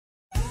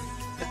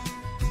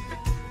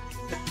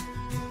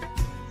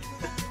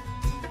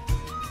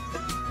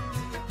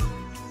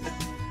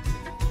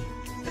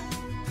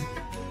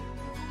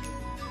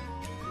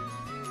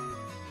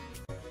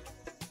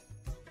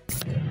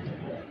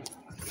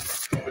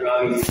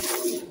கர்த்தராகிய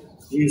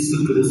இயேசு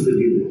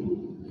கிறிஸ்துவின்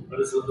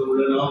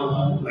பரிசுத்தமுள்ள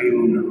நாமம்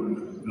மகிமையுள்ளது.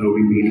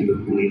 Glory be to the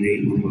holy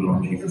name of the Lord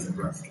Jesus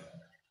Christ.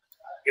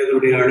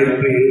 எங்களுடைய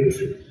அழைப்பை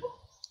ஏற்று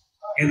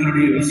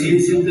எங்களுடைய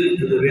விசேஷித்து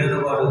இந்த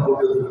வேதவாத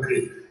கூட்டத்திற்கு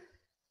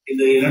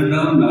இந்த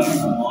 2ஆம் நாள்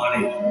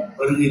மாலை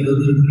வருகை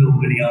தந்திருக்கிற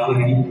உங்கள்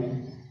யாவரையும்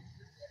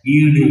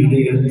ஈடு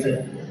இடையற்ற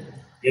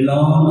எல்லா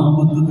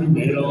நாமத்துக்கும்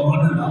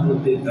மேலான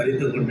நாமத்தை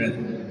தரித்துக் கொண்ட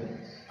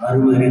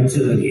அருமை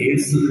இரட்சகர்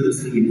இயேசு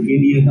கிறிஸ்துவின்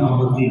இனிய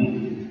நாமத்தில்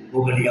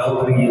உங்கள்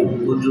யாவரையும்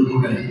ஒன்று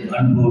கூட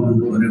அன்போடு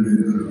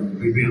வரவேற்கிறோம்.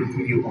 We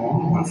welcome you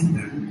all once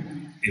again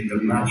in the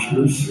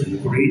matchless and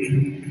great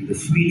and the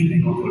sweet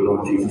name of our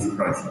Lord Jesus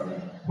Christ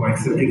for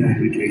accepting our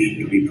invitation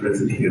to be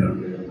present here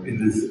in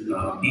this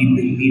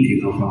evening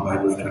meeting of our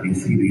Bible study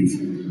series.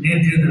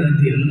 நேற்றைய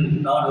தினத்தில்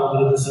நான்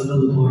உங்களுக்கு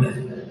சொன்னது போல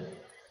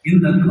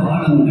இந்த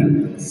காலங்கள்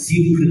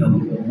சீக்கிரம்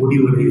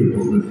முடிவடைய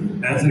போகிறது.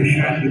 As I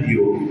shared with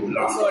you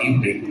last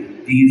evening,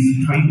 these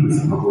times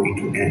are going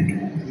to end.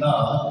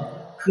 நான்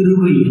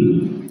கிருபையின்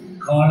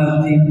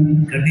காலத்தின்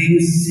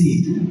கடைசி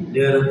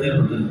நேரத்தில்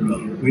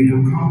வந்திருக்கிறோம். We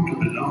have come to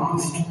the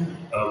last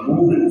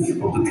moments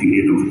of the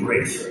period of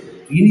grace.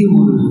 இனி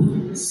ஒரு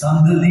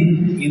சந்ததி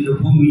இந்த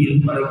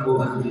பூமியில்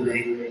வரப்போகிறது.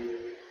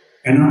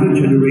 Another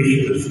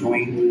generation is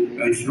going,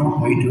 it's not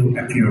going to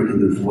appear in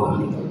this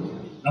world.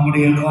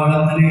 நம்முடைய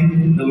காலத்திலே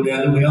நம்முடைய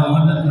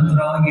அருமையான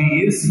கர்த்தராகிய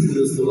இயேசு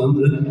கிறிஸ்து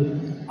வந்து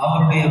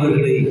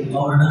அவருடையவர்களை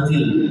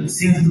அவரிடத்தில்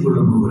சேர்த்து கொள்ள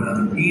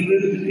போகிறார்.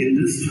 Even in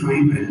this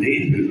time and day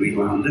that we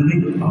are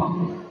living now,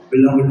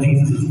 beloved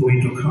Jesus is going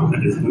to come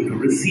and is going to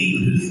receive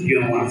his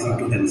dear ones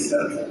unto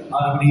himself.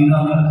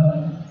 அப்படினால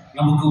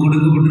நமக்கு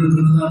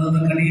கொடுக்கப்பட்டிருக்கிறதான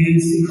அந்த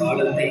கடைசி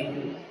காலத்தை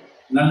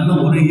நல்ல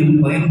முறையில்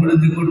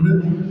பயன்படுத்திக் கொண்டு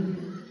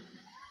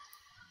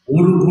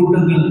ஒரு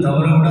கூட்டங்கள்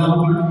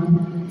தவறவிடாமல்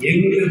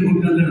எங்கே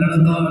கூட்டங்கள்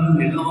நடந்தாலும்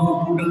எல்லா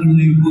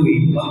கூட்டங்களிலும் போய்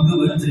பங்கு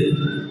வச்சு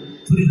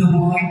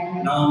துரிதமாய்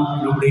நாம்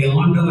நம்முடைய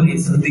ஆண்டவரை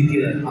சந்திக்க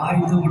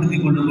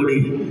ஆயத்தப்படுத்திக் கொண்டபடி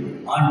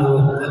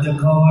ஆண்டவர் கொஞ்ச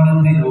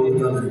காலத்தை நமக்கு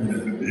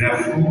தந்திருக்கிறார்.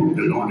 Therefore,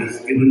 the Lord has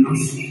given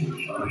us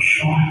a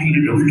short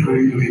period of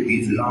time during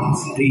these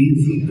last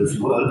days of this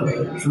world,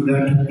 so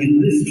that in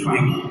this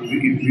time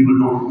we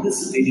will not miss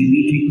any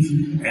meetings,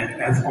 and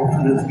as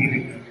often as we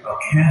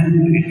can,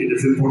 it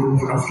is important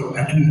for us to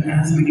attend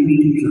as many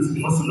meetings as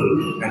possible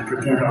and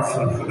prepare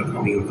ourselves for the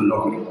coming of the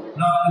Lord.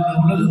 நான் இந்த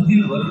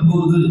உலகத்தில்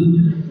வரும்போது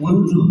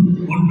ஒன்றும்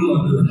கொண்டு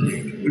வந்ததில்லை.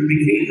 When we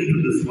came into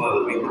this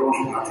world, we brought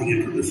nothing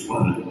into this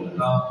world.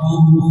 நாம்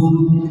போகும்போது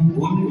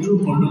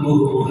ஒன்றும் கொண்டு போக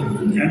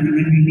போகிறதில்லை. And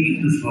when we leave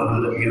this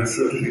world, we are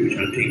certainly we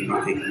shall take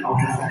nothing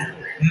out of it.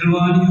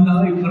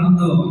 நிர்வாணிகளாய்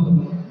பிறந்தோம்,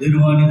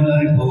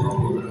 நிர்வாணிகளாய் போக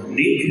போகிறோம்.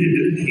 Naked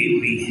came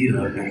we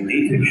here, and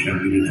naked shall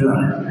we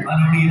return.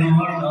 அதனுடைய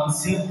நாம்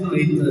சேர்த்து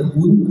வைத்த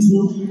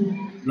ஒன்றும்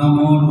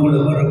நம்மோடு கூட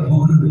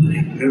வரப்போகிறதில்லை.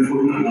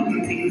 Therefore, none of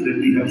the things that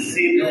we have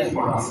saved up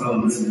for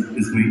ourselves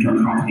is going to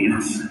accompany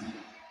us.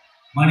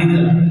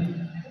 மனிதன்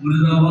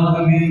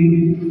விருதாவாகவே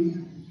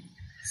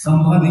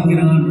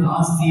சம்பாதிக்கிறான்,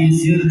 ஆஸ்தியை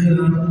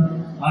சேர்க்கிறான்.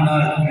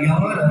 ஆனால்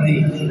யார் அதை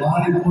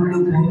வாரிக்கொண்டு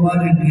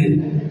போவார் என்று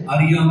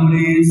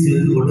அறியாமலே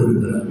சேர்ந்து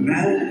கொண்டிருக்கிறார்.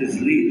 Man is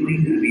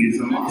laboring and he is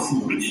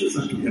amassing riches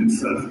unto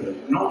himself,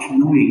 not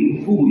knowing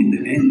who in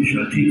the end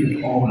shall take it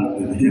all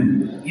with him.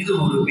 இது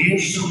ஒரு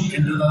வேஷம்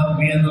என்றுதான்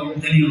வேதம்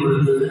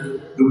தெளிவுபடுத்துகிறது.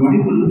 The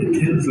Bible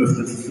tells us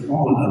this is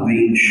all a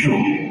vain show.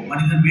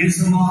 மனிதன்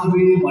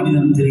வேஷமாகவே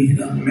மனிதன்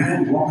தெரிகிறான். Man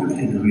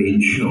walketh in a vain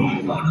show.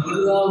 அவன்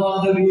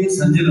விருதாவாகவே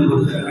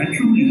சஞ்சலப்படுகிறான். And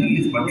truly he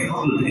is but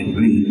troubled in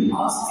vain.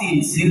 ஆஸ்தியை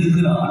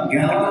சேர்க்கிறான்,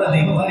 யார்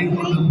அதை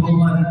வாரிக்கொண்டு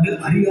போவார் என்று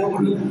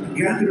அறியாமல்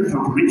gathereth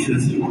up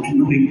riches, not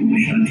knowing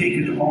who shall take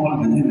it all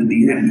with him in the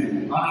end.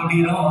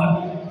 ஆனால்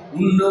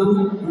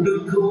உண்ணவும்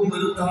உடுக்கவும்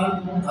இருந்தால்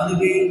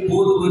அதுவே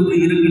போதும் என்று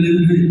இருங்கள்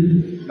என்று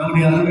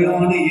நம்முடைய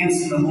அருமையான இயேசு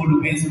நம்மோடு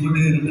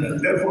பேசிக்கொண்டே இருக்கிறார்.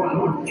 Therefore,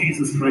 Lord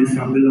Jesus Christ,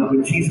 our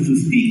beloved Jesus, is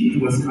speaking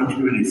to us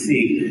continually,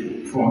 saying,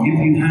 "For if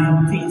you have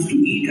things to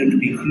eat and to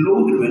be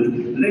clothed with,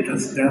 let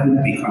us therein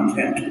be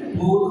content."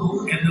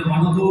 போதும் என்ற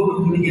மனதோடு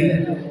கூடிய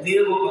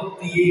தேவ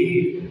பக்தியே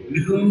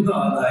மிகுந்த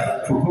ஆதாயம்.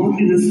 For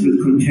godliness with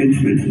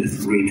contentment is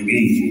great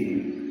gain.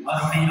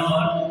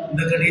 அதனால்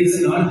இந்த கடைசி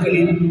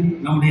நாட்களில்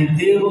நம்முடைய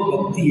தேவ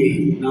பக்தியை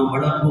நாம்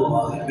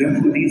வளர்ப்போமாக.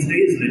 Therefore, these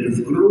days let us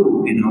grow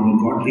in our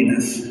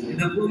godliness.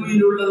 இந்த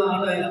பூமியில்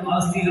உள்ளதான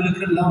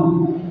ஆஸ்திகளுக்கெல்லாம்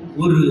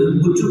ஒரு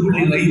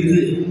முற்றுப்புள்ளி வைத்து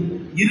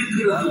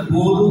இருக்கிறது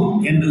போதும்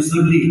என்று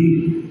சொல்லி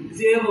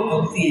தேவ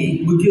பக்தியை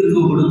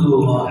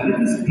முக்கியத்துவப்படுத்துவோமாக.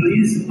 Let us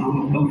place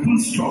a full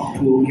stop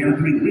to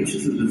gathering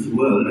riches in this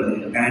world,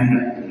 and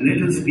let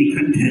us be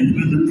content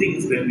with the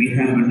things that we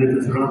have, and let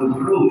us rather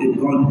grow in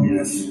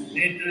godliness.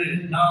 நேற்று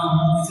நாம்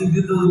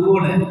சிந்தித்தது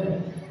போல,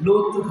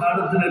 லோத்து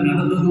காலத்தில்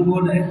நடந்தது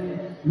போல,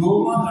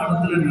 நோவா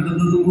காலத்தில்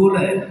நடந்தது போல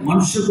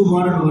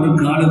மனுஷகுமாரன் ஒரு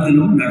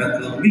காலத்திலும்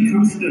நடக்கும். We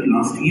considered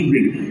last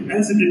evening,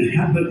 as it had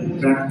happened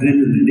back then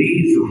in the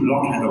days of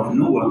Lot and of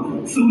Noah,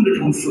 so will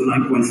it also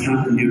likewise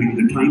happen during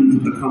the times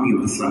of the coming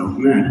of the Son of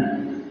Man.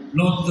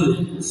 லோத்து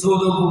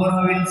சோதோம்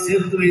குமோராவில்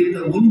சேர்த்து வைத்த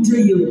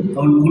ஒன்றையும்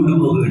அவன் கொண்டு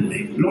போகவில்லை.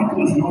 Lot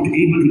was not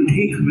able to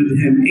take with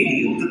him any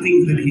of the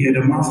things that he had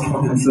amassed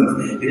for himself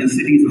in the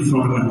cities of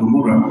Sodom and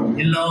Gomorrah.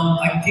 எல்லாம்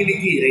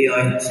அக்கினிக்கு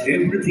இரையாயிற்று.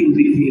 Everything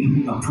became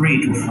a prey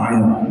to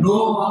fire.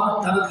 Noah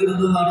தனக்கு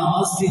இருந்ததான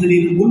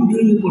ஆஸ்திகளில்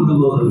ஒன்றையும் கொண்டு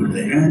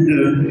போகவில்லை. And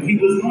he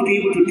was not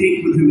able to take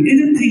with him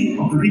anything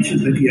of the riches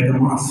that he had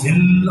amassed.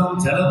 எல்லாம்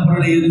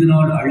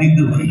ஜலப்பிரளயத்தினால்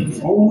அழிந்து போயிற்று.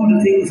 All the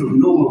things of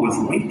Noah was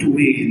wiped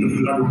away in the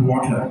flood of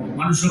water.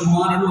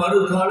 மனுஷகுமாரன்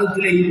வரும்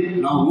காலத்திலே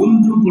நாம்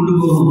ஒன்றும் கொண்டு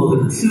போக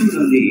போகிறது.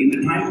 Similarly, in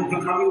the time of the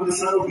coming of the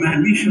Son of Man,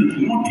 we shall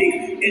not take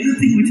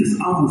anything which is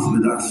ours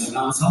with us.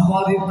 நாம்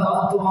சம்பாதித்த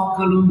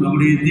ஆத்துமாக்களும்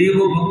நம்முடைய தேவ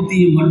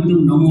பக்தியும்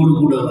மட்டும் நம்மோடு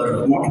கூட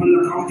வரும். What will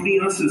accompany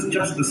us is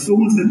just the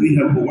souls that we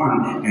have won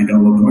and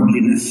our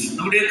godliness.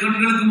 நம்முடைய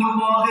கண்களுக்கு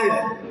முன்பாக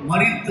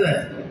மரித்த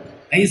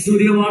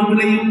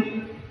ஐஸ்வர்யவான்களையும்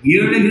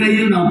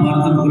ஏழைகளையும் நாம்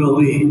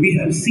பார்த்திருக்கிறோமே. We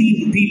have seen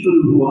people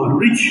who are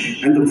rich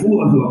and the poor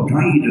who have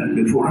died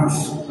before us.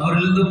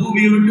 அவர்கள் இந்த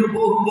பூமியை விட்டு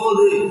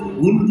போகும்போது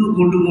ஒன்றும்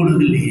கொண்டு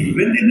போனதில்லை.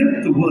 When they left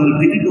the world,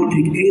 they did not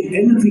take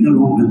anything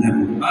along with them.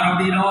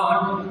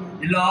 அப்படினால்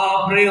எல்லா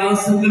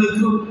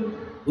பிரயாசங்களுக்கும்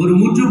ஒரு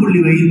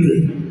முற்றுப்புள்ளி வைத்து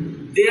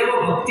தேவ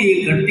பக்தியை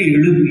கட்டி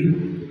எழுப்பி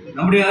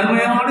நம்முடைய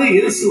அருமையான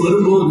இயேசு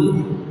வரும்போது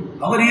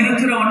அவர்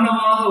இருக்கிற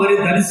வண்ணமாக அவரை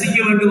தரிசிக்க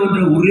வேண்டும்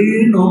என்ற ஒரே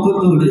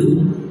நோக்கத்தோடு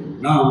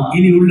நாம்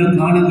இனி உள்ள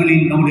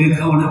காலங்களில் நம்முடைய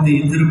கவனத்தை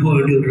திருப்ப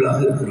வேண்டியவர்களாக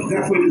இருக்கிறோம்.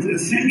 Therefore, it is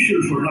essential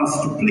for us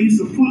to place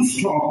a full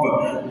stop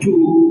to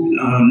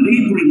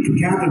laboring to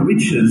gather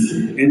riches,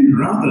 and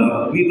rather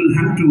we will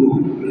have to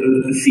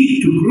seek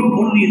to grow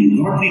only in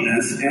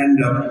godliness, and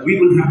we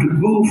will have to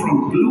go from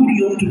glory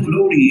unto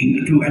glory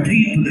to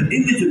attain to the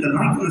image and the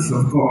likeness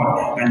of God,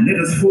 and let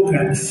us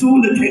focus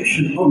sole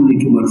attention only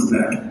towards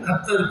that.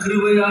 கர்த்தர்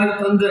கிருபையாய்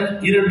தந்த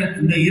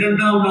இந்த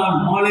இரண்டாம்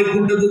நாள் மாலை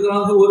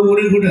கூட்டத்துக்காக ஒரு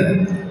முறை கூட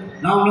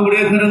நாம்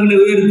நம்முடைய கரங்களை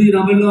உயர்த்தி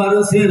நாம்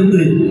எல்லாரும்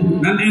சேர்ந்து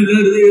நன்றியுள்ள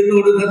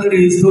இதயத்தோடு கர்த்தரை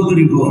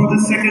ஸ்தோத்திரிப்போம். For the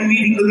second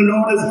meeting that the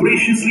Lord has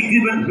graciously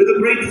given with a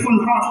grateful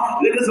heart,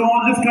 let us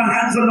all lift our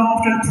hands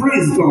aloft and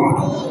praise God.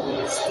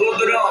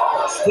 ஸ்தோத்திரம்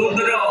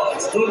ஸ்தோத்திரம்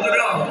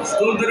ஸ்தோத்திரம்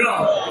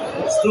ஸ்தோத்திரம்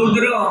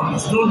ஸ்தோத்திரம்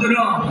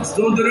ஸ்தோத்திரம்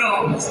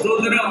ஸ்தோத்திரம்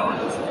ஸ்தோத்திரம்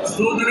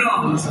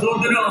ஸ்தோத்திரம்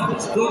ஸ்தோத்திரம்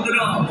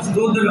ஸ்தோத்திரம்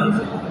ஸ்தோத்திரம்.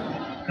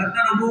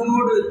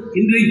 கர்த்தரோடு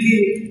இன்றைக்கு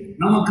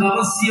நமக்கு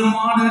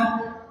அவசியமான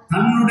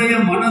தன்னுடைய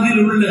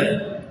மனதில் உள்ள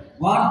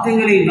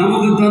வார்த்தைகளை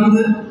நமக்கு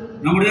தந்து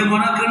நம்முடைய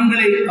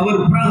மனக்கண்களை அவர்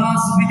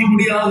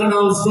பிரகாசிப்பிக்கும்படியாக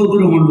நாம்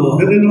ஸ்தோத்திரம் பண்ணுவோம்.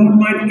 That the Lord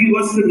might give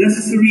us the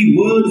necessary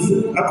words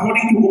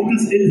according to what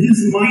is in His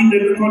mind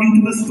and according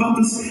to His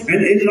purpose, and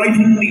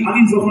enlighten the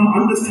eyes of our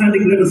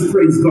understanding. Let us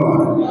praise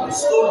God.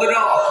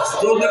 ஸ்தோத்திரம்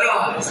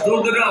ஸ்தோத்திரம்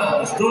ஸ்தோத்திரம்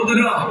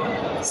ஸ்தோத்திரம்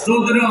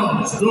ஸ்தோத்திரம்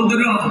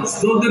ஸ்தோத்திரம்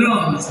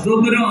ஸ்தோத்திரம்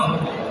ஸ்தோத்திரம்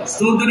ஸ்தோத்திரம்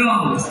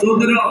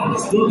ஸ்தோத்திரம்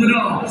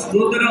ஸ்தோத்திரம்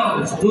ஸ்தோத்திரம்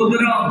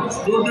ஸ்தோத்திரம்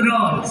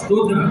ஸ்தோத்திரம்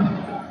ஸ்தோத்திரம்.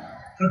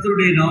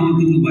 கர்த்தருடைய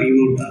நாமத்துக்கு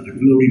மகிமை உண்டாகட்டும்.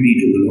 Glory be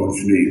to the Lord's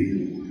name.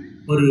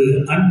 ஒரு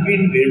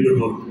அன்பின்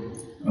வேண்டுகோள்,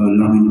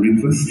 loving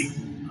request.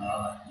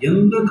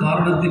 எந்த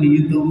காரணத்தின்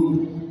நிமித்தமும்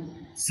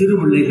சிறு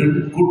பிள்ளைகள்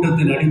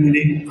கூட்டத்தின்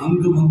அடிமையிலே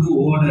அங்குமங்கு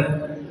ஓட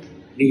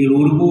நீங்கள்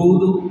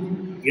ஒருபோதும்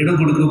இடம்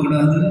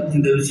கொடுக்கக்கூடாது.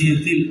 இந்த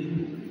விஷயத்தில்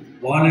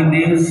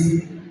வாலண்டியர்ஸ்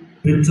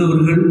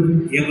பெற்றோர்கள்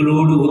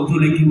எங்களோடு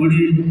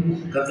ஒத்துழைக்கும்படி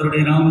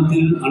கர்த்தருடைய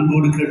நாமத்தில்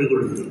அன்போடு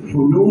கேட்டுக்கொள்கிறோம்.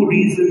 For no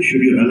reason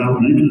should you allow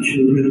little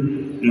children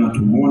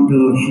to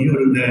wander here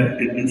and there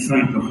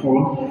inside the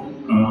hall.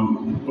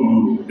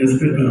 As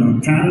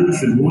parents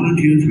and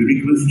volunteers, we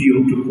request you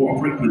to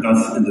cooperate with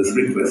us in this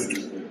request.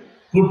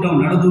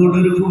 கூட்டம் நடந்து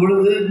கொண்டிருக்கும்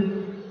பொழுது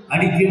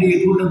அடிக்கடி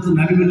கூட்டத்தின்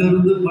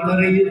நடுவிலிருந்து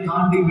பலரையும்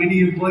தாண்டி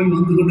வெளியே போய்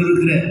வந்து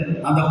கொண்டிருக்கிற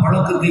அந்த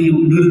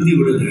பழக்கத்தையும் நிறுத்தி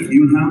விடுங்கள்.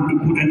 You will have to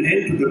put an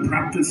end to the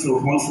practice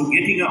of also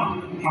getting up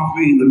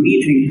halfway in the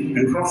meeting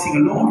and crossing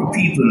a lot of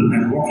people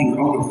and walking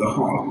out of the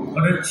hall.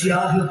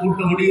 தொடர்ச்சியாக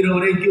கூட்டம் முடிகிற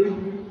வரைக்கும்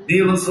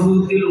தேவ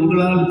சமூகத்தில்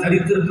உங்களால்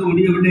தரித்திருக்க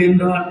முடியவில்லை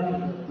என்றால்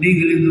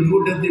நீங்கள் இந்த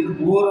கூட்டத்தின்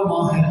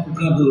ஓரமாக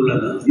உட்கார்ந்து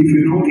கொள்ளலாம். If you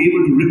are not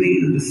able to remain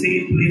in the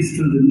same place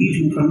till the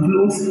meeting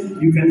concludes,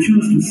 you can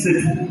choose to sit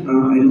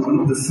in one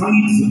of the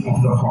sides of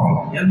the hall.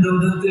 எந்த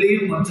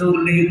விதத்திலேயும்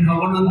மற்றவர்களுடைய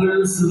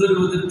கவனங்கள்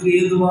சிதறுவதற்கு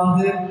ஏதுவாக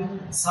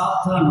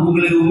சாத்தான்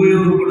உங்களை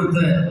உபயோகப்படுத்த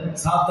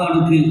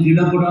சாத்தானுக்கு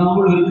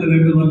இடப்படாமல் இருக்க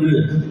வேண்டும் என்று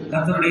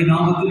கர்த்தருடைய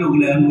நாமத்தில்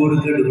உங்களை அன்போடு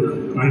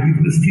கேட்டுக்கொள்கிறேன். I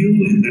request you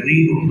in the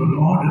name of the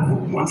Lord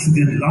once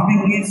again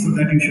lovingly, so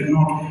that you should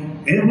not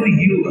ever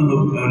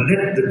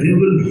let the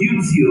devil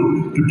use you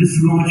to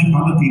dislodge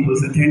other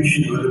people's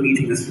attention when the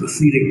meeting is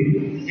proceeding.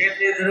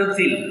 நேற்றைய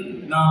தினத்தில்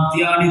நாம்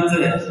தியானித்த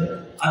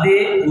அதே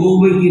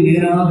ஓமைக்கு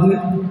நேராக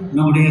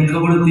நம்முடைய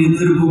கவனத்தை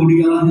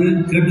திருப்பும்படியாக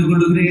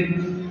கேட்டுக்கொள்கிறேன்.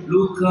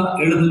 லூக்கா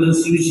எழுதின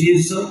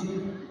சுவிசேஷம்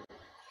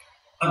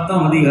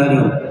 10ஆம்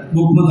அதிகாரம்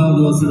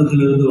 30வது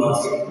வசனத்திலிருந்து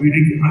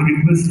வாசிக்கிறேன். I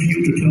request you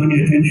to turn your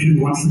attention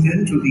once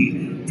again to the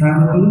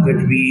parable that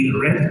we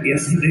read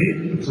yesterday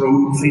from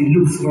St.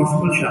 Luke's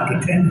Gospel, chapter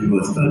 10,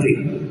 verse 30.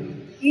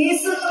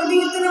 இயேசு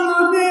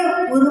பிரதியுத்தரமாக,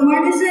 ஒரு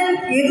மனுஷன்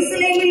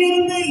எருசலேமில்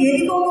இருந்து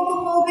எரிகோவுக்கு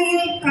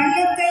போகையில்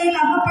கள்ளர்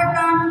கையில்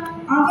அகப்பட்டான்.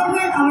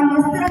 அவர்கள் அவன்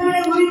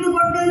வஸ்திரங்களை உரிந்து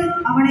கொண்டு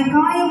அவனை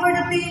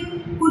காயப்படுத்தி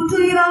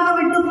குற்றுயிராக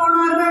விட்டு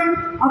போனார்கள்.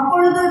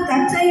 அப்பொழுது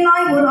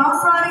தற்செயலாய் ஒரு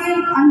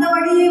ஆசாரியன் அந்த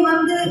வழியே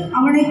வந்து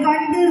அவனை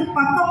கண்டு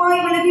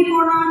பக்கமாய் விலகி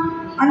போனான்.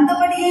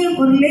 அந்தபடியே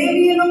ஒரு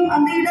லேவியனும்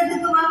அந்த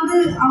இடத்துக்கு வந்து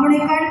அவனை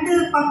கண்டு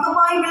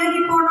பக்கமாய்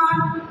விலகி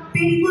போனான்.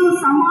 பின்பு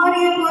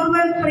சமாரியன்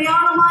ஒருவன்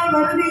பிரயாணமாய்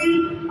வருகையில்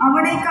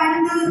அவனை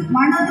கண்டு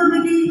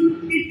மனதுருகி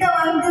கிட்ட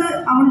வந்து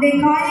அவனுடைய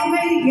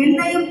காயங்களில்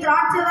எண்ணெயும்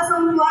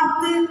திராட்சரசமும்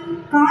வார்த்து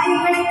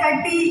காயங்களை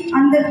கட்டி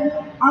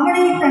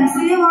அவனை தன்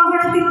சுய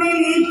வாகனத்தின்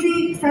மேல் ஏற்றி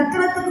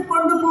சத்திரத்துக்கு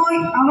கொண்டு போய்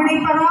அவனை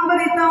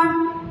பராமரித்தான்.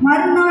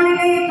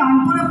 மறுநாளிலே தான்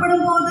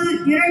புறப்படும் போது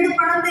 2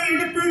 பணத்தை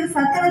எடுத்து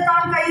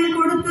சத்திரத்தான் கையில்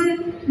கொடுத்து,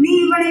 நீ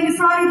இவனை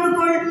விசாரித்துக்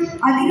கொள்,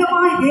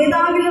 அதிகமாய்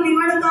ஏதாவது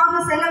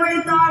இவனுக்காக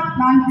செலவழித்தால்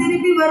நான்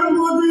திரும்பி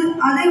வரும்போது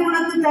அதை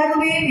உனக்கு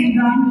தருவேன்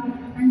என்றான்.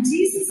 And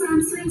Jesus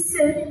answering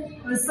said,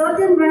 a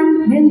certain man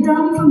went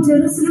down from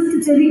Jerusalem to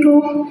Jericho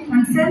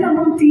and fell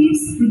among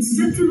thieves, which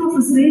stripped him of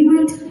his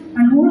raiment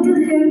and wounded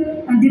him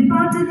and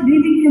departed,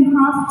 leaving him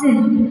half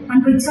dead. And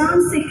by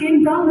chance he came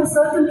down a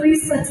certain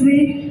priest that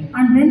way,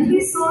 and when he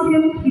saw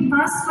him, he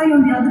passed by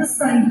on the other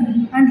side.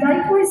 And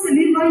likewise the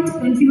Levite,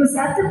 when he was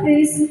at the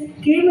place,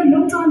 came and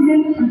looked on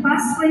him and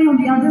passed by on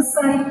the other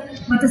side.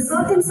 But a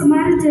certain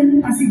Samaritan,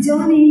 as he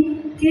journeyed,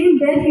 came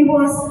where he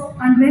was,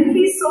 and when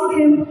he saw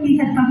him, he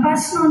had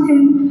compassion on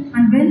him,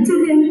 and went to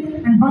him,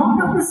 and bound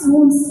up his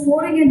wounds,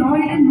 pouring in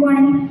oil and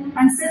wine,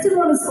 and set him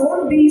on his own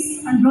beast,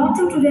 and brought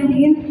him to an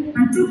inn,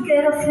 and took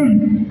care of him.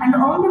 And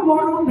on the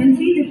morrow, when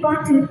he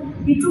departed,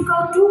 he took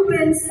out 2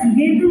 pence, and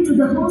gave them to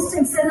the host,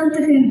 and said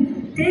unto him,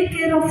 take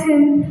care of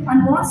him, and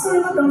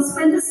whatsoever thou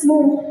spendest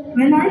more,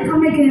 when I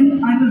come again,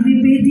 I will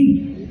repay thee.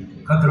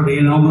 கர்த்தருடைய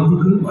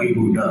நாமத்துக்கு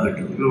மகிமை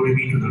உண்டாகட்டும். Glory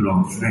be to the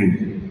Lord's name.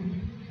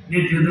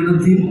 நேற்றைய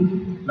தினத்தில்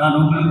நான்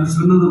உங்களுக்கு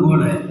சொன்னது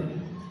போல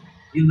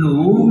இந்த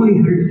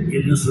ஊமைகள்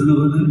என்று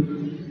சொல்லுவது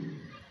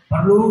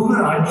பரலோக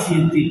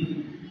ராஜ்யத்தில்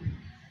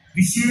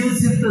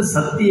விசேஷித்த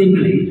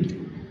சத்தியங்களை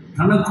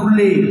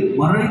தனக்குள்ளே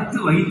மறைத்து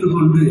வைத்துக்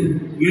கொண்டு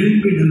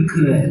எழுப்பி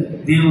நிற்கிற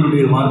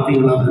தேவனுடைய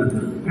வார்த்தைகளாக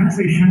இருக்கிறது. As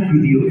I shared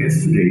with you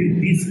yesterday,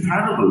 these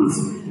parables,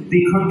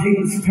 they contain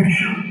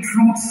special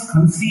truths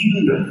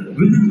concealed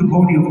within the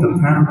body of the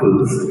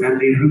parables, and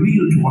they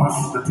reveal to us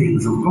the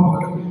things of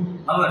God.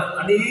 அவர்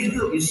அநேக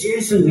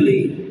விசேஷங்களை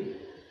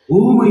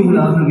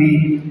ஊமைகளாகவே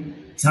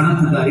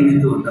ஜனத்துக்கு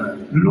அறிவித்து வந்தார்.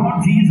 The Lord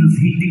Jesus,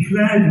 He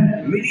declared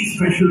many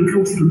special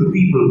truths to the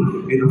people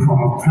in the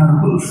form of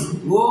parables.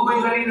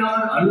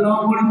 ஊமைகளினால்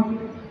அல்லாமல்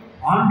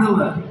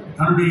ஆண்டவர்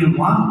தன்னுடைய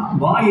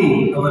வாயை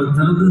அவர்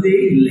திறந்ததே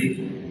இல்லை.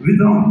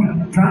 Without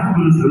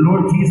parables, the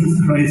Lord Jesus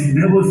Christ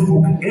never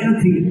spoke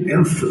anything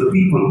else to the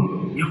people.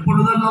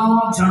 எப்பொழுதெல்லாம்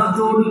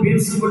ஜனத்தோடு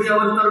பேசும்படி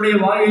அவர் தன்னுடைய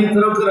வாயை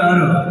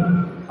திறக்கிறாரோ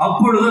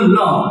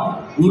அப்பொழுதெல்லாம்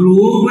ஒரு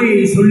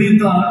ஊமையை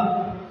சொல்லித்தான்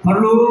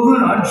பரலோக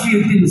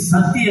ராஜ்யத்தின்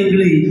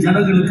சத்தியங்களை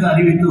ஜனங்களுக்கு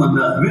அறிவித்து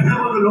வந்தார்.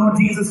 Whenever the Lord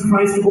Jesus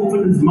Christ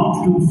opened his mouth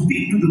to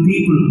speak to the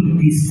people,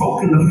 he spoke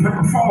in the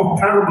form of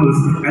parables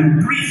and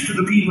preached to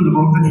the people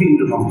about the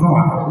kingdom of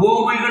God.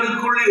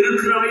 ஊமைகளுக்குள்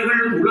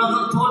இருக்கிறவைகள் உலக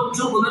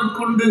தோற்றம்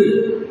முதற்கொண்டு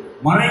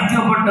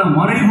மறைக்கப்பட்ட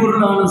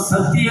மறைபொருளான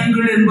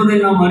சத்தியங்கள் என்பதை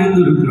நாம்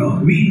அறிந்திருக்கிறோம்.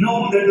 We know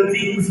that the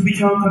things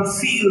which are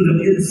concealed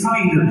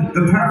inside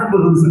the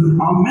parables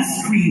are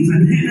mysteries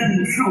and hidden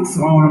truths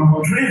or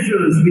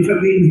treasures which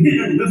have been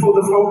hidden before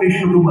the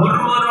foundation of the world.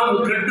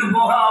 ஒருவரும் கெட்டு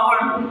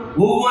போகாமல்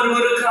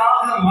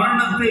ஒவ்வொருவருக்காக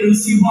மரணத்தை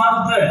ருசி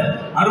பார்த்த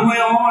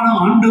அருமையான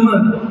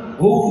ஆண்டவர்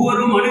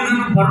ஒவ்வொரு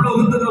மனிதனும்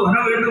பரலோகத்துக்கு வர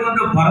வேண்டும்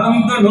என்ற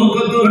பரந்த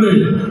நோக்கத்தோடு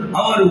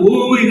அவர்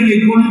ஊமைகளை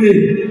கொண்டு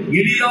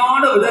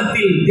எளிதான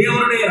விதத்தில்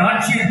தேவனுடைய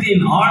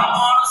ராஜ்யத்தின்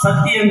ஆழமான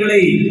சத்தியங்களை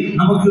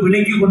நமக்கு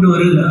விளக்கி கொண்டு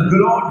வருகிறார். The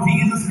Lord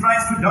Jesus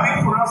Christ who died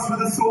for us with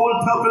the sole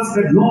purpose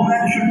that no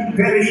man should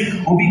perish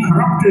or be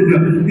corrupted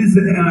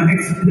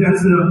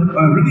has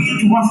revealed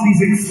to us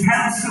these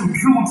expansive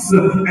truths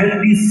and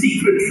these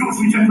secret truths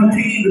which are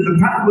contained in the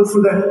parables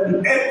so that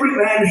every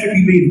man should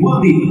be made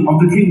worthy of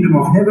the kingdom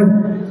of heaven.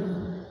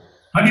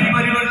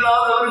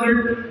 படிப்பறிவில்லாதவர்கள்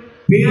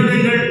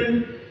பேதைகள்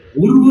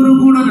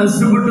ஒருவரும் கூட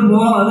நஷ்டப்பட்டு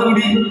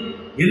போகாதபடி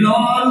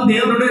எல்லாரும்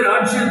தேவனுடைய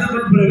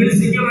ராஜ்யத்துக்குள்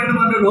பிரவேசிக்க வேண்டும்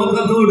என்ற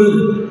நோக்கத்தோடு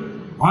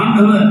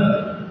ஆண்டவர்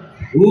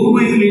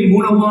ஊமைகளின்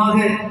மூலமாக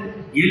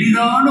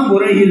எளிதான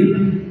முறையில்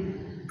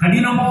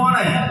கடினமான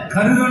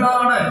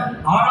கருகலான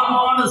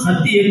ஆழமான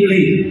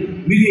சத்தியங்களை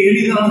மிக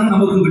எளிதாக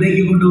நமக்கு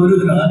விளக்கி கொண்டு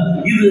வருகிறார்.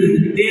 இது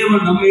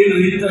தேவன் நம்மை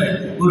வைத்த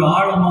ஒரு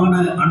ஆழமான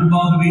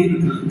அன்பாகவே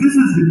இருக்கிறது. This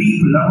is the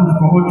deep love of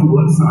God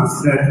towards us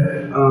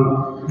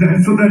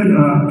so that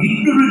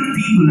ignorant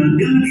people and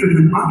illiterate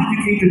and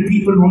uneducated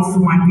people also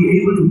might be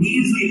able to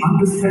easily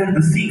understand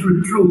the secret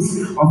truths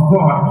of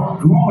God.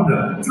 God,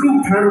 through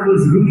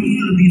parables,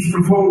 revealed these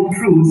profound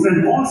truths and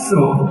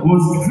also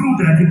was through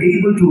that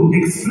able to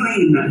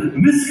explain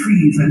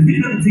mysteries and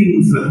hidden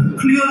things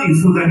clearly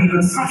so that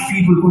even such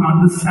people could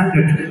understand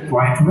it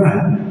quite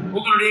well.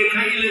 உங்களுடைய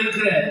கையில்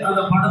இருக்கிற அந்த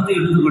படத்தை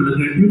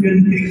எடுத்துக்கொள்ளுங்கள். You can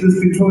take this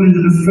pictorial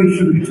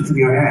illustration which is in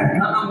your hand.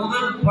 அந்த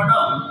முதல்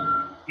படம்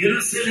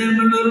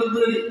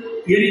எருசலேமிலிருந்து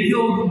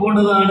எரிகோவுக்கு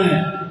போனதான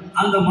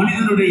அந்த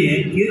மனிதனுடைய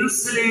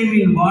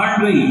எருசலேமின்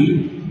வாழ்வை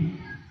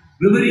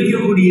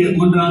விவரிக்கக்கூடிய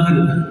ஒன்றாக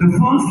இருக்கு. The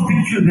first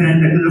picture there,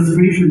 the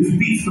illustration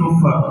speaks of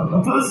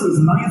a person's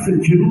life in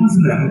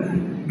Jerusalem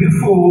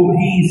before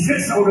he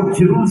sets out of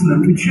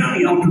Jerusalem to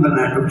journey out to the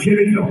land of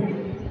Jericho.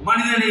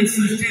 மனிதனை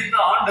சிருஷ்டித்த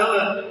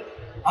ஆண்டவர்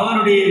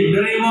அவருடைய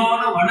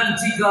நிறைவான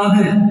வளர்ச்சிக்காக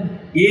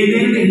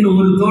ஏதேன் என்னும்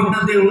ஒரு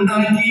தோட்டத்தை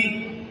உண்டாக்கி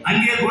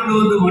அங்கே கொண்டு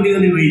வந்து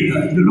மனிதனை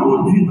வைத்தார். The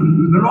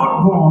Lord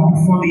God,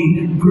 for the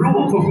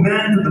growth of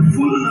man to the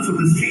fullness of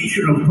the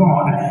stature of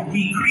God,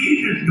 He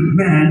created the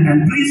man and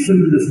placed him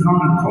in this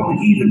garden called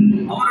Eden.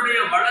 அவருடைய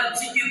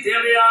வளர்ச்சிக்கு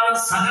தேவையான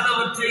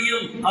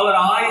சகலவற்றையும் அவர்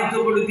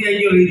ஆயத்தப்படுத்தி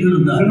அங்கே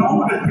வைத்திருந்தார். The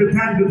Lord had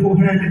prepared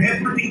beforehand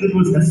everything that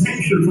was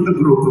essential for the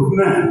growth of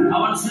man.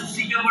 அவன்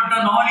சிருஷ்டிக்கப்பட்ட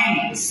நாளில்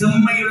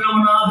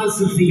செம்மையுள்ளவனாக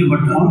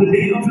சிருஷ்டிக்கப்பட்டான். On the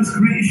day of His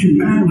creation,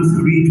 man was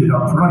created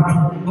upright.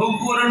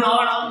 ஒவ்வொரு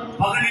நாளும்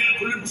பகலில்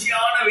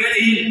குளிர்ச்சியான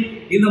வேளையில்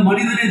இந்த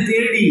மனிதனை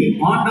தேடி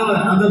ஆண்டவர்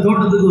அந்த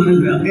தோட்டத்துக்கு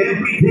வருகிறார்.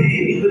 Every day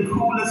in the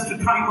coolest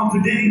time of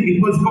the day, it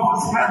was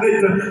God's habit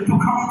to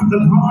come to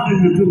the garden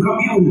and to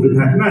commune with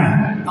that man.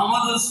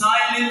 தமது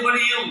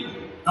சாயலின்படியும்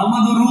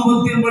தமது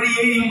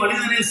ரூபத்தின்படியையும்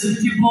மனிதனை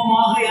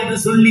சிருஷ்டிப்போமாக என்று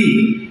சொல்லி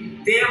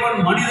தேவன்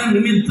மனிதன்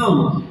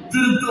நிமித்தம்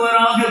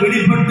திருத்துவராக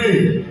வெளிப்பட்டு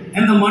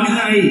அந்த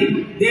மனிதனை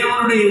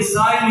தேவனுடைய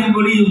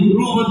சாயலின்படியும்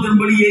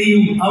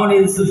ரூபத்தின்படியையும் அவனை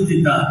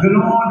சிருஷ்டித்தார். The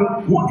Lord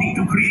wanting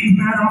to create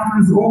man after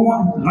His own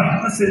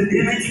likeness and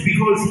image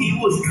because He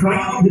was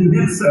triune in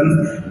Himself.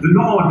 The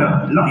Lord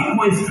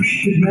likewise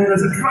created man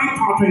as a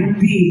tripartite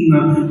being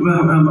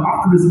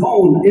after His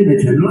own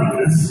image and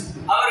likeness.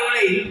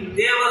 அவர்களை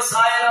தேவ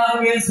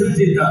சாயலாகவே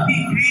சிருஷ்டித்தார். He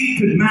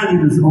created man in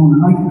His own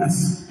likeness.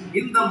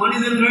 இந்த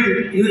மனிதர்கள்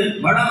இது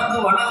வளர்ந்து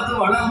வளர்ந்து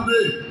வளர்ந்து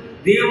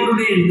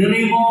தேவனுடைய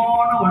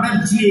நிறைவான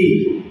வளர்ச்சியை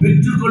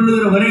பெற்றுக்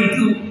கொள்ளுகிற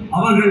வரைக்கும்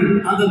அவர்கள்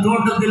அந்த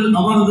தோட்டத்தில்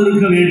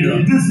அமர்ந்திருக்க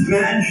வேண்டும். This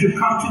man should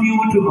continue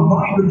to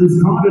abide in this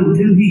garden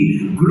till he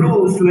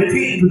grows to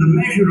attain to the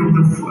measure of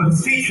the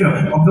stature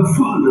of the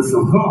fullness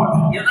of God.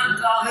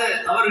 எதற்காக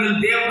அவர்கள்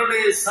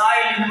தேவனுடைய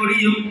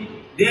சாயலின்படியும்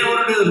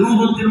தேவனுடைய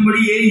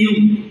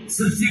ரூபத்தின்படியேயும்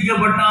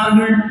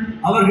சிருஷ்டிக்கப்பட்டார்கள்?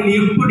 அவர்கள்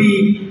எப்படி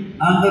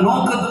அந்த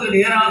நோக்கத்துக்கு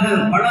நேராக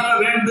வளர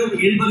வேண்டும்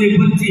என்பதை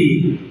பற்றி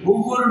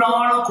ஒவ்வொரு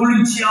நாளும்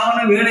குளிர்ச்சியான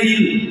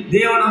வேளையில்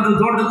தேவன் அந்த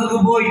தோட்டத்துக்கு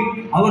போய்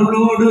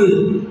அவர்களோடு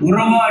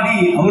உறவாடி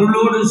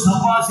அவர்களோடு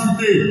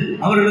சம்பாஷித்து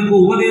அவர்களுக்கு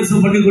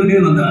உபதேசம் பண்ணிக்கொண்டே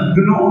வந்தார்.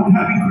 The Lord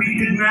having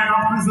created man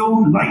after His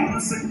own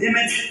likeness and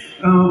image,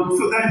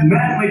 so that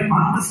man might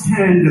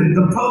understand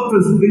the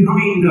purpose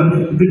behind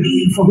the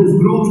need for his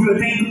growth to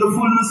attain to the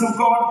fullness of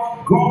God.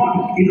 God,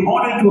 in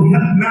order to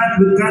help man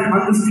with that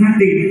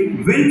understanding,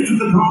 went to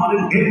the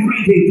garden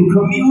every day to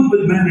commune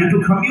with man and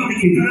to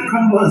communicate and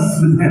converse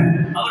with him.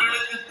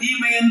 அவர்களுக்கு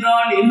தீமை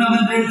என்றால்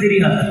என்னவென்றே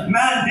தெரியாது.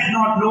 Man did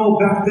not know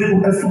back then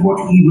as to what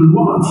evil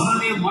was.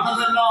 அவருடைய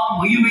மனதெல்லாம்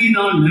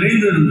மகிமையினால்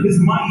நிறைந்திருந்தது. His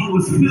mind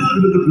was filled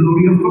with the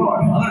glory of God.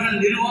 அவர்கள்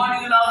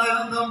நிர்வாணிகளாக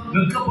இருந்தும்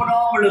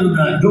வெட்கப்படாமல்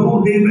இருந்தார். Though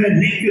they were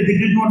naked, they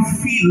did not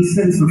feel a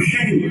sense of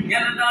shame.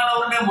 ஏனென்றால்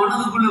அவருடைய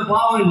மனதுக்குள்ள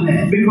பாவம் இல்லை.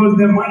 Because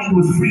their mind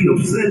was free of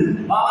sin.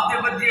 பாவத்தை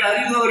பற்றி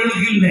அறிவு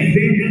அவர்களுக்கு இல்லை.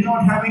 They did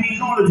not have any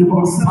knowledge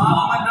about sin.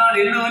 பாவம் என்றால்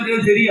என்னவென்றே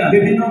தெரியாது.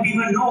 They did not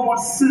even know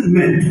what sin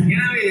meant.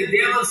 எனவே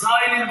தேவ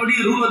சாயலின்படி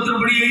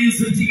ரூபத்தின்படியே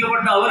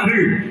சிருஷ்டிக்கப்பட்ட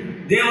அவர்கள்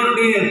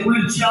தேவனுடைய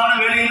குளிர்ச்சியான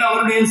வேளையில்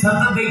அவருடைய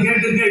சத்தத்தை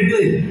கேட்டு கேட்டு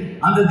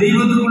அந்த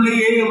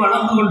தெய்வத்துக்குள்ளேயே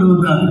வளர்ந்து கொண்டு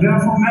வந்தார்.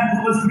 Therefore, man who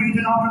was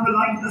created after the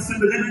likeness and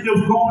the image of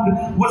God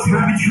was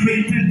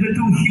habituated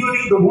to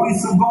hearing the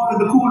voice of God in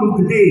the cool of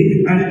the day,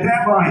 and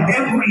thereby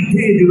every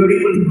day they were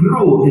able to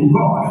grow in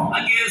God.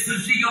 அங்கே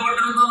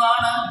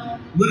சிருஷ்டிக்கப்பட்டிருந்ததான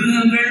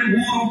மிருகங்கள்,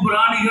 ஊரும்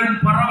பிராணிகள்,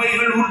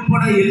 பறவைகள்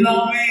உட்பட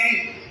எல்லாமே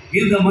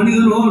இந்த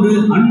மனிதனோடு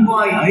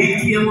அன்பாய்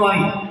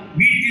ஐக்கியமாய்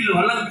வீட்டில்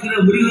வளர்க்கிற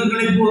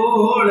மிருகங்களை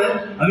போல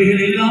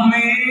அவைகள்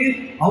எல்லாமே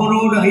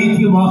அவரோடு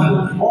ஐக்கியமாக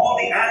all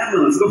the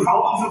animals, the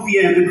fowls of the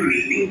air, the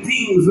creeping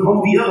things of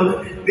the earth,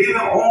 they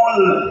were all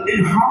in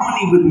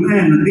harmony with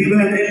man. They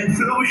were in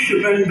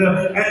fellowship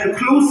and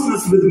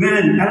closeness with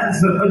man as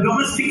a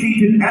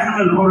domesticated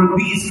animal or a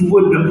beast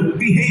would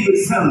behave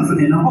itself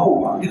in a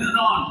home.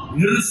 இதுதான்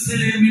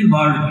எருசலேமின்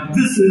வாழ்வு.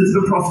 This is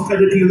the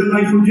prosperity of the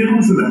life of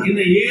Jerusalem.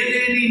 இந்த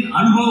ஏதேனின்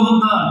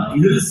அனுபவம் தான்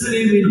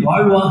எருசலேமின்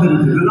வாழ்வாக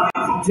இருக்கிறது. The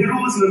life of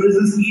Jerusalem is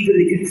this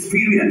Edenic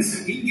experience.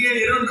 இங்கே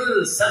இருந்து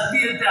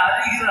சத்தியத்தை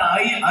அறிகிற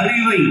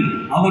அறிவை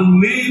அவன்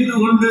மேய்ந்து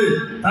கொண்டு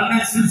தன்னை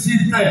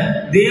சிருஷ்டித்த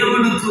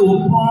தேவனுக்கு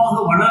ஒப்பாக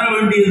வளர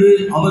வேண்டியது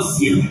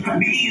அவசியம்.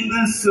 Being in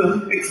this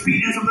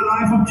experience of the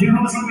life of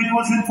Jerusalem, it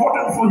was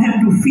important for him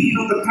to feed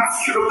on the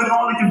pasture of the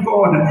knowledge of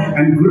God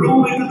and grow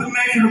into the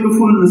measure of the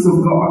fullness of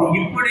God.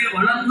 இப்படி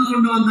வளர்ந்து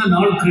கொண்டு வந்த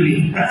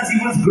நாட்களில் as he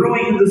was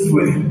growing in this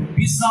way,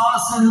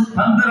 பிசாசு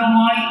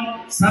தந்திரமாய்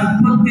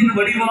சர்ப்பத்தின்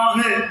வடிவாக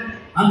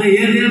அந்த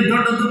Eden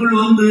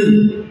தோட்டத்துக்குள் வந்து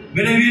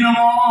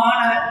பலவீனமான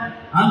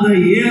அந்த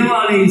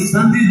ஏவாளை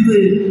சந்தித்து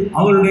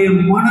அவருடைய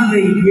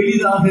மனதை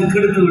எளிதாக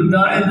கெடுத்து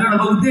விட்டார் என்று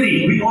நமக்கு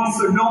தெரியும். We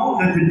also know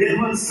that the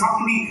devil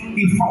suddenly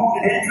he found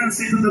entrance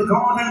into the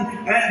garden,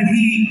 and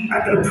he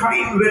at a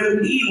time when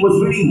Eve was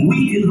very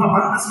weak in her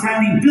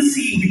understanding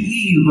deceived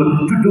Eve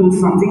to do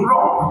something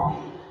wrong.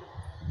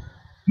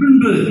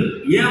 முன்பு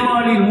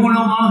ஏவாளின்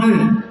மூலமாக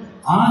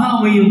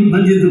ஆதாமையும்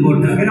வஞ்சித்து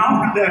போட்டார். And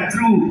after that,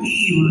 through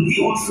Eve, he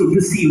also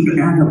deceived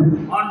Adam.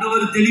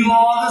 ஆண்டவர்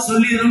தெளிவாக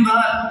சொல்லி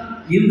இருந்தார்,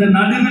 இந்த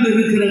நடுவில்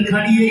இருக்கிற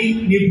கனியை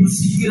நீ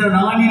புசிக்கிற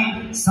நாளில்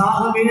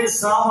சாகவே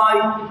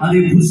சாவாய், அதை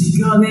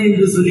புசிக்காதே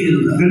என்று சொல்லி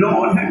இருந்தார். The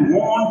Lord had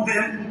warned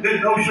them that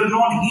thou shalt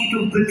not eat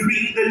of the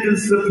tree that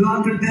is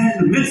planted there in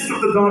the midst of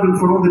the garden,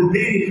 for on the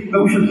day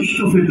thou shalt eat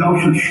of it, thou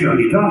shalt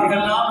surely die.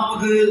 இதெல்லாம்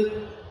நமக்கு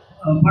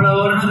பல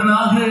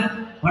வருடங்களாக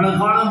பல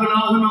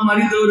காலங்களாக நாம்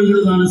அறிந்து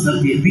வருகிறதான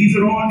சத்தியம். These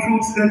are all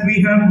truths that we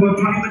have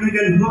time and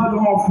again heard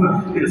of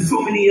so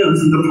many years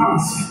in the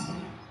past.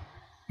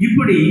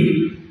 இப்படி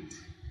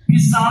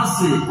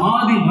பிசாசு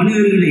ஆதி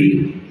மனிதர்களை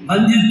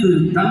வஞ்சித்து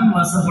தன்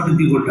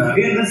வசப்படுத்திக் கொண்டார்.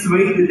 In this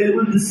way, the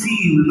devil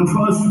deceived the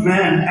first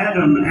man,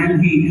 Adam, and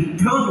he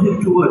turned him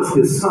towards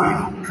his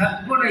side.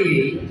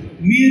 கற்பனையை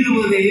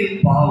மீறுவதே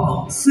பாவம்.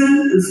 Sin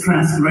is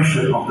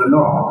transgression of the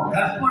law.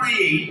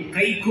 கற்பனையை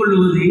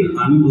கைக்கொள்வதே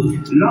அன்பு.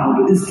 Love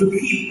is to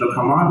keep the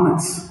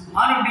commandments.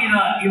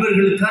 ஆனபடியால்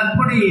இவர்கள்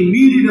கற்பனையை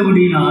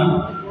மீறினபடினால்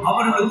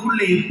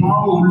அவர்களுக்குள்ளே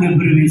பாவம் உள்ளே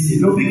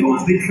பிரவேசித்தது. No,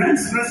 because they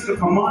transgressed the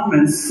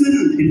commandments, sin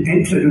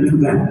entered into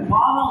them.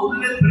 பாவம்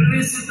உள்ளே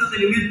பிரவேசித்தது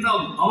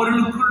நிமித்தம்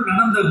அவர்களுக்குள்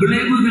நடந்த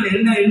விளைவுகள்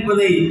என்ன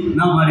என்பதை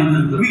நாம்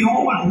அறிந்திருக்கிறோம். We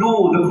all know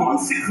the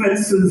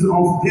consequences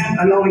of them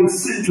allowing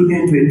sin to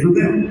enter into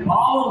them.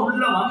 பாவம்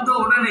உள்ள வந்த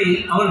உடனே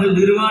அவர்கள்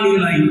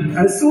நிர்வாணிகளாயினர்.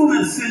 As soon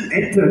as sin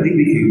entered, they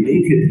became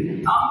naked.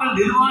 தாங்கள்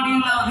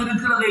நிர்வாணிகளாக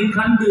இருக்கிறதை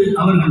கண்டு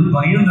அவர்கள்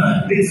பயந்தார்.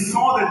 They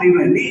saw that they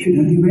were naked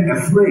and they were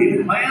afraid.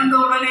 பயந்த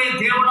உடனே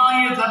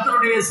தேவனாகிய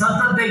கர்த்தருடைய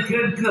சத்தத்தை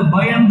கேட்க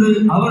பயந்து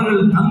அவர்கள்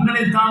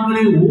தங்களை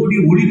தாங்களே ஓடி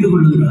ஒளித்துக்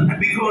கொள்கிறார்கள்.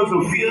 And because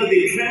of fear,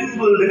 they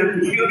trembled at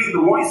hearing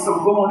the voice of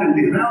God, and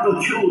they rather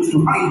chose to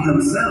hide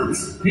themselves.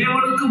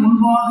 தேவனுக்கு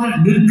முன்பாக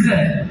நிற்க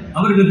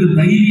அவர்களுக்கு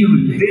தைரியம்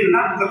இல்லை. They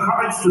lacked the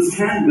courage to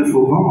stand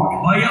before God.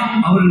 பயம்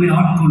அவர்களை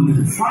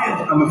ஆட்கொண்டது.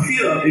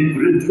 Fear it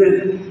gripped them.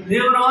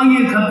 தேவனாகிய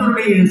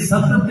கர்த்தருடைய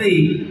சத்தத்தை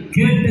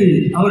கேட்டு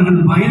அவர்கள்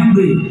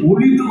பயந்து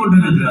ஒளித்துக்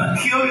கொண்டிருக்கிறார்.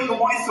 Hearing the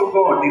voice of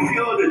God, they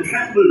feared and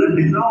trembled, and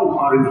they now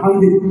are in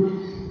hiding.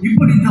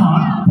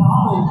 இப்படித்தான்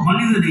பாவம்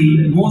மனிதனை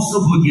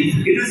மோசம் போக்கியது.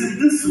 It is in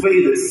this way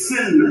that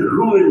sin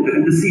ruined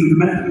and deceived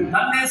man.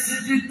 தன்னை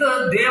சிருஷ்டித்த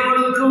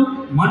தேவனுக்கும்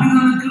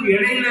மனிதனுக்கும்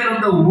இடையில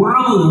இருந்த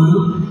உறவு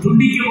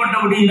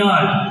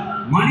துண்டிக்கப்பட்டபடியினால்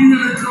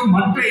மனிதனுக்கும்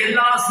மற்ற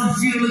எல்லா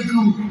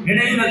சிருஷ்டிகளுக்கும்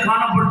இடையில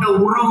காணப்பட்ட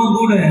உறவு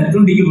கூட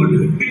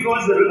துண்டிக்கப்பட்டது.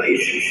 Because the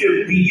relationship,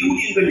 the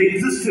union that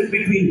existed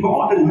between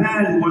God and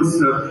man was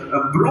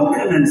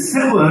broken and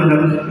severed,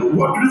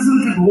 what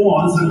resulted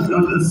was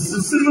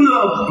a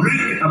similar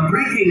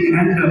breaking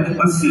and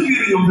a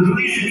severing of the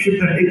relationship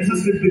that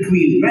existed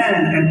between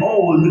man and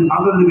all the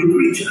other living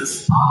creatures.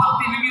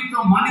 பாவத்தின்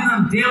நிமித்தம்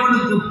மனிதன்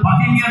தேவனுக்கு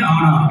பகைஞன்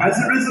ஆனான். As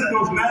a result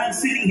of man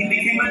sinning, he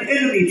became an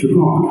enemy to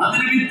God. அது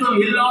நிமித்தம்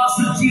எல்லா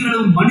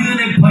சிருஷ்டிகளும்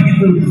மனிதனை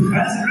பகைத்தது.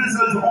 As a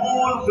result,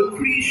 all the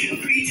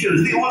creatures,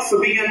 they also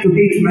began to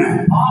hate man.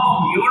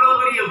 பாவம் எவ்வளவு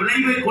பெரிய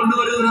விளைவை கொண்டு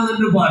வருகிறது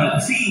என்று பாருங்க.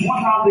 See,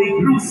 what are the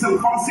gruesome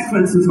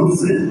consequences of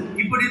sin?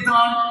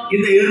 இப்படித்தான்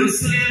இந்த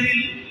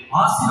எருசலேமில்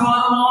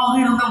ஆசீர்வாதமாக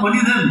இருந்த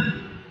மனிதன்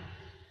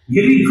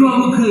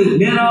எரிகோவுக்கு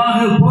நேராக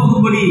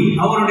போகும்படி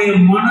அவருடைய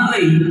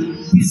மனதை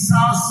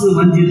பிசாசு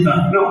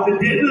வஞ்சித்தார். Now the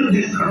devil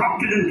had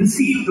corrupted and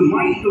deceived the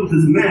mind of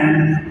this man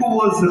who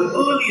was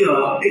earlier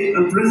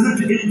present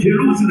in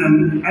Jerusalem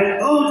and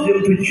urged him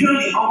to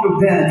journey out of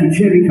there to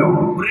Jericho.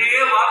 ஒரே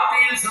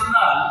வார்த்தையில்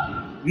சொன்னால்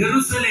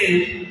எருசலேம்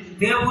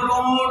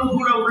தேவனோடு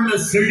கூட உள்ள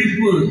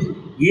செழிப்பு,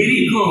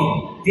 எரிகோ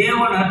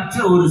தேவனற்ற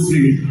ஒரு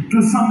செழிப்பு. To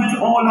sum it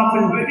all up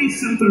in very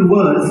simple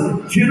words,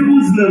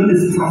 Jerusalem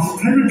is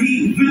prosperity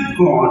with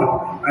God,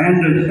 and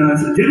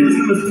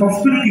Jerusalem is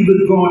prosperity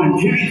with God, and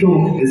Jericho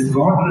is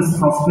godless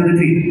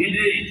prosperity.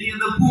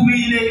 இந்த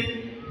பூமியிலே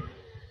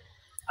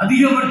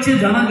அதிகபட்ச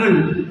ஜனங்கள்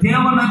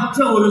தேவனற்ற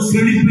ஒரு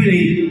செழிப்பினை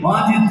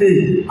வாதித்து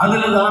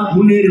அதில்தான்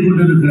முன்னேறி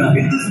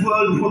கொண்டிருக்கிறார்கள். In this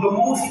world, for the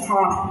most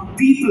part,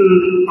 people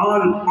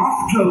are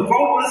after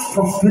godless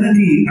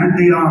prosperity, and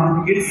they are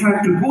in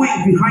fact going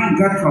behind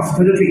that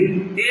prosperity.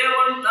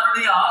 தேவன்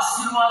தன்னுடைய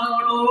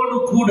ஆசீர்வாதங்களோடு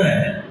கூட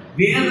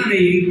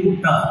வேதனையை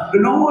கூட்டார்.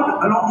 The Lord,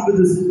 along with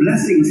His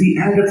blessings, He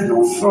added no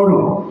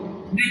sorrow.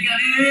 இன்றைக்கு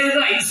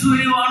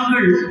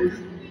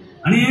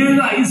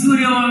அநேக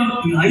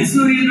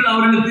ஐஸ்வர்யங்கள்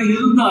அவர்களுக்கு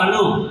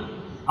இருந்தாலும்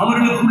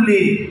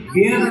அவர்களுக்குள்ளே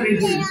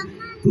வேதனைகள்,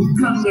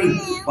 துக்கங்கள்,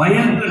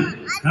 பயங்கள்,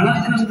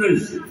 கலக்கங்கள்,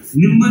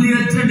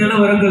 நிம்மதியற்ற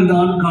நிலவரங்கள்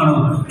தான்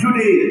காணப்படும்.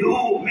 Today,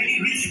 though many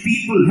rich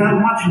people have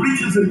much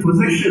riches and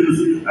possessions,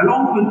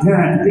 along with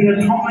that they are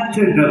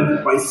tormented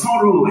by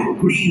sorrow and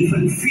grief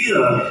and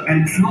fear and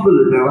trouble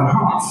in their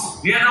hearts.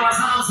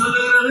 வேதவசனம்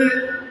சொல்லுகிறது,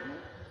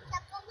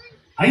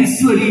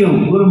 ஐஸ்வர்யம்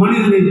ஒரு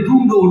மனிதனை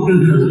தூங்க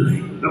விட்டுகிறது.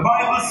 The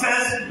Bible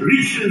says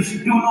riches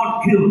do not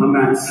give a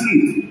man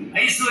sleep.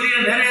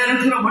 ஐஸ்வர்யம் நிறைய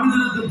இருக்கிற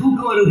மனிதனுக்கு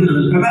தூக்கம்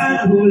வருகிறது. A man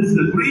who is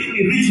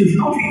greatly rich is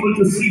not able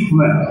to sleep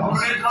well.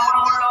 அவருடைய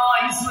கவனமெல்லாம்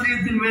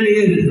ஐஸ்வர்யத்தின் மேல்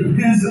மேலேயே இருக்கு.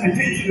 His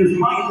attention, his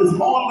mind is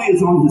always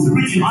on his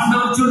riches.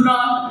 ஆண்டவர்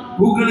சொன்னார்,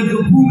 உங்களுக்கு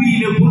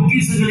பூமியிலே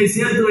பொக்கிஷங்களை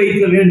சேர்த்து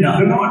வைக்க வேண்டாம்.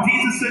 The Lord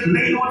Jesus said,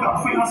 lay not up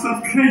for yourself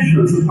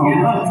treasures on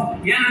earth.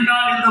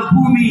 ஏனென்றால் இந்த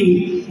பூமி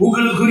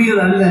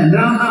உங்களுக்குரியது அல்ல,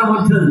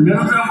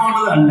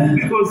 நிரந்தரமானது அல்ல.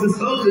 Because this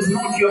earth is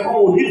not your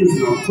own, it is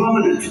not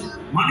permanent.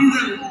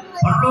 மனிதன்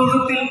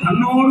பரலோகத்தில்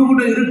தன்னோடு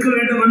கூட இருக்க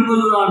வேண்டும்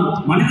என்பதுதான்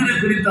மனிதனை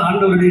குறித்த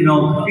ஆண்டவருடைய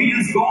நோக்கம். It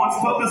is God's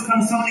purpose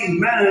concerning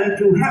man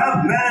to have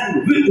man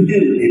with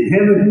him in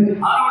heaven.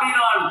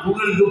 ஆனபடியால்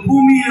உங்களுக்கு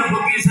பூமியில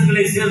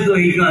பொக்கிஷங்களை சேர்த்து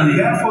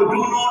வைக்காதீர்கள். Therefore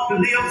do not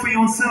lay up for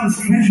yourselves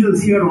treasures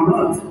here on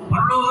earth.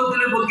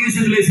 பரலோகத்திலே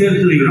பொக்கிஷங்களை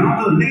சேர்த்து வையுங்கள்.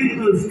 Rather lay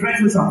those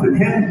treasures up in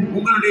heaven.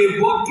 உங்களுடைய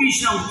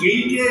பொக்கிஷம்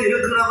எங்கே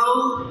இருக்கிறதோ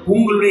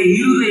உங்களுடைய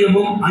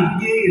இருதயமும்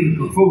அங்கே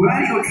இருக்கும். For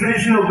where your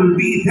treasure will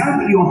be, there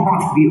will your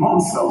heart be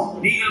also.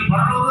 நீங்கள்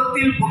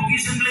பரலோகத்தில்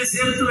பொக்கிஷங்களை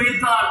சேர்த்து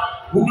வைத்தால்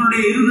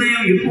உங்களுடைய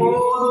இருதயம்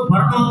எப்போதும்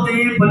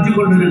பரலோகத்தையே பற்றிக்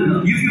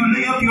கொண்டிருக்கும். If you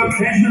lay up your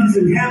treasures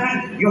in heaven,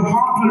 your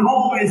heart will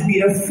always be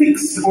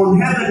affixed on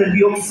heaven and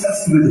be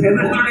obsessed with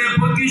heaven. உங்களுடைய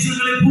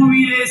பொக்கிஷங்களை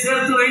பூமியிலே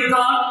சேர்த்து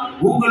வைத்தால்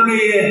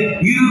உங்களுடைய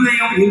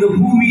இருதயம் இந்த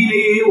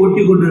பூமியிலேயே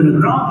ஒட்டி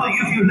கொண்டிருக்கும். Rather,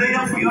 if you lay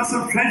up for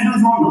yourself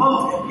treasures on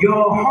earth,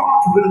 your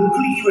heart will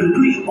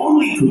cleave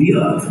only to the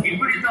earth.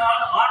 இப்படித்தான்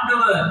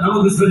ஆண்டவர்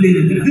நமக்கு சொல்லி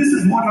இருக்கிறார். This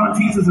is what our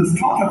Jesus has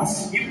taught us.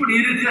 இப்படி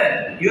இருக்க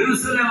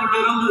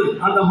எருசலேமிலிருந்து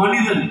அந்த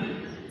மனிதன்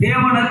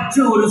தேவனற்ற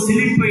ஒரு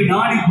சிரிப்பை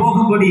நாடி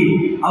போகும்படி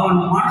அவன்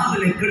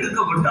மனதிலே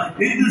கெடுக்கப்பட்டான்.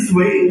 In this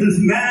way, this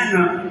man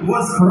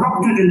was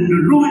corrupted and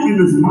ruined in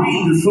his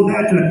mind, so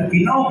that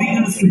he now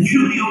begins to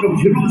journey out of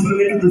Jerusalem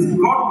into this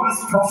godless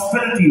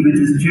prosperity which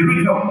is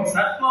Jericho.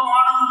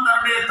 சர்ப்பமானது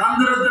தன்னுடைய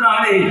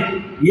தந்திரத்தினாலே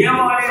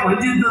ஏவாளை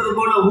வஞ்சித்தது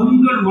போல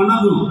உங்கள்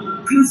மனதும்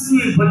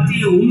கிறிஸ்துவை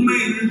பற்றிய உண்மை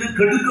என்று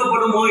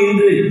கெடுக்கப்படுமோ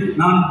என்று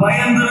நான்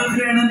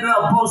பயந்திருக்கிறேன் என்று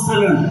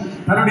அப்போஸ்தலன்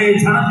தன்னுடைய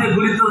ஜனத்தை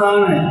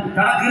குறித்ததான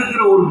தனக்கு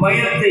இருக்கிற ஒரு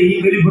பயத்தை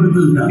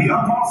வெளிப்படுத்துகிறார். The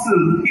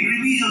apostle, he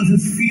reveals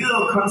his fear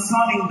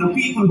concerning the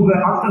people who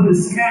were under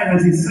his care,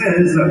 as he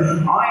says,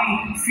 I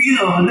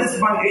fear lest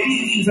by any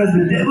means, as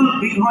the devil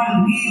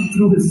beguiled Eve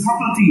through his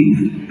subtlety,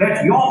 that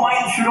your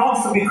mind should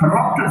also be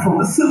corrupted from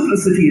the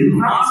simplicity in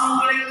Christ.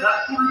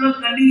 கற்புள்ள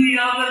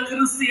கன்னிகையாக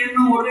கிறிஸ்து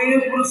என்னும் ஒரே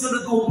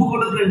புருஷனுக்கு ஒப்பு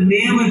கொடுக்க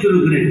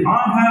நியமித்திருக்கிறேன்.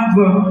 I have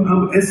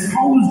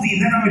espoused thee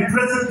that I may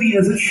present thee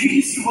as a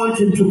chaste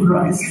virgin to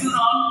Christ.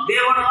 இதுதான்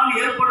தேவனால்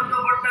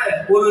ஏற்படுத்தப்பட்ட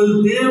ஒரு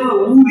தேவ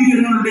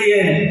ஊழியர்களுடைய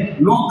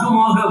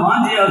நோக்கமாக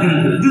வாஞ்சையாக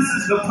இருக்கிறது. This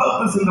is the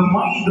purpose in the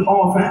mind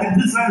of and the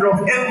desire of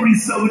every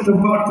servant of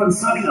God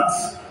concerning us.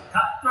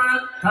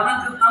 கர்த்தர்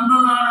தனக்கு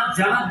தந்ததான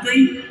ஜனத்தை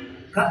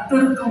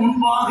கர்த்தருக்கு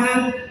முன்பாக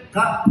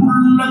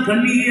கற்புள்ள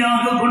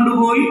கன்னிகையாக கொண்டு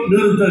போய்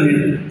நிறுத்த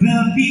வேண்டும். The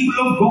people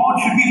of God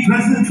should be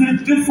presented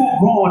before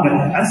God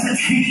as a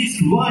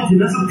chaste virgin,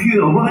 as a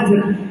pure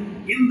virgin.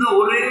 இந்த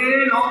ஒரே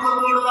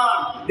நோக்கத்தோடு தான்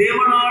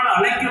தேவனால்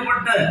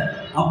அழைக்கப்பட்ட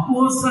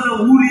அப்போஸ்தல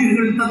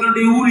ஊழியர்கள்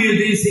தங்களுடைய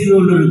ஊழியத்தை செய்து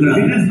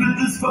கொண்டிருக்கிறார்கள். It is with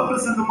this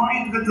purpose in the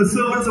mind that the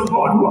servants of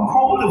God who are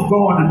called of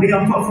God and they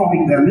are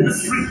performing their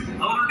ministry.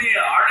 அவருடைய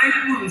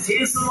அழைப்பு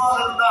விசேஷமாக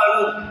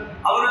இருந்தாலும்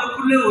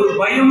அவர்களுக்குள்ளே ஒரு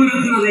பயம்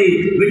இருக்கிறதை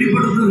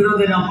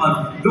வெளிப்படுத்துகிறதை நாம்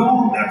பார்க்கிறோம். Though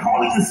their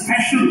calling is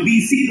special, we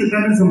see that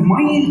there is a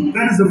mind,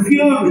 there is a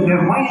fear in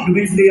their mind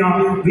which they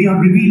are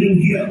revealing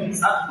here.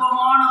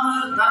 சர்ப்பமானது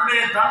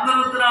தன்னுடைய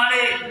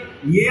தந்திரத்தினாலே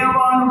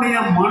ஏவாளுடைய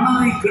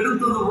மனதை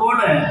கெடுத்தது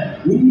போல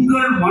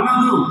உங்கள்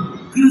மனதும்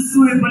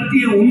கிறிஸ்துவை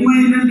பற்றிய உண்மை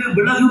என்று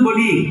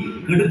விலகும்படி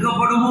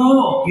கெடுக்கப்படுமோ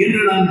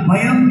என்று நான்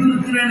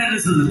பயந்திருக்கிறேன் என்று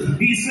சொல்லுகிறார்.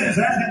 He says,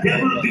 as the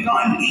devil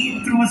beguiled Eve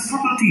through his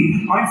subtlety,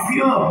 I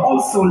fear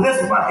also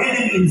lest by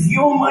any means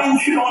your mind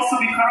should also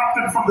be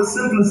corrupted from the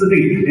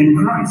simplicity in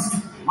Christ.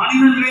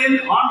 மனிதன் மேல்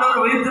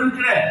ஆண்டவர்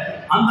வைத்திருக்கிற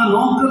அந்த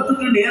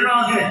நோக்கத்துக்கு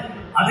நேராக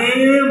அதே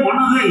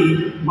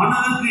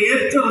மனதுக்கு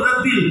ஏற்ற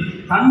விதத்தில்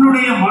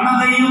தன்னுடைய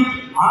மனதையும்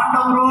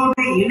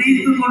ஆண்டவரோடு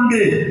இணைத்துக் கொண்டு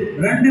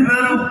ரெண்டு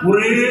பேரும்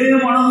ஒரே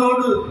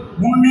மனதோடு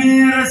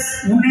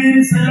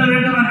முன்னேறி செல்ல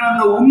வேண்டும் என்ற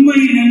அந்த உண்மை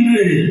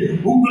நின்று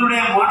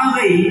உங்களுடைய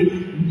மனதை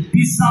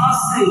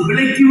பிசாசு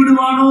விலக்கி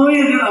விடுவானோ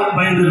என்று நான்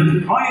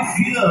பயந்திருக்கிறேன். I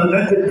fear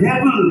that the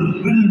devil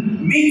will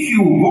make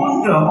you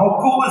wander or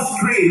go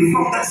astray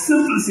from that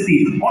simplicity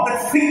or that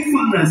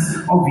faithfulness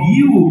of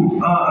you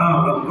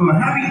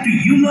having to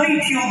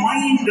unite your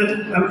mind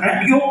and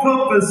your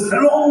purpose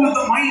along with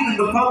the mind and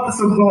the purpose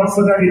of God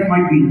so that it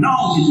might be now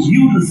in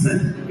unison.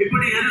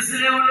 இப்படி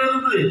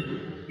எருசலேமிலிருந்து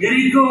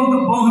எரிகோவுக்கு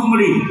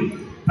போகும்படி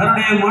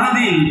தன்னுடைய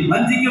மனதில்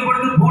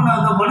வஞ்சிக்கப்பட்டு போன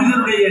அந்த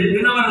மனிதனுடைய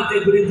நிலவரத்தை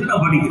குறித்து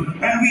நாம் படிக்கிறோம்.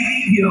 And we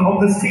read here of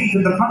the state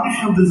and the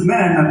condition of this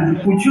man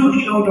who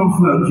journeyed out of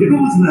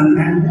Jerusalem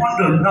and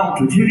wandered now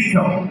to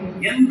Jericho.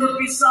 எந்த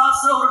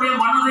பிசாசு அவருடைய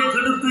மனதை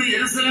கெடுத்து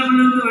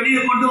எருசலேமிலிருந்து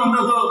வெளியே கொண்டு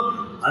வந்ததோ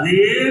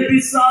அதே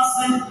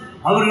பிசாசு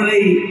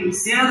அவர்களை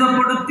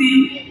சேதப்படுத்தி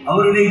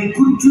அவர்களை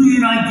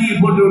குற்றுயிராக்கி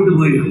போட்டுவிட்டு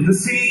போயிடும். The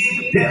same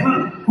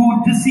devil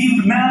who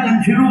deceived man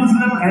in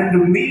Jerusalem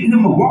and made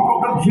him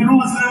walk out of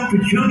Jerusalem to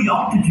journey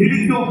out to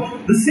Jericho,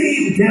 the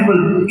same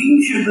devil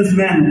injured this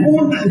man,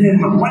 wounded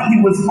him while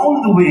he was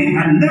on the way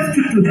and left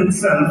him to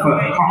himself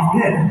half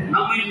dead.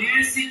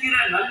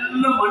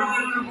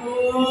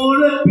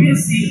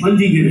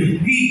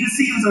 He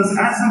deceives us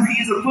as if he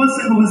is a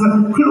person who is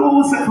a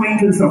close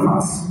acquaintance of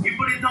us.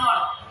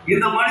 It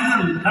is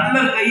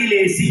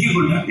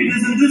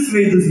in this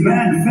way this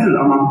man fell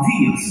among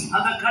thieves.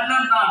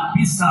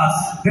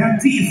 That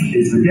thief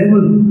is the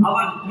devil.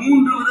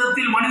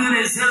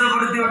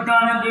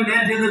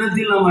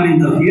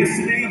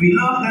 Yesterday we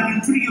learned that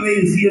in 3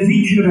 ways he has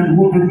injured and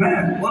wounded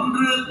man. One,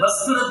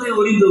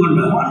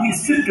 he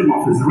stripped him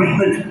of his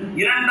raiment.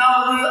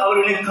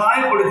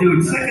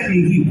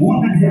 Secondly, he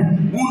wounded him.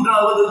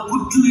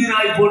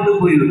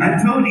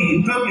 And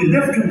thirdly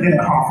left him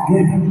there half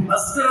dead.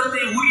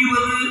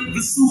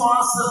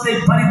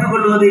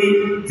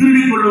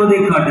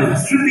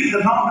 Stripping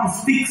the garment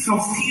speaks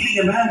of stealing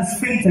a man's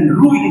faith and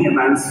ruining a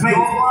man's faith.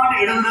 As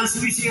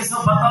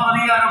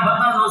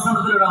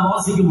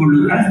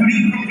we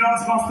read from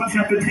John's Gospel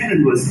chapter 10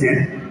 and verse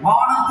 10,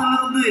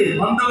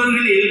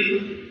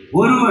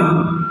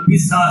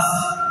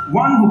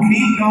 one who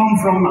came down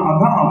from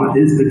above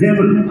is the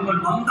devil.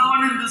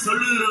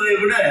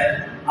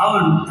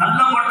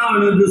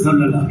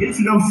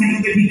 Instead of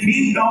saying that he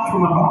came down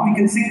from above, we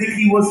can say that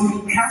he was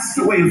cast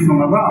away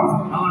from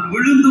above.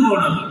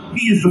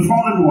 He is the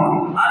fallen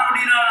one.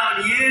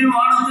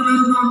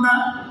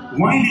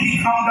 Why did he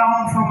come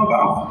down from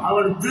above?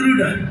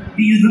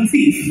 He is the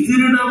thief. He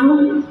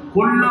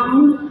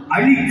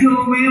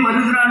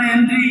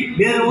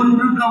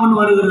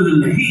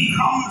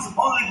comes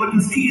only but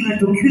to steal and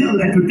to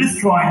kill and to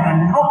destroy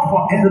and not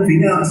for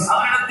anything else.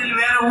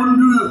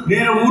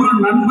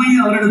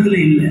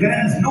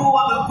 There is no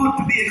other good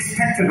to be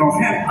expected of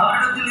him.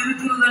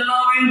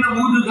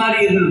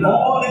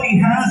 All that he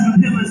has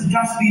with him is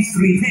just these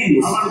 3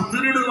 things.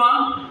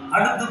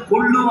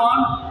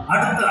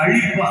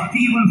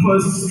 He will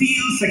first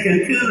steal, second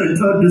kill, and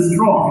third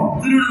destroy.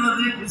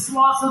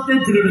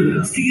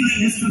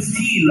 Stealing is to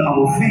steal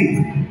our faith.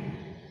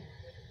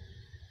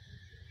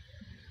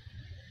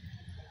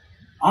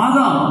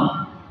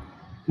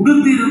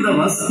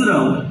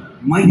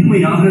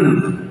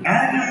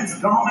 Adam's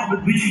garment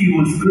with which he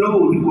was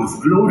clothed was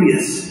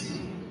glorious.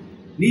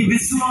 If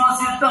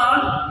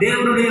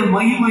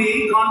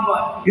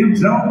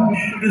thou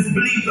shouldest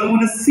believe, thou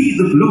wouldest see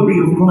the glory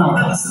of God.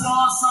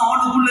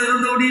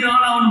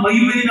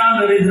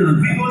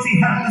 Because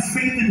he had this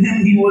faith in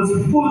him, he was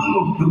full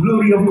of the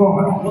glory of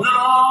God.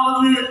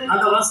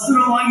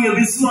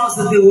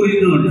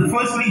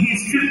 Firstly, he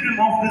stripped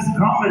him of this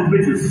garment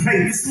which is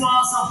faith.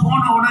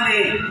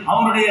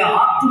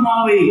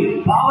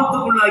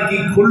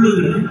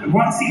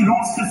 Once he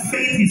lost his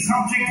faith, he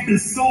subjected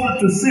his soul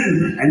to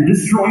sin and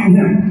destroyed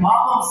him.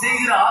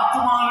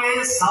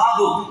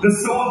 The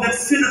soul that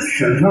sinneth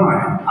shall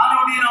die.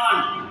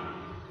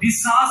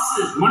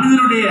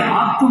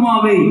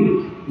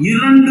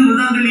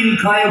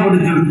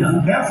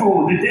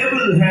 Therefore, the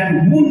devil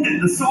had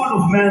wounded the soul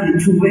of man in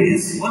 2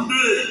 ways. One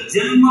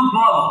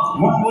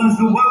was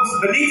the works,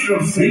 the nature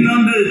of sin,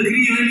 and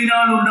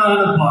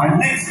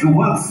next the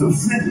works of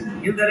sin.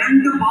 In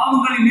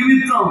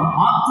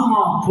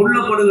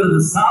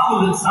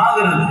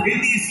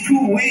these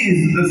 2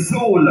 ways, the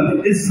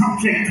soul is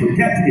subject to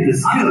death. It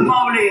is killed.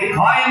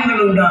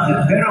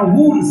 There are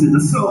wounds in the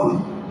soul.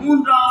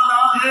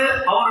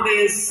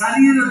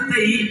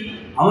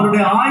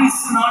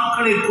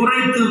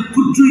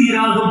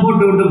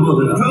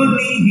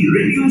 Thirdly, he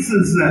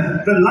reduces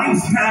the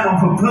lifespan of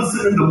a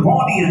person in the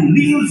body and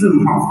leaves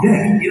him half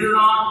dead.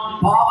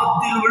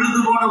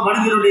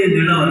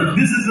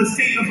 This is the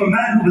state of a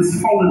man who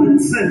is fallen in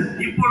sin.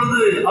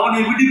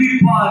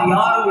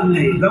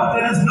 Now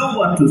there is no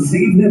one to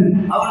save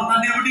him.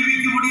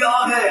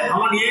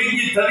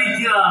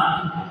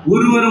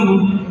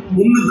 He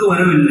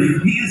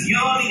is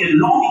yearning and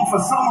longing for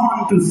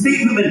someone to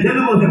save him and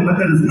deliver him, but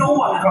there is no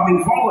one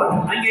coming forward.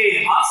 A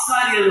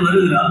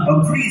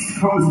priest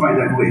comes by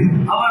that way.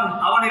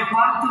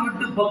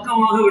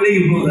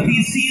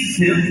 He sees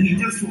him, he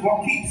just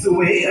keeps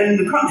away and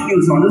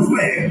continues on his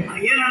way.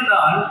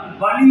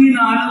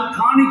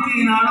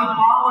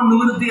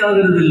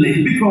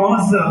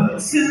 Because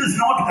sin is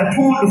not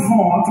atoned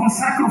for through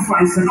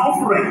sacrifice and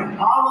offering.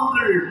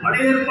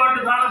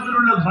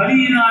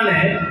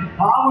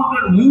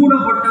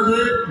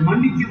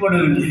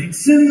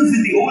 Sins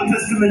in the Old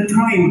Testament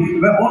time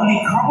were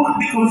only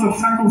covered because of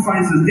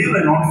sacrifices. They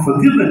were not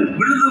forgiven.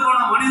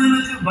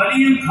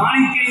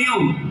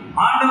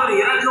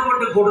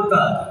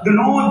 The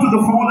Lord to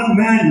the fallen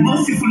man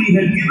mercifully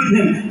had given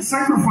him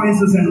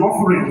sacrifices and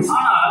offerings.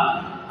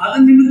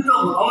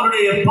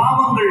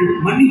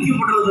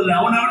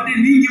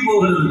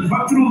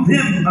 But through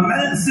him, a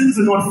man's sins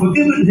are not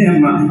forgiven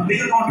him. They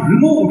are not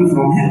removed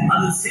from him.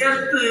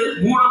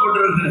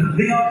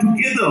 They are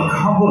together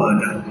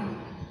covered.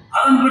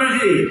 அதன்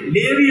பிறகு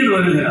லேவியன்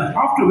வருகிறார்.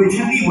 After which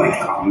a Levite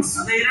comes.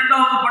 அந்த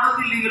இரண்டாவது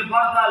படத்தில் நீங்கள்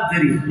பார்த்தால்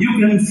தெரியும். You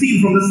can see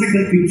from the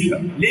second picture.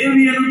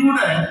 லேவியன் கூட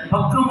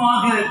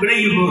பக்கமாக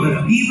விலகி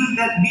போகிறார். Even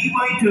that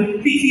Levite,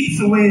 he keeps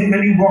away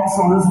and he walks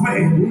on his way.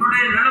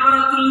 உன்னுடைய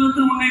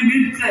நிலவரத்திலிருந்து உன்னை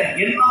மீட்க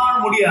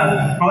என்னால் முடியாது.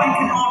 I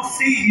cannot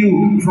save you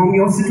from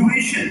your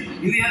situation.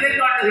 இது எதை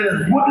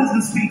காட்டுகிறது? What does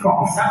this speak of?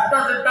 சட்ட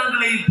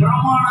திட்டங்களையும்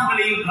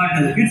பிரமாணங்களையும்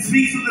காட்டுகிறது. It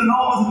speaks of the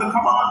laws and the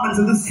commandments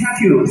and the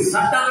statutes.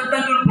 சட்ட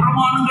திட்டங்கள்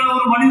பிரமாணங்கள்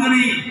ஒரு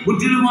மனிதனை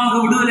முற்றிலுமாக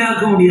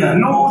விடுதலையாக்க முடியாது.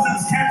 Laws and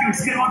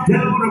statutes cannot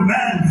deliver a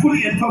man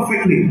fully and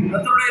perfectly.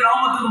 கர்த்தருடைய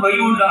நாமத்துக்கு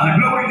மகிமை உண்டாகட்டும்.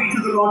 Glory be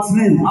to the Lord's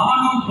name.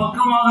 அவனும்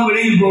பக்கமாக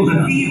விலகி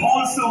போகிறான். He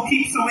also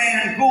keeps away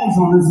and goes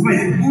on his way.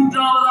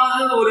 மூன்றாவதாக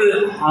ஒரு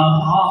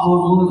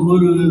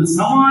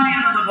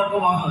சமாரியன் அந்த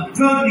பக்கமாக வருகிறார்.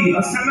 Thirdly,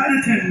 a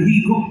Samaritan,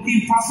 he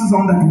passes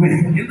on that way.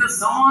 இந்த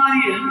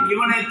சமாரியன்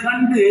இவனை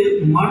கண்டு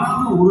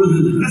மனது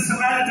உருகுது. The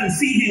Samaritan,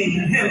 seeing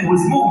him,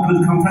 was moved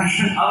with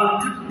compassion. அவன்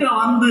கிட்ட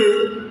வந்து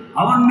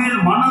அவன் மேல்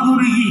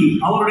மனதுருகி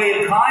அவருடைய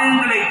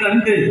காயங்களை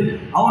கண்டு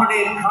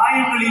அவருடைய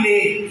காயங்களிலே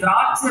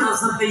திராட்சை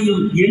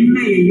ரசத்தையும்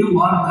எண்ணெயையும்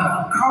வார்க்கிறார்.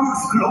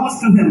 Comes close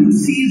to him,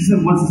 sees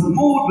him, was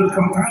moved with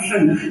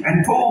compassion, and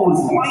pours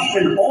wine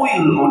and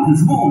oil on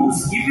his wounds.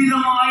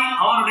 இவ்விதமாய்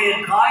அவருடைய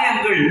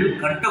காயங்கள்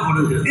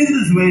கட்டப்படுகிறது. In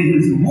this way,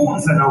 his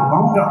wounds are now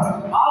bound up.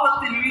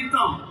 பாவத்தின்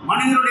நிமித்தம்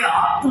மனிதனுடைய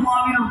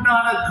ஆத்துமாவில்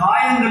உண்டான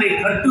காயங்களை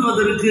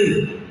கட்டுவதற்கு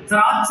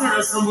திராட்சை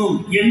ரசமும்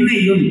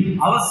எண்ணெயும்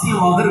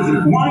அவசியமாக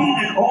இருக்கிறது. Wine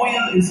and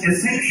oil is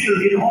essential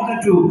in order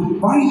to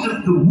bind up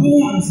the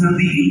wounds and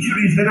the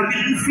injuries that have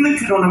been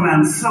inflicted on a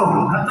man's soul.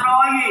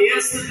 கர்த்தராகிய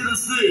இயேசு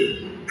கிறிஸ்து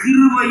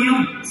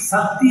கிருபையும்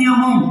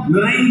சத்தியமும்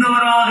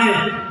நிறைந்தவராக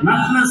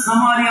நல்ல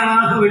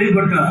சமாரியனாக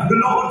வெளிப்பட்டார். The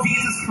Lord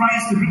Jesus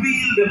Christ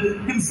revealed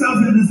himself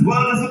in this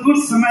world as a good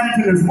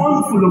Samaritan, as one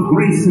full of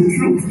grace and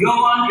truth.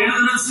 யோவான்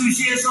எழுதின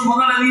சுவிசேஷம்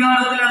முதல்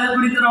அதிகாரத்தில் அதை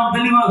குறித்து நாம்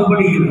தெளிவாக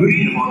படிக்கிறோம்.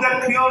 Read about that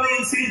clearly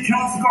in St.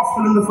 John's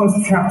Gospel in the first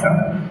chapter.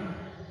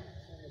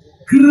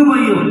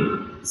 கிருபையும்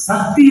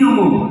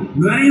சத்தியமும்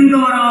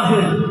நிறைந்தவராக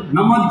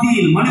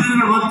மத்தியில்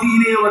மனிதர்கள்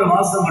மத்தியிலே அவர்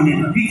வாசம்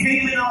பண்ணினார். He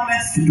came in our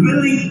midst,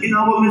 dwelling in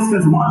our midst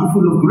as one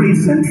full of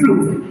grace and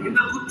truth. இந்த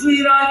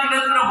குற்றுயிராய்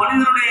கிடக்கிற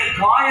மனிதனுடைய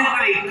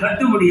காயங்களை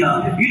கட்ட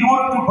முடியாது. In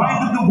order to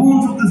bind up the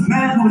wounds of this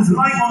man who is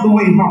lying on the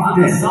way of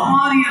death.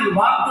 சமாரியன்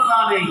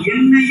வார்த்ததான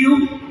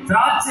எண்ணெயும்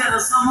திராட்சை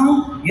ரசமும்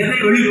எதை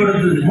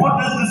வெளிப்படுத்துது? What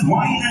does this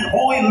wine and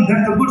oil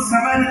that the good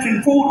Samaritan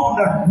poured on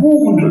that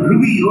wound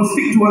reveal or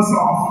speak to us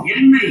of?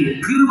 எண்ணெய்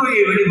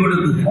கிருபையை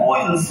வெளிப்படுத்துது.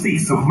 Oil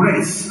speaks of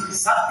grace.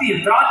 சத்திய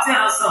திராட்சை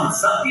ரசம்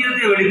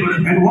சத்தியத்தை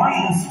வெளிப்படுத்துது. And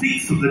wine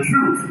speaks of the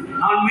truth.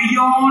 நான்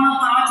மெய்யான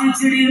திராட்சை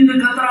செடி என்று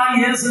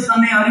கர்த்தராகிய இயேசு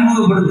தன்னை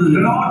அறிமுகப்படுத்துகிறார்.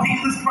 The Lord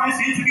Jesus Christ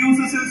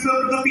introduces himself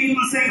to the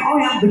people, saying, I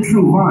am the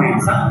true vine.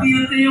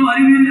 சத்தியத்தையும்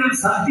அறிவீர்கள்,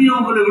 சத்தியம்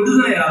உங்களை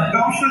விடுதலையாக்கும்.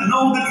 Thou shalt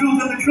know the truth,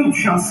 and the truth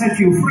shall set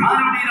you free.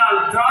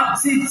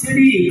 திராட்சை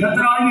செடி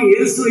கர்த்தராகிய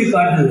இயேசுவை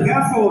காட்டுது.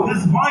 Therefore,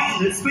 this wine,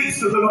 it speaks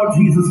to the Lord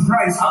Jesus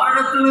Christ.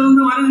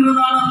 அவரிடத்திலிருந்து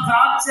வருகிறதான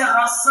திராட்சை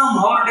ரசம்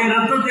அவருடைய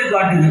இரத்தத்தை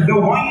காட்டுது. The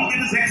wine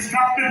that is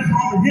extracted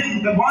from him,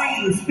 the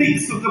wine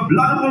speaks of the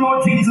blood of the Lord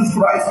Jesus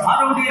Christ.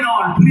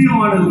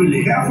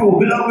 Therefore,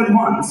 beloved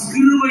ones,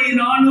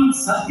 கிருபையினாலும்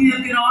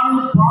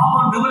சத்தியத்தினாலும்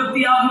பாவம்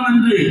நிவர்த்தியாகும்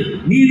என்று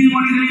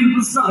நீதிமொழிகளின்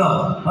புத்தகம்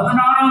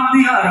 16ஆம்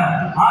அதிகாரம்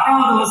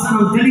 6வது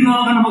வசனம்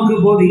தெளிவாக நமக்கு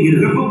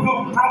போதிக்கிறது. The book of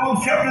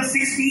Proverbs chapter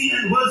 16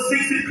 and verse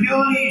 6, it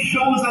clearly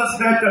shows us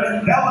that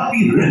there will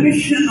be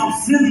remission of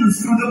sins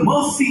through the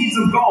mercies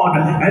of God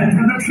and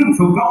through the truth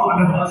of God.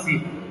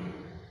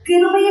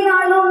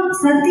 கிருபையினாலும்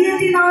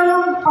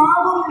சத்தியத்தினாலும்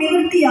பாவம்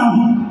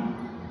நிவர்த்தியாகும்.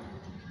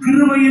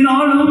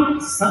 கிருபையினாலும்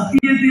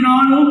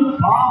சத்தியத்தினாலும்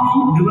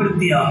பாவம்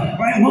நிவர்த்தியாகும்.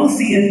 By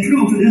mercy and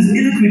truth is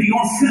iniquity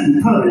or sin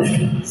purged.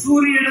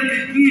 சூரியனுக்கு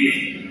கீழே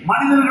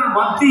மனிதர்கள்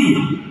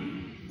மத்தியில்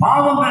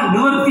பாவங்கள்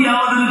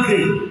நிவர்த்தியாவதற்கு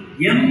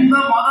எந்த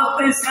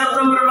மதத்தை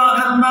சேர்ந்தவர்களாக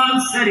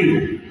இருந்தாலும் சரி,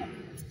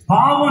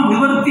 பாவம்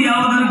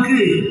நிவர்த்தியாவதற்கு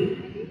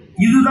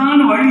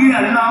இதுதான் வழி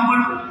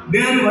அல்லாமல்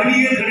வேறு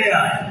வழியே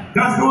கிடையாது.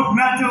 Does not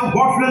matter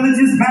what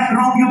religious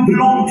background you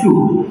belong to,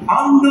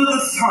 under the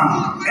sun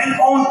and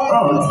on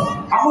earth,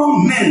 among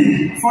men,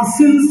 for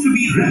sins to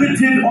be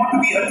remitted or to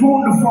be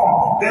atoned for,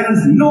 there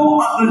is no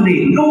other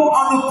name, no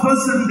other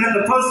person than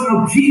the person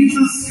of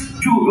Jesus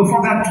for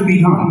that to be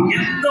done.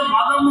 எந்த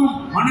மதமும்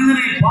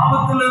மனிதனை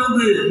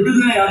பாவத்திலிருந்து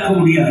விடுதலையாக்க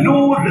முடியாது. No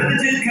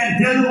religion can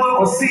deliver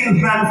or save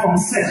man from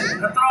sin.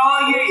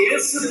 கர்த்தராகிய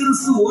இயேசு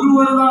கிறிஸ்து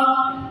ஒருவர்தான்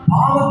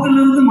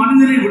பாவத்திலிருந்து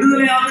மனிதனை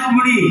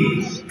விடுதலையாக்கும்படி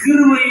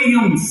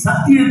கிருபையையும்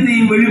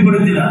சத்தியத்தையும்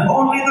வெளிப்படுத்தினார்.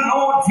 Only the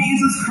Lord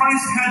Jesus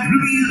Christ had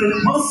revealed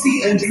mercy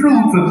and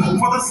truth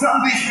for the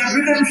salvation and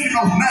redemption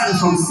of man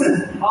from sin.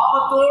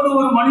 பாவத்தோடு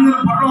ஒரு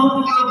மனிதன்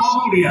பரலோகத்துக்குள்ள போக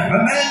முடியாது.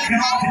 A man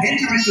cannot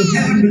enter into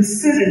heaven with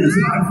sin in his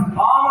life.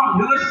 பாவம்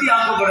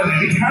நிவர்த்தியாக்கப்பட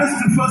வேண்டும். It has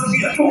to first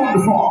be atoned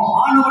for.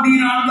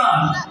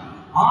 ஆனபடியினால்தான்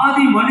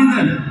ஆதி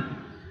மனிதன்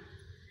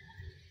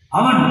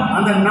அவன்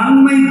அந்த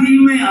நன்மை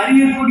தீமை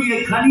அறியக்கூடிய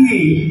கனியை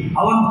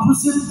அவன்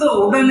புசித்த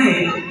உடனே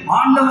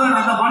ஆண்டவர்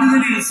அந்த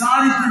மனிதனை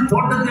விசாரித்து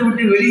தோட்டத்தை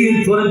விட்டு வெளியே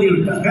துரத்தி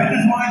விட்டார். That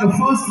is why the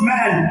first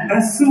man,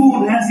 as soon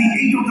as he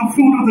ate of the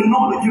fruit of the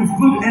knowledge of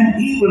good and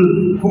evil,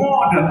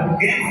 God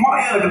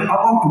inquired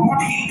about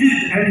what he did,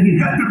 and he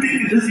had to take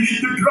a decision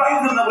to drive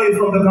them away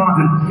from the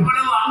garden.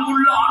 இவ்வளவு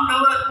அன்புள்ள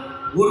ஆண்டவர்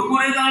ஒரு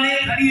முறைதானே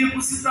கனியை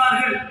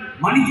புசித்தார்கள்,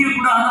 மன்னிக்க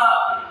கூடாதா?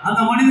 அந்த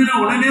மனிதனை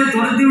உடனே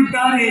துரத்தி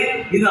விட்டாரே,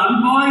 இது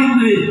அன்பா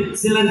என்று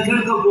சிலர்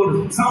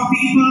கேட்கக்கூடும். Some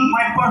people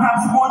might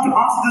perhaps want to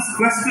ask this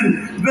question: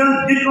 well,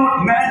 did not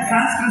man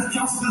transgress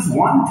just this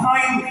one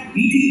time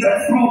eating that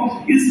fruit?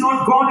 Is not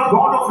God a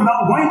God of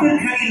love? Why then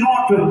can he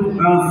not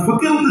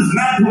forgive this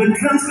man who had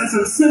transgressed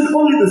and sinned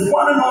only this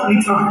one and only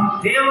time?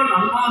 தேவன்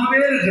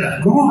அன்பாகவே இருக்கிறார்.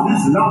 God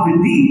is love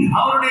indeed.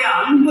 அவருடைய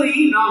அன்பை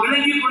நாம்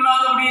விளங்கிக்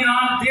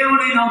கொள்ளாதபடியால்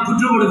தேவனை நாம்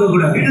குற்றப்படுத்தக்கூடாது.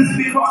 It is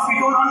because we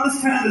don't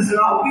understand this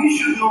love, we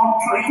should not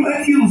try to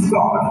accuse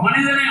God.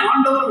 மனிதனை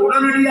ஆண்டவர்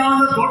உடனடியாக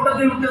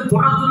தோட்டத்தை விட்டு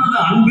துரத்தினது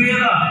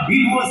அன்பேதான்.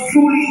 It was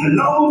truly the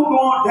love of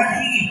God that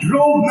he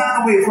drove man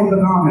away from the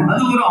garden.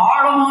 அது ஒரு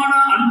ஆழமான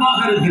அன்பாக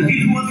இருக்கிறது.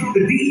 It was from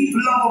the deep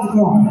love of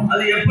God.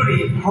 அது எப்படி?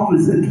 How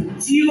is it?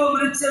 ஜீவ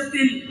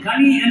விருட்சத்தின்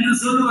கனி என்று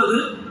சொல்வது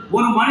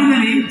ஒரு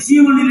மனிதனை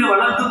ஜீவனிலே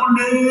வளர்த்துக்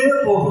கொண்டே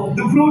போகும்.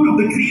 The fruit of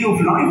the tree of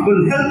life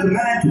will help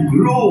man to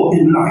grow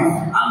in life.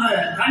 அந்த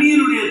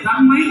கனியினுடைய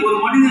தன்மை ஒரு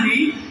மனிதனை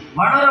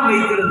வளர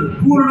வைக்கிறது,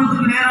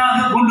 பூரணத்துக்கு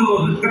நேராக கொண்டு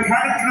போகுது. The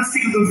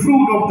characteristic of the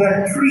fruit of that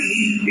tree,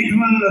 it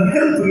will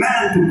help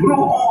man to grow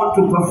on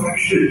to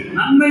perfection.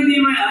 நன்மை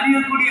தீமை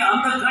அறியக்கூடிய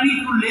அந்த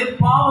கனிக்குள்ளே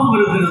பாவம்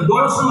இருக்கிறது,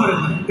 தோஷம்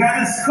இருக்கிறது. That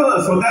is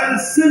curse, or that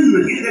is sin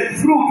in that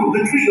fruit of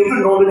the tree of the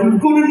knowledge of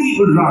good and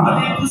evil. அதை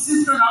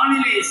புசித்த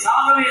நாளிலே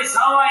சாகவே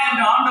சாவா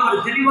என்று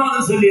ஆண்டவர் தெளிவாக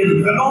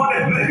சொல்லியிருக்கிறார். The Lord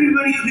had very,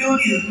 very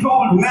clearly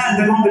told man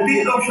that on the day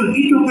thou shalt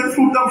eat of that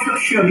fruit thou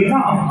shalt surely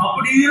die.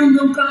 அப்படி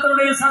இருந்தும்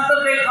கர்த்தருடைய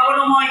சத்தத்தை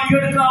கவனமாய்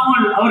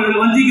கேட்காமல் அவர்கள்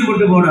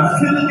வஞ்சிக்கப்பட்டு போனார்.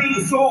 Still being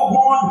so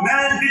warned,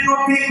 man did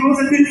not pay close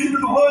attention to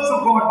the words of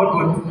God, but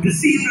were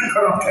deceived and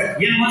corrupted.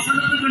 என்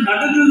வசனத்துக்கு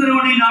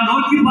நடுங்குகிறவனை நான்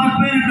நோக்கி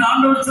பார்ப்பேன் என்று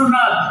ஆண்டவர்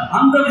சொன்னார்.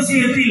 அந்த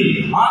விஷயத்தில்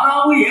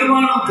ஆதாமும்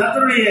ஏவாளும்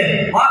கர்த்தருடைய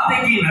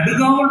வார்த்தைக்கு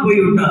நடுங்காமல்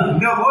போய்விட்டார்.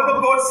 The word of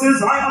God says,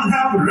 I will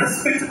have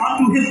respect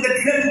unto him that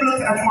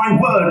trembleth at my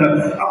word.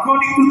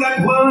 According to that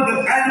word,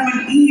 Adam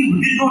and Eve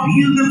did not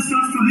yield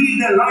themselves to lead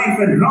their life,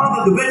 and rather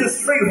they went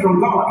astray from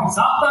God.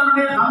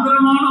 சாத்தானுடைய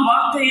தந்திரமான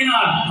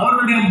வார்த்தையினால்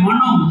அவர்களுடைய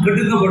மனம்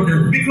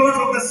கெடுக்கப்பட்டது. Because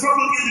of the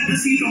subtlety and the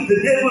deceit of the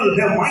devil,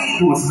 their mind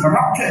was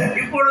corrupted.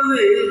 இப்பொழுது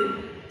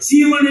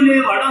ஜீவனிலே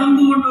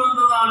வளர்ந்து கொண்டு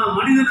வந்ததான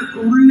மனிதனுக்கு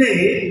உள்ளே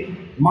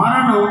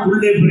மரணம்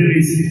உள்ளே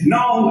பிரவேசித்தது.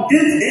 Now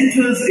death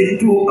enters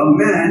into a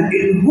man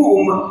in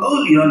whom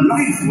earlier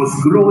life was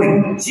growing.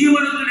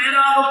 ஜீவனுக்கு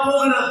நேராக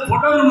போகிற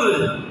தொடர்பு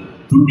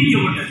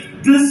துண்டிக்கப்பட்டது.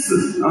 This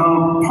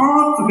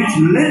path which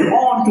led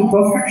on to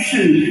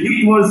perfection,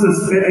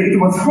 it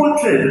was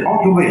halted on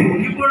the way.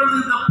 இப்பொழுது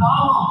இந்த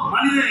பாவம்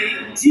மனிதனை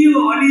ஜீவ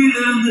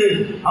வழியிலிருந்து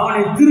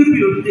அவனை திருப்பி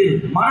விட்டு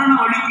மரண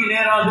வழிக்கு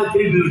நேராக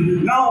திருப்பி விட்டு.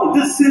 Now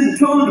this sin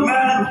turned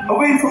man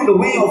away from the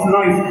way of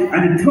life,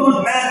 and it turned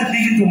man to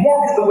begin to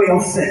walk in the way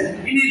of sin.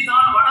 இனி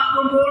தான்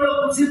வழக்கம் போல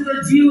புசித்த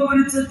ஜீவ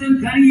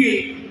விருட்சத்தின் கனியை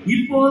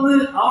இப்போது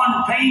அவன்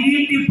கை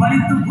நீட்டி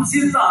பறித்து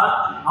புசித்தால்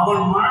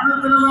அவன்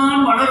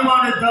மரணத்தில்தான்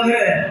வளர்வானே தவிர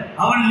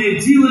அவனிலே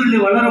ஜீவனிலே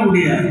வளர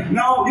முடியாது.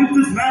 Now if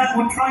this man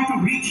would try to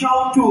reach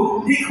out to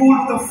take hold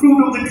of the fruit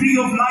of the tree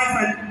of life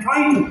and try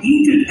to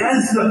eat it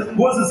as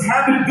was his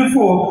habit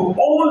before,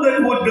 all that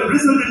would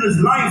result in his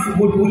life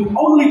would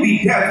only be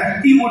death.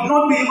 He would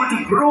not be able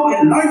to grow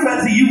in life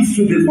as he used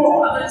to before.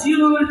 அந்த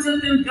ஜீவ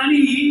விருட்சத்தின்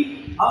கனி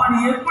அவன்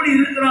எப்படி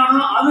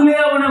இருக்கிறானோ அதிலே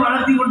அவனை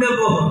வளர்த்தி கொண்டே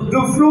போகும்.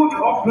 The fruit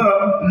of the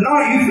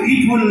life,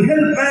 it will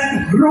help man to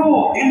grow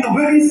in the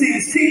very same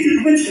state in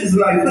which his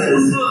life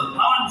is.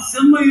 அவன்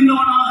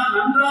செம்மையுள்ளவனாக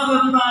நன்றாக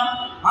இருந்தான்,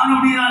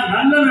 ஆனபடியால்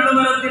நல்ல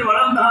நிலவரத்தில்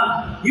வளர்ந்தான்.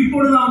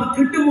 இப்பொழுது அவன்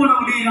கெட்டு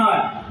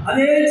போனபடியினால்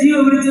அதே ஜீவ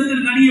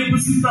விருட்சத்தின் கனியை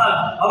புசித்தால்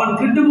அவன்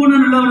கெட்டு போன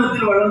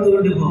நிலவரத்தில் வளர்ந்து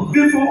கொண்டு போகும்.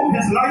 Before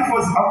his life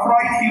was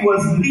upright, he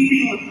was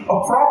leading a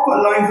proper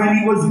life and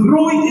he was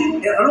growing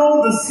along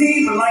the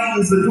same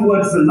lines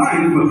towards the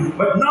life.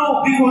 But now,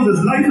 because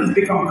his life has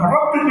become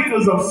corrupted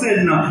because of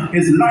sin,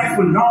 his life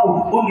will now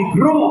only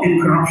grow in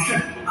corruption.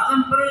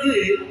 அதன் பிறகு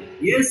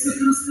இயேசு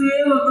கிறிஸ்துவே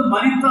வந்து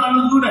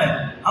மரித்தாலும் கூட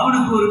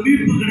அவனுக்கு ஒரு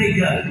மீட்பு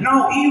கிடைக்காது. Now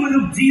even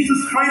if Jesus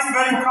Christ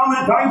were to come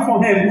and die for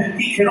him,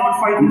 he cannot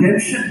find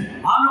redemption.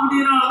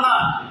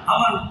 ஆனபடியால்தான்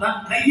அவன்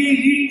தன் கையை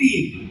நீட்டி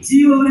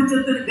ஜீவ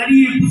விருட்சத்தின்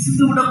கனியை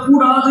புசித்து விடக்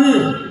கூடாது,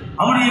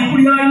 அவனை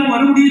எப்படியாயும்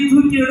மறுபடியும்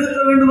தூக்கி எடுக்க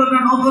வேண்டும் என்ற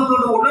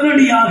நோக்கத்தோடு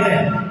உடனடியாக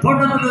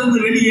தோட்டத்திலிருந்து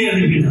வெளியே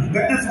அனுப்பினார்.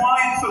 That is why,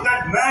 so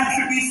that man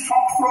should be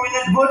stopped from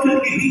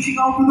inadvertently reaching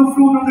out to the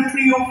fruit of the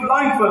tree of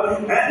life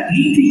and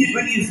eating it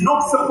when he is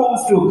not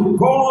supposed to.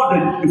 God,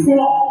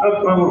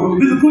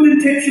 with good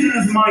intention in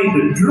his mind,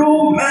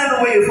 drove man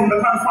away from the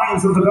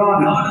confines of the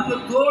garden. அவனுக்கு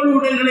தோல்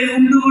உடைகளை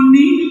உண்டு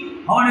பண்ணி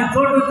அவனை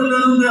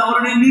தோட்டத்திலிருந்து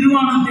அவருடைய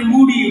நிர்வாணத்தை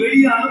மூடி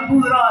வெளியே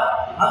அனுப்புகிறார்.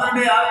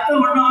 அதனுடைய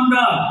அர்த்தம்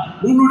என்னவென்றால்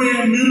உன்னுடைய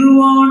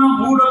நிர்வாணம்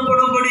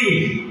மூடப்படும்படி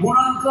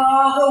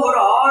உனக்காக ஒரு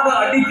ஆடு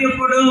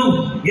அடிக்கப்படும்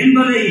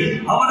என்பதை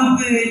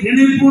அவனுக்கு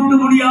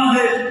நினைப்பூட்டும்படியாக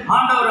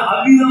ஆண்டவர்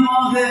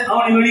அவ்விதமாக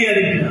அவனை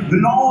வெளியேறினார்.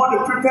 The Lord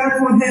prepared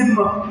for him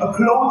a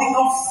clothing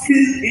of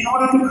skin in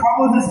order to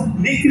cover his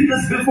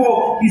nakedness before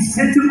he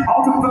sent him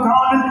out of the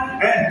garden,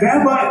 and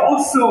thereby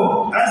also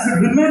as a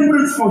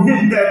remembrance for him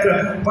that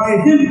by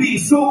him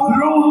being so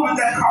clothed with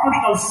that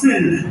covering of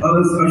sin,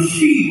 a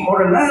sheep or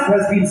a lamb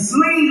has been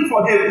slain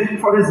for him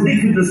for his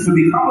nakedness to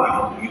be covered.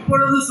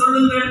 இப்பொழுது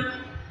சொல்லுங்கள்,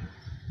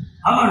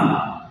 அவன்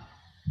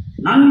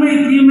நன்மை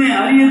தீமை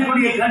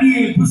அறியக்கூடிய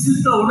கனியை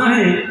புசித்த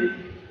உடனே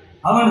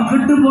அவன்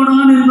கெட்டு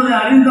போனான் என்பதை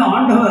அறிந்த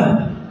ஆண்டவர்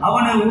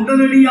அவனை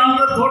உடனடியாக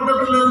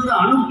தோட்டத்திலிருந்து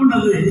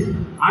அனுப்புனது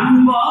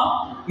அன்பா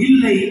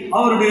இல்லை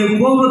அவருடைய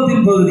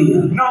கோபத்தின் பகுதியா?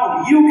 Now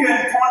you can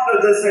ponder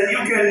this and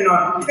you can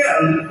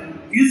tell,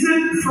 is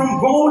it from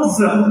God's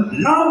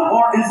love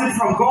or is it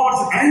from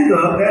God's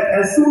anger that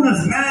as soon as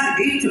man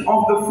ate of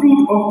the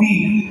fruit of the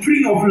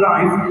tree of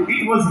life,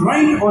 it was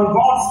right on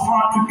God's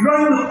part to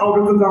drive him out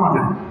of the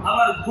garden?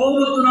 அவர்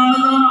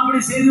கோபத்தினால்தான்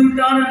அப்படி செய்து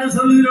விட்டார் என்று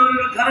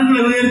சொல்லுகிறவர்கள்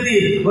கரங்களை உயர்த்தி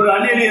ஒரு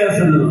அல்லேலூயா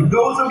சொல்லுங்கள்.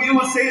 Those of you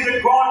who say that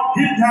God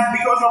did that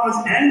because of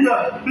his anger,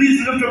 please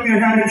lift up your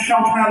hand and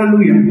shout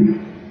hallelujah.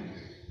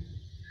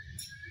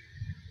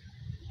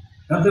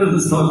 கர்த்தருக்கு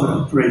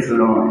ஸ்தோத்திரம். Praise the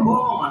Lord.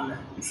 கோபம் அல்ல,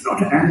 it's not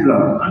anger,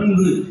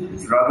 அன்பு,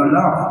 it's rather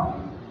love.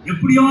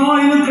 எப்படியோ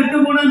இவன் கெட்டு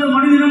போன இந்த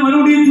மனிதனை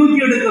மறுபடியும் தூக்கி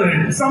எடுக்க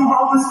வேண்டும்.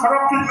 Somehow this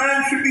corrupted man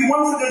should be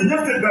once again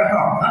lifted back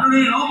up.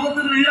 தன்னுடைய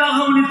நோக்கத்துக்கு நேராக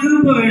அவனை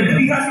திருப்ப வேண்டும்.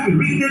 He has to be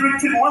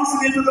redirected once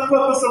again to the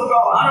purpose of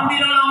God.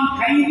 மறுபடியும் அவன்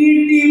கை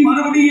நீட்டி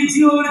மறுபடியும்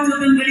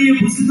ஜீவவிருட்சத்தின் கனியை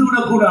புசித்து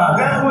விடக்கூடாது.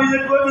 Therefore,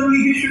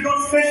 inadvertently, he should not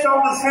stretch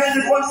out his hand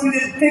and once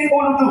again take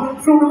hold of the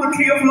fruit of the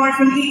tree of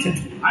life and eat it.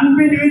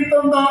 அன்பின்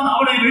நிமித்தம் தான்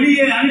அவனை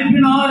வெளியே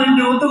அனுப்பினார்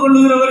என்று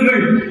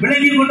ஒத்துக்கொள்ளுகிறவர்கள்,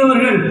 விலகிக்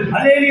கொண்டவர்கள்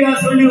அல்லேலூயா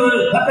சொல்லி ஒரு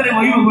கர்த்தரை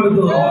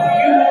மகிமைப்படுத்துவார்.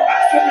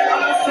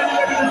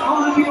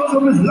 Because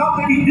of his love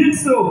that he did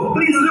so,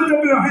 please lift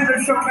up your hand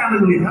and shout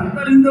hallelujah.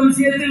 கர்த்தர் இந்த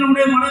விஷயத்தில்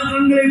நம்முடைய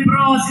மனக்கண்களை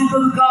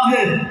பிரகாசித்ததற்காக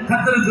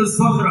கர்த்தருக்கு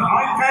ஸ்தோத்திரம்.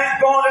 I thank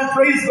God and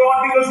praise God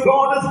because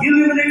God has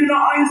illuminated the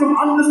eyes of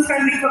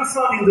understanding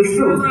concerning this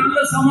truth.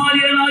 நல்ல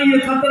சமாரியனாகிய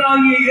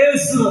கர்த்தராகிய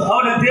இயேசு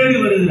அவனை தேடி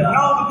வருகிறார்.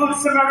 Now the good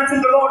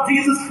Samaritan, the Lord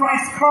Jesus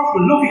Christ, come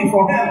looking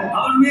for him.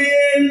 அவன்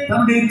மேல்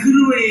தன்னுடைய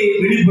கிருபையை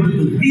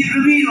வெளிப்படுத்துகிறார். He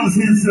reveals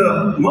his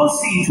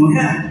mercy to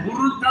him.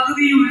 ஒரு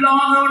தகுதியும்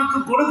இல்லாதவனுக்கு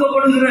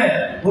கொடுக்கப்படுகிற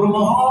ஒரு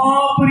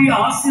மகாபெரிய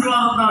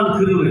ஆசீர்வாதம் தான்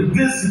கிருபை.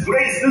 This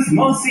grace, this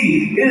mercy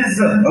is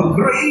a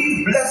great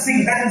blessing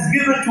that is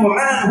given to a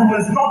man who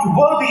is not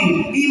worthy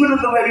even in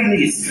the very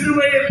least.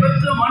 கிருபையை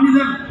பெற்ற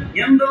மனிதன்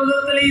எந்த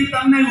விதத்திலேயும்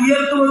தன்னை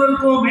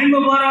உயர்த்துவதற்கோ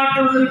மேன்மை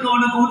பாராட்டுவதற்கோ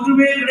அவனுக்கு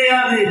ஒன்றுமே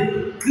கிடையாது.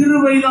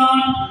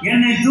 கிருபைதான்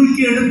என்னை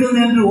தூக்கி எடுத்தது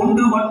என்று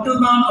ஒன்று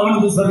மட்டும்தான்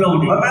அவனுக்கு சொல்ல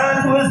முடியும். A man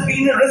who has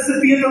been a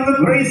recipient of the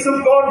grace of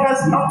God has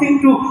nothing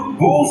to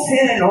boast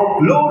in or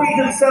glory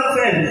himself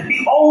in.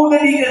 All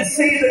that he can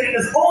say that it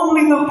is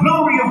only the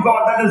glory of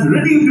God that has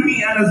redeemed me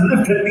and has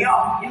lifted me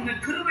up. இந்த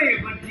கிருபையை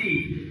பற்றி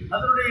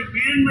அதனுடைய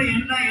மேன்மை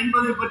என்ன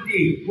என்பதை பற்றி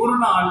ஒரு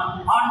நாள்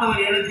ஆண்டவர்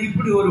எனக்கு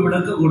இப்படி ஒரு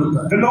விளக்கம்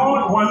கொடுத்தார். The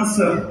Lord once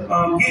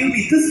gave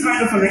me this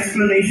kind of an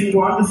explanation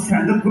to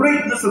understand the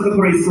greatness of the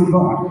grace of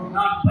God.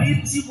 நான்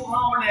பயிற்சி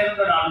முகாமில்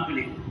இருந்த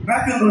நாட்களில்,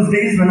 back in those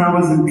days when I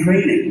was in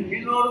training,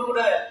 என்னோடு கூட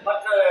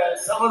மற்ற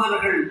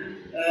சகோதரர்கள்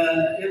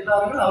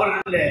இருந்தார்கள்.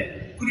 அவர்களே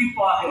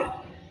குறிப்பாக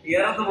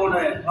இறந்து போன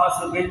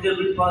pastor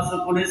Benjamin,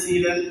 pastor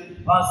Gunaseelan,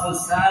 pastor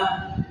சாம்,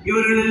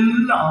 இவர்கள்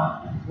எல்லாம்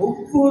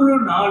ஒவ்வொரு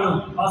நாளும்,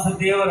 பாஸ்டர்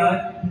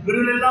தேவராஜ்,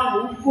 இவர்கள் எல்லாம்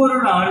ஒவ்வொரு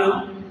நாளும்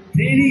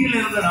ட்ரெயினிங்கில்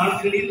இருந்த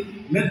நாட்களில்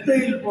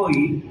மெத்தையில்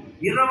போய்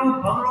இரவு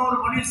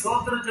 11 மணி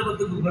சோத்திர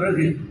ஜெபத்துக்கு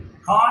பிறகு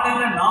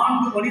காலையில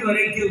 4 மணி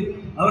வரைக்கும்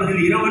அவர்கள்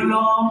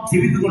இரவெல்லாம்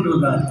ஜெபித்துக் கொண்டு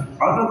வந்தார்கள்.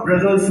 Other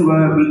brothers who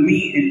were with me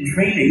in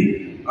training,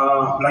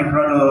 like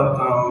brother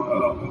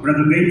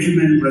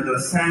Benjamin, brother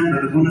Sam,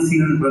 brother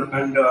Gunasiran,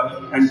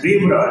 and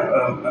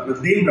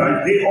Devraj,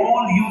 they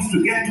all used to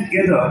get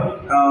together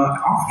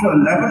after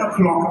 11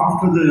 o'clock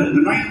after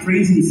the night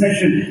praising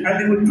session, and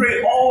they would pray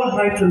all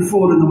night till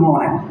 4 in the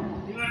morning.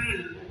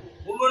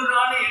 ஒவ்வொரு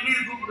நாளும் என்னை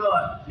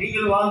கூப்பிடுவார்,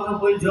 நீங்கள் வாங்க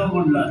போய் ஜெபம்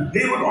பண்ணலாம்.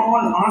 They would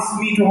all ask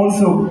me to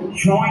also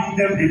join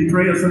them in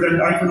prayer so that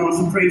I can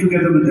also pray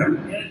together with them.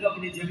 எனக்கு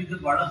அப்படி ஜெபித்து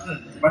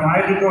பழக்கம். But I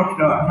did not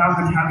have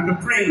the habit of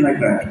praying like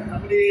that.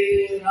 அப்படி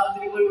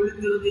ராத்திரி போய்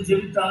விழித்திருந்து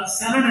ஜெபித்தால்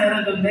சில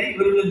நேரங்களில்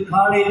இவர்கள்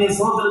காலையிலே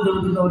சோத்திர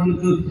ஜெபத்துக்கு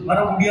அவர்களுக்கு வர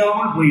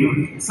முடியாமல்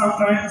போய்விடும்.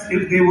 Sometimes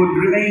if they would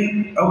remain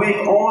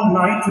awake all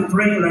night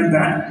praying like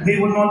that, they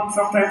would not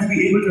sometimes be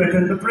able to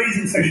attend the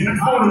praising session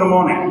at 4 in the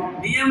morning.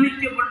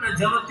 நியமிக்கப்பட்ட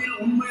ஜெபத்தில்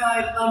உண்மையா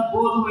இருந்தால்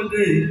போதும்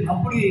என்று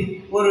அப்படி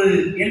ஒரு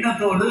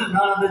எண்ணத்தோடு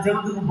நான் அந்த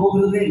ஜெபத்துக்கு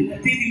போகிறதே இல்லை.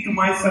 Thinking to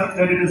myself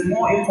that it is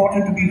more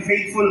important to be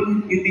faithful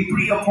in the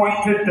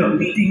pre-appointed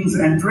meetings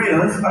and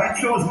prayers, I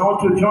chose not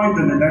to join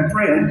them in that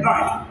prayer at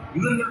night.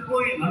 இவர்கள்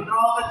போய்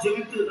நன்றாக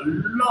ஜெபித்து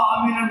நல்ல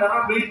ஆவியில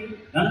நிரம்பி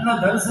நல்ல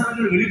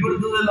தரிசனங்கள்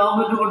வெளிப்படுத்துவதை நாம்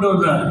பெற்றுக்கொண்டு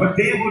வந்தார். But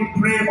they would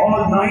pray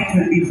all night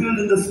and be filled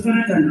in the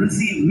Spirit and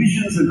receive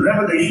visions and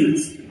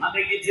revelations.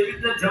 அன்றைக்கு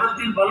ஜெபித்த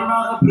ஜெபத்தின்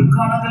பலனாக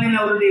பிற்காலங்களில்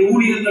அவருடைய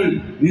ஊழியங்கள்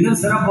மிக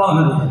சிறப்பாக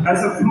as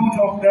a fruit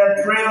of their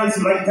prayers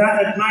like that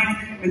at night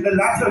in the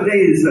latter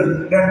days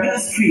their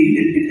ministry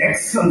it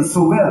excelled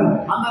so well.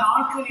 அந்த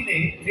நாட்களிலே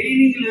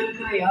ட்ரெயினிங்ல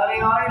இருக்கிற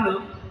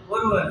யாரையாயிலும்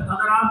ஒருவர்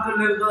அந்த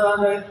நாட்களில் இருக்கிற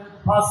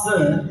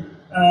பாஸ்டர்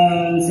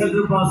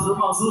சென்ட்ரல்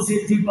பாஸ்டரும்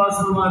அசோசியேட் சீஃப்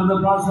பாஸ்டருமா இருந்த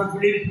பாஸ்டர்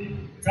பிலிப்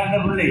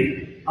சாண்டபிள்ளை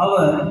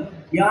அவர்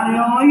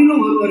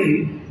யாரையாயிலும் ஒருவரை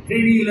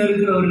ட்ரெயினிங்ல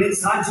இருக்கிறவர்களை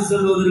சாட்சி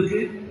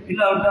சொல்வதற்கு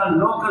இல்லாவிட்டால்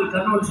லோக்கல்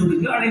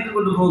கன்வென்ஷனுக்கு அழைத்துக்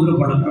கொண்டு போகிற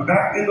பழக்கம்.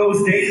 Back in those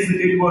days,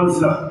 it was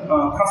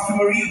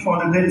customary for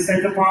the then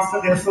center pastor,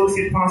 the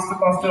associate pastor,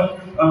 Pastor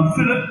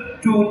Philip,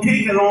 to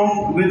take along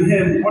with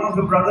him one of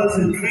the brothers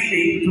in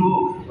training to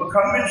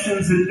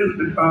conventions in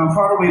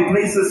faraway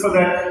places, so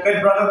that that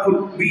brother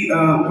could be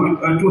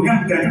to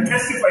help them to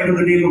testify to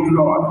the name of the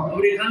Lord.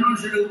 அப்படி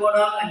கன்வென்ஷனுக்கு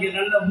போனா அங்கே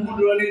நல்ல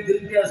 3 வேளை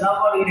திருப்தியா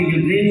சாப்பாடு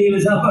கிடைக்கும். ட்ரெயினிங்ல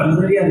சாப்பாடு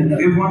சரியா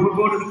இருக்கு. If one would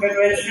go to the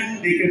convention,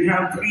 they can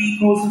have 3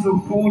 courses of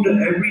food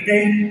every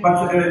day. But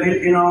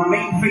in our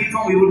main faith,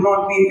 we would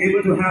not be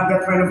able to have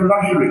that kind of a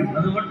luxury.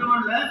 அது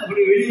மட்டுமல்ல,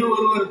 அப்படி வெளியே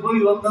ஒருவர்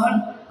போய் வந்தால்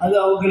அது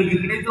அவங்களுக்கு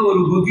கிடைத்த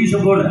ஒரு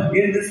பொக்கிஷம் போல.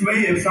 In this way,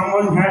 if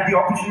someone had the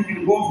opportunity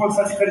to go for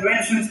such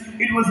conventions,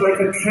 it was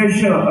like a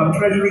treasure, a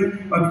treasuring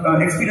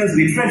experience,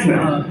 a treasure.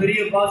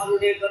 பெரிய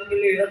பாஸ்டருடைய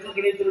கண்களில் இறக்கம்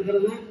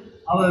கிடைத்திருக்கிறது.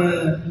 அவர்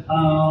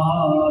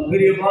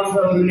பெரிய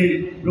பாஸ்டர் அவர்களை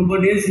ரொம்ப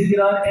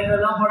நேசிக்கிறார்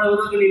என்றெல்லாம் பல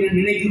விதங்களில்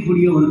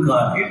நினைக்கக்கூடிய ஒரு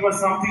car. It was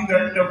something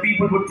that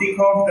people would think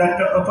of, that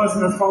a person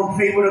has found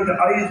favor in the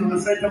eyes of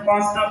the center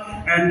pastor,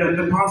 and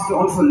the pastor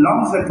also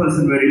loves that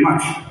person very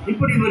much.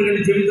 இப்படி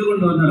இவர்கள் ஜெபித்து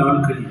கொண்டு வந்த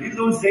நாட்கள். In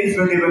those days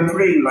when they were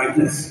praying like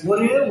this,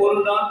 ஒரே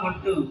ஒரு நாள்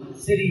மட்டும்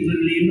சரி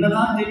இவர்கள்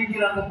என்னதான்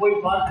ஜெபிக்கிறாங்க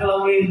போய்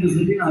பார்க்கலாமே என்று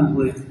சொல்லி நான்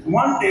போய்.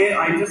 One day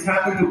I just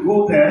happened to go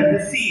there to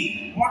see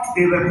what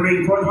they were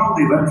praying for, how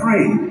they were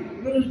praying.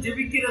 இவர்கள்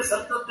ஜெபிக்கிற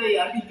சத்தத்தை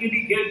அடிக்கடி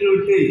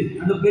கேட்டுவிட்டு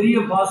அந்த பெரிய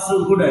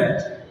பாஸ்டர் கூட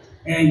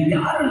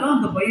யாரெல்லாம்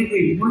அந்த பையனை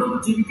இவ்வளவு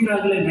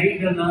ஜெபிக்கிறாங்களே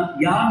நைட் எல்லாம்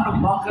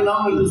யாருன்னு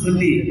பார்க்கலாம் என்று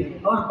சொல்லி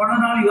அவர் பல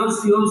நாள்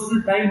யோசித்து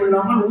டைம்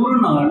இல்லாமல் ஒரு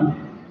நாள்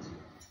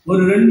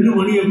ஒரு 2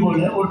 மணியை போல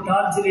ஒரு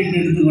டார்ச் லைட்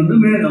எடுத்துக்கொண்டு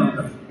மேலே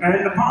வந்தார். And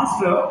the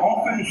pastor,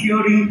 often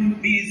hearing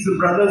these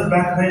brothers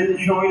back then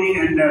joining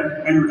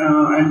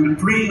and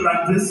praying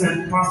like this, and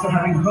pastor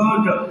having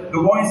heard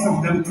the voice of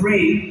them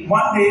praying,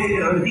 one day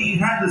he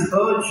had this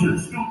urge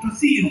to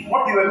see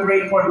what they were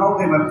praying for, how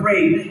they were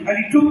praying, and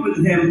he took with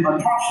him a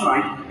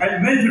torchlight and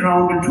went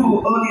around at 2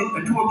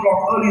 o'clock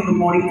early in the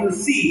morning to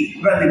see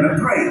where they were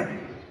praying.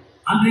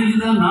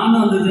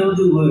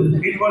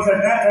 It was at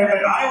that time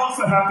that I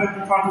also happened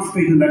to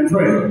participate in that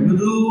prayer.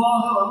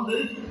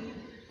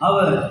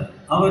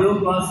 அவரும்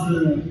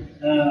pastor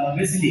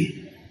Wesley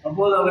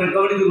அப்போது அவரை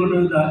கவனித்துக் கொண்டு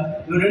வந்தார்.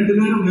 இவர் 2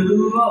 பேரும்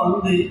மெதுவா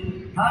வந்து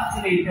டார்ச்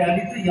லைட்டை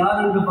அடித்து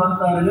யார் என்று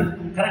பார்த்தார்கள்.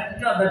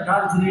 கரெக்டா அந்த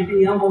டார்ச் லைட்டை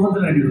என்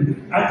முகத்தில் அடிவிட்டு.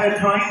 At that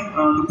time,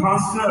 the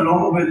pastor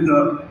along with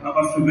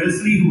Pastor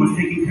Wesley, who was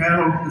taking care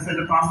of the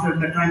center pastor at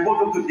that time,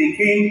 both of them, they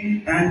came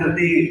and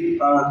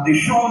they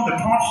shone the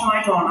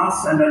torchlight on us,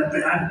 and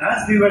as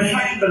they were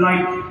shining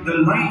the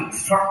light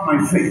struck my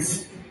face.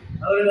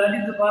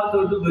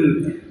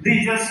 They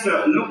just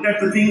looked at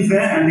the things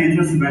there and they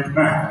just went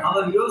back.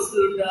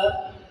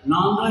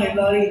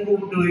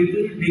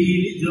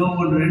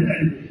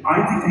 I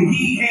think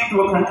he came to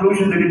a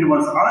conclusion that it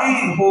was I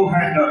who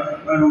had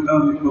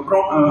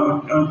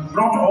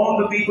brought all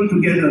the people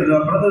together, the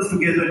brothers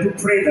together, to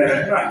pray there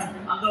at night.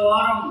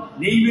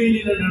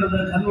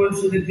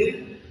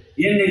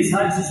 என்னை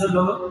சாட்சி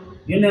சொல்லவும்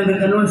என்னை அந்த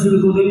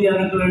கன்வென்ஷனுக்கு உதவியாக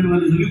இருக்க வேண்டும்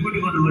என்று சொல்லி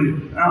கூட்டிக் கொண்டு போய்.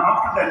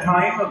 After that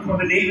time, for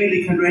the Nager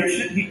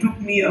convention, he took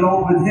me along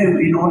with him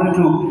in order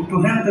to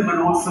help them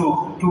and also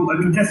to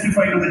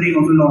testify to the name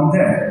of the Lord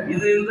there.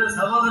 இது இந்த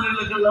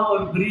சகோதரர்களுக்கெல்லாம்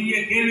ஒரு பெரிய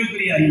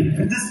கேள்விக்குறியாகி.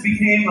 This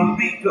became a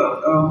big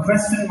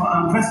question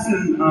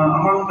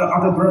among the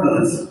other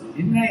brothers.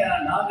 என்னையா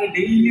நாங்க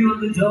daily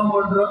வந்து ஜெபம்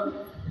பண்றோம்,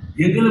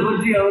 எங்களை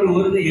பற்றி அவர்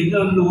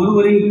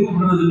ஒருவரையும்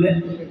கூப்பிடுறதில்லை,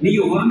 நீங்க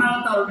ஒரு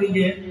நாள் தான்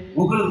வந்தீங்க,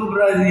 உங்களை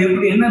கூப்பிடாது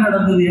எப்படி என்ன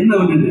நடந்தது என்ன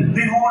ஒண்ணு?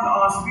 They all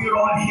ask, we are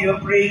all here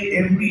praying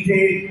every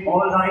day,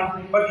 all night,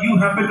 but you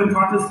happen to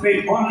participate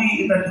only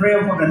in that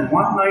prayer for that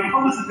one night.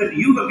 How is it that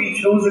you have been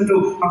chosen to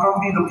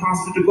accompany the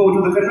pastor to go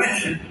to the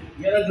convention?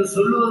 எனக்கு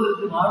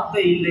சொல்லுவதற்கு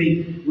வார்த்தை இல்லை,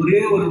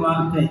 ஒரே ஒரு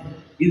வார்த்தை,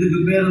 இதுக்கு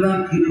பேர் தான்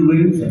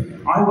கிருபைன்னு சொன்னேன்.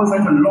 I was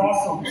at a loss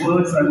of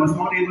words. I was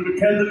not able to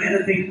tell them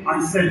anything. I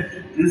said,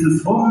 this is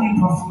only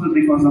possible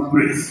because of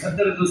grace.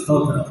 கர்த்தருக்கு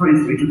ஸ்தோத்திரம்.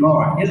 Praise be to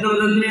God. எந்த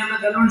விதத்திலேயே அந்த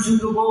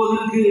கன்வென்ஷனுக்கு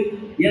போவதற்கு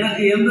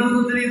எனக்கு எந்த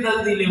விதத்திலேயும்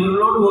தகுதி இல்லை.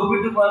 இவர்களோடு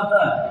ஒப்பிட்டு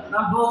பார்த்தா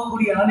நான்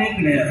போகக்கூடிய ஆளே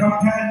கிடையாது.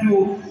 Compared to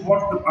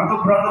what the other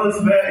brothers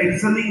were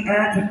excelling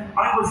at,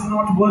 I was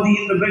not worthy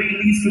in the very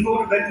least to go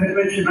to that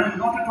convention. I am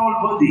not at all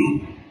worthy.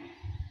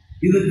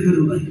 இது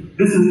கிருபை.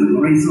 This is the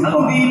grace of God.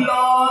 தகுதி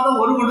இல்லாத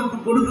ஒருவனுக்கு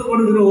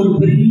கொடுக்கப்படுகிற ஒரு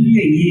பெரிய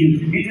ஈவு.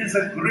 It is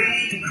a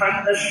great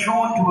kindness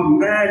shown to a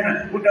man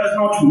who does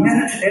not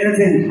merit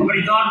anything.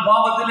 அப்படித்தான்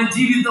பாவத்திலே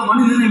ஜீவித்த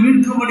மனிதனை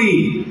மீட்கும்படி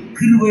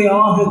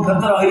கிருபையாக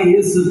கர்த்தராகிய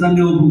இயேசு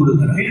தன்னை ஒப்புக்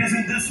கொடுக்கிறார். It is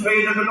in this way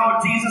that the Lord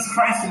Jesus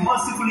Christ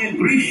mercifully and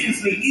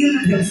graciously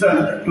yielded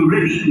himself to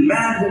redeem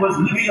man who was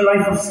living a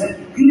life of sin.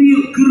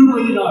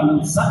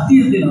 கிருபையினாலும்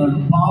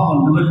சத்தியத்தினாலும்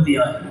பாவம்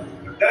நிவர்த்தியாகும்.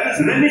 That is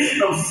remission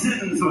of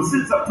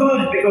sins are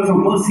purged because of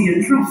mercy and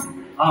truth.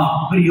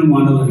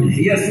 பிரியமானவர்களே,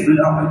 Yes,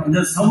 beloved. இந்த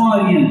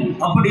சமாரியன்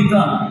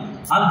அப்படித்தான்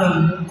அந்த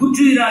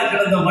குற்றுயிராய்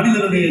கிடந்த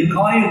மனிதனுடைய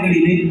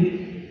காயங்களிலே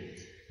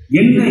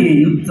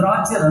எண்ணெயையும்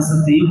திராட்சை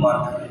ரசத்தையும்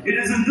பார்த்தார். It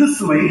is in this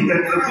way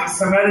that the Good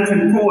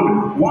Samaritan poured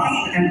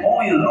wine and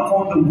oil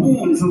upon the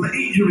wounds of the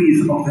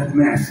injuries of that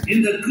man.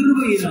 இந்த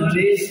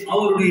கிருபையினாலே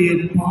அவருடைய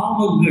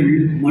பாவங்கள்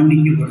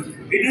மன்னிக்கப்படும்.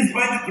 It is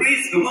by the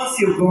grace, the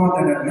mercy of God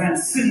that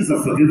man's sins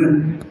are forgiven.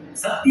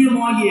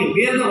 சத்தியமாகிய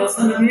வேத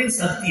வசனமே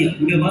சத்தியம்.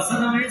 இந்த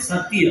வசனமே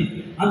சத்தியம்.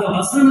 அந்த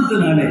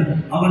வசனத்தினாலே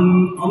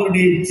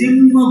அவருடைய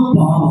ஜென்ம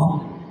பாவம்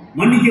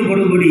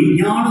மன்னிக்கப்படும்படி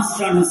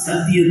ஞானஸ்நான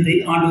சத்தியத்தை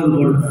ஆண்டவர்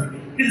கொடுத்தார்.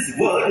 His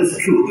word is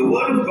truth. The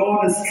word of God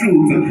is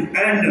truth.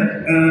 And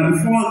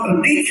for the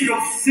nature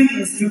of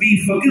sins to be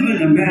forgiven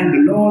a man,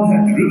 the Lord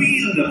had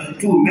revealed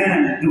to man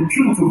the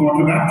truth of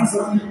water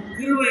baptism.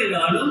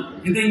 கிருபையினாலும்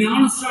இந்த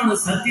ஞானஸ்நான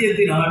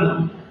சத்தியத்தினாலும்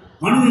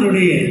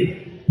மனிதனுடைய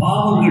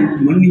பாவங்கள்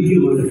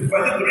மன்னிக்கப்படுகிறது.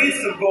 By the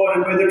grace of God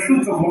and by the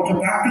truth of water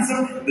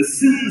baptism, the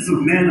sins of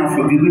man are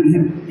forgiven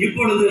him.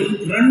 இப்பொழுது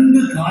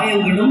இரண்டு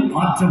காயங்களும்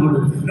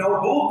ஆற்றப்படுகிறது. Now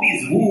both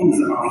these wounds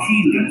are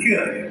healed and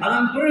cured.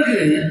 அதன் பிறகு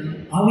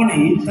அவனை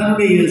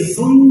தன்னுடைய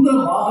சொந்த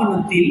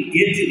வாகனத்தில்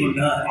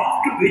ஏற்றிக்கொண்டார்.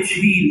 After which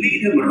he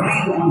made him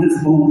ride on his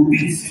own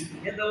beast.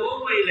 இந்த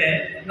உவமையில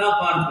நான்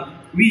பார்க்கிறேன்.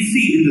 We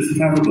see in this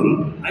parable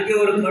அங்கே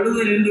ஒரு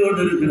கழுதை நின்று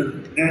கொண்டு இருக்கிறது.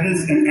 there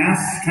is an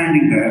ass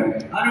standing there.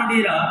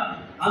 அதனுடைய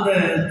அந்த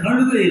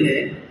கழுதையிலே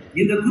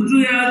இந்த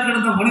குற்றுயிராய்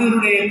கிடந்த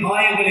மனிதனுடைய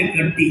காயங்களை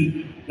கட்டி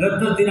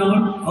இரத்தத்தினால்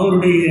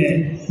அவருடைய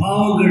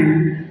பாவங்கள்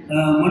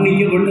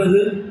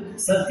மன்னிக்கப்பட்டது.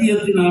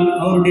 சத்தியத்தினால்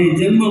அவருடைய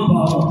ஜென்ம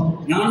பாவம்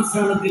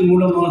ஞானஸ்நானத்தின்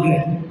மூலமாக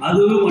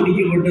அதுவும்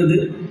மன்னிக்கப்பட்டது.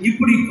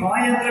 இப்படி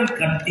காயங்கள்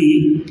கட்டி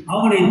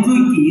அவனை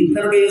தூக்கி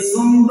தன்னுடைய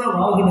சொந்த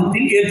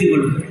வாகனத்தில்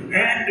ஏற்றிக்கொள்கிறார்.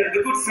 And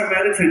the Good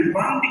Samaritan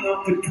binding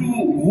up the two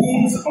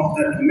wounds of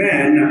that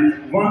man,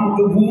 one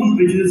the wound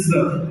which is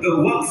the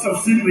works of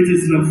sin which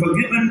is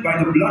forgiven by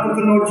the blood of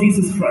the Lord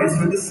Jesus Christ,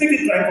 and the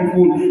second type of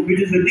wound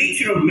which is the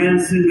nature of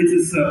man's sin which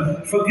is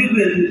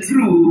forgiven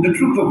through the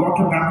truth of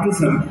water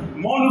baptism.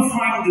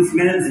 Mollifying this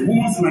man's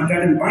wounds like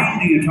that and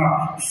binding it up,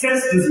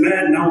 sets this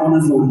man now on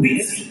his own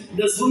beast.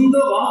 இந்த சொந்த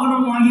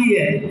வாகனமாகிய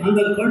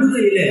அந்த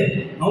கழுதையிலே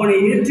அவனை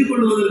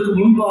ஏற்றுக்கொள்வதற்கு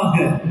முன்பாக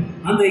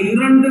அந்த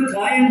இரண்டு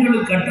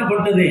காயங்கள்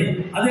கட்டப்பட்டதே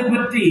அதை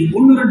பற்றி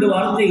 1-2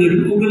 வார்த்தைகள்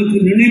உங்களுக்கு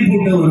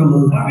நினைப்பூட்ட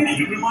வரும்போது I wish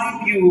to remind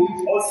you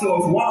also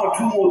of 1 or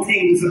 2 more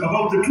things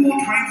about the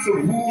 2 types of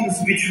wounds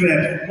which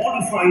were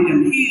modified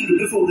and healed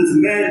before this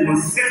man was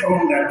set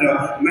on that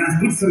man's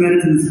Good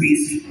Samaritan's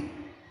beast.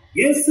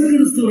 இயேசு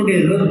கிறிஸ்துவுடைய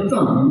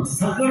இரத்தம்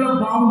சகல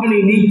பாவங்களை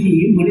நீக்கி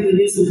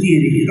மனிதனை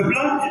சுத்திகரிக்கிறது. The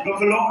blood of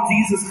the Lord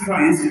Jesus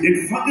Christ, it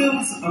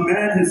forgives a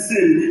man his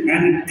sin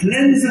and it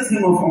cleanses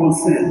him of all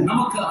sin.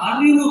 நமக்கு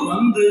அறிவு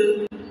வந்து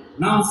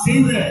நாம்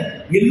செய்த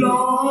எல்லா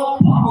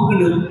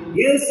பாவங்களும்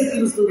இயேசு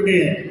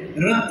கிறிஸ்துவுடைய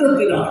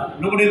இரத்தத்தினால்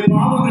நம்முடைய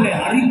பாவங்களை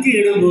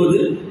அறிக்கையிடும்போது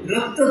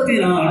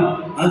இரத்தத்தினால்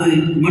அது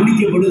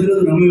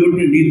மன்னிக்கப்படுகிறது, நம்மை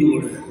விட்டு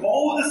நீக்கப்படுகிறது.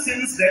 All the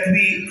sins that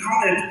we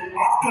commit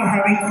after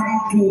having come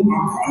to a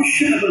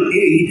conscionable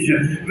age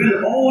will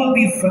all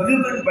be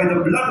forgiven by the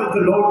blood of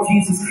the Lord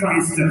Jesus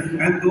Christ,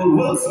 and the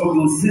works of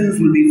those sins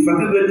will be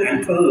forgiven and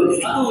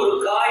purged. அது ஒரு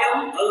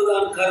காயம்,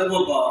 அதுதான் கர்ம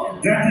பாவம்.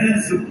 That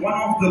is one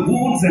of the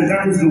wounds and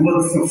that is the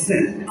works of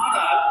sin.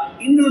 ஆனால்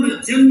இன்னொரு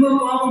ஜென்ம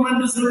பாவம்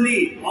என்று சொல்லி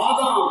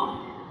ஆதாம்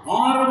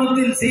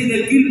ஆரம்பத்தில் செய்த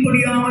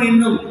கீழ்ப்படியாமல்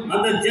இன்னும்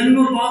அந்த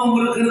ஜென்ம பாவம்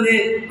இருக்கிறதே,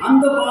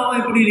 அந்த பாவம்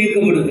எப்படி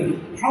நீக்கப்படுகிறது?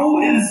 How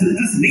is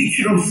this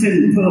nature of sin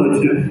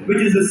purged, which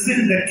is a sin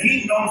that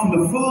came down from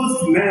the first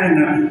man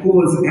who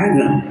was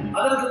Adam?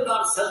 அதற்கு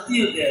தான்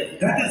சத்தியம் தேவை.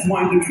 That is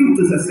why the truth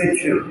is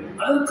essential.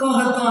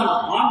 அதற்காகத்தான்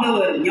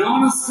ஆண்டவர்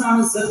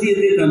ஞானஸ்நான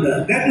சத்தியத்தை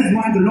தந்தார். That is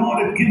why the Lord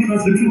had given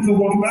us the truth of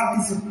water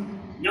baptism.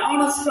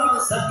 ஞானஸ்நான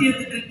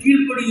சத்தியத்துக்கு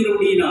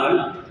கீழ்ப்படுகிறபடியினால்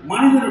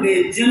மனிதனுடைய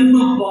ஜென்ம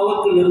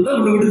பாவத்திலிருந்து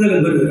அவர் விடுதலை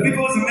பெறுகிறார்.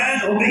 Because a man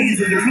obeys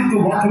in the truth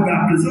of water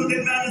baptism,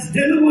 that man is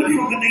delivered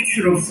from the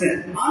nature of sin.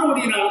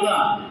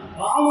 ஆனபடியினால்தான்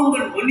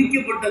பாவங்கள்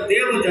மன்னிக்கப்பட்ட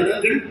தேவ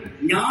ஜனங்கள்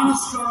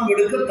ஞானஸ்நானம்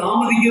எடுக்க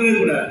தாமதிக்கவே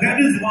கூடாது. That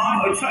is why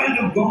a child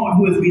of God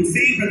who has been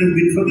saved and has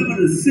been forgiven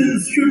his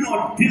sins should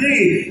not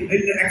delay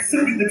in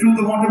accepting the truth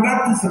of water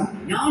baptism.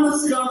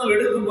 ஞானஸ்நானம்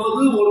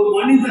எடுக்கும்போது ஒரு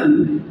மனிதன்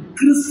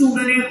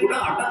கிறிஸ்துவுடனே கூட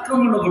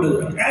அடக்கம்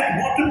பண்ணப்படுகிறார். At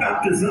water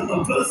baptism, a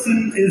person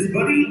is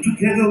buried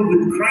together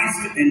with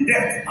Christ in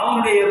death.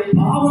 அவருடைய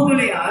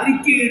பாவங்களை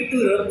அறிக்கையிட்டு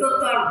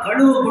இரத்தத்தால்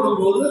கழுவப்படும்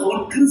போது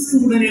அவர்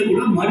கிறிஸ்துவுடனே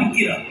கூட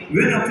மரிக்கிறார்.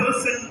 When a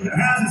person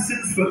has his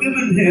sins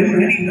forgiven him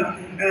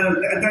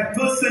and that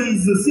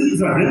person's sins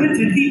are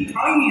remitted, he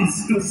ties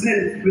to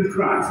sin with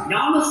Christ.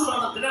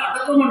 ஞானஸ்நானத்திலே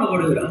அடக்கம்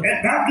பண்ணப்படுகிறார். At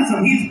baptism,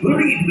 he is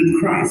buried with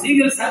Christ.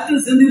 நீங்கள் சற்று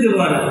சிந்தித்து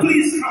பாருங்கள்.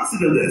 Please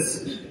consider this.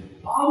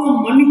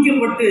 பாவம்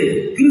மன்னிக்கப்பட்டு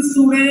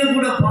கிறிஸ்துவுடனே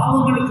கூட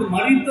பாவங்களுக்கு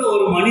மரித்த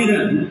ஒரு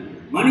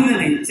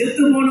மனிதனை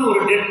செத்து போன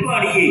ஒரு டெட்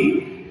பாடியை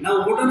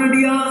நாம்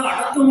உடனடியாக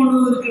அடக்கம்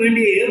பண்ணுவதற்கு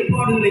வேண்டிய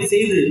ஏற்பாடுகளை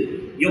செய்து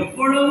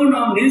எவ்வளவு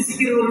நாம்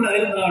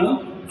நேசிக்கிறவர்களாக இருந்தாலும்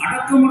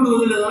அடக்கம்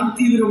பண்ணுவதில் தான்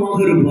தீவிரமாக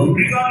இருப்போம்.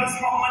 Regardless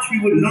how much we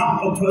would love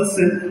a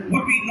person,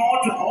 would we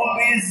not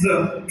always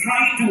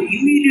try to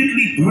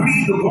immediately bury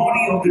the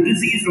body of the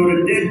deceased or a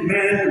dead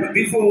man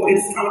before it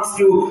starts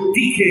to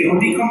decay or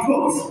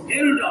decompose?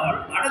 ஏனென்றால்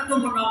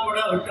அடக்கம்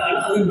பண்ணப்படாவிட்டால்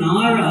அது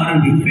நார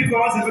ஆரம்பிக்கும்.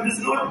 Because if it is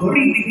not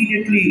buried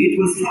immediately, it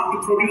will start to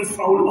produce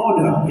foul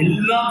odor.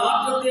 எல்லா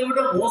நாற்றத்தை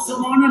விட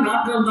மோசமான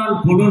நாற்றம் தான்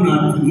பொது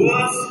நாற்றம்.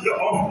 Worst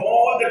of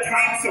all the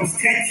types of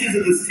stenches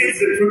and the stench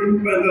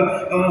that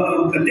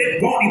the dead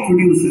body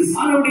produces.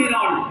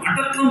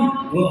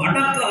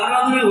 அடக்க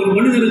ஆராதனை ஒரு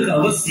மனிதனுக்கு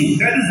அவசியம்.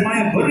 That is why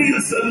a burial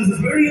service is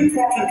very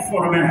important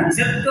for a man.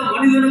 செத்த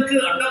மனிதனுக்கு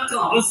அடக்க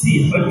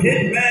அவசியம். A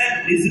dead man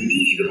is in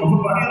need of a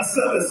burial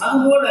service.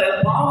 அதுபோல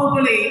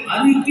பாவங்களை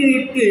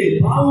அறிக்கையிட்டு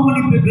பாவ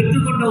மன்னிப்பை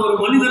பெற்றுக்கொண்ட ஒரு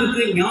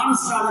மனிதனுக்கு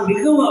ஞானஸ்நானம்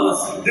மிகவும்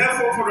அவசியம்.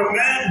 Therefore, for a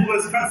man who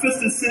has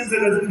confessed his sins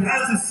and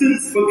has his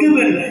sins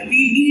forgiven,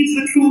 he needs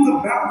the truth of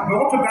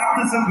water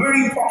baptism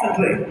very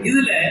importantly.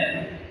 இதுல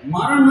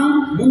மரணம்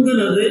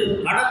முந்தினது,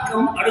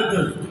 அடக்கம்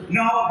அடுத்தது.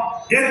 Now,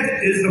 death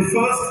is the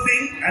first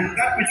thing, and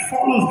that which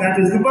follows that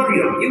is the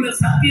burial. இந்த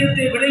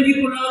சத்தியத்தை விளங்கிக்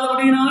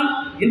கொள்ளாதபடியால்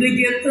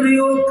இன்றைக்கு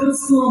எத்தனையோ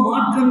கிறிஸ்துவ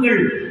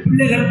மார்க்கங்கள்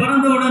பிள்ளைகள்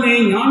பிறந்தவுடனே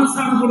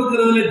ஞானஸ்நானம்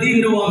கொடுக்கிறதுல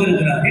தீவிரமாக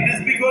இருக்கிறார். It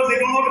is because they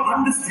do not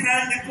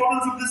understand the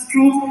importance of this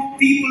truth.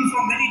 People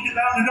from many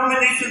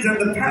denominations and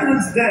the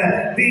parents there,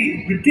 they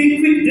take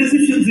quick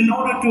decisions in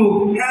order to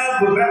have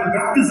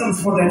baptisms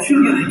for their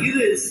children.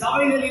 இது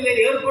சபைகளிலே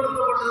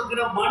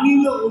ஏற்படுத்தப்பட்டிருக்கிற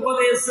மனித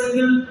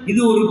உபதேசங்கள்,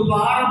 இது ஒரு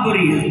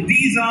பாரம்பரியம்.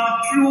 These are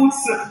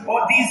truths or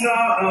these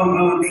are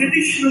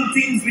traditional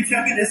things which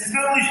have been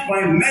established by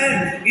men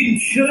in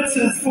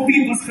churches for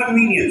people's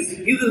convenience.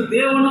 இது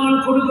தேவனால்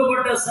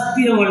கொடுக்கப்பட்ட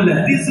சத்தியம் அல்ல.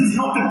 This is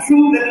not a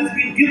truth that has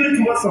been given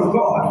to us of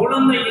God.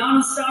 குழந்தை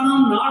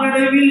ஞானஸ்நானம்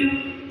நாளடைவில்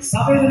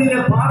சபைகளிலே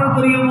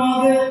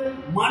பாரம்பரியமாக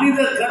மனித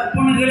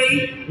கற்பனைகளை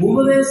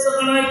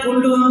உபதேசங்களாய்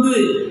கொண்டு வந்து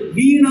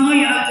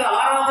வீணாய் எனக்கு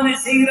ஆராதனை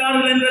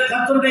செய்கிறார்கள் என்ற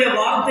கர்த்தருடைய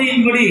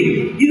வார்த்தையின்படி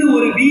இது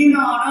ஒரு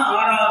வீணான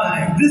ஆராதனை.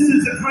 This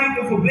is a kind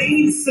of a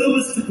vain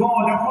service to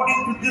God according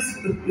to this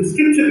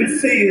scripture which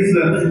says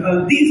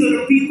these are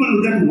the people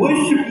that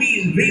worship me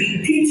in vain,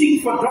 teaching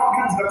for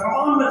doctrines the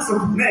commandments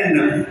of men.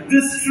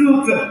 This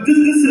truth,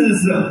 this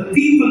is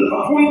people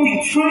appointing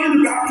child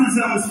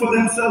baptisms for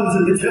themselves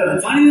in the church.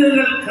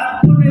 மனிதர்கள்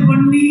கற்பனை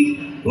பண்ணி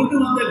கொண்டு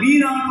வந்த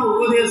வீணான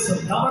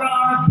உபதேசம்,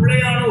 தவறான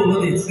பிழையான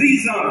உபதேசம்.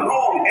 These are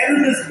wrong,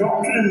 erroneous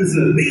doctrines,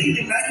 vain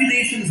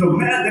imaginations of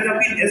man that have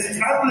been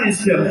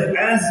established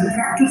as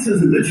practices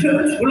in the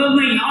church.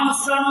 குழந்தை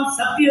ஞானஸ்நானம்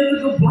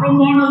சத்தியத்துக்கு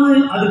புறம்பானது,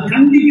 அது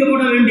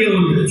கண்டிக்கப்பட வேண்டிய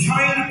ஒன்று.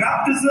 Child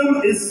baptism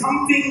is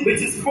something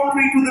which is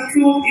contrary to the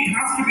truth. It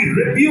has to be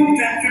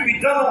rebuked and should be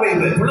done away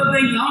with.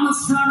 குழந்தை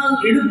ஞானஸ்நானம்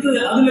எடுத்து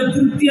அதுல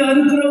திருப்தியா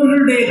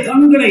இருக்கிறவர்களுடைய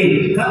கண்களை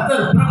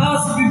கர்த்தர்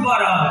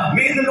பிரகாசிப்பிப்பாராக.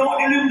 May the Lord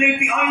illuminate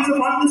the eyes of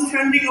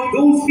understanding of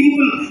those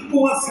people who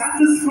are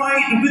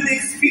satisfied with the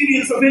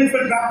experience of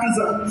infant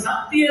baptism.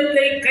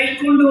 சத்தியத்தை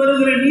கைக்கொண்டு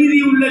வருகிற நீதி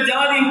உள்ள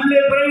ஜாதி உள்ளே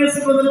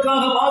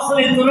பிரவேசிப்பதற்காக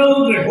வாசலை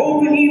திறவுங்கள்.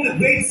 Open ye the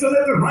gate so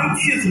that the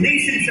righteous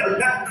nation shall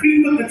that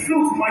creep of the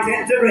truth might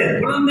enter in.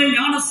 குழந்தை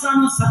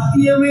ஞானஸ்நானம்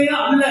சத்தியமே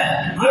அல்ல.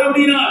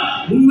 அப்படினால்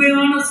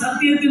உண்மையான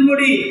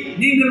சத்தியத்தின்படி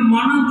நீங்கள்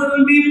மனம்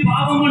திரும்பி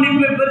பாவ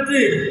மன்னிப்பை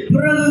பெற்று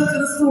பிறகு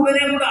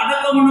கிறிஸ்துவுடனே கூட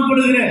அடக்கம்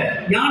பண்ணப்படுகிற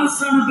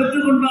ஞானஸ்நானம்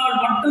பெற்றுக்கொண்டால்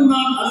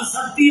மட்டும்தான் அது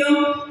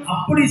சத்தியம்.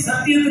 அப்படி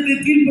சத்தியத்துக்கு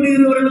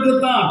கீழ்ப்படுகிறவர்களுக்கு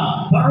தான்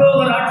பரலோக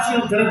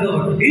ராஜ்யம்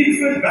திறக்கப்படும்.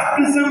 Infant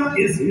baptism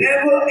is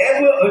never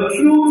ever a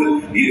truth.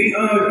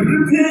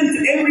 Repent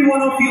every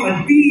one of you and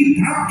be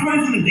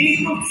baptized in the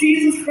name of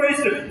Jesus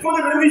Christ for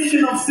the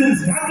remission of sins.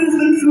 That is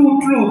the true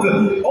truth.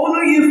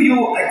 Only if you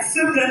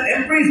accept and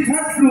embrace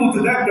that truth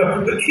that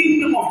the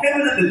kingdom of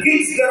heaven and the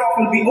gates thereof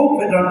will be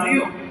opened unto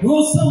you.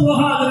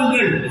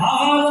 மோசமாகாதீர்கள்,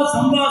 ஆகாத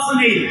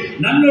சம்பாஷணை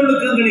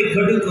நல்லொழுக்கங்களை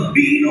கெடுக்கும்.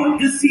 Be not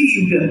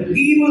deceived.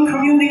 Evil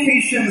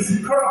communications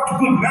corrupt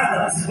good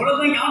manners.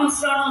 குழந்தை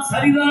ஞானஸ்நானம்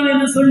சரிதான்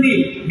என்று சொல்லி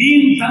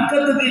வீண்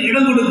தர்க்கத்துக்கு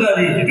இடம்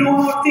கொடுக்காதே. Do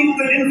not think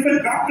that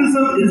infant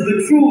baptism is the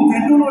truth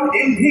and do not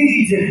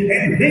engage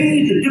in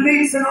vain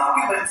debates and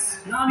arguments.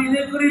 நான்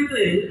இதை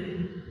குறித்து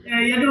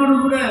என்னோடு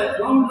கூட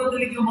ரோமன்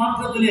கத்தோலிக்க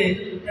மார்க்கத்திலே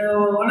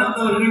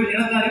வளர்ந்தவர்கள்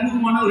எனக்கு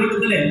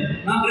அறிமுகமானவர்களிடத்திலே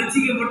நான்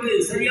ரட்சிக்கப்பட்டு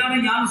சரியான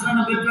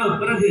ஞானஸ்நானம் பெற்ற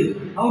பிறகு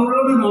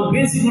அவர்களோடு நான்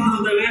பேசிக்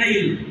கொண்டிருந்த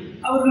வேளையில்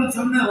அவர்கள்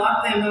சொன்ன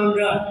வார்த்தை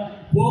என்னவென்றால்,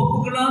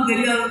 போப்புக்கெல்லாம்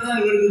தெரியாததான்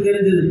இவருக்கு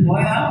தெரிஞ்சது,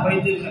 போயா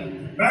பைத்தியக்காரன்.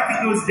 Back in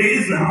those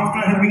days,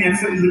 after having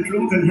accepted the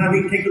truth and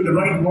having taken the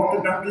right water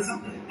baptism,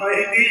 I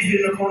engaged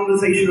in a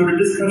conversation or a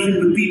discussion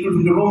with people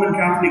from the Roman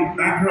Catholic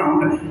background,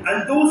 and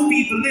those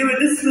people, they were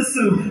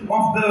dismissive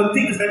of the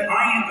things that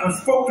I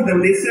spoke to them.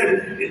 They said,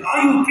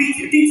 "Are you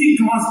teaching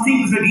to us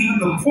things that even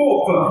the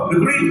Pope, the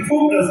great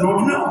Pope, does not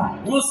know?"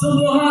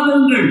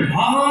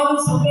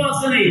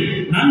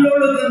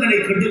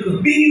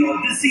 Be not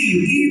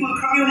deceived. Evil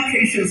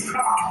communications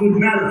corrupt good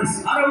manners.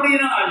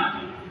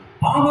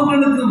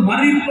 பாவங்களுக்கு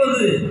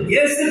மரிப்பது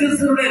இயேசு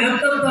கிறிஸ்துவினுடைய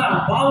இரத்தத்தால்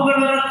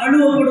பாவங்களால்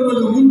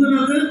கழுவப்படுவது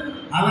முந்தினது,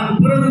 அதன்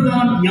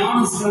பிறகுதான்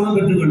ஞானஸ்நானம்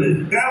பெற்றுக்கொள்ளுது.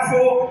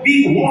 Therefore,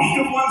 being washed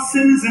of one's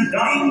sins and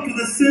dying to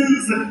the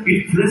sins,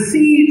 it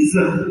precedes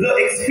the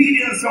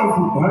experience of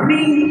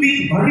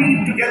being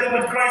buried together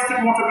with Christ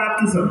in water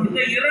baptism.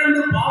 இந்த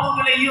இரண்டு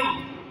பாவங்களையும்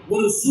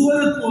ஒரு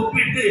சுவருக்கு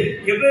ஒப்பிட்டு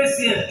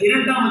எபேசியர்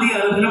 2ஆம்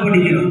அதிகாரத்தில்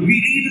படிக்கிறோம். We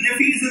read in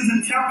Ephesians in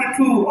chapter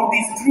 2 of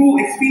these two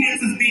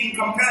experiences being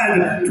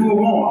compared to a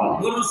wall.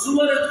 ஒரு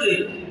சுவருக்கு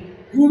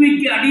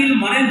பூமிக்கு அடியில்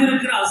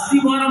மறைந்திருக்கிற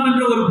அஸ்திவாரம்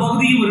என்ற ஒரு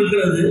பகுதியும்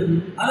இருக்கிறது,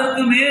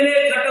 அதற்கு மேலே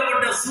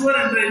கட்டப்பட்ட சுவர்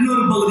என்ற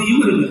இன்னொரு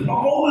பகுதியும் இருக்கிறது. A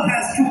wall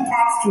has two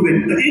parts to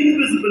it: the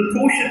invisible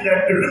portion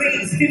that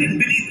remains hidden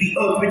beneath the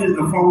earth, which is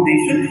the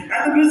foundation,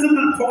 and the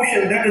visible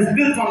portion that is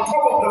built on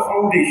top of the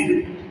foundation.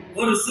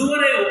 ஒரு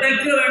சுவரை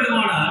உடைக்க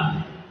வேண்டுமானால்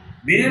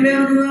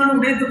மேலிருந்துதான்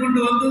உடைத்துக் கொண்டு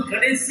வந்து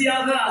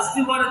கடைசியாக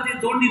அஸ்திவாரத்தை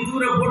தோண்டி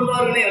தூர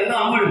போடுவார்களே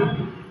அல்லாமல்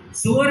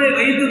சுவரை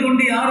வைத்துக்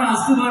கொண்டு யாரும்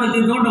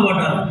அஸ்திவாரத்தை தோண்ட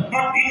மாட்டார்.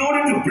 But in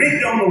order to break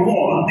down the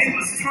wall, they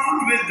will start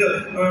with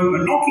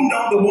knocking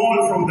down the wall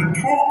from the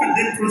top and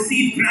then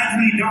proceed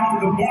gradually down to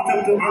the bottom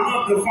to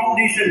unearth the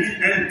foundation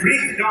and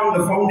break down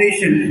the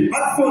foundation.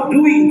 But for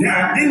doing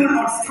that, they will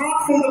not start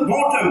from the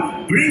bottom,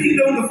 breaking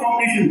down the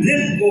foundation,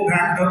 then go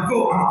back or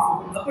go up.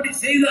 அப்படி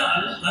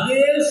செய்தால்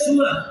அதே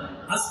சுவர்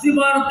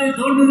அஸ்திவாரத்தை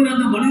தோன்றுகிற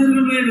அந்த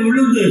மனிதர்கள் மேல்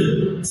விழுந்து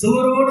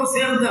சுவரோடு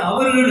சேர்ந்து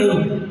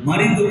அவர்களும்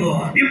மறைந்து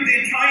போவார். If they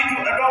try to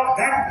adopt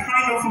that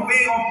kind of a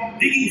way of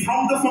digging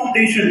from the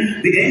foundation,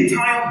 the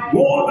entire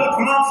wall will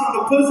collapse on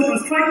the person who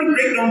is trying to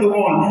break down the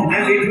wall,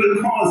 and it will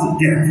cause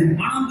death.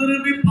 மனம்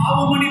திரும்பி பாவ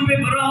மன்னிப்பை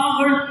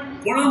பெறாமல்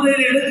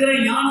குழந்தையில் எடுக்கிற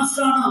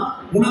ஞானஸ்நானம்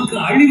உனக்கு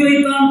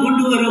அழிவைத்தான்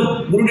கொண்டு வரும்,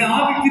 உன்னுடைய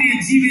ஆவிக்குரிய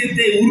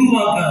ஜீவியத்தை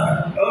உருவாக்க.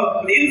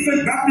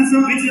 Infant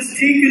baptism which is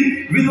taken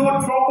without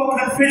proper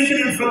confession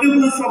and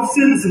forgiveness of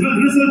sins will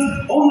result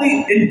only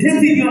in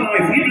death in your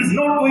life. It is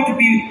not going to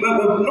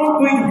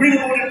bring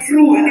about a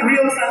true and a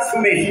real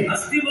transformation.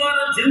 அஸ்திவார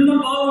ஜென்ம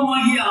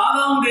பாவமாகிய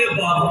ஆதாமுடைய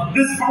பாவம்.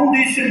 This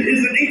foundation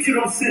is the nature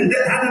of sin,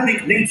 the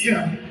Adamic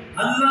nature.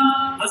 அதுதான்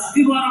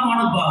அஸ்திவாரமான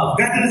பாவம்.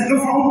 That is the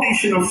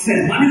foundation of sin.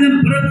 மனிதன்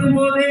பிறக்கும்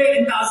போதே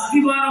இந்த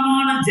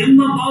அஸ்திவாரமான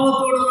ஜென்ம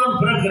பாவத்தோடு தான்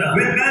பிறக்கிறார்.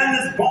 When man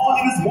is born,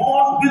 he is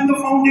born with the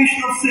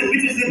foundation of sin,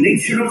 which is the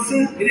nature of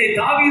sin. இதை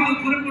தாவீது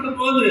குறிப்பிடும்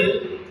போது,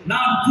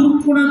 நான்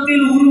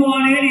துர்க்குணத்தில்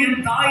உருவானேன்,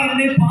 என் தாய்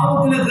என்னை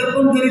பாவத்தில்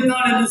கர்ப்பம்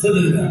தரித்தாள் என்று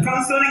சொல்லுகிறார்.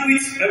 Concerning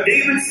which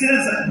David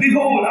says,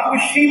 "Behold, I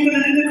was shapen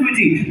in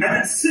iniquity, and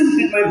in sin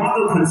did my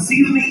mother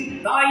conceive me."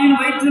 தாயின்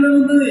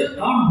வயிற்றிலிருந்து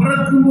அவன்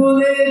பிறக்கும்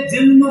போதே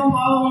ஜென்ம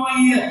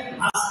பாவமாகிய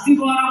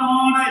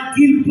அஸ்திவாரமான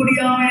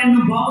கீழ்ப்படியாமை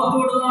என்னும்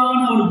பாவத்தோடு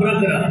தான் அவன்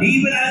பிறக்கிறார்.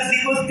 Even as he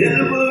was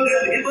delivered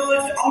and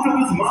emerged out of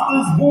his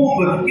mother's womb,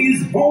 he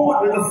is born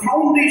with the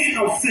foundation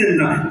of sin,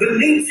 the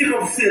nature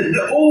of sin,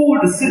 the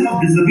old sin of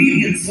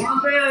disobedience.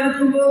 குழந்தையா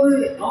இருக்கும்போது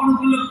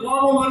அவனுக்குள்ள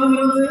கோபம்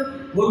வருகிறது.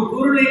 ஒரு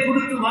பொருளை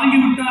கொடுத்து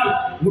வாங்கிவிட்டால்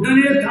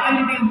உடனே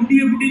தாயுடைய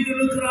முடியை பிடித்து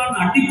இருக்கிறான்,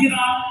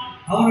 அடிக்கிறான்,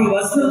 அவனுடைய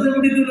வஸ்திரத்தை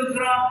பிடித்து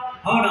இருக்கிறான்,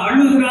 அவன்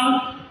அழுகிறான்.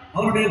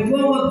 அவருடைய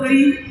கோபத்தை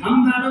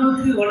அந்த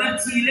அளவுக்கு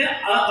வளர்ச்சியில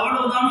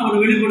அவ்வளவுதான் அவர்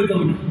வெளிப்படுத்த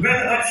முடியும். When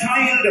a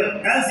child,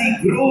 as he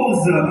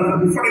grows,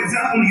 for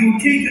example, you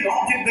take an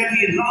object that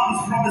he loves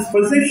from his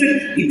possession,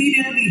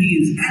 immediately he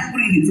is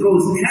angry, he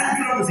throws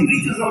tantrums, he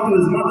reaches out to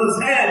his mother's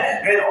hand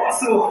and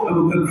also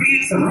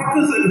creates a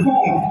ruckus at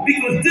home,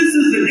 because this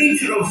is the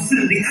nature of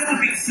sin, the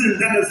Adamic sin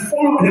that has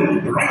followed him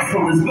right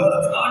from his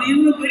birth. அவன்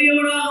இன்னும்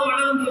பெரியவனாக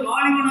வளர்ந்து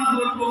வாலிபனாக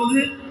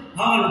வரும்போது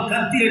அவன்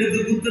கத்தி எடுத்து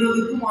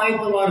குத்துறதுக்கும்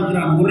ஆயத்தமா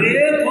இருக்கிறான்.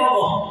 ஒரே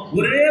கோபம்,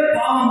 ஒரே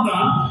பாவம்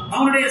தான்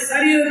அவனுடைய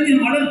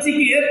சரீரத்தின்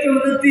வளர்ச்சிக்கு ஏற்ற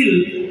விதத்தில்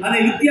அதை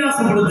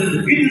வித்தியாசப்படுத்துது.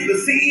 It is the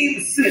same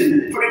sin.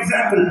 For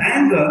example,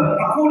 anger,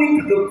 according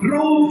to the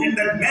growth in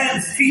that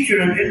man's feature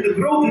and in the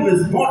growth in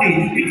his body,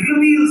 it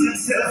reveals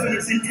itself in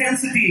its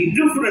intensity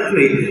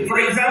differently. For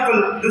example,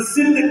 the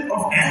sin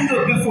of anger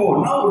before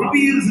now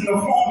reveals in the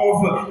form of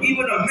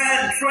even a man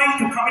trying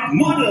to commit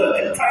murder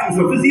at times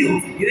of his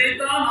youth.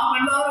 இதைத்தான் நாம்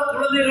எல்லாரும்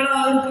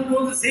குழந்தைகளாக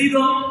இருக்கும்போது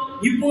செய்தோம்.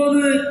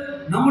 இப்போது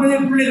நம்முடைய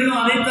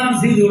பிள்ளைகளும் அதைத்தான்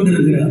செய்து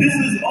கொண்டிருக்கிறார். This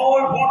is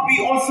all what we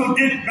also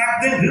did back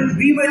then.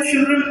 We were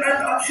children, and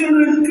our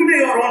children today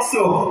are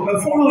also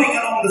following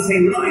along the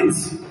same lines.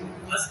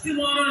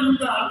 அஸ்திவாரம்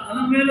இருந்தால்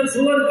அதன் மேல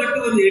சுவர்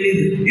கட்டுவது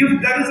எளிது. If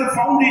there is a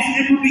foundation,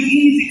 it would be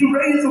easy to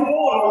raise a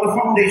wall on the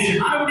foundation.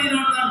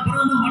 அப்படினால் தான்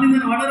பிறந்த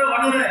மனிதன் வளர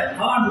வளர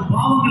அவன்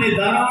பாவங்களை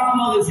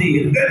தாராளமாக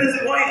செய்கிறான். That is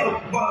why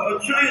a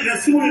child, as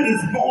soon as it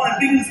is born and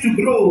begins to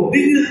grow,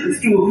 begins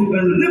to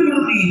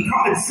liberally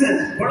commit sin.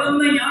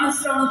 குழந்தை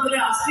ஞானஸ்நானத்திலே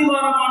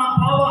அஸ்திவாரமான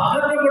பாவம்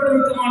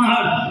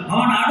அகற்றப்பட்டிருக்குமானால்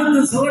அவன்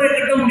அடுத்த சுவரை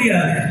கட்ட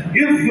முடியாது.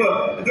 If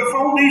the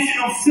foundation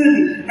of sin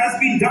has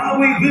been done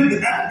away with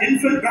at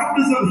infant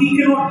baptism, he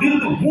cannot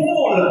build a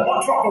wall on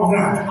top of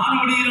that.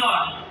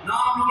 ஆனபடியால்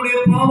நாம் நம்முடைய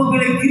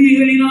பாவங்களை,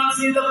 கிரியைகளினால்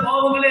செய்த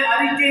பாவங்களை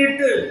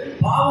அறிக்கையிட்டு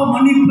பாவ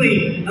மன்னிப்பை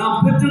நாம்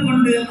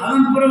பெற்றுக்கொண்டு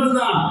அதன்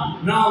பிறகுதான்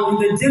நாம்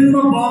இந்த ஜென்ம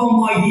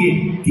பாவமாகிய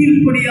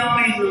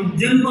கீழ்ப்படியாமை என்னும்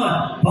ஜென்ம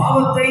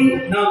பாவத்தை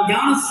நாம்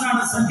ஞானஸ்நான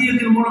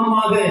சத்தியத்தின்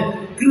மூலமாக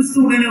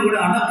கிறிஸ்துவுடனே கூட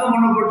அடக்கம்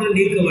பண்ணப்பட்டு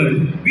நீக்க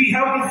வேண்டும். We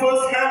have to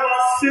first have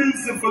our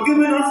sins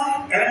forgiven us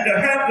and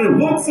have the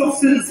works of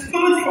sin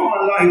purged from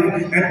our life,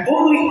 and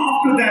only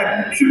after that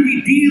should we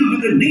deal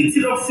with the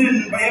nature of sin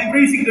by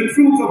embracing the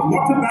truth of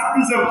water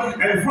baptism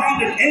and find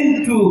an end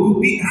to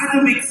the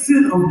Adamic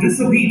sin of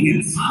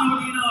disobedience.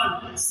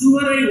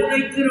 சுவரை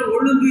உடைக்கிற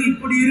ஒழுங்கு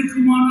இப்படி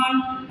இருக்குமானால்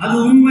அது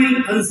உண்மை,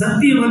 அது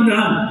சத்தியம்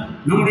என்றால்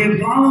நம்முடைய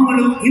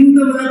பாவங்களும் இந்த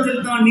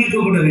விதத்தில் தான்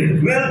நீக்கப்பட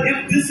வேண்டும். Well, if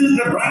this is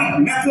the right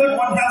method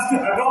one has to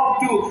adopt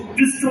to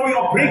destroy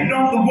or break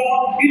down the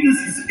wall, it is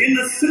in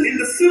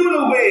a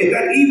similar way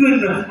that even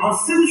our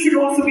sin should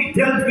also be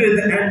dealt with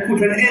and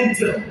put an end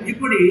to.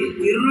 இப்படி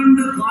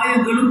இரண்டு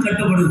காயங்களும்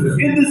கட்டப்படுகிறது.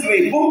 In this way,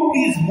 both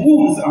these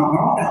wounds are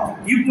bound up.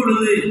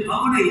 இப்பொழுது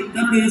அவனை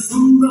தன்னுடைய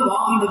சொந்த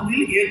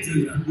வாகனத்தில்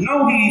ஏற்றுகிறார். Now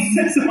he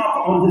sets him up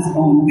on his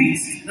own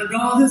beast.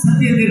 நன்றாக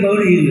சத்தியத்தை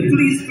கவனியுங்கள்.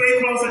 Please pay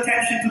close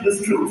attention to this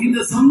truth. இந்த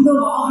சொந்த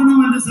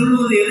வாகனம் என்று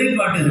சொல்வது எதை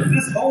காட்டுகிறது?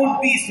 This own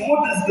beast, what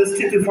does this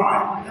typify?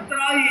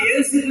 கர்த்தராகிய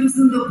இயேசு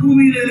கிறிஸ்து இந்த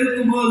பூமியில்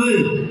இருக்கும்போது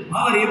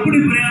அவர் எப்படி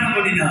பிரயாணம்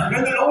பண்ணினார்?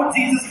 When the Lord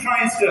Jesus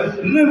Christ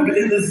lived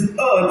in this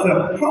earth,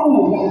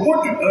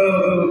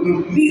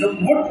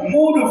 what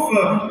mode of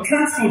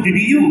transport did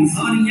he use?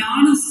 அவர்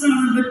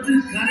ஞானஸ்நானம் பெற்று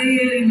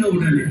கரையேறின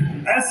உடனே,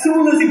 as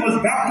soon as he was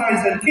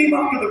baptized and came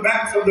up to the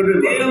banks of the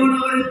river, தேவன்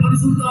அவரை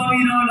பரிசுத்த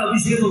ஆவியினால்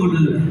அபிஷேகம்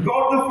பண்ணினார்.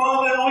 God the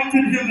Father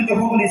anointed him with the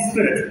Holy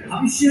Spirit.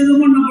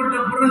 அபிஷேகம் பண்ணப்பட்ட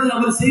பிறகு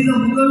அவர் செய்த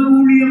முதல்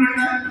ஊழியம்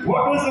என்ன?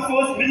 What was the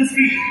first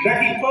ministry that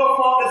he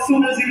performed as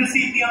soon as he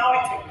received the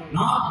anointing?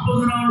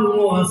 40 நாள்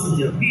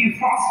உபவாசித்தார். He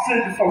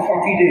fasted for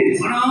 40 days.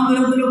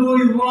 வனாந்தரத்திலே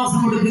போய்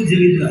உபவாசம் எடுத்து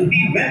ஜெபித்தார்.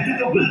 He went to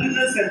the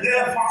wilderness and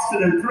there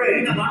fasted and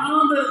prayed.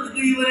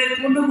 வனாந்தரத்துக்கு இவரை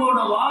கொண்டு போன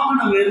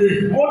வாகனம் எது?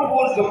 What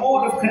was the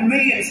mode of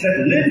conveyance that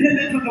led him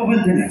into the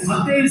wilderness?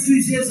 மத்தேயு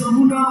சுவிசேஷம்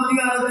 3ஆம்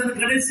அதிகாரத்தின்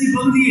கடைசி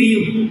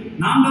பகுதியையும்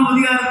 4ஆம்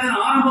அதிகாரத்தின்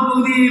ஆரம்ப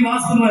பகுதியையும்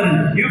வாசிப்பாரு.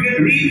 You can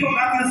read from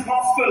Matthew's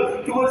Gospel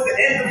towards the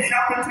end of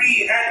chapter 3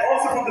 and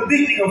also from the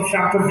beginning of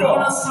chapter 4.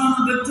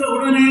 ஞானஸ்நானம் பெற்ற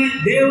உடனே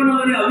தேவன்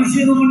அவரை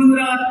அபிஷேகம்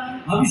பண்ணுகிறார்.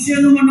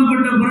 அபிஷேகம்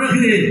பண்ணப்பட்ட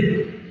பிறகு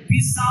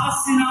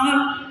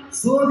பிசாசினால்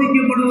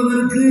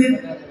சோதிக்கப்படுவதற்கு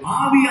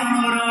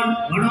ஆவியானவரால்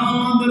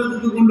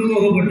வனாந்தரத்துக்கு கொண்டு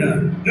போகப்பட்டார்.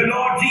 The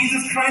Lord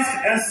Jesus Christ,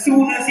 as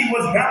soon as he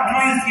was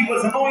baptized, he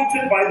was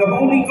anointed by the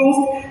Holy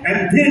Ghost, and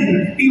then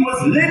he was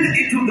led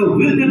into the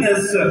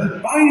wilderness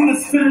by the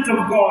Spirit of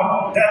God,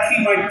 that he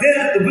might there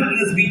in the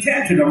wilderness be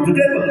tempted of the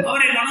devil.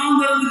 அவரை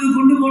வனாந்தரத்துக்கு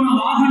கொண்டு போன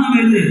வாகனம்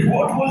எது?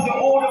 What was the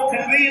mode of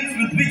conveyance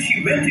with which he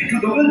went into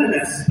the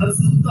wilderness?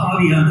 பரிசுத்த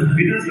ஆவியானவர்.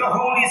 It is the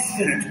Holy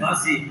Spirit.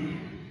 வாசி.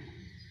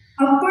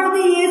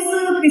 அப்பொழுது இயேசு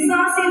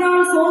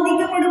பிசாசினால்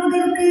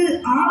சோதிக்கப்படுவதற்கு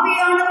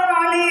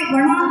ஆவியானவராலே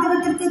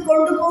வனாந்தரத்திற்கு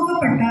கொண்டு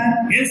போகப்பட்டார்.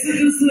 இயேசு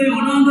கிறிஸ்துவை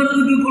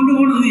வனாந்தரத்துக்கு கொண்டு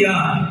போனது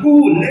யார்? Who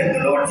led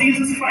the Lord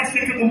Jesus Christ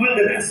into the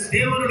wilderness?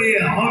 தேவனுடைய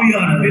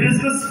ஆவியானவர். It is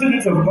the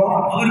Spirit of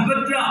God. அவர்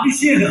பெற்ற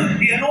அபிஷேகம்,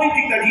 the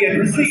anointing that he had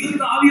received.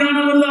 இந்த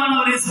ஆவியானவர் தான்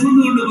அவரை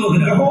சுமந்து கொண்டு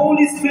போகிறார். The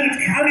Holy Spirit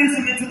carries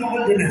him into the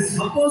wilderness.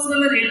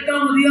 அப்போஸ்தலர்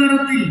 8ஆம்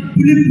அதிகாரத்தில்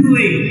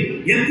பிலிப்புவை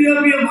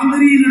எத்தியோப்பிய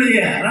மந்திரியினுடைய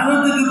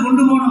ரதத்துக்கு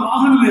கொண்டு போன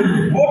வாகனம் எது?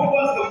 What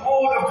was the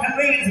mode of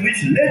conveyance which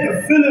led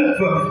Philip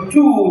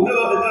to the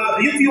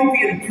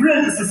Ethiopian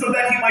prince so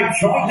that he might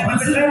join him in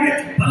the chariot?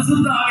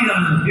 பரிசுத்த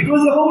ஆவியானவர். It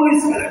was the Holy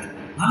Spirit.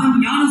 அதன்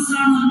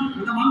ஞானஸ்நானம்,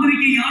 அந்த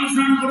மந்திரிக்கு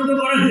ஞானஸ்நானம் கொடுத்த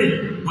பிறகு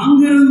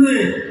அங்கிருந்து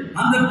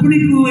அந்த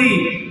பிலிப்புவை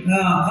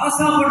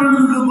காசா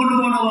பட்டணத்துக்கு கொண்டு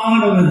போன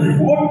வாகனம் அது.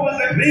 What was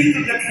the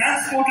vehicle that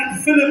transported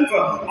Philip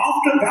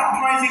after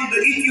baptizing the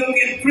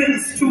Ethiopian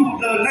prince to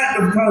the land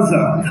of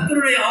Gaza?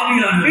 கர்த்தருடைய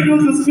ஆவியானவர். It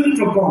was the Spirit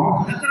of God.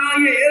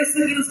 கர்த்தராகிய இயேசு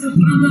கிறிஸ்து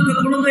பிறந்த அந்த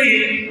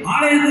குழந்தையை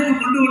ஆலயத்துக்கு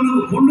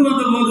கொண்டு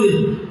வந்தபோது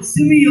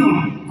சிமியோன்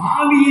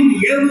ஆவியின்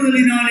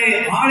ஏவுதலினாலே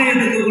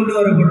ஆலயத்துக்கு கொண்டு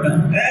வரப்பட்டார்.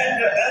 And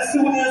as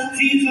soon as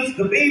Jesus,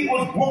 the babe,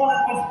 was born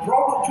and was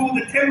brought to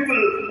the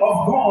temple of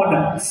God,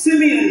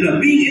 Simeon,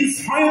 being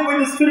inspired by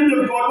the Spirit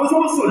of God, was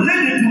also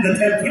led into the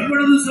temple.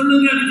 இப்பொழுது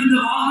சொல்லுங்கள், இந்த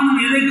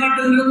வாகனம் எதை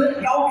காட்டுகிறது?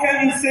 Now can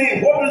you say,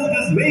 what does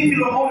this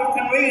vehicle or mode of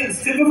conveyance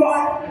typify?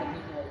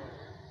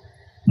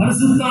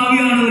 பரிசுத்த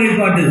ஆவியானவரை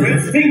காட்டுகிறது.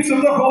 It speaks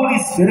of the Holy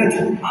Spirit.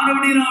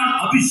 ஆனபடியால்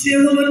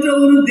அபிஷேகம் பெற்ற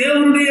ஒரு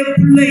தேவனுடைய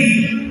பிள்ளை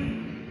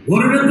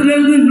ஒரு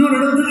இடத்திலிருந்து இன்னொரு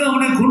இடத்துக்கு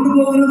அவனை கொண்டு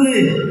போகிறது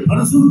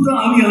பரிசுத்த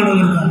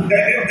ஆவியானவர் தான்.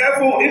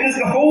 Therefore, it is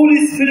the Holy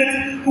Spirit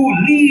who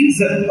leads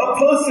a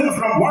person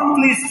from one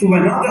place to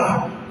another.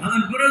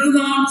 அதன்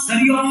பிறகுதான்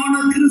சரியான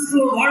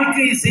கிறிஸ்துவ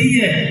வாழ்க்கையை செய்ய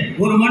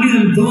ஒரு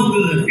மனிதன்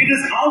துவங்குகிறார். It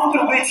is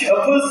after which a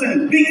person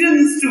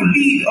begins to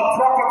lead a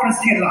proper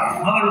Christian life.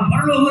 அவன்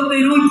பரலோகத்தை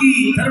நோக்கி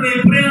தன்னுடைய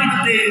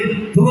பிரயாணத்தை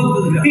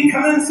துவங்குகிறார். He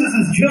commences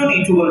his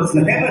journey towards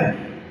the heaven.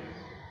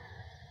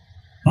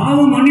 பாவ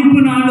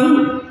மன்னிப்பினாலும்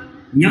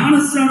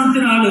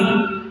ஞானஸ்நானத்தினாலும்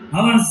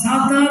அவன்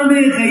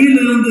சாத்தானுடைய கையில்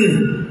இருந்து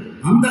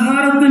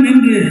அந்தகாரத்தில்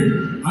நின்று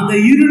அந்த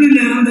இருளில்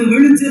இருந்து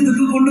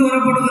வெளிச்சத்துக்கு கொண்டு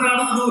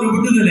வரப்படுகிறான். அது ஒரு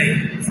விடுதலை.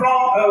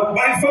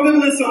 By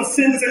forgiveness of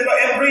sins and by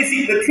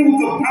embracing the truth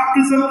of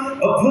baptism,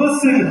 a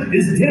person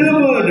is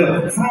delivered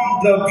from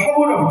the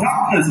power of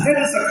darkness. That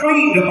is a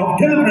kind of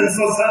deliverance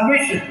or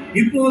salvation.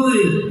 இப்போது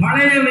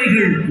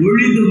பழையவைகள்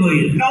ஒழிந்து போய்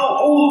now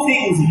all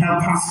things have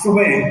passed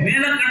away.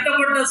 மேல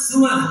கட்டப்பட்ட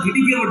சுவர்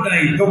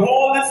இடிக்கப்பட்டாய். The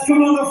wall that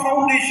stood on the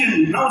foundation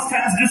now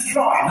stands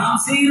destroyed.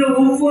 நாம் செய்கிற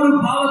ஒவ்வொரு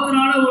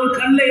பாவத்தினால ஒரு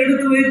கல்லை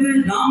எடுத்து வைத்து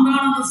நாம்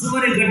தான் அந்த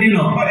சுவரை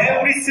கட்டினோம். For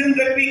every sin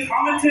that we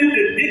committed,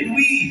 did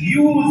we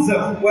use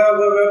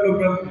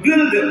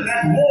build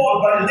that wall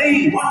by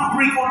laying one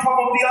brick on top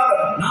of the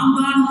other? நாம்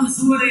தான் அந்த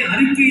சுவரை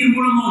அறிக்கையின்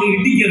மூலமாக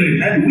இடிக்க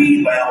வேண்டும். And we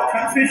by our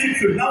confession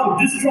should now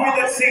destroy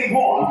that same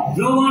wall.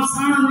 யோவான்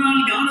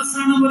ஸ்நானத்தினால்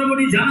ஞானஸ்நானம்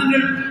பெறும்படி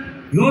ஜனங்கள்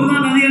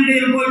யோர்தான்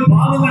நதியண்டையில் போய்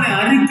பாவங்களை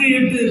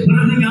அறிக்கையிட்டு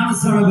பிறகு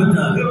ஞானஸ்நானம்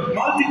பெற்றார். The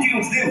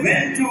multitudes, they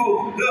went to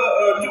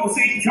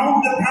St. John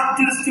the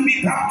Baptist to be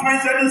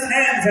baptized at his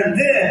hands, and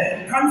there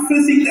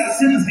confessing their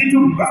sins they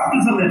took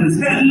baptism at his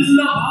hands.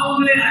 எல்லா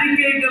பாவங்களை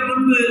அறிக்கையிட்ட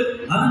பின்பு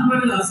அதன்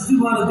பிறகு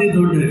அஸ்திவாரத்தை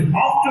தோண்டு.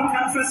 After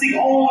confessing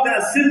all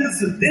their sins,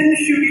 then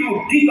should you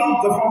dig out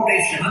the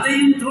foundation.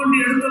 அதையும் தோண்டி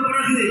எடுத்த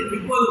பிறகு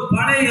இப்போது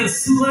பழைய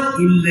சுவர்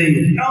இல்லை.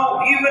 Now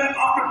even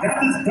after that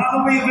is done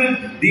away with,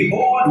 the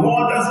old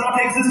wall does not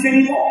exist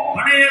anymore.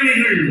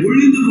 பழையவைகள்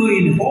ஒழிந்து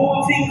போயின. All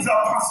things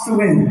are passed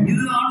away.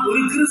 இதுதான்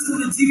ஒரு கிறிஸ்தவ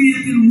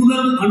ஜீவியத்தின்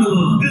முதல்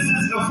அனுபவம். This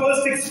is the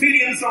first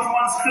experience of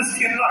one's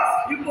Christian life.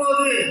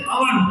 இப்போது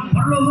அவன்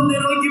பரலோகத்தை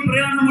நோக்கி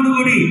பிரயாணம்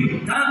பண்ணும்படி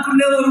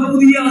தனக்குள்ளே ஒரு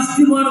புதிய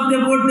அஸ்திவாரத்தை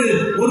போட்டு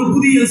ஒரு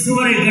புதிய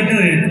சுவரை கட்ட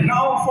வேண்டும்.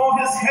 Now for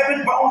his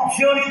heaven-bound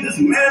journey, this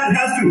man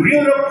has to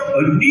rear up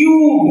a new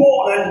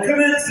wall and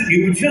commence a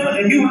new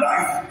journey, a new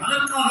life.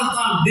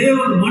 அதற்காகத்தான்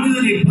தேவன்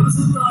மனிதனை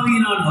பரிசுத்த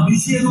ஆவியினால்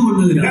அபிஷேகம்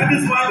பண்ணுகிறார். That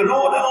is why the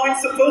Lord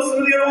anoints a person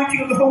with the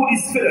anointing of the Holy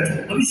Spirit.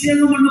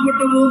 அபிஷேகம்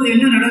பண்ணப்பட்ட போது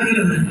என்ன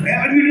நடக்கிறது?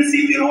 When we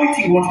receive the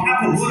anointing, what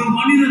happens? ஒரு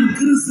மனிதன்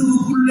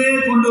கிறிஸ்துவுக்குள்ளே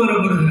கொண்டு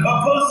வரப்படுகிறார். A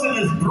person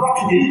is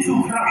brought into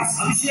Christ.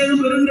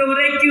 அபிஷேகம் பெறுகிற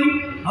வரைக்கும்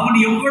அவன்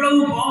எவ்வளவு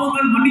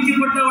பாவங்கள்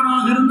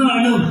மன்னிக்கப்பட்டவனாக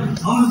இருந்தாலும்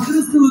அவன்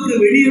கிறிஸ்துவுக்கு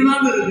வெளியே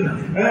தான் இருக்கிறான்.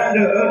 And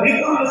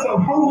regardless of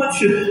how much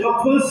a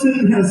person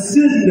has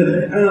sinned,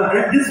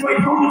 and despite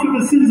how much of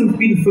the sins have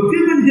been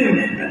forgiven him,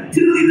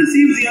 until he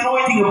receives the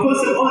anointing, a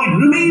person only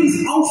remains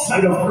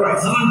outside of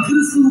Christ. அவன்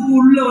கிறிஸ்துவுக்கு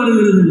உள்ள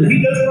வருகிறதில்லை. He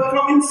does not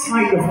come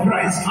inside of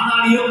Christ.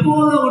 ஆனால்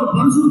எப்போது அவன்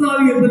பரிசுத்த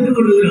ஆவியை பெற்றுக்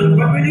கொள்கிறான்,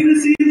 but when he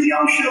receives the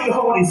unction of the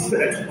Holy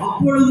Spirit,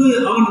 அப்பொழுது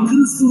அவன்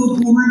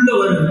கிறிஸ்துவுக்கு உள்ள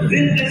வருகிறான்.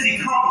 then does he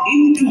come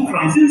into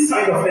Christ,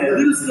 inside of him.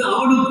 கிறிஸ்து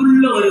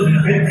அவனுக்குள்ள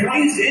வருகிறான். And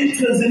Christ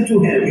enters into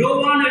him.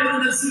 யோவான்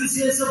எழுதின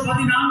சுவிசேஷம்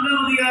 14ஆம்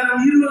அதிகாரம்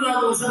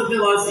 20வது வசனத்தை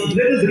வாசி.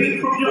 Let us read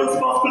from John's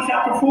Gospel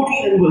chapter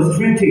 14 and verse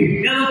 20.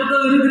 எனக்கு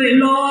இருக்கிற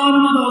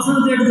எல்லாரும் அந்த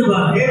வசனத்தை எடுத்து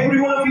பாருங்க. Every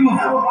one of you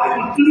have a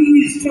Bible,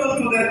 please turn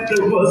to that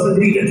verse and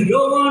read it.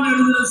 யோவான்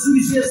எழுதின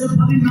சுவிசேஷம்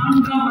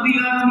 14ஆம்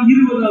அதிகாரம்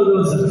 20வது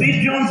வசனம். Read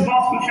John's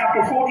Gospel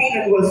chapter 14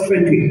 and verse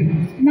 20.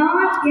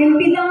 நான் என்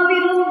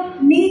பிதாவிலும்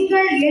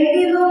நீங்கள்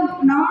என்னிலும்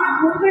நான்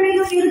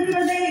உங்களிலும்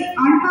இருக்கிறதை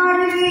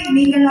அந்நாளிலே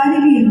நீங்கள்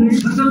அறிவீர்கள்.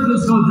 கர்த்தருக்கு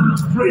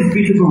ஸ்தோத்திரம். Praise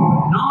be to God.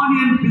 நான்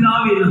என்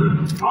பிதாவிலும்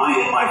I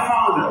am my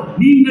Father,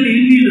 நீங்கள்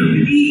என்னிலும்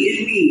He in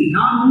me.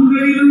 நான்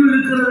உங்களிலும்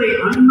இருக்கிறதை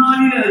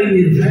அந்நாளிலே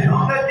அறிவீர்கள். And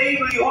on that day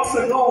will you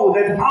also know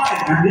that I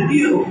am in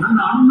you. அந்த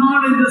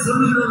அந்நாள் என்று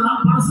சொல்லுகிறது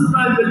தான் பரிசுத்த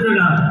ஆவி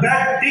பெற்றதால்.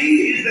 That day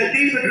is the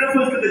day that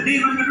refers to the day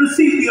when we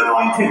receive the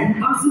anointing.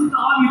 பரிசுத்த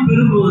ஆவி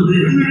பெறும்போது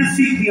When we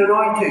receive the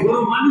anointing,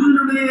 ஒரு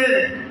மனிதனுடைய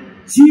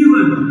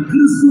ஜீவன்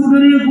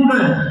கிறிஸ்துவுடனே கூட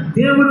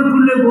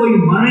தேவனுக்குள்ளே போய்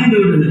மறைந்து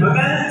விடுது. a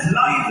man's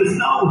life is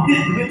now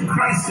hid with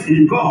Christ in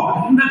God.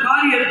 இந்த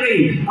காரியத்தை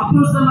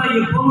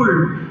அப்போஸ்தலனாகிய பவுல்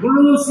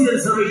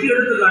கொலோசியர் சபைக்கு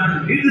எடுத்து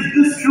காட்டுகிறார். It is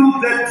this truth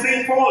that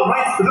Saint Paul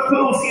writes to the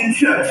Colossian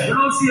church.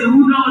 கொலோசியர்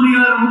 3ஆம்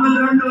அதிகாரம் முதல்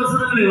 2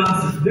 வசனங்களை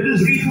வாசி. Let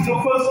us read from the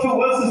first 2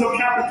 verses of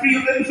chapter 3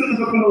 of the Epistle to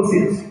the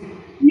Colossians.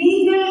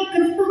 நீங்கள்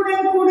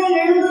கிறிஸ்துவுடன் கூட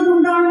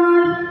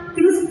எழுந்ததுண்டானால்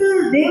கிறிஸ்து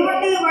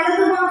தேவனுடைய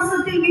வலது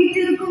பாசத்தில்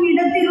வீற்றிருக்கும்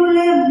இடத்தில் உள்ள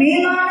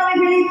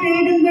மேலானவைகளை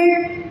தேடுங்கள்,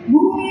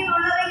 பூமியில்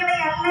உள்ளவைகளை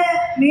அல்ல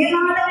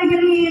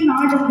மேலானவைகளையே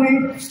நாடுங்கள்.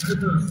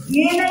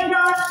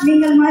 ஏனென்றால்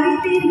நீங்கள்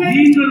மரித்தீர்கள்,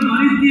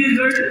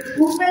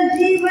 உங்கள்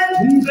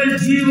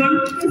ஜீவன்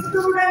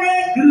கிறிஸ்துவுடனே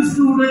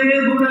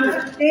கூட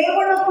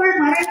தேவனுக்குள்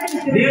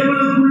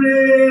தேவனுக்குள்ளே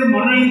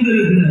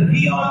மறைந்திருக்கிறது.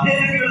 Your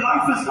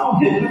life is now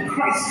hid with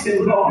Christ in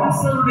God.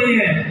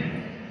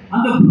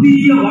 அந்த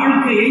புதிய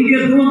வாழ்க்கை எங்கே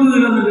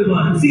துவங்குகிறது என்று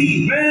பாருங்கள். See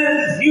where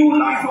this new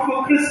life of a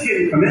Christian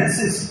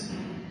commences.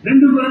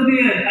 2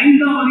 கொரிந்தியர்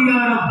 5ஆம்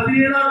அதிகாரம்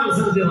 17ஆம்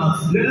வசனத்தை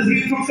வாசிப்போம். Let us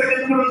read from 2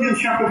 Corinthians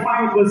chapter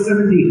 5 verse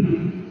 17.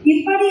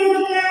 இப்படி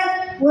இருக்க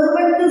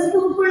ஒருவன்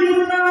கிறிஸ்துவுக்குள்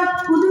இருந்தால்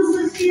புது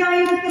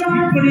சிருஷ்டியாய் இருக்கிறான்.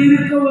 இப்படி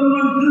இருக்க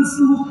ஒருவன்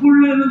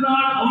கிறிஸ்துவுக்குள்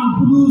இருந்தால் அவன்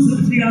புது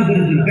சிருஷ்டியாக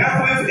இருக்கிறான்.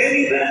 Therefore, if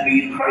any man be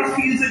in Christ,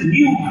 he is a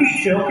new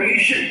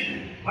creation.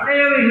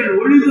 பழையவைகள்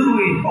ஒழிந்து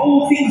போய் All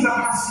things are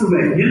passed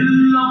away.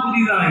 எல்லாம்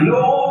புதிதாய்.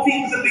 All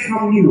things have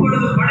become new.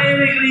 இப்பொழுது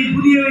பழையவைகளையும்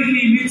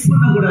புதியவைகளையும் மிக்ஸ்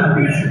பண்ணக்கூடாது.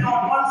 We should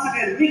not once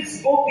again mix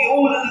both the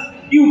old and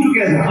new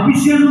together.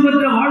 அபிஷேகம்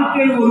பெற்ற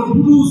வாழ்க்கை ஒரு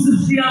புது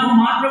சிருஷ்டியாக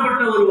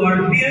மாற்றப்பட்ட ஒரு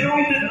வாழ்க்கை. The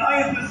anointed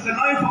life is the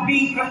life of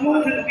being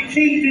converted and be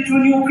changed into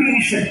a new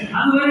creation.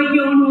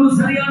 அதுவரைக்கும் அவன் ஒரு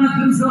சரியான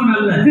கிறிஸ்தவன்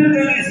அல்ல. Till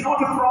then he is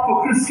not a proper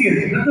Christian.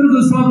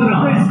 கர்த்தருக்கு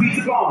ஸ்தோத்திரம். Praise be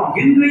to God.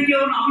 என்றைக்கு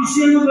அவன்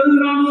அபிஷேகம்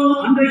பெறுகிறானோ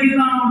அன்றைக்கு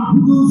தான் அவன்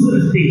புது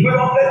சிருஷ்டி. But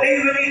on the day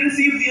when he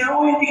receives the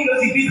anointing,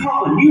 does he become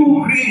a new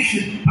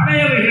creation?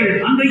 பழையவைகள்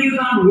அன்றைக்கு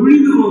தான்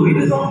ஒழிந்து போகிறது.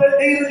 It is on the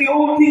day that the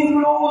old things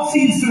will all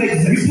cease to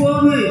exist.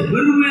 இப்போது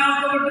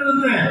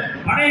வெறுமையாக்கப்பட்டிருந்த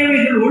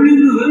பழையவைகள்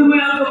ஒழிந்து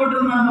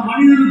வெறுமையாக்கப்பட்டிருந்த அந்த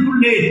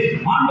மனிதனுக்குள்ளே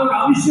ஆண்டவர்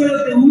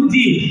அபிஷேகத்தை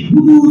ஊற்றி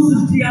புது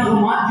சிருஷ்டியாக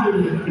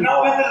மாற்றிவிடுகிறார். Now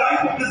in the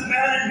life of this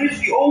man in which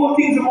the old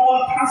things have all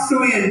passed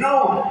away, and now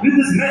with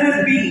this man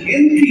being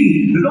empty,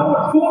 the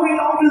Lord pouring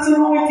out his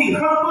anointing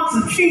converts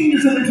and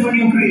changes him into a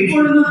new creation.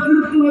 இப்பொழுது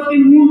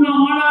கிறிஸ்துவத்தின்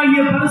 3ஆம்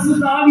ஆளாகிய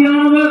பரிசுத்த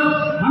ஆவியானவர்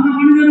அந்த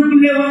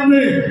மனிதனுக்குள்ளே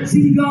வந்து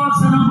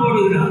சிங்காசனம்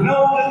போடுகிறார்.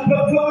 Now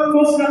the third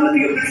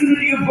personality of the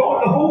Trinity of God,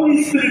 the Holy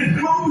Spirit,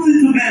 comes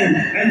into man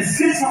and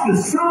sits on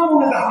his throne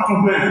in the heart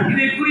of man.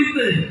 இதை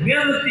குறித்து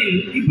வேதத்தில்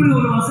இப்படி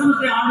ஒரு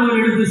வசனத்தை ஆண்டவர்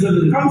எடுத்து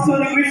சொல்லுகிறார்.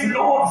 Concerning which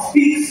Lord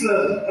speaks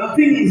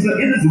things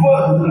in his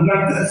word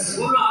like this.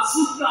 ஒரு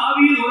அசுத்த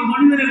ஆவி ஒரு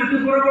மனிதனை விட்டு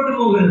புறப்பட்டு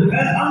போகிறது.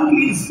 An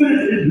unclean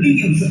spirit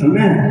leaves a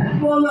man.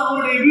 அப்போது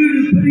அவருடைய வீடு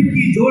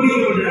பெருக்கி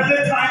ஜோடிக்கப்பட்டது. At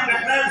that time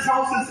that man's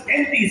house is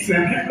empty,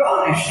 swept and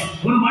garnished.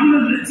 ஒரு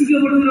மனிதன்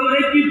ரட்சிக்கப்படுகிற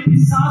வரைக்கும்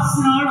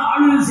பிசாசினால்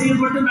ஆளுகை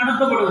செய்யப்பட்டு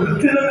நடத்தப்படுகிறது.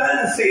 Till a man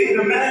is saved,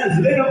 a man is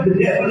led of the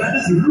devil and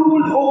is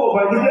ruled over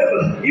by the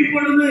devil.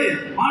 இப்பொழுது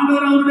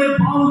ஆண்டவர் அவருடைய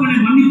பாவங்களை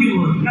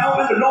மன்னிக்கும்போது, Now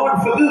when the Lord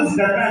forgives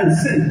that man's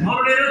sin,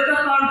 அவருடைய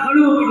இரத்தத்தால்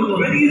கழுவப்படும்போது,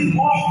 when he is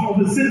washed of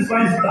his sins by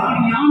his blood,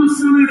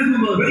 ஞானஸ்நானம்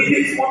எடுக்கும்போது, when he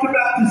takes water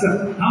baptism,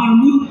 அவன்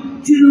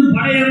முற்றிலும்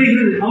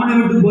பழையவைகள் அவனை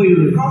விட்டு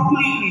போய்விடும்.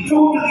 completely,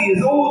 totally,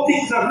 his old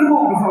things are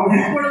removed from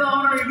him. இப்பொழுது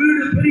அவனுடைய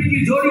வீடு பெருக்கி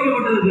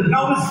ஜோடிக்கப்பட்டிருக்கிறது.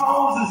 Now his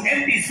house is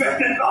empty,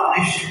 swept and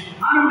garnished.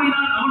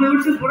 ஆனபடியால் அவனை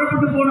விட்டு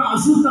புறப்பட்டு போன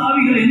அசுத்த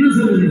ஆவிகள் என்ன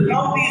சொல்லுது?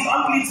 Now these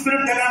unclean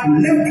spirits that have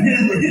left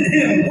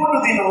him, what do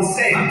they now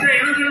say? மற்ற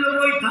இடங்களில்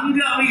போய் தங்க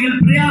அவைகள்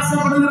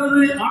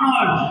பிரயாசப்படுகிறது,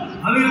 ஆனால்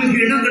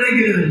அவைகளுக்கு இடம்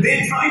கிடைக்கிறது. They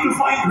try to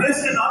find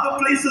rest in other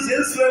places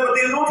elsewhere, but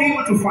they are not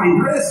able to find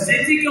rest.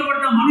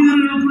 ரட்சிக்கப்பட்ட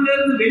மனிதர்களுக்குள்ளே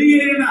இருந்து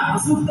வெளியேறின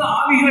அசுத்த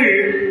ஆவிகள்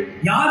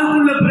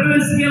யாருக்குள்ள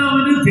பிரவேசிக்கலாம்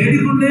என்று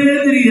தேடிக்கொண்டே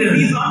தெரிகிறது.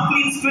 These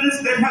unclean spirits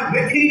that have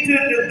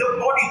vacated the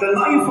body, the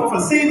life of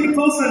a saved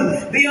person,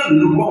 they are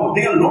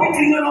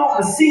loitering around,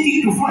 seeking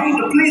to find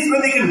a place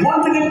where they can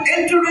once again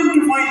enter in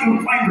to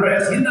find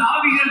rest. இந்த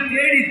ஆவிகள்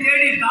தேடி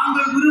தேடி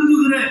தாங்கள்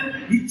விரும்புகிற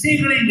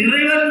இச்சைகளை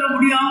நிறைவேற்ற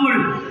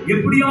முடியாமல்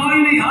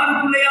எப்படியாயிலும்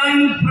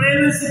யாருக்குள்ளேயாயிலும்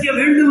பிரவேசிக்க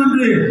வேண்டும்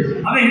என்று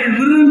அவைகள்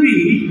விரும்பி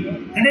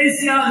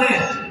கடைசியாக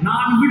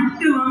நான்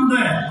விட்டு வந்த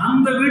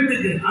அந்த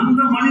வீட்டுக்கு, அந்த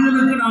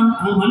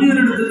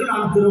மனிதனிடத்துக்கு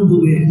நான்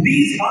திரும்புவேன்.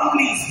 These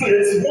unclean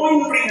spirits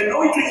wandering and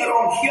loitering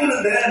around here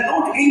and there,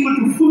 not able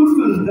to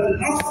fulfill the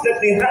lust that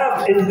they have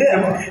in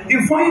them, they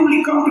finally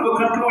come to a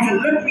conclusion: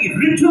 let me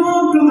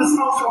return to this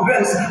house from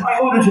whence I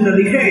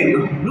originally came.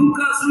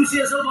 லூக்கா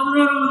சுவிசேஷம்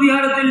 11ஆம்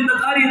அதிகாரத்தில் இந்த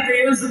காரியத்தை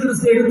இயேசு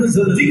கிறிஸ்து எடுத்து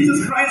சொல்றார். Jesus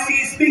Christ,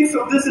 he speaks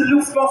of this in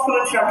Luke's Gospel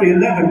in chapter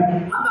 11.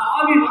 அந்த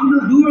ஆவி வந்து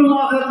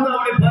தூரமாக இருந்து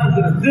அவனை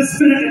பார்க்கிறது. This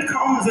spirit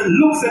comes and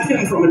looks at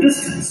him from a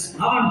distance.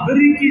 அவன்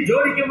பெருக்கி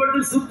ஜோடிக்கப்பட்டு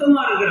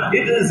சுத்தமா இருக்கிறான்.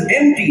 It is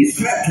empty,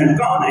 swept and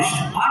garnished.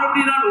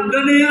 ஆனபடியால்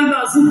உடனே அந்த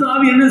அசுத்த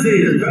ஆவி என்ன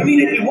செய்கிறது?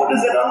 Immediately, what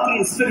does that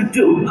unclean spirit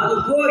do? அது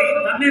போய்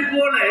தன்னை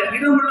போல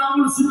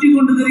இடமில்லாமல் சுற்றி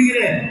கொண்டு திரிகிற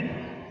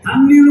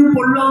தண்ணீரும்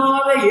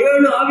பொல்லாத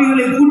 7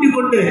 ஆவிகளை கூட்டிக்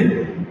கொண்டு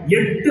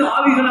 8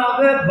 ஆவிகளாக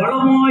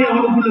பலமாய்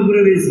அவனுக்குள்ள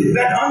பிரவேசி.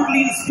 That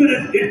unclean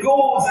spirit, it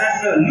goes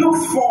and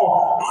looks for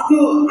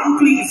other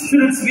unclean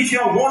spirits which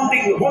are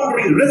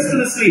wandering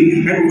restlessly,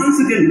 and once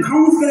again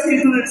comes back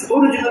into its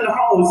original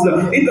house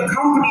in the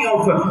company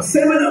of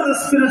 7 other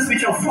spirits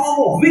which are far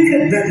more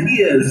wicked than he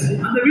is.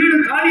 அந்த வீடு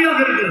காலியாக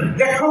இருக்கிறது.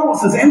 That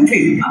house is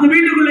empty. அந்த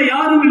வீட்டுக்குள்ள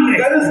யாரும் இல்லை.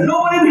 There is no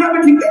one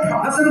inhabiting that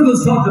house.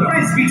 கர்த்தருக்கு ஸ்தோத்திரம்.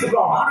 Praise be to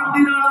God.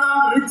 ஆனபடியால்தான்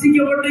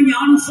ரட்சிக்கப்பட்டு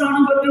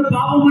ஞானஸ்நானம் பெற்று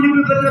பாவ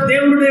மன்னிப்பு பெற்ற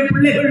தேவனுடைய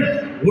பிள்ளைகள்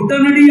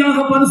உடனடியாக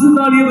பரிசுத்த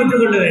ஆவியை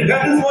பெற்றுக்கொள்ள வேண்டும்.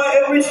 That is why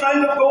every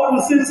child of God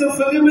whose sins are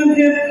forgiven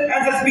him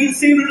and has been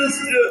saved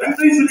and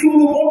placed through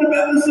the water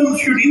baptism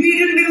should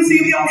immediately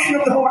receive the unction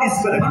of the Holy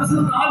Spirit.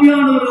 பரிசுத்த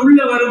ஆவியானவர் உள்ள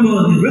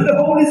வரும்போது, when the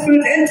Holy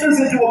Spirit enters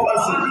into a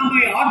person,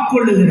 நம்மை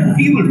ஆட்கொள்ளுகிறார்.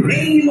 he will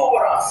reign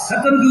over us.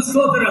 கர்த்தருக்கு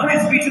ஸ்தோத்திரம்.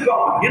 Praise be to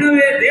God.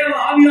 எனவே தேவ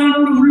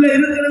ஆவியானவர் உள்ள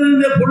இருக்கிறது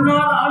இந்த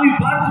பொல்லாத ஆவி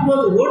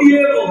பார்க்கும்போது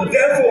ஓடியே போகும்.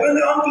 Therefore, when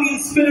the unclean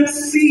spirit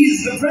sees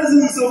the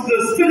presence of the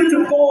Spirit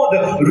of God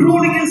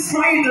ruling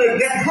inside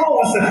that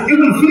house, it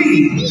will flee.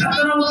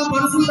 கர்த்தருக்கு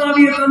பரிசுத்த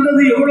ஆவியை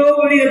தந்தது எவ்வளவு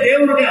பெரிய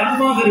தேவனுடைய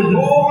அன்பாக இருக்கு.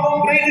 Oh, how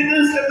great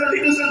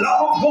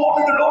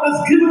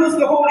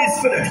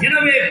Spirit.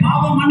 எனவே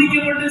பாவம்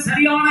மன்னிக்கப்பட்டு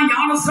சரியான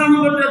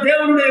ஞானஸ்நானம் பெற்ற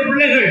தேவனுடைய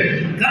பிள்ளைகள்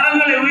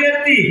கரங்களை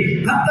உயர்த்தி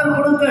கர்த்தர்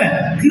கொடுத்த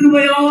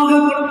கிருபையாக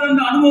கொடுத்த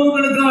அந்த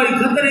அனுபவங்களுக்காக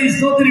கர்த்தரை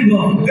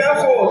ஸ்தோத்திரிப்போம்.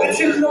 Therefore, the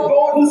children of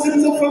God whose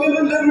sins are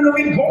forgiven them will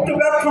be water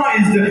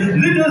baptized.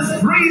 Let us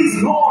praise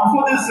God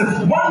for this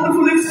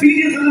wonderful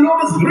experience that the Lord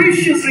has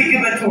graciously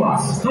given to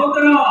us.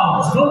 ஸ்தோத்திரம்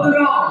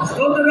ஸ்தோத்திரம்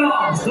ஸ்தோத்திரம்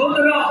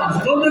ஸ்தோத்திரம்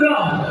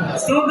ஸ்தோத்திரம்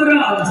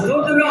ஸ்தோத்திரம்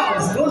ஸ்தோத்திரம்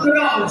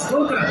ஸ்தோத்திரம்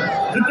ஸ்தோத்திரம்.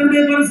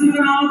 கர்த்தருடைய பரிசுத்த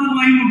நாமத்துக்கு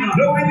மகிமை உண்டாகட்டும்.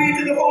 Glory be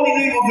to the holy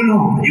name of the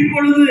Lord.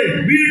 இப்பொழுது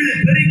வீடு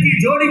பெருக்கி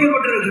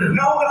ஜோடிக்கப்பட்டிருக்கிறது.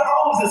 Now the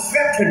house is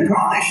swept and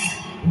garnished.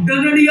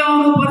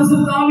 உடனடியாக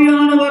பரிசுத்த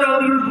ஆவியானவர்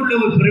அவர்களுக்குள்ளே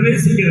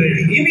பிரவேசிக்க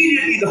வேண்டும்.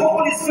 Immediately the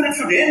Holy Spirit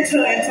should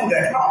enter into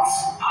that house.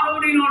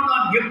 ஆனபடியால்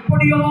நான்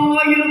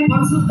எப்படியாயிலும்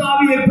பரிசுத்த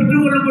ஆவியை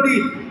பெற்றுக்கொள்ளும்படி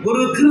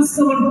ஒரு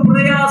கிறிஸ்தவன்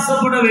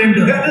பிரயாசப்பட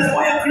வேண்டும். That is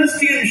why a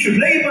Christian should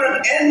labor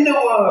and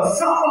endeavor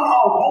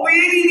somehow by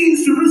any means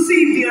to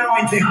receive the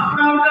anointing.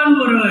 அப்படியாவிட்டாலும்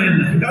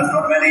பரவாயில்லை. Does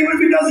not matter even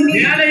if he doesn't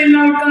need. வேலை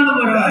இல்லாவிட்டாலும்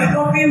பரவாயில்லை. Does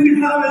not mean we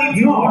have any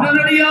job.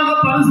 உடனடியாக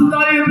பரிசுத்த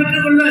ஆவியை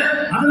பெற்றுக்கொள்ள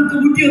அதற்கு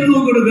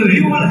முக்கியத்துவம் கொடுக்க You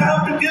வேண்டும். will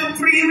have to give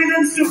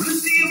preeminence to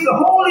receive the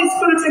Holy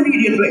Spirit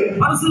immediately.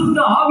 பரிசுத்த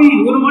ஆவி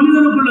ஒரு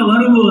மனிதனுக்குள்ள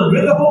வரும்போது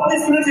When the Holy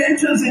Spirit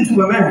enters into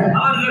a man,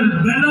 அவர்கள்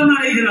பலன்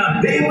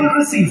அடைகிறார்கள். they will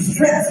receive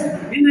strength.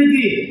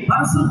 இன்னைக்கு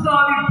பரிசுத்த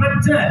ஆவி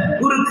பெற்ற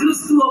ஒரு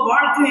கிறிஸ்துவ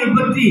வாழ்க்கையை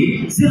பற்றி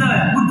சில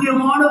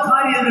முக்கியமான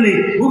காரியங்களை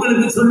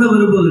உங்களுக்கு சொல்ல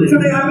விரும்புகிறேன்.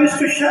 Today I wish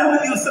to share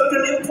with you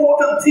certain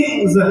important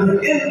things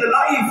in the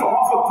life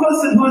of a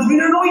person who has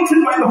been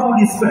anointed by the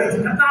Holy Spirit.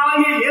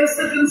 கர்த்தராகிய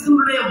இயேசு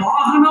கிறிஸ்துவுடைய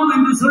வாகனம்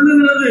என்று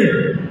சொல்லுகிறது,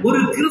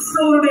 ஒரு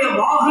கிறிஸ்தவருடைய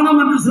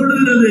வாகனம் என்று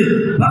சொல்லுகிறது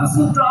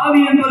பரிசுத்த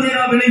ஆவி என்பதை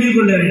நாம் விளங்கிக்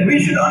கொள்ள வேண்டும். We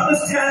should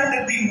understand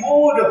that the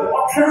mode of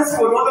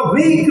transport or the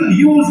vehicle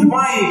used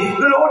by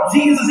the Lord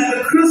Jesus and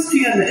the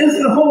Christian is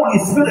the Holy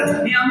Spirit.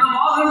 நீ அந்த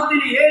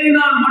வாகனத்தில்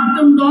ஏறினால்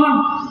மட்டும்தான்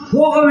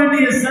போக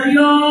வேண்டிய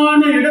சரியான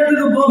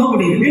இடத்துக்கு போக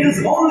முடியும். It is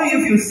only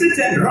if you sit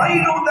and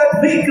ride on that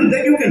vehicle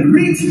that you can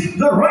reach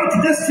the right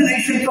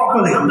destination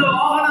properly. அந்த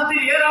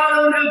வாகனத்தில்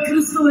ஏறாதவர்கள்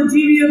கிறிஸ்துவ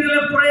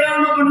ஜீவியத்தில்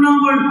பிரயாணம்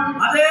பண்ணாமல்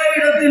அதே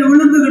இடத்தில்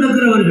விழுந்து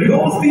கிடக்கிறவர்கள்.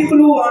 Those people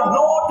who are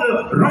not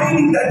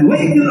riding that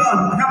vehicle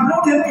have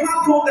not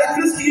embarked on that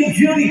Christian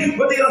journey,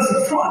 but they have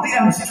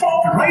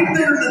stopped right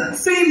there in the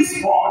same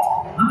spot.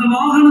 அந்த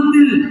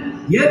வாகனத்தில்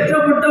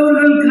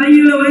ஏற்றப்பட்டவர்கள்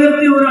கையில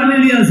உயர்த்தி ஒரு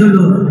அல்லேலூயா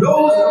சொல்லுவார்.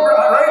 Those who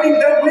are riding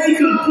that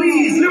vehicle,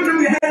 please lift up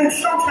your hand and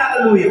shout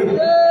hallelujah.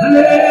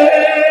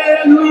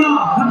 அல்லேலூயா.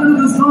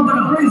 கர்த்தருக்கு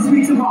ஸ்தோத்திரம். Praise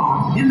be to God.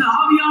 இந்த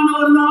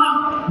ஆவியானவர் தான்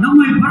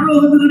நம்மை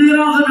பரலோகத்துக்கு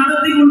நேராக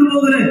நடத்தி கொண்டு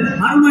போகிற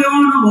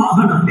அருமையான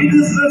வாகனம். It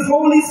is the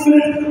Holy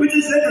Spirit which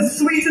is like a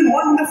sweet and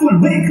wonderful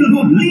vehicle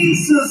who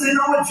leads us in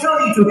our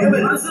journey to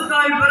heaven.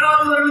 பரிசுத்தாய்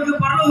பெறாதவர்களுக்கு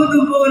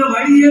பரலோகத்துக்கு போகிற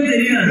வழியே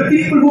தெரியாது. The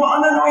people who are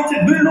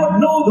unanointed will not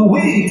know the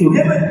way to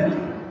heaven.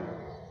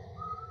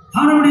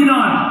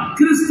 ஆனபடியால்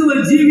கிறிஸ்துவ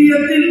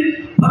ஜீவியத்தில்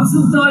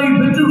பரிசுத்தாய்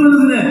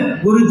பெற்றுக்கொள்கிற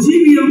ஒரு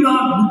ஜீவியம்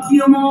தான்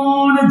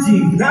முக்கியமான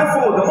ஜீவியம்.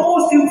 Therefore, the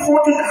most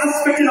important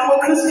aspect in our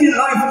Christian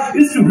life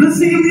is to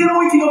receive the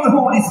anointing of the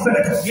Holy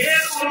Spirit.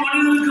 ஏன் ஒரு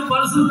மனிதனுக்கு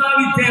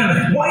பரிசுத்தாவி தேவை?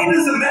 Why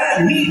does a man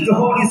need the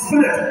Holy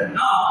Spirit?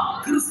 நான்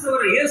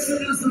கிறிஸ்துவரை இயேசு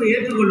கிறிஸ்துவை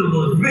ஏற்றுக்கொள்ளும்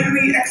போது When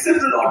we accept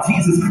the Lord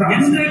Jesus Christ,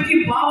 என்றைக்கு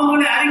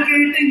பாவங்களை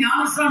அறிக்கையிட்டு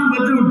ஞானஸ்நானம்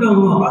பெற்று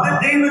விட்டோமோ on the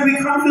day when we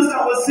confess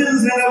our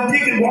sins and have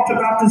taken water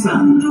baptism,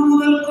 அன்று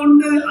முதல்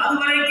கொண்டு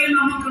அதுவரைக்கும்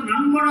நமக்கு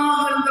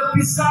நண்பனாக இருந்த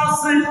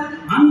பிசாசு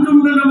அன்று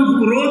முதல் நமக்கு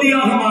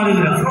விரோதியாக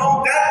மாறுகிறார். from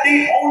that day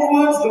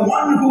onwards, the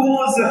one who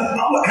was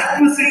our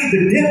adversary,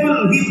 the devil,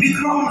 he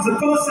becomes a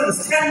person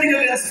standing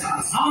against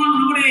us. அவன்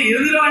நம்முடைய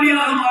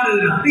எதிராளியாக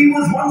மாறுகிறார். He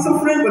was once a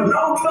friend, but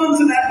now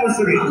turns an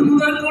adversary. அது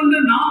முதல் கொண்டு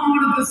நாம்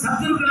அவனுக்கு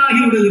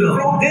சத்துருக்களாகி விடுகிறோம்.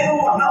 From then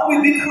on, now we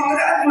become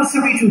an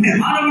adversary to him.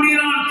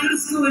 மறுபடியும்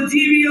கிறிஸ்துவ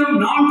ஜீவியம்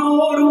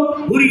நாள்தோறும்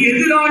ஒரு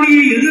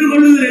எதிராளியை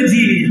எதிர்கொள்ளுகிற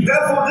ஜீவியம்.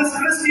 Therefore, this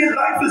Christian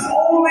life is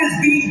always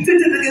being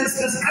pitted against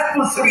this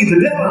adversary, the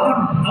devil.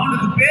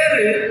 அவனுக்கு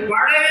பேரு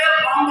பழைய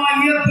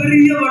பாம்பாகிய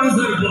பெரிய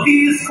வலுசர்ப்பம். He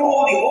is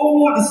called the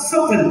old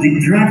serpent, the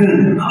dragon.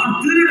 அவன்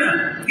திருடன்.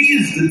 He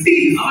is the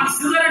thief, அவன்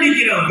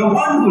சிதறடிக்கிறவன். the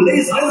one who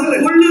lays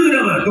desolate,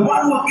 கொள்ளுகிறவன். the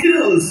one who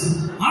kills.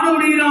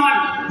 ஆனபடியால்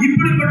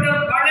இப்படிப்பட்ட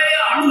பழைய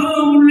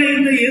அனுபவம் உள்ள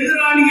இந்த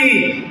எதிராளியை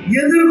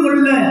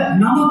எதிர்கொள்ள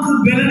நமக்கு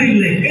பலன்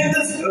இல்லை.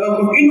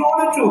 In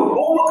order to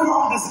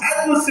overcome this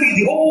adversary,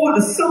 the old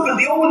serpent,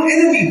 the old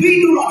enemy, we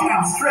do not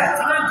have strength.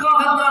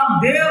 அதற்காகத்தான்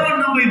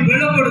தேவன் நம்மை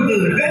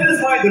பலப்படுத்துகிறார். That is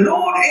why the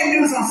Lord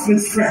endues us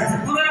with strength.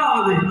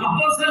 முதலாவது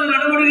அப்போஸ்தலர்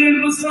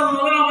நடவடிக்கைகளின் புத்தகம்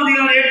 1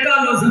 அதிகாரம்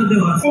 8வது வசனத்தை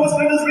வாசிப்போம். First,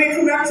 let us read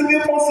from Acts of the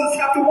Apostles,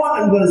 chapter 1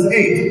 and verse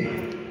 8.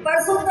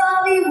 பரிசுத்த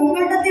ஆவி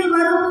உங்களிடத்தில்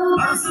வரும்போது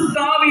பரிசுத்த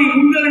ஆவி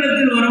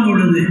உங்களிடத்தில் வரும்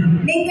பொழுது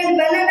நீங்கள்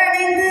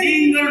பலனடைந்து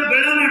நீங்கள்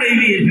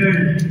பலனடைவீர்கள்.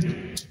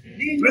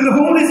 When the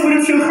Holy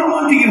Spirit shall come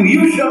unto you,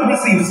 you shall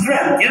receive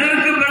strength.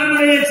 எதற்கு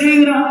பலனடைய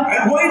செய்கிறார்?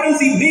 And why does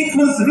He make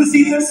us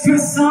receive that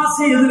strength?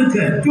 பிசாசை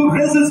எதிர்க்க, To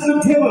resist the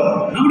devil,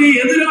 நம்முடைய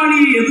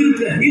எதிராளியை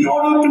எதிர்க்க, in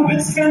order to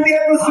withstand the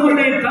adversary,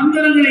 அவருடைய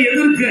தந்திரங்களை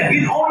எதிர்க்க,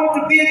 in order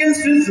to be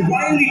against his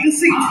wily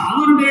deceit,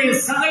 அவருடைய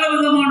சகல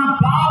விதமான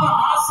பாவ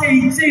ஆசை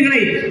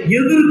இச்சைகளை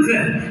எதிர்க்க,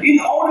 in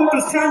order to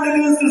stand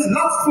against his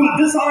lustful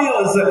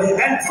desires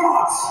and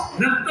thoughts,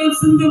 ரத்தம்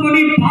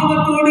சிந்தும்படி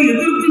பாவத்தோடு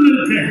எதிர்த்து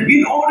நிற்க,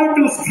 in order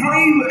to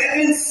strive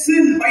against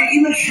sin by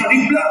even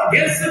shedding blood,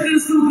 இயேசு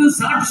கிறிஸ்துவுக்கு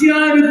சாட்சியா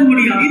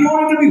இருக்கும்படியாக, in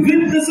order to be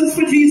witnesses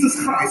for Jesus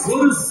Christ.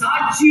 ஒரு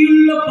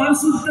சாட்சியுள்ள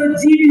பரிசுத்த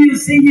ஜீவியை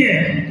செய்ய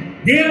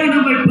தேவன்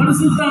நம்மை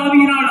பரிசுத்த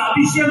ஆவியினால்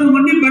அபிஷேகம்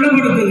பண்ணி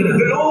பலப்படுத்துகிறார்.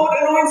 The Lord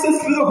anoints us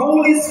with the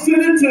Holy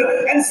Spirit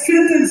and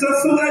strengthens us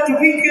so that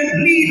we can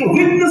lead a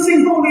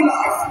witnessing holy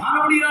life.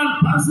 அப்படினால்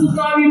பரிசுத்த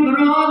ஆவி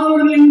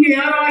பெறாதவர்கள் இங்கே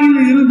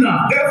யாராயிலும்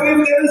இருந்தால், Therefore,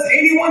 if there is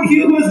anyone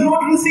here who has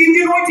not received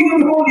the anointing of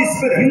the Holy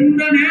Spirit,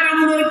 இந்த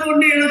நேரம்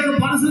முதற்கொண்டு எனக்கு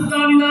பரிசுத்த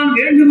ஆவிதான்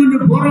வேண்டும் என்று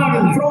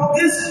போராடுங்கள். from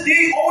this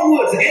day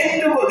onwards,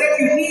 endeavor that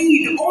you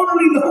need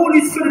only the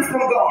Holy Spirit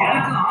from God.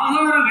 எனக்கு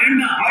ஆகாரம்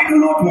வேண்டாம், I do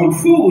not want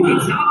food.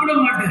 நான் சாப்பிட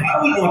மாட்டேன், I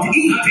will not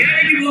eat. நான்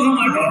வேலைக்கு போக I will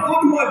மாட்டேன், not go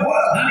to my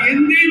work. நான்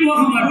எங்கேயும் போக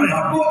I will மாட்டேன்.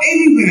 not go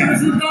anywhere.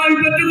 பரிசுத்த ஆவி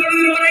பெற்றுக்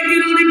கொள்கிற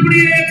வரைக்கும் நான்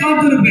இப்படியே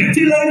காத்திருப்பேன்.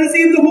 Till I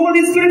receive the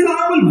Holy Spirit,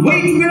 I will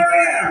wait where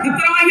I am.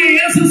 கர்த்தராகிய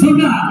இயேசு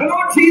சொன்னார், The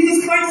Lord Jesus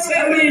Christ said,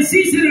 அவருடைய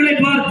சீஷர்களை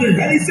பார்த்து,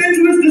 and he said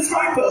to his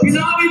disciples,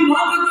 பிதாவின்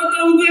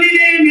வாக்குத்தத்தம்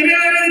உங்களிலே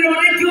நிறைவேறுகிற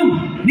வரைக்கும்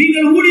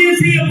நீங்கள் ஊழியம்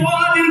செய்ய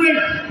போகாதீர்கள்,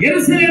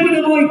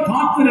 எருசலேமில் போய்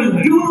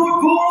காத்திருங்கள். do not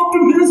go out to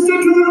minister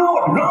to the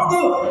Lord.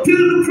 Rather,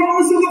 till the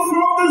promise of the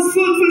Father is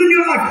fulfilled in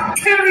your life,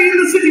 tarry in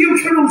the city of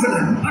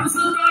Jerusalem.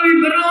 பரிசுத்த ஆவி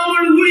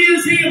பெறாமல்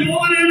ஊழியம் செய்ய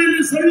போகிறேன்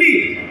என்று சொல்லி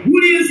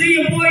ஊழியம் செய்ய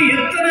போய்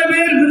எத்தனை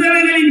பேர்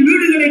விதவைகளின்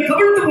வீடுகளை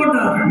கவிழ்த்து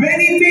போட்டார்கள்.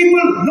 Many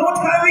people, not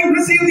having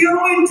received the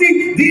anointing,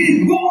 they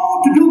go out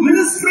to do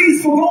ministries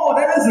for God,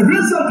 and as a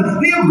result,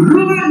 they have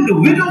ruined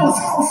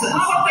widows' houses.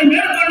 பாவத்தை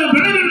மேற்கொள்ள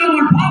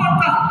விடவில்லாமல்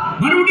பாவத்தால்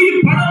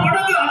மறுபடியும் பல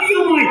மடங்கு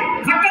அதிகமாய்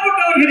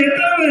கட்டப்பட்டவர்கள்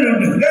எத்தனை பேர்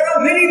உண்டு? There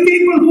are many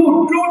people who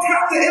don't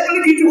have the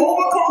ability to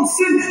overcome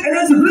sin, and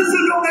as a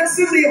result of that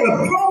sin, they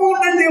have grown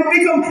and they have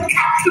become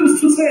captives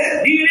to sin.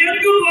 நீங்கள்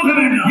எங்கும் போக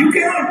வேண்டாம்,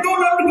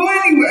 Don't have to go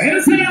anywhere.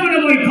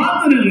 எருசலேமில் போய்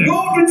காத்திருங்கள். Go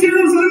to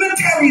Jerusalem and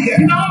tarry there.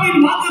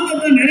 பிதாவின்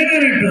வாக்குத்தத்தம்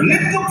நிறைவேறட்டும்.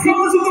 Let the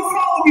promise of the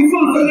Father be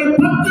fulfilled.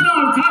 10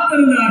 நாள்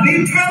காத்திருந்தார்கள். They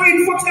tarried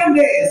for 10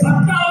 days.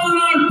 10வது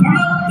நாள்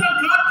பலத்த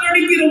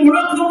காற்றடிக்கிற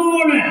முழக்கம்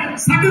போல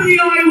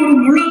சடுதியாய் ஒரு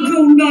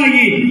முழக்கம்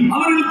உண்டாகி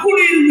அவர்கள்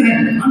கூடியிருந்த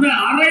அந்த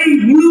அறை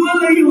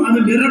முழுவதையும் அது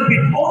நிரப்பி,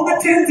 On the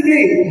 10th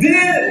day,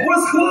 there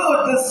was heard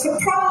the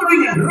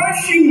thundering and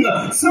rushing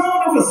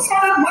sound of a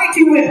sudden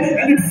mighty wind,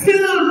 and it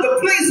filled the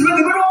place where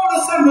they were all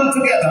assembled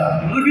together.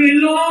 அவர்கள்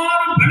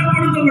எல்லாரும்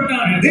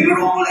பலப்படுத்தப்பட்டார்கள். They were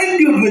all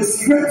endued with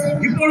strength.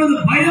 இப்பொழுது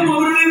பயம்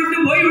அவர்களை விட்டு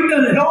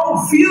போய்விட்டது. Now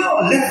fear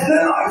left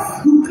their life.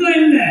 துக்கம்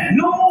இல்லை,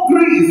 No more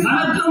grief.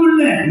 கலக்கம்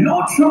இல்லை, No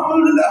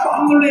trouble in their heart.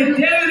 அவங்களுடைய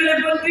தேவைகளை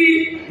பற்றி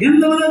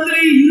எந்த விதத்திலே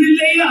இது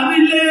இல்லை அது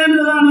இல்லை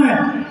என்றதான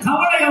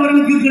கவலை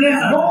அவர்களுக்கு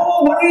கிடையாது. No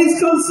worries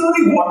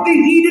concerning what they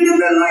needed in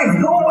their life.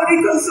 No worry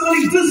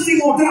concerning this thing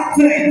or that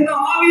thing. இந்த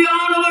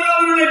ஆவியானவர்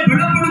அவர்களை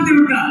பலப்படுத்தி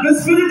விட்டார். The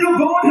Spirit of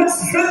God has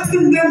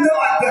strengthened them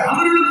like that.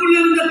 அவர்களுக்குள்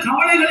இருந்த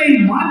கவலைகளை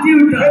மாற்றி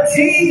விட்டார். That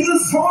changed the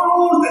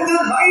sorrows that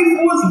their life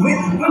was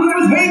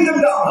weighing them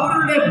down.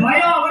 அவர்களுடைய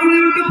பயம் அவர்களை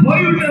விட்டு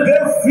போய்விட்டது.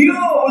 Their fear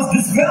was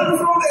dispelled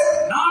from them.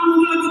 நான்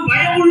உங்களுக்கு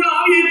பயமுள்ள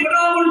ஆவியை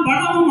பெறாமல்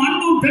பலமும்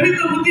அன்பும்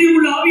தெளிந்த புத்தியும்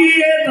உள்ள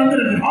ஆவியையே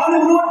தந்திருக்கிறேன். I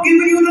have not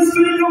given you the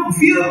spirit of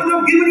fear, but I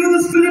have given you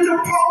the spirit of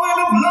power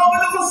and of love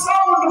and of a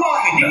sound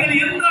mind. நீங்கள்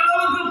எந்த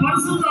அளவுக்கு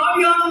பரிசுத்த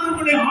ஆவியானவர்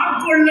உங்களை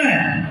ஆட்கொள்ள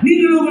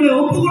நீங்கள் உங்களை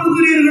ஒப்புக்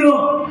கொடுக்கிறீர்களோ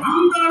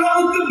அந்த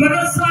அளவுக்கு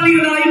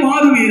பலசாலிகளாய்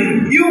மாறுவீர்கள்.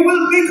 You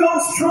will become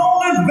strong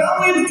and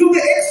valiant to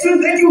the extent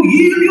that you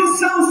yield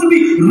yourselves to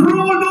be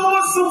ruled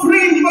over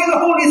supreme by the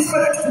Holy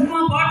Spirit. சும்மா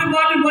பாட்டு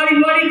பாட்டு பாடி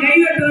பாடி கை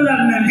கட்டுறதா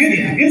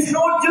It's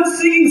not just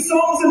singing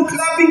songs and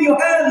clapping your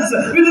hands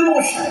with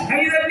emotion.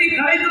 கை தட்டி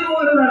கலைந்து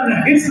போகிறதா.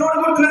 It's not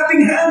about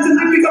clapping hands and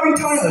then becoming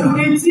tired.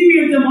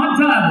 ஜீவியத்தை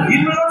மாற்றாது.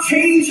 It will not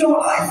change our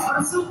life.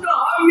 பரிசுத்த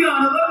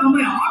ஆவியானவர்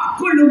நம்மை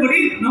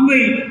ஆட்கொள்ளும்படி நம்மை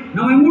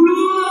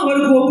முழுவதும்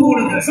அவருக்கு ஒப்பு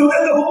கொடுக்கிறார். So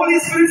that the Holy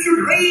Spirit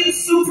should reign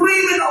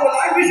supreme in our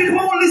life, we should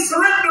wholly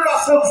surrender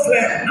ourselves to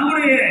Him.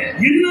 நம்முடைய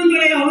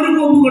எண்ணங்களை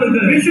அவருக்கு ஒப்பு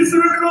கொடுக்கிறார். We should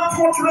surrender our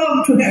thoughts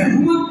to Him.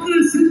 உமக்கு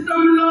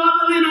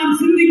சித்தமில்லாததை நான்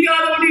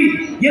சிந்திக்காதபடி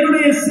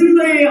என்னுடைய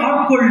சிந்தையை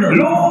ஆட்கொள்ளும்.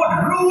 Lord,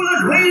 rule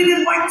and reign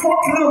in my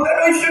thought realm, that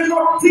I should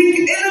not think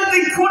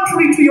anything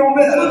contrary to your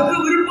will. உமக்கு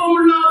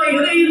விருப்பமில்லாத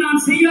எதையும்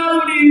நான்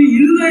செய்யாதபடி என்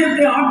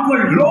இருதயத்தை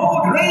ஆட்கொள்ளும்.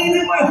 Lord, reign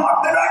in my heart,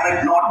 that I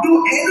might not do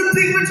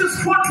anything which is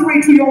contrary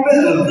to your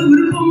will. உமக்கு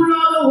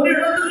விருப்பமில்லாத ஒரு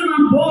இடத்துக்கு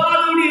நான்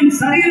போகாதபடி என்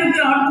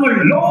சரீரத்தை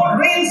ஆட்கொள்ளும். Lord,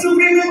 reign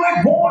supreme in my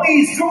body,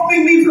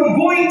 stopping me from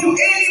going to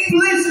any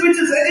place which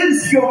is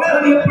against your will.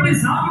 எப்படி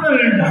சாப்பிட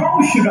வேண்டும்? How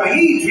should I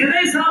eat?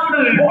 எதை சாப்பிட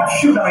வேண்டும்? What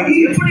should I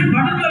eat? எப்படி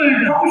படுக்க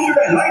வேண்டும்? How should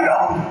I lie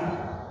down?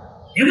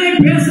 எதை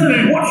பேச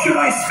வேண்டும்? What should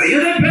I speak?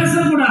 எதை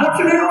பேசக்கூடாது? What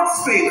should I not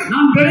speak?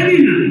 நான்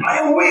பலவீனன். I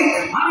am weak.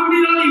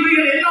 ஆனபடியால்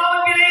இவைகள்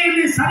எல்லாவற்றிலேயும்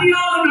என்னை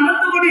சரியாக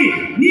நடத்தும்படி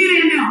நீர்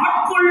என்னை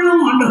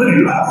ஆட்கொள்ளும் ஆண்டவரே.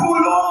 Therefore,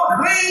 Lord,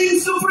 reign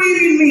supreme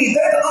in me,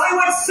 that I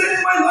might set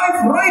my life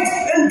right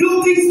and do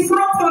things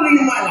properly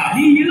in my life.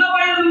 நீ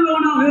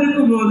இளவயதுள்ளவனாக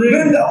இருக்கும்போது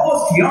When thou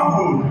wast young,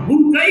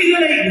 உன்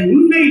கைகளை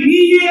உன்னை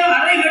நீயே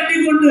அரை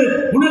கட்டிக் கொண்டு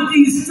உனக்கு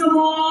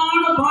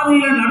இஷ்டமான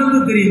பாதையில நடந்து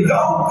தெரியும்.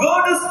 Thou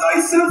girdest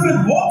thyself and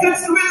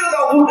walkest whither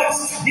thou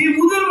wouldest. நீ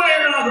முதிர்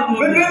வயதாகும்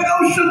When thou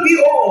shalt be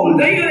old,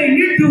 கைகளை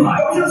நீட்டுவாய்.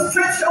 thou shalt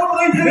stretch out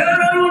thine hand,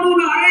 வேறொருவன்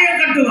உன் அறைய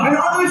கட்டுவாய். and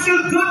others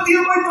shall gird thee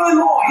about thy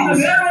loins.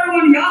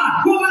 வேறொருவன் யார்?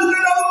 Who is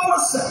that other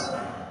person?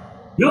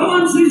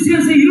 யோவான்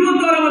சுவிசேஷம்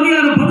 21ஆம்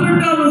அதிகாரம்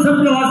 18ஆம்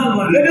வசனத்தை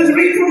வாசிப்பார். Let us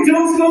read from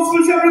John's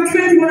Gospel chapter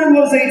 21 and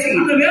verse 18.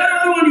 அந்த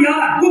வேறொருவன்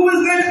யார்? Who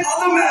is that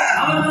other man?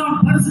 அவர்தான்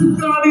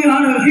பரிசுத்த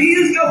ஆவியானவர். He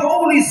is the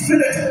Holy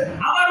Spirit.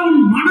 அவர்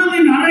உன்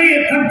மனதின் அறையை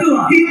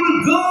கட்டுவார். He will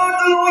gird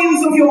the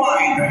loins of your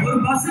mind. ஒரு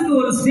பஸ்ஸுக்கு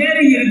ஒரு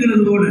ஸ்டீரிங்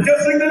இருக்கிறது போல.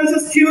 Just like there is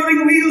a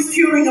steering wheel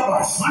steering a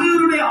bus.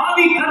 மனிதனுடைய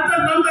ஆவி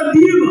கர்த்தர் தந்த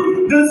தீபம்.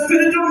 The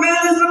spirit of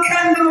man is the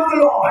candle of the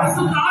Lord.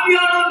 பரிசுத்த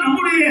ஆவியானவர்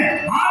நம்முடைய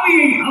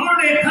ஆவியை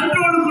அவருடைய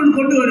கண்ட்ரோலுக்குள்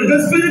கொண்டு வருகிறார். The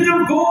Spirit of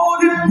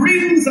God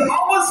brings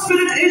our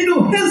spirit into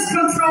His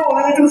control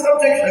and into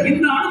subjection.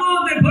 இந்த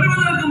அனுபவத்தை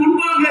பெறுவதற்கு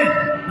முன்பாக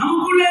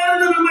நமக்குள்ளே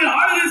இருந்து நம்மை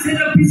ஆளுகை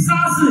செய்த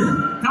பிசாசு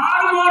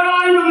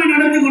தாறுமாறாய் நம்மை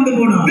நடத்தி கொண்டு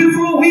போனார்.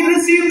 Before we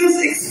receive this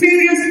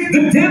experience,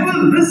 the devil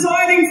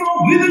residing from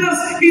within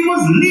us, he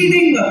was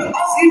leading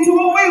us into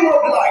a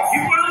wayward life.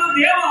 இப்பொழுது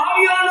தேவ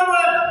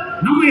ஆவியானவர்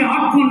நம்மை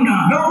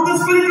ஆட்கொண்டார். Now the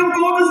Spirit of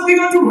God has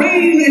begun to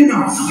reign in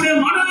us. நம்முடைய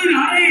மனதின்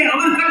அறையை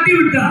அவர்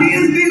கட்டிவிட்டார். He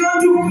has begun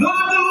to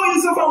gird the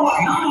loins of our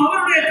mind. நாம்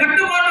அவருடைய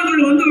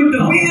கட்டுப்பாட்டுக்குள் வந்து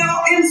விட்டோம். We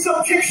are in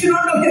subjection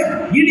under Him.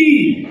 இனி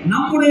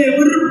நம்முடைய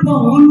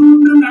விருப்பம்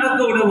ஒன்றும்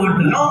நடக்க விட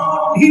மாட்டார். Lord,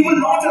 He will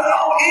not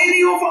allow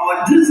any of our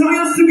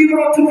desires to be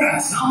brought to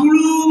pass. நாம்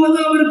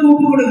முழுவதும் அவருக்கு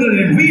ஒப்பு கொடுக்க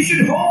வேண்டும். We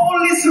should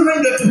wholly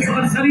surrender to Him.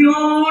 அவர்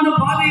சரியான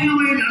பாதையில்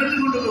நம்மை நடத்தி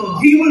கொண்டு போவார்.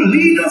 He will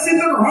lead us in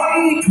the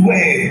right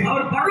way.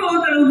 அவர்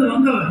பரலோகத்திலிருந்து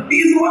வந்தவர். He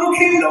is the one who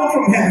came down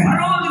from heaven.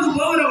 பரலோகத்துக்கு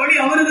போகிற வழி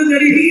அவருக்கு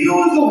தெரியும். He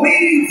knows the way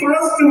for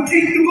us to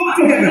take to go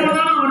to heaven.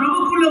 அதனால அவர்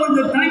நமக்குள்ள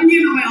வந்து தங்கி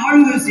நம்மை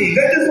ஆளுகை செய்யும்.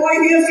 That is why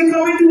He has to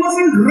come into us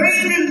and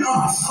reign in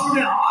us.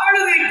 அவருடைய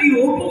ஆளுகைக்கு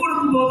ஒப்பு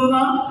கொடுக்கும்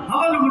போதுதான்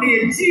அவர் நம்முடைய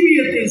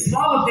ஜீவியத்தை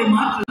சுபாவத்தை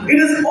மாற்றும். It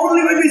is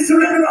only when we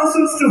surrender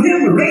ourselves to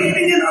Him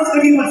reigning in us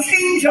that He will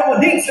change our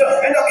nature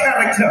and our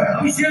character.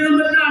 அபிஷேகம்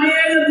பெற்ற அநேக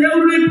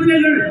தேவனுடைய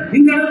பிள்ளைகள்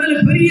இந்த இடத்துல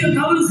பெரிய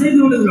தவறு செய்து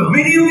விடுகிறோம்.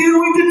 Many of the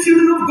anointed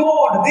children of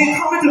God, they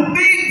commit a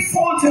big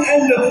fault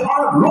and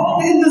are wrong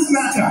in this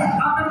matter.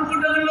 ஆத்தன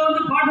கூட்டங்கள்ல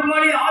வந்து பாட்டு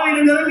பாடி ஆவியில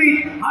நிரம்பி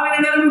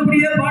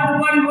இப்படியே பாட்டு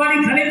பாடி பாடி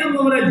கலைந்து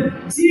போகிற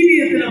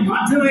ஜீவியத்துல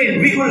மாற்றவே.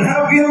 We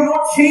have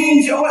not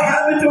changed our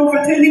habit of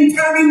attending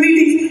tarry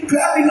meetings,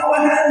 clapping our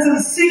hands and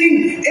singing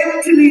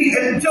emptily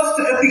and just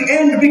at the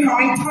end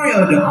becoming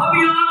tired.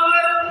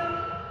 ஆவியானவர்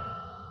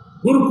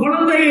ஒரு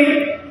குழந்தையை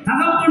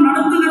தகப்பன்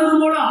நடத்துகிறது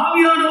போல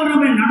ஆவியானவர்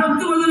நம்மை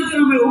நடத்துவதற்கு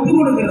நம்மை ஒப்பு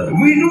கொடுக்கிறது.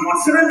 We do not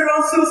surrender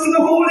ourselves to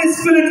the Holy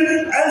Spirit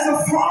as a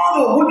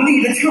father would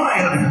lead a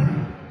child.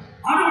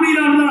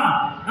 அப்படினால்தான்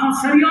நாம்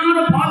சரியான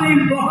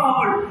பாதையில்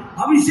போகாமல்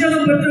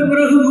அபிஷேகம் பெற்ற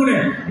பிறகு கூட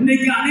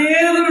இன்னைக்கு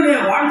அநேகருடைய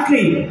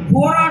வாழ்க்கை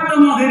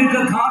போராட்டமாக இருக்க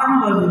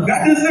காரணம் அது.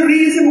 That is the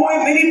reason why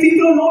many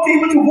people are not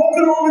able to walk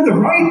along in the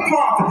right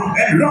path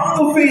and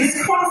rather face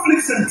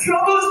conflicts and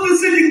troubles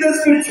visiting their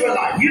spiritual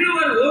life.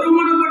 இருவர்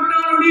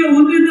ஒருமனப்பட்டாருடைய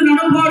ஒன்றித்து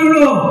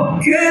நடப்பார்களோ?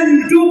 Can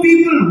two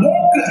people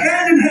walk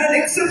hand in hand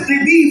except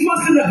they be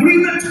first in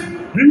agreement?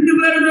 ரெண்டு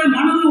பேருடைய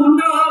மனது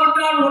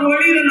ஒன்றாகவிட்டால் ஒரு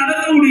வழியில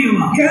நடக்க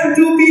முடியுமா? Can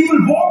two people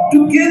walk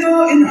together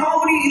in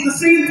harmony in the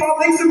same path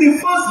except they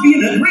first be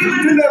in agreement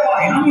in their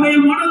mind? நம்முடைய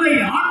மனதை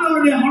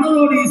ஆண்டவருடைய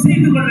மனதோடு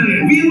இசைத்து கொள்ள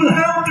வேண்டும். We will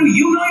have to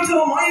unite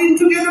our mind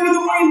together with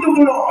the mind of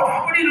the Lord.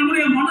 அப்படி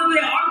நம்முடைய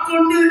மனதை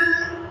ஆட்கொண்டு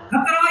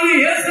கர்த்தராகிய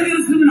இயேசு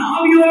கிறிஸ்துவின்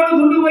ஆவியோடு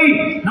கொண்டு போய்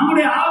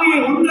நம்முடைய ஆவியை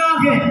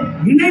ஒன்றாக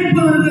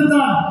இணைப்பதற்கு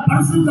தான்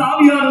பரிசுத்த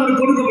ஆவியானவர்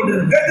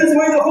கொடுக்கப்பட்டது. That is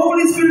why the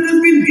Holy Spirit has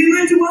been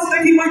given to us,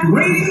 that He might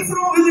reign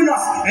from within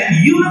us and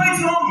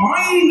unite our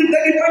mind,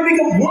 that it might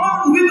become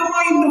one with the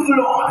mind of the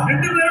Lord.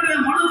 ரெண்டு பேருடைய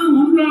மனதும்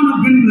ஒன்றான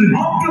பின்பு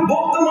After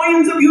both the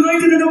minds have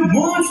united and have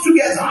merged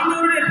together,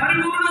 ஆண்டவருடைய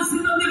பரிபூர்ண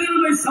சித்தத்துக்கு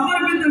நம்மை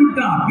சமர்ப்பித்து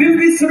விட்டார். when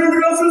we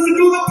surrender ourselves to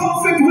do the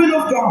perfect will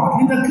of God,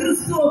 இந்த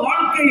கிறிஸ்துவ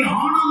வாழ்க்கை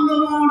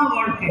ஆனந்தமான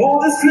வாழ்க்கை. oh,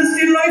 this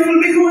Christian life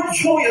will become a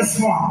joyous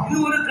one. இது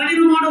ஒரு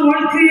கடினமான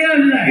வாழ்க்கையே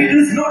அல்ல. It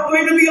is not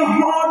going to be a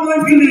hard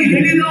life to live,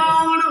 எளிதான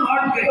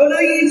வாழ்க்கை. but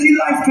an easy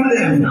life to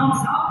live. நாம்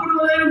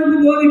சாப்பிடுவதை நமக்கு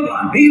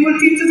போதிப்பார். He will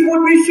teach us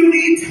what we should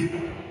eat.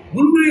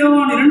 1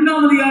 யோவான்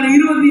 2ஆம் அதிகாரம்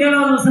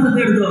 27வது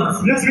வசனத்தை எடுத்து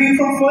வாசிப்போம். Let's read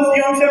from 1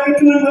 John chapter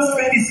 2 and verse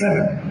 27.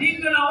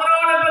 நீங்கள் அவரால்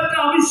பெற்ற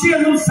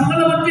அபிஷேகம்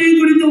சகலவற்றையும்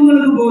குறித்து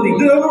உங்களுக்கு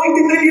போதிக்கும். The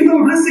anointing that you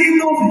have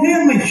received of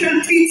Him shall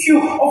teach you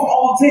of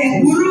all things.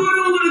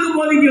 ஒருவரும் உங்களுக்கு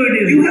போதிக்க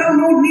வேண்டியது. You have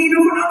no need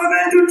of another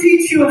man to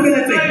teach you of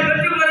anything.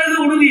 பெற்ற பிறகு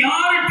உனக்கு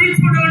யாரும்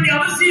டீச் பண்ண வேண்டிய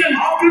அவசியம்.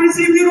 After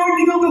receiving the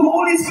anointing of the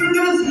Holy Spirit,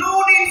 there is no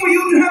need for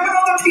you to have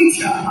another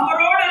teacher.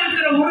 அவரோடு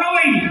இருக்கிற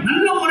உறவை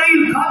நல்ல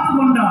முறையில் காத்துக்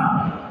கொண்டார்.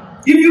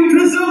 If you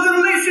preserve the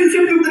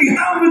relationship that you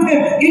have with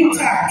Him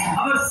intact,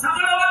 அவர்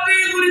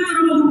சகலவற்றையும் குறித்து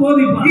நமக்கு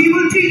போதிப்பார். He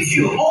will teach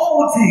you all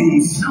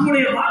things.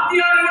 நம்முடைய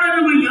வாத்தியாரை விட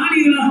நம்ம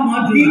ஞானிகளாக He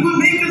மாற்றுவார். will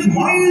make us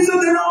wiser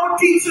than our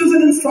teachers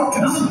and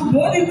instructors. நமக்கு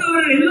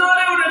போதித்தவர்கள்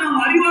எல்லாரையும் விட நாம்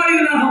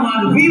அறிவாளிகளாக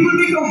மாறுவோம். We will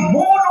become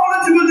more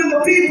knowledgeable than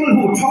the people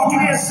who taught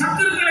us.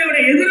 சத்துருக்களை விட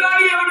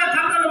எதிராளியை விட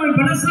கர்த்தர் நம்மை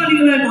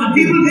பலசாலிகளாய் மாற்றுவார்.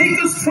 He will make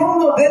us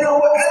stronger than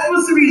our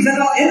adversaries and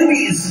our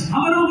enemies.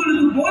 அவர்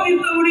உங்களுக்கு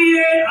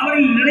போதித்தபடியே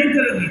அவரில்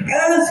நிலைத்திருங்கள்.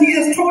 As he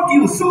has taught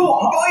you, so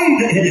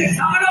abide in it.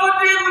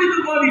 சகலவற்றையும் குறித்து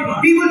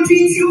போதிப்பார். He will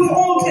teach you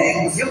all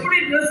things. எப்படி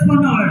ட்ரெஸ்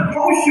பண்ண வேண்டும்,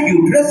 How should you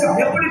dress up?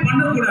 எப்படி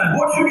பண்ணக்கூடாது,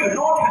 What should you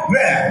not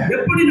wear?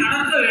 எப்படி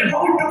நடக்க வேண்டும்,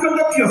 How to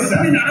conduct yourself?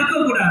 எப்படி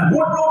நடக்கக்கூடாது,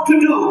 What not to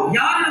do?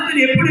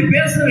 யாரிடத்தில் எப்படி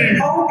பேச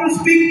வேண்டும், How to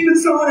speak with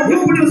someone and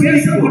who to speak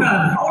to?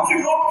 How to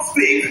not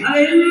speak?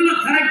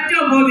 அதெல்லாம் கரெக்டா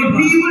போதிப்பார்.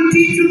 He will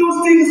teach you those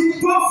things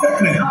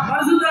perfectly.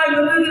 பரிசுத்தாய்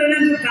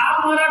வந்திருக்கிறேன்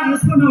தாமாரா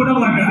ட்ரெஸ் பண்ண விட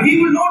மாட்டார். He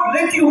will not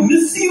let you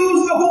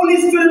misuse the Holy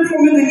Spirit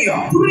from within you.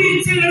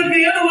 துரியச்சைகளுக்கு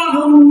ஏதுவாக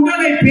உன்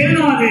உடலை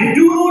பேணாதே.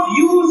 Do not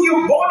use your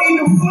body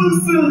to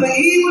fulfill the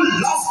evil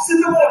lusts in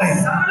the body.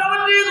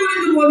 சகலவற்றையும்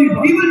குறித்து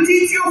போதிப்பார். He will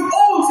teach you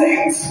all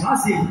things.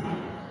 வாசி.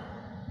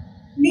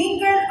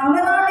 நீங்கள்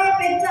அவராலே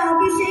பெற்ற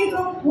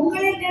அபிஷேகம்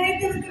உங்களில்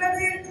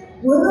நிலைத்திருக்கிறது.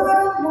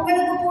 ஒருவரும்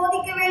உங்களுக்கு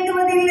போதிக்க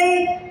வேண்டுவதில்லை.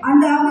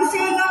 அந்த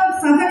அபிஷேகம்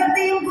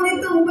சகலத்தையும்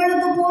குறித்து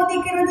உங்களுக்கு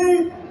போதிக்கிறது.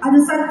 அது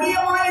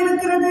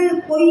சத்தியமாயிருக்கிறது,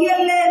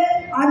 பொய்யல்ல.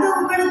 அது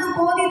உங்களுக்கு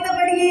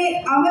போதித்தபடியே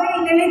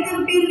அவரில்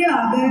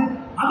நிலைத்திருப்பீர்களாக.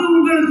 அது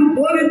உங்களுக்கு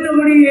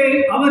போதித்தபடியே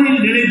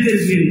அவரில்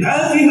நிலைத்திருப்பீர்கள்.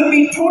 As you have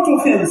been taught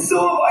of him, so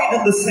abide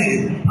in the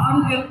same.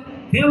 பாருங்க,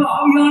 தேவ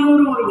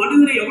ஆவியானவர் ஒரு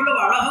மனிதனை எவ்வளவு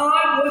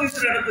அழகாய் போதித்து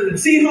நடத்துது.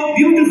 See how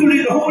beautifully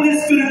the Holy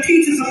Spirit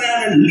teaches a man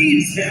and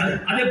leads him.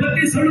 அதை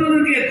பற்றி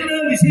சொல்வதற்கு எத்தனை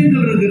விஷயங்கள்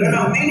There இருக்கிறது.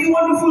 are many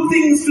wonderful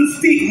things to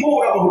speak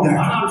more about that.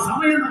 ஆனால்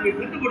சமயம் நம்மை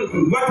பெற்றுக்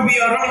கொடுக்கும். But we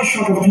are running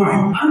short of time.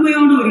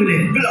 அருமையானவர்களே,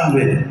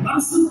 Beloved,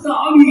 பரிசுத்த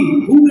ஆவி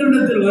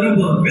உங்களிடத்தில்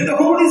வரும்போது when the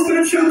Holy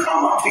Spirit shall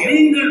come unto you,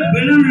 நீங்கள்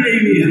பலன் you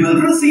அடைவீர்கள்.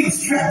 will receive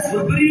strength.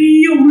 ஒரு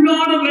பெரிய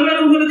உள்ளான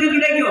பலன் உங்களுக்கு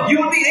கிடைக்கும். You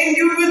will be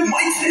endued with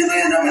might in the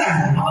inner man.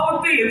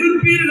 பாவத்தை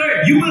எதிர்ப்பீர்கள்.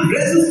 You will resist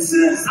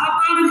sin.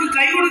 சாத்தானுக்கு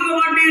கை கொடுக்க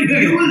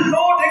மாட்டீர்கள். You will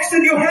not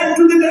extend your hand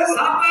to the devil.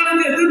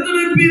 சாத்தானுக்கு எதிர்த்து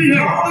நிற்பீர்கள்.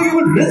 Rather, you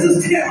will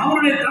resist him.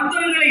 அவருடைய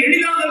தந்திரங்களை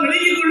எளிதாக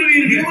விலகிக் You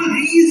கொள்வீர்கள். will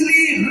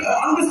easily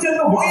understand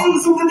the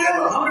wiles of the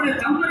devil. அவருடைய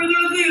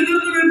தந்திரங்களுக்கு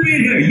எதிர்த்து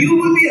நிற்பீர்கள். You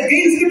will be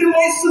against the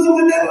devices of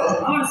the devil.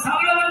 அவர்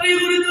சகலவற்றை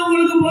குறித்து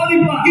உங்களுக்கு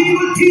போதிப்பார். He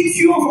will teach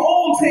you of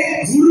all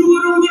things.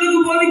 ஒருவரும்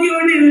உங்களுக்கு போதிக்க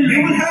வேண்டியதில்லை.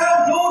 You will have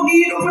no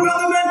need of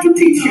another man to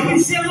teach you.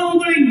 அபிஷேகம்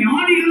உங்களை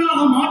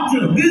ஞானிகளாக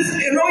மாற்றும். This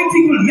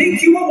anointing will make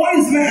you a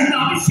wise man. இந்த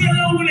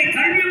அபிஷேகம் உங்களை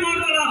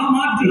கல்விமான்களாக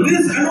மாற்றும்.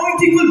 This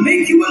anointing will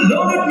make you a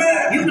learned man.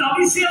 இந்த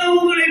அபிஷேகம்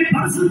உங்களை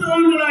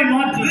பரிசுத்தவான்களாய்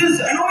மாற்றும். This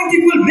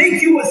anointing will make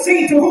you a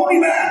saint, a holy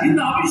man.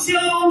 இந்த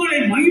அபிஷேகம் உங்களை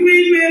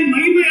மகிமையின் மேல்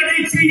மகிமை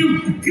அடைய செய்யும்.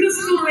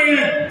 கிறிஸ்துவுடைய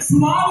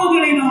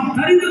சுபாவங்களை நாம்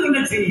தெரிந்து கொள்ள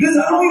செய்யும். This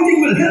anointing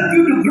will help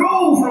you to grow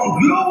from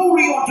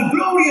glory unto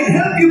glory and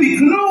help you be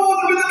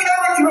clothed with the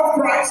character of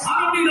Christ.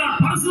 ஆனபடியால்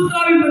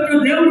பரிசுத்தாவி பெற்ற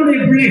தேவனுடைய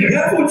பிள்ளைகள்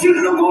Therefore,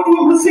 children of God who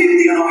have received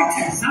the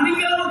anointing,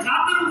 சனிக்கிழமை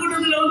காத்திருப்பு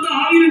கூட்டத்தில் வந்து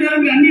ஆவியில்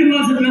நிரம்பி அந்நிய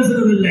பாஷை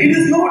பேசுறதில்லை. it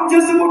is not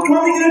just about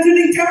coming and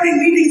attending tarrying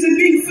meetings and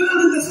being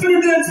filled in the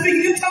Spirit and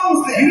speaking in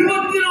tongues there.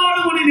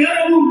 24 மணி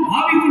நேரமும்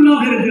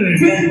ஆவிக்குள்ளாக இருக்கிறது.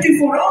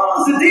 24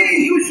 hours a day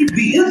you should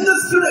be in the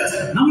Spirit.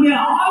 நம்முடைய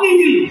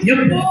ஆவியில்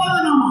எப்போது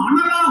நாம்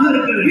அனலாக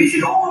இருக்கிறது. We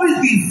should always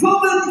be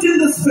fervent in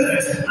the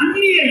Spirit.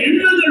 அந்நிய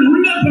எண்ணங்கள்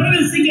உள்ள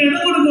பிரவேசிக்க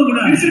இடம் கொடுக்க You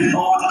கூடாது. should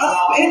not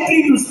allow entry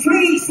to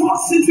strange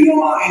thoughts into your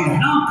mind.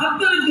 நாம்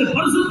கர்த்தருக்கு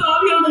பரிசுத்த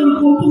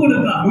ஆவியானவருக்கு ஒப்பு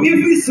கொடுத்தார். If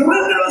we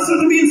surrender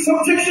ourselves to be in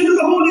subjection to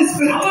the Holy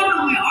Spirit, அவர்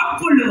நம்மை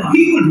ஆட்கொள்ளுவார்.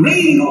 He will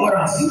reign over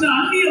us. இந்த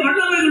அந்நிய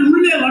வல்லமைகள்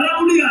உள்ளே வர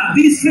முடியாது.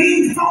 These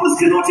strange powers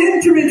cannot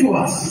enter into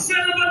us.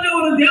 விசேஷப்பட்ட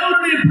ஒரு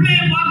தேவனுடைய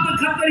பிள்ளையை பார்த்து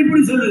கர்த்தர்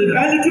இப்படி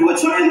சொல்லுகிறார். And to a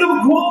child of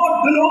God,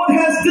 the Lord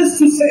has this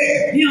to say.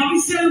 நீ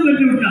அபிஷேகம்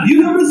பெற்று விட்டாய். You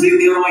have received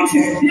the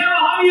anointing. தேவ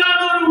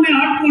ஆவியானவர் உன்னை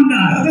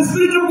ஆட்கொண்டார். And the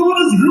Spirit of God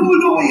has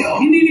ruled over you.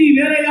 இனி நீ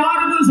வேற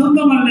யாருக்கும்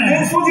சொந்தம் அல்ல.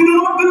 Henceforth you do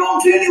not belong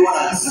to anyone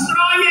else.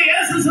 கர்த்தராகிய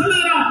இயேசு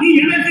சொல்லுகிறார், நீ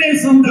எனக்கே The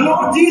சொந்தம்.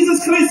 Lord Jesus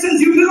Christ says,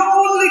 you belong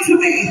only to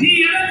me. நீ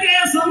எனக்கே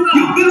சொந்தம்.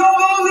 You belong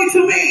only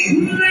to me.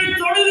 உன்னை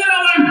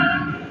தொடுகிறவன்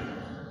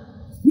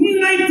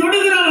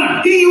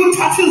He who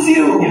touches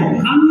you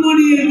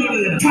கண்மணியை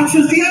தொடுகிறார்.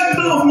 touches the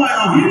apple of my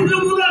eye. இன்று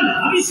முதல்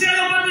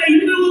அபிஷேகப்பட்ட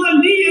இன்று முதல்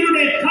நீ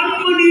என்னுடைய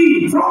கண்மணி.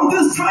 From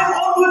this time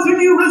onwards,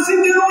 when you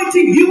receive the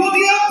anointing, you are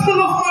the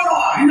apple of my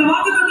eye. இந்த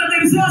வாக்குத்தத்தத்தை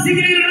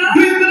விசுவாசிக்கிறீர்களா?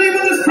 Do you believe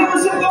in this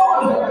promise of God?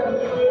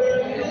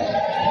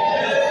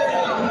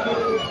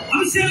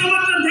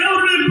 அபிஷேகப்பட்ட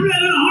தேவனுடைய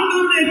பிள்ளைகள்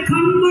ஆண்டவருடைய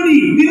கண்மணி.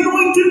 The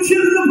anointed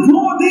children of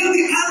God, they are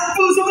the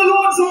apples of the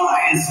Lord's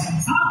eyes.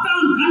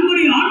 சாத்தான்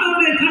கண்மணி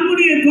ஆண்டவருடைய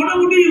கண்மணியை தொட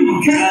முடியுமா?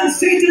 Can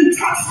Satan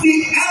touch the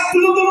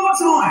apple of the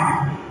Lord's eye?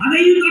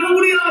 அதையும் தொட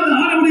முடியாது.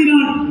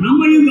 ஆரம்பினால்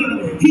நம்மையும் தொட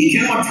முடியும். He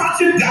cannot touch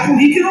it, therefore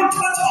he cannot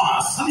touch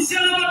us.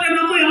 அபிஷேகப்பட்ட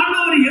நம்மை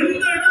ஆண்டவர்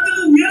எந்த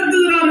இடத்துக்கு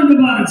உயர்த்துகிறார் என்று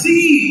பாருங்க.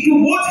 See, to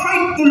what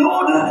height the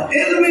Lord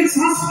elevates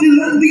us, the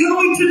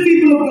anointed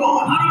people of God.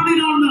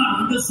 ஆரம்பினால் தான்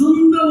அந்த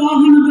சொந்த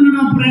வாகனத்தில்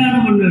நாம்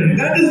பிரயாணம் பண்ணுறேன்.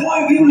 That is why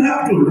we will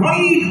have to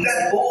ride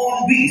that own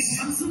beast.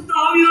 சுத்த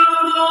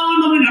ஆவியானவர்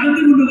தான் நம்மை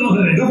நடத்தி கொண்டு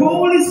போகிறேன். The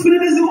Holy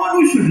Spirit is the one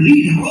who should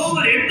lead us.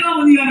 ரோமர் 8ஆம்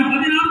அதிகாரம்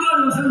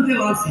 14வது வசனத்தை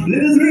வாசி.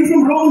 Let us read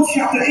from Romans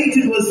chapter 8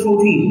 and verse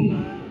 14.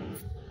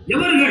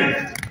 எவர்கள்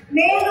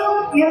மேலும்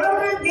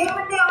எவர்கள்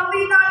தேவனுடைய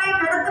ஆவியினாலே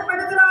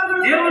நடத்தப்படுகிறார்களோ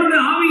தேவனுடைய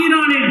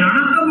ஆவியினாலே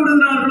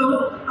நடத்தப்படுகிறார்களோ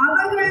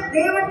அவர்கள்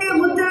தேவனுடைய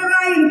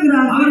புத்திரராய்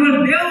இருக்கிறார்கள்.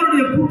 அவர்கள்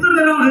தேவனுடைய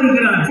புத்திரராக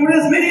இருக்கிறார்கள். For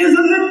as many as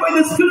are led by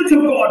the Spirit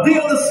of God, they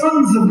are the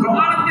sons of God.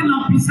 காலத்தில்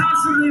நாம்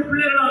பிசாசுடைய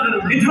பிள்ளைகளாக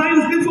இருக்கிறோம். In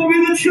times before, we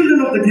were the children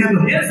of the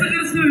devil. இயேசு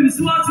கிறிஸ்துவை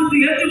விசுவாசத்தை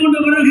ஏற்றுக்கொண்ட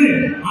பிறகு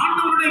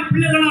ஆண்டவருடைய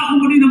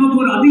பிள்ளைகளாகும்படி நமக்கு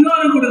ஒரு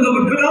அதிகாரம்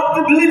கொடுக்கப்பட்டது. But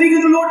after believing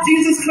in the Lord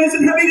Jesus Christ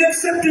and having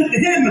accepted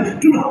Him,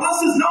 to us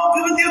is now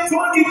given the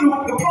authority,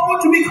 the power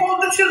to be called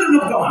the children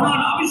of God.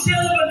 ஆனால்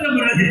அபிஷேகம் பெற்ற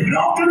பிறகு But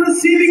after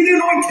receiving the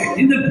anointing,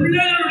 இந்த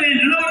பிள்ளைகளுடைய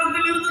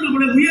நிலவரத்திலிருந்து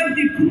நம்மளை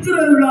உயர்த்தி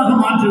புத்திரர்களாக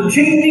மாற்றுகிறது.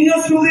 changing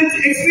us from the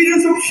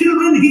experience of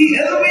children, He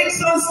elevates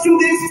us to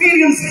the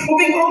experience of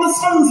being called the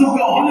sons of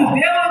இது God.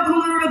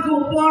 தேவதூதர்களுக்கு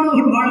ஒப்பான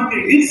ஒரு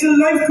வாழ்க்கை. It's a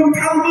life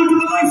comparable to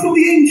the life of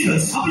the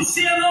angels.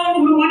 அபிஷேகம்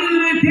ஒரு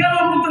மனிதனை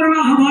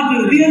தேவபுத்திரனாக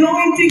மாற்றுகிறது. The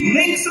anointing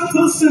makes a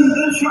person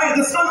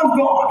the son of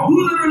God.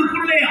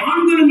 தூதர்களுக்குள்ளே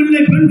ஆண்களும்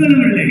இல்லை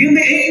பெண்களும் இல்லை. In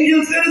the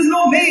angels there is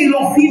no male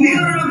or female.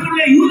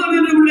 தூதர்களுக்குள்ளே யூதன்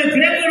என்றும் இல்லை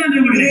கிரேக்கன் என்றும்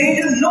In the இல்லை.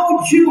 angels no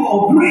Jew or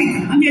Greek.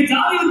 அங்கே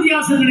ஜாதி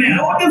வித்தியாசம் கிடையாது.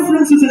 No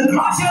differences in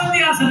பாஷ caste.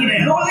 வித்தியாசம்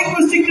கிடையாது. No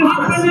linguistic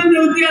ஆண்கள் differences. என்ற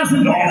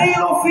வித்தியாசம் No கிடையாது.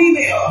 male or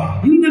female.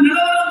 இந்த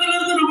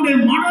நிலவரத்திலிருந்து நம்முடைய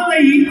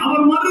மனதை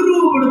அவர்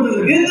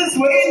மறுரூபப்படுத்துகிறார். In this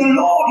way the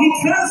Lord He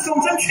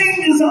transforms and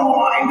changes our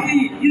mind.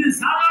 இது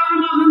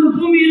சாதாரணமாக இந்த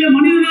பூமியில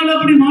மனிதனால்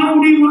அப்படி மாற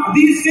முடியுமா?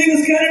 These things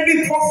cannot be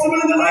possible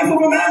in the life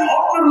of a man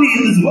ordinarily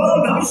in this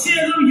world.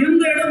 அபிஷேகம்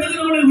எந்த இடத்துக்கு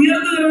நம்மளை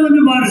உயர்த்துகிறது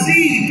என்று பாருங்க.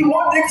 See to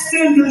what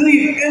extent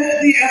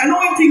the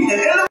anointing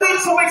that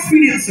elevates our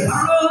experiences.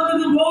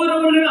 பரலோகத்துக்கு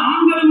போகிறவர்கள்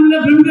ஆண்களும் இல்லை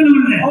பெண்களும்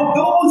இல்லை. Of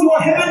those who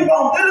are heaven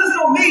bound, there is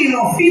no male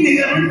or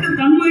female. ரெண்டு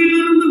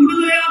தன்மையிலிருந்து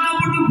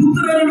விடுதலையாக்கப்பட்டு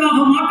புத்திரர்களாக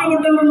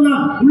மாற்றப்பட்டவர்கள்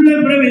தான் உள்ளே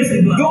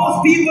பிரவேசிப்பார். Those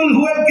people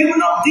who have given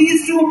up these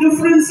two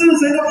differences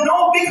and have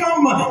now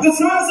become the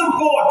sons of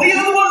God, they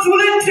are the ones who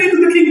will enter into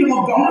the kingdom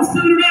of God.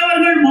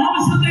 கிறிஸ்துவினுடையவர்கள்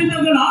மாம்சத்தை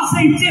தங்கள்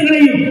ஆசை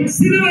இச்சைகளையும்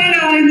சிலுவையிலே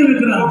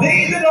அறைந்திருக்கிறார். They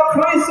that are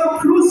Christ are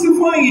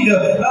crucified,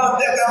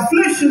 their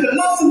flesh and the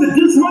lust and the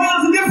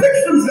desires and the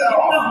affections இந்த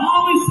thereof.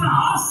 மாமிச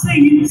ஆசை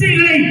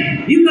இச்சைகளை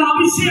இந்த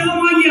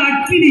அபிஷேகமாகிய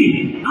அக்கினி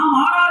நாம்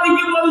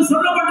ஆராதிக்கும் போது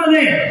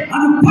சொல்லப்பட்டதே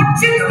அது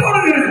பட்சித்து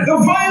போடுகிறது. The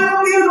fire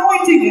of the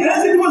anointing,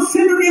 as it was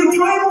said in the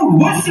time of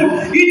worship,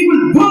 it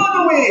will burn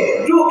away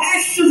to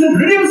ashes and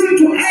reduce it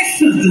to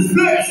ashes, this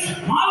flesh.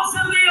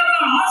 மாம்சத்தை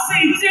ஆசை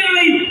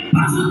இச்சைகளை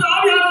பரிசுத்த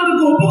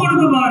ஆவியானவருக்கு ஒப்பு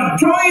கொடுத்து பாரு.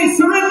 Try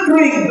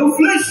surrendering the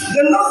flesh,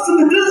 the lust and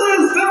the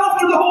desires thereof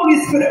to the Holy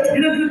Spirit.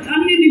 எனக்கு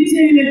கண்ணின்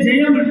இச்சையிலே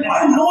ஜெயம் இல்லை.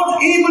 I am not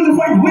able to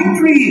find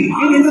victory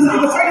in the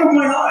sight of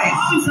my eyes.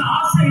 மாம்ச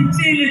ஆசை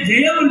இச்சையிலே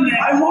ஜெயம் இல்லை.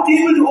 I am not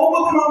able to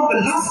overcome the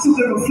lust of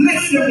the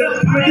flesh and the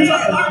desires.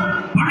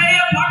 பழைய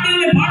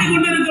பாட்டிலே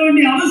பாடிக்கொண்டிருக்க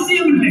வேண்டிய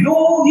அவசியம் இல்லை. No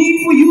need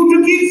for you to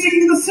keep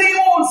singing the same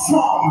old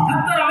song.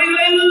 கர்த்தர்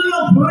அவைகளை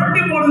எல்லாம்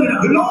புரட்டி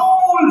போடுகிறார். The Lord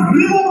will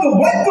remove the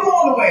wipe them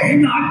all away.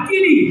 இந்த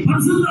அக்கினி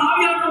பரிசுத்த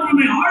ஆவியானவர்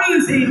நம்மை ஆளுகை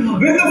செய்யும்.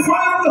 When the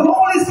fire of the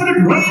Holy Spirit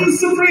reigns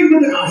supreme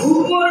within us.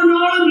 ஒவ்வொரு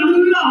நாளும்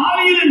நல்ல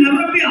ஆவியிலே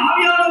நிரப்பி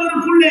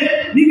ஆவியானவருக்குள்ளே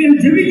நீங்கள்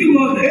ஜெபிக்கும்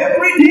போது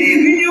Every day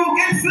when you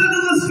get filled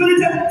in the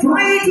Spirit and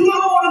pray to the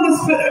Lord in the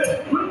Spirit.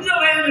 கொஞ்ச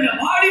வயதில்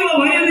வாலிப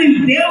வயதில்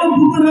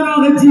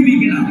தேவபுத்திரராக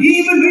ஜீவிக்கிறார்.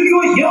 Even when you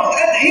are young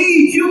at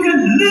age, you can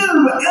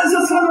live as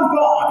a son of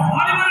God.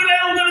 வாலிபர்களே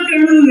உங்களுக்கு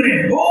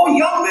எழுதுகிறேன். Oh,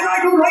 young men, I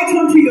do write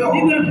unto you.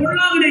 நீங்கள்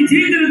பொல்லாங்கனை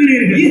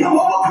செய்திருக்கிறீர்கள். Ye have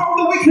overcome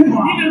the wicked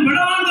one. நீங்கள்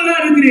பலவான்களா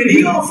Ye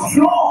இருக்கிறீர்கள். are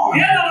strong.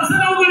 வேத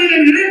வசனம் உங்களிலே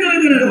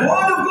நிறைந்திருக்கிறது. The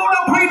word of God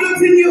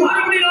abideth in you.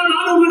 மறுபடியும்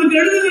நான் உங்களுக்கு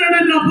எழுதுகிறேன்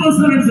என்று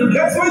அப்போஸ்தலன் சொல்றார்.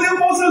 That's why the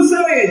apostles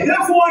say,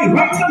 therefore I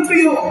write unto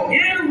you.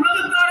 ஏன்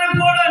உலகத்தாரை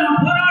போல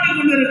நான் போராடி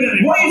கொண்டிருக்கிறேன்?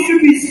 Why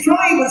should we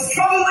strive and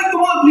struggle like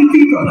the worldly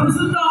people?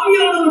 பரிசுத்த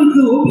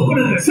ஆவியானவருக்கு ஒப்பு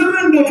கொடுங்க.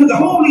 Surrender to the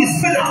Holy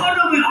Spirit. அவர்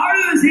நம்மை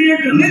ஆளுகை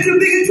செய்யட்டும். Let him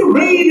begin to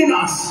reign in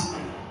us.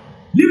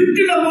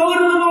 லிப்டில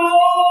போகிறது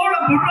போல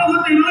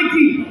பரலோகத்தை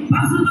நோக்கி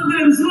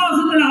பரிசுத்தத்திலே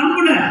விசுவாசத்திலே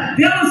அன்புல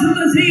தேவ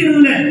சித்தம்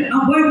செய்கிறதுல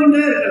நான்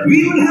போய்க்கொண்டே இருக்கிறேன். We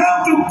will have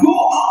to go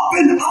up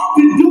and up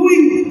in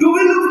doing the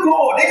will of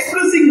God,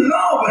 expressing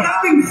love,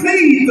 having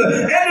faith,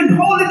 and in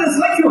holiness,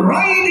 like you're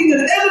riding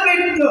an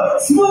elevator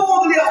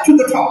smoothly up to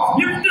the top.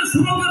 Lift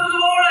சுமக்கிறது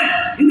போல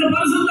இந்த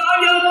பரிசுத்த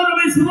ஆவியானவர்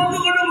நம்மை சுமந்து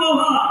கொண்டு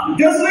போவார்.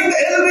 Just like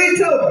the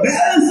elevator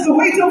bears the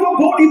weight of our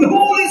body, the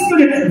Holy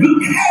Spirit will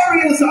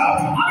carry us up.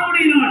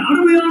 மறுபடியும்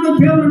அருமையான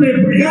தேவனுடைய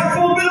பிள்ளை.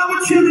 Therefore,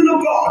 beloved children of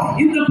God,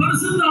 இந்த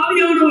பரிசுத்த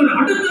ஆவியானவர்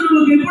அடுத்து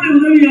நமக்கு எப்படி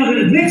உதவியாக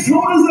இருக்கிறார்? next,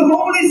 how does the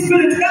Holy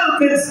Spirit help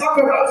and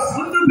succor us?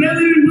 1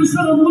 பேதுருவின்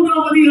புத்தகம்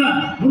 3ஆம் அதிகாரம்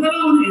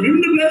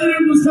 2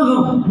 பேதுருவின்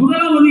புத்தகம்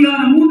 1ஆம்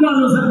அதிகாரம்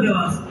 3வது வசனத்தை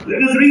வாசி.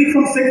 Let us read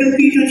from 2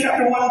 Peter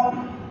chapter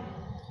 1.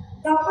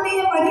 தம்முடைய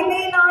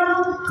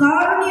மகிமையினாலும்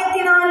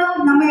காருண்யத்தினாலும்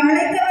நம்மை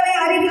அழைத்தவரை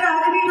அறிகிற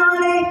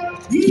அறிவினாலே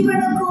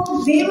ஜீவனுக்கும்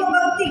தேவ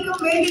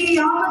பக்திக்கும் வேண்டிய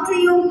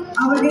யாவற்றையும்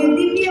அவருடைய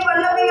திவ்ய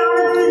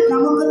வல்லமையானது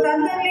நமக்கு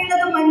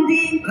தந்தளித்ததும்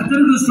அன்றி.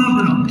 கர்த்தருக்கு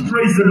ஸ்தோத்திரம்.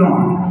 Praise the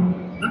Lord.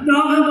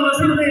 நன்றாக அந்த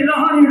வசனத்தை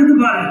எல்லாரும் எடுத்து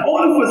பாருங்க.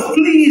 All of us,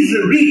 please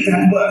read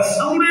that verse.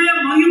 நம்முடைய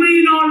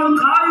மகிமையினாலும்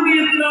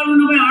காருண்யத்தினாலும்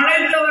நம்மை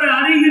அழைத்தவரை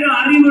அறிகிற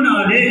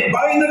அறிவினாலே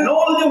By the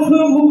knowledge of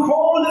him who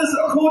called us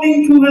according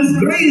to his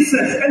grace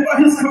and by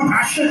his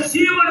compassion.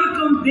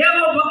 ஜீவனுக்கும் தேவ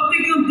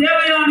பக்திக்கும்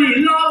தேவையான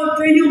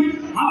எல்லாவற்றையும்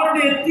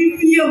அவருடைய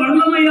திவ்ய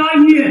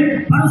வல்லமையாகிய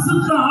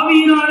பரிசுத்த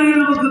ஆவியினாலே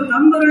நமக்கு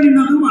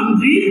தந்தளினதும் அன்றி.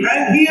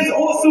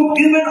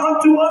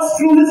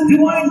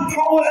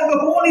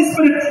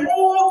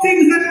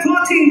 things that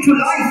pertain to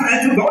life and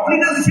to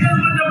godliness.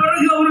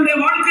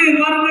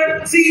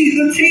 See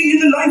the change in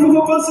the life of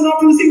a person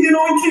after receiving the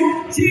anointing.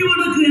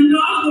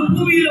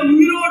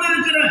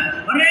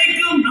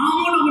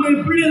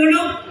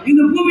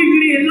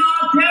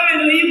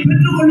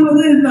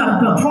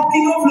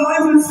 Talking of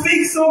life, it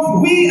speaks of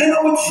we and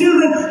our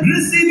children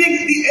receiving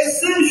the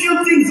essential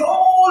things,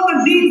 all the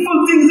needful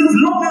things, as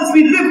long as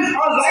we live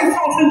our life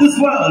out in this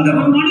world.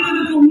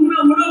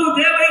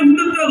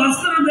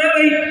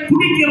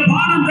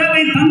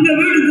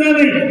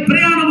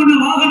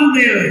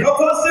 A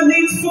person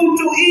needs food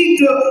to eat,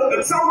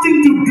 something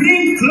to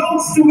drink,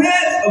 clothes to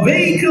wear, a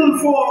vehicle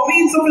for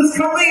means of his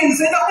conveyance,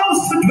 and a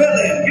house to dwell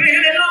in.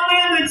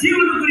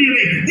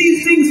 These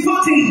things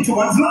pertain to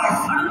one's life.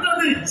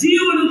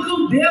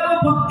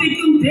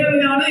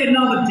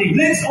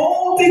 Next,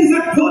 all things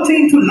that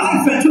pertain to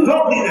life and to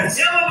godliness.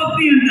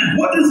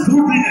 What is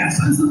godliness?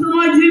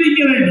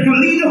 To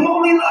lead a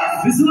holy life,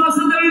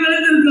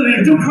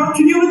 to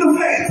continue in the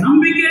faith,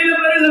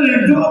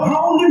 to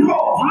abound in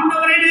hope,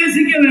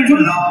 to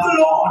love the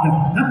Lord,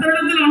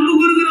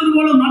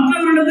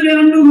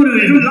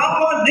 to love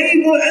our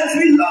neighbor as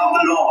we love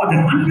the Lord.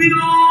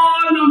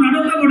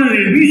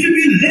 We should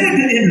be led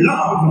in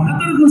love.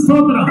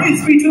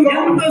 Praise be to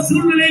God.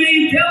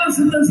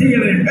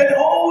 At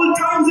all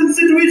times and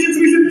situations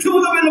we should do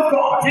the will of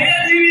God,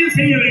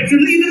 to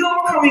lead an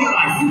overcoming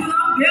life.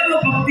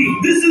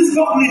 This is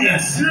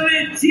godliness.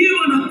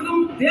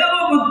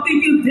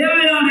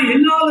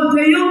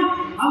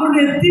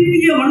 அவருடைய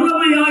திவ்ய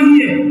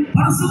வல்லமையாகிய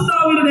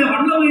பரிசுத்தாவினுடைய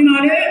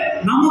வல்லமையினாலே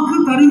நமக்கு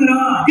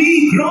தருகிறார். He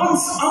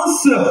grants us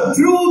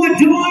through the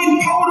divine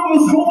power of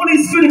His Holy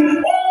Spirit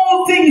all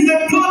things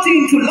that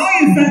pertain to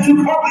life and to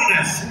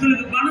godliness.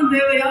 உங்களுக்கு பணம்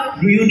தேவையா?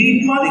 Do you need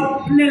money?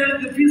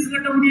 பிள்ளைகளுக்கு fees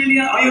கட்ட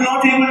முடியலையா? Are you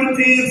not able to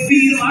pay the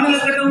fees? வாடகை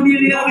கட்ட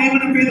முடியலையா? Not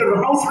able to pay the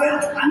house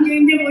rent? அங்க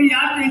இங்க போய்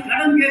யார்கிட்டயும்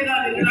கடன்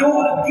கேட்காதீங்க.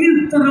 ஒரு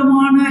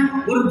கீழ்த்தரமான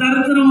ஒரு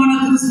தரித்திரமான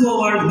கிறிஸ்துவ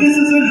வாழ்க்கை. This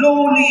is a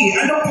lowly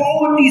and a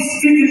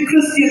poverty-stricken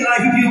Christian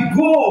life. If you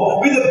go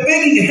with a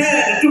begging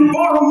hand to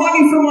borrow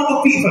money from other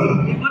people.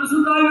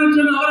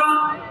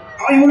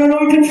 Are you an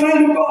anointed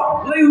child of God?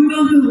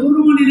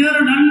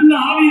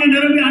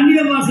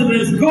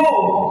 Go,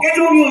 get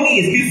on your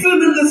knees, be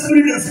filled in the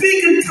Spirit and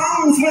speak in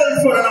tongues well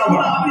for an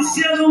hour.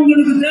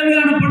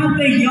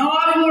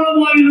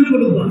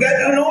 That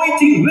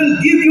anointing will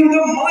give you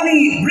the money,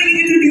 bring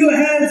it into your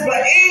hands by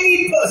any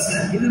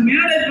person.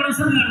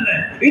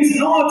 It's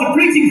not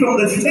preaching from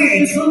the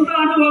stage. It's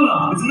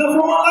not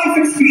from our life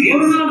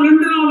experience.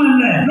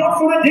 Not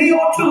for a day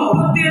or two.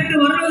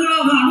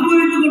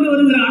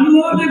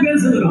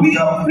 We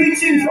are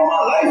preaching from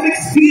our life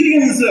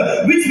experience,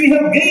 which we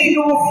have gained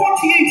over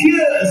 48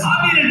 years.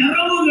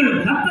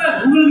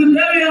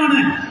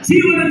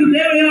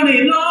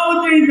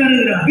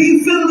 Be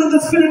filled in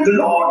the Spirit. The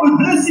Lord will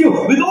bless you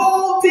with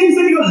all things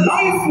in your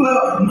life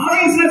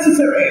finds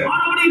necessary.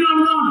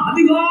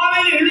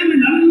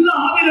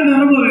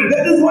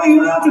 That is why you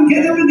have to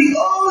get up in the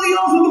early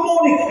hours of the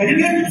morning and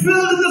get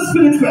filled in the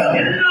Spirit well.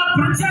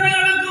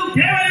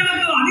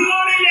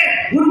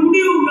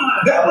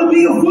 There will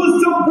be a full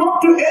stop brought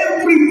to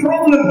every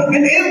problem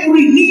and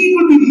every need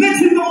will be met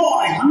in the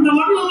morning.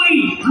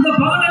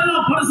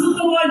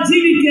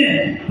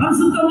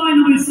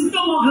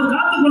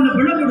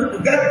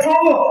 That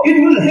power, it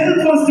will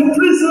help us to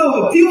preserve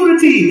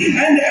purity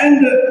and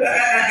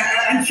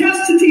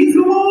chastity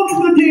throughout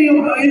the day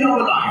in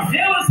our life.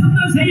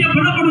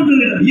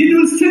 It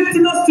will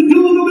strengthen us to do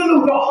the will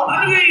of God.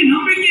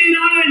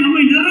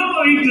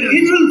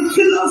 It will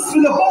fill us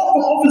with the hope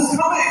of His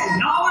coming.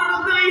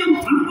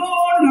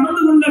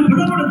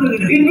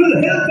 It will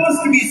help us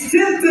to be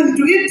strengthened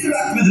to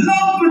interact with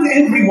love with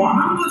everyone.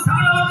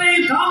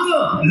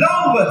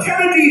 Love,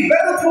 charity,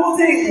 beareth all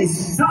things.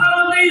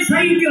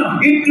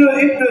 It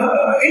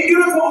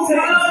endureth all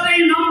things.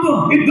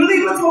 It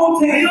believeth all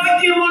things.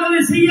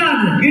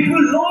 It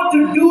will not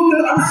do the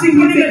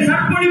unseemly thing.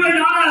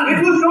 It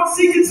will not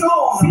seek its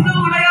own.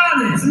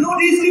 It's not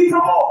easily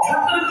provoked.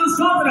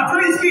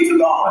 Praise be to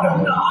God.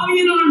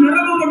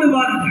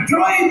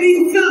 Try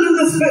being filled in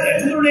the Spirit.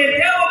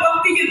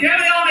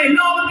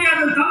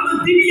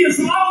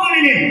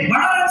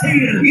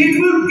 It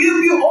will give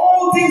you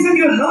all things in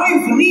your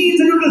life needs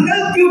and it will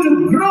help you to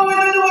grow in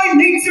the divine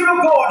nature of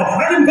God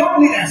and in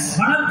godliness.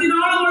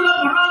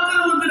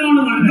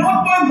 Not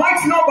by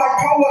might nor by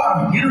power,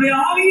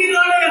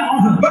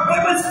 but by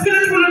my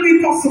Spirit will it be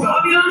possible.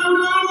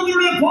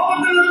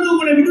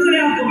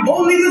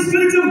 Only the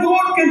Spirit of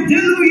God can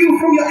deliver you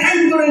from your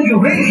anger and your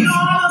rage.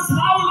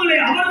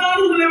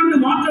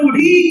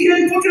 He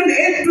can put an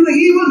end to the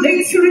evil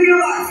nature in your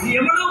life.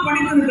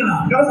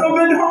 Does not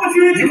matter how much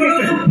you are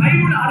educated.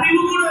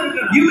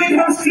 You may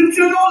have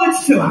scripture knowledge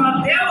too.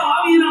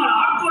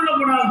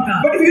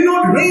 But if you are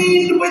not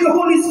raised by the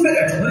Holy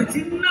Spirit,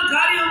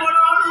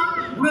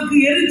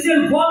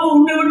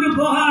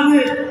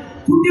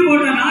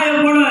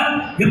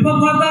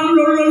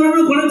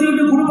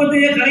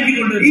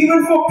 even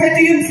for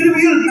petty and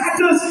trivial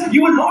matters,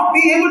 you will not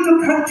be able to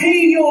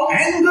contain your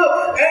anger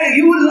and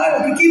you will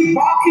keep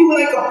barking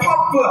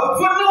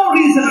for no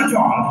reason at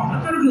all.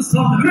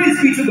 Praise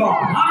be to God.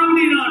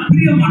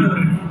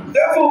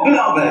 Therefore,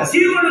 beloved,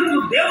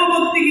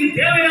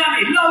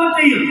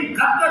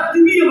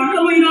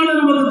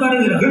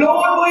 the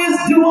Lord by His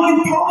divine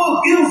power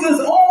gives us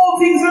all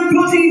things that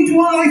pertain to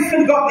our life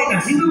and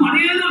godliness.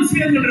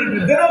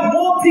 There are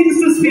more things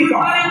to speak of.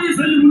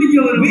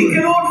 We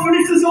cannot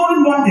finish this all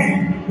in one day.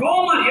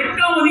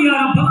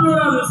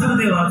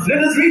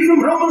 Let us read from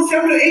Romans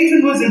chapter 8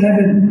 and verse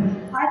 11.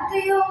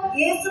 அன்றையும்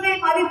இயேசுவை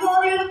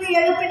மரித்தோரிலிருந்து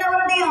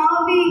எழுப்பினவருடைய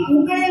ஆவி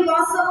உங்களில்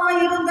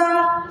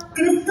வாசமாயிருந்தார்.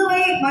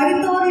 கிறிஸ்துவை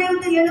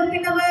மரித்தோரிலிருந்து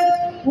எழுப்பினவர்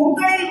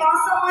உங்களில்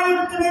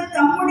வாசமாயிருக்கிற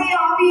தம்முடைய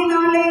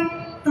ஆவியினாலே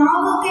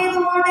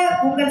தாவுக்கேதுவான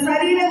உங்கள்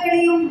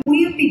சரீரங்களையும்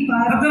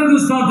உயிர்ப்பிப்பார்.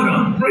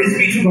 Praise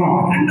be to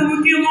God.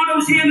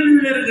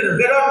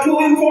 There are two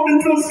important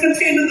truths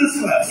contained in this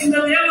verse.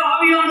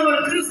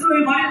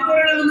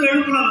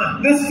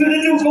 The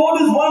Spirit of God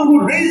is one who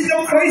raised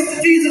up Christ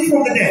Jesus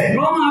from the dead.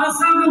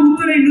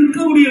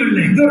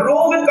 The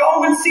Roman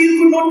government seal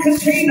could not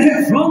contain him.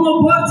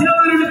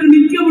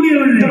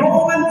 The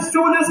Roman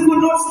soldiers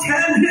could not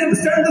stand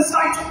the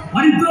sight.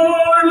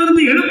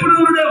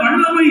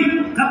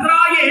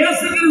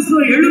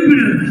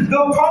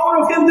 The power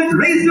of Him that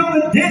raised up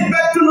the dead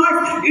back to life,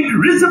 it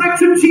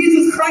resurrected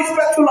Jesus Christ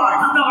back to life.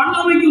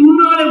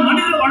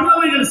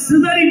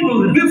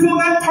 Before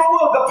that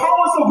power, the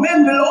powers of men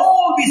will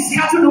all be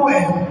scattered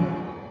away.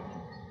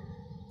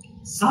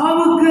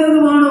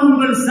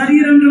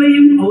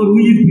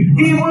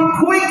 He will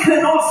quicken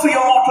also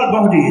your mortal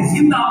bodies.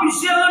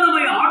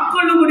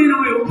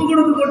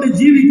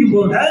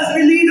 As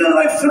we lead our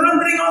life,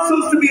 surrendering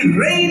ourselves to be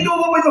reigned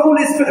over by the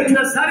Holy Spirit.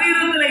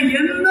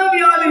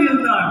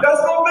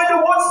 Does not matter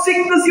what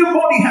sickness your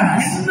body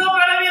has.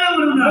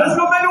 Does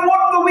not matter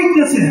what the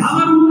weakness is.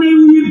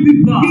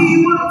 He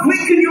will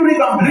quicken you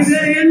regardless.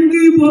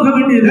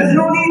 There's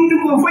no need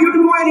for you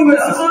to go anywhere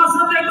else.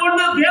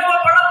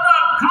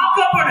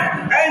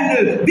 And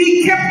be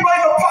kept by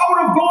the power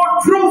of God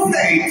through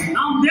faith.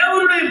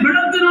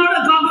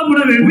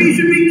 We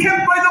should be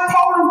kept by the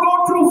power of God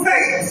through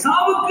faith.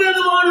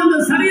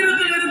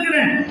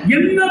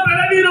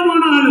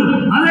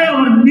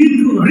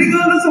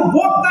 Regardless of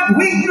what that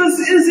weakness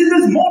is in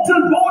this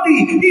mortal body,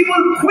 He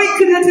will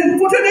quicken it and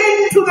put an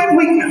end to that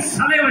weakness.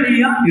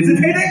 Is it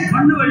headache?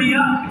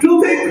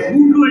 Toothache?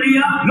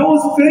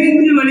 Nose pain?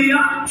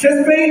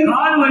 Chest pain?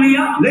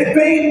 Leg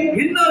pain?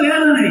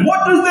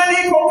 What does that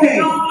ache or pain?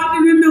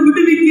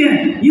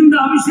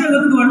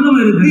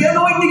 The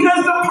anointing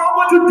has the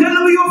power to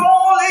deliver you of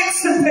all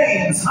aches and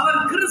pains.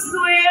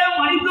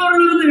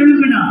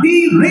 He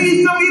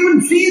raised up even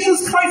Jesus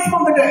Christ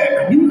from the dead.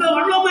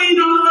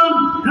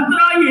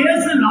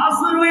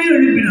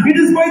 It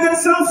is by that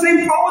self-same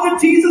power that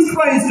Jesus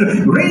Christ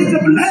raised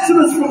up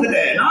Lazarus from the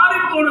dead.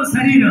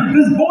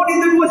 This body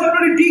that was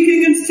already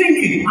decaying and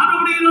stinking.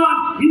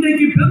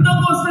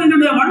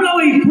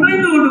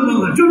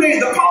 Today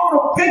the power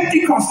of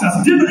Pentecost has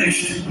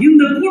diminished.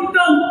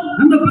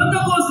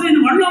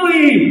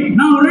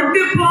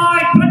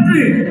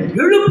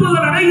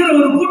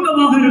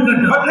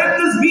 But let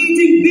this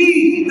meeting be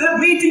the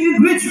meeting in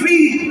which we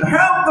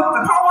have the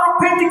power of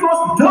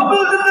Pentecost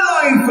doubled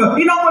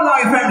in our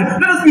life, and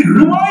let us be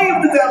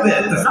revived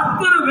therewith.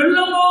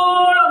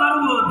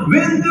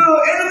 When the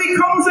enemy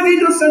comes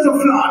against us as a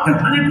flood,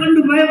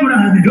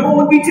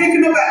 don't be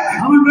taken aback.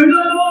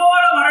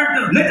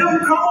 Let him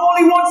come all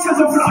he wants as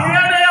a flood.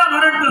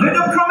 Let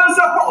him come as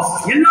a host.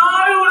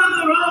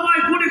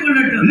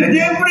 Let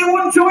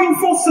everyone join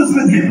forces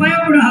with him.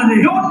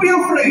 Don't be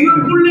afraid.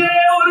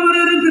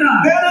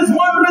 There is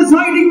one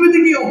residing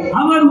within you.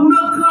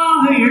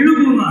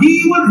 He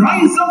will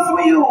rise up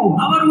for you.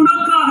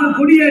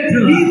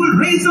 He will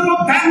raise up a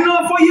banner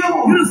for you.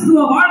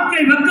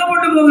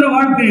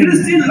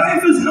 Christian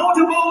life is not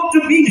about to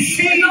be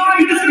shamed or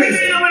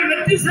disgraced.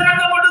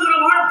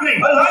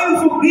 A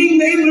life of being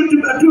able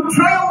to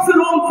triumph in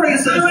all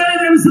places.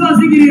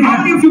 How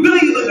many of you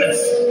believe in this?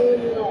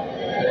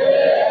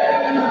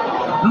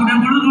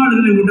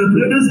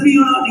 Let us be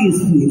on our knees,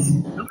 please.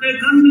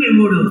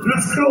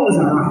 Let's close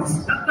our eyes.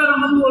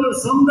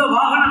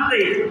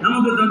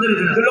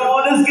 The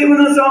Lord has given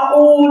us our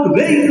own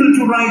vehicle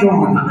to ride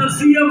on.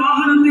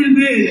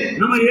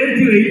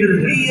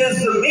 He has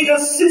made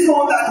us sit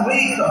on that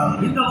vehicle.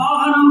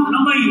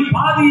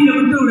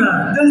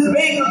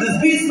 This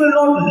beast will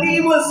not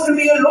leave us to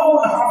be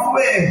alone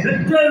halfway.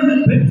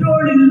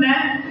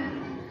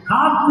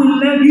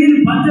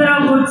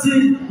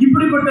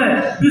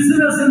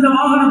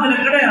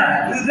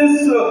 This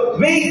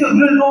vehicle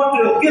will not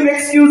give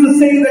excuses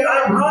saying that I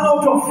have run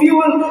out of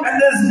fuel and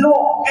there's no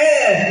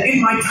air in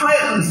my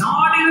tires.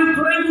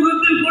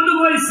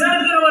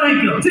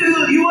 Till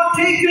you are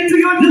taken to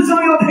your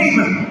desired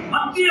haven.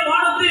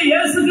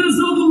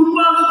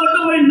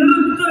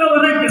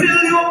 Till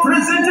you are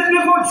presented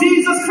before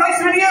Jesus Christ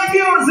when He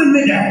appears in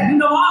the dead.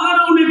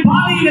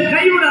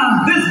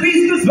 This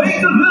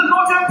vehicle will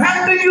not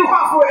abandon you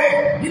halfway.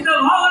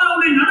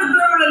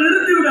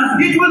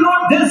 It will not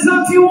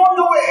desert you on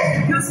the way.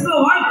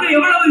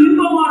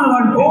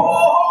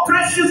 Oh,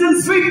 precious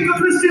your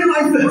Christian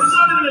life is.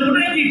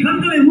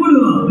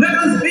 Let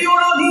us be on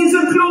our knees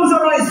and close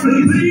our eyes,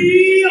 please.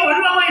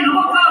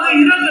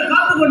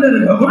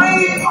 A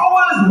great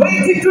power is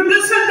waiting to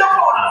descend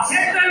upon us.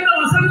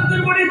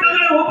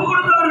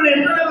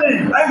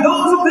 And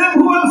those of them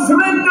who have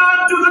surrendered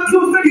to the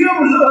truth that you have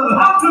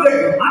heard today.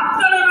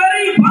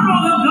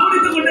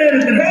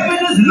 Heaven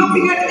is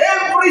looking at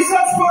every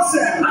such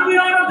person.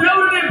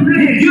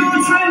 You are a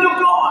child of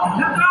God.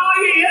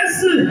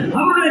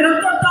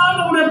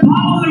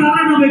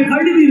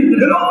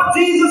 The Lord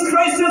Jesus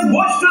Christ has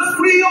washed us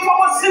free of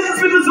our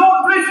sins with His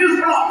own precious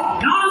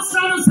blood.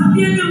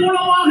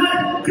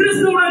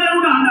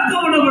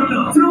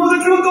 Through the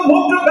truth of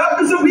water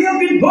baptism, we have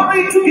been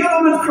buried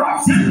together with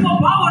Christ. The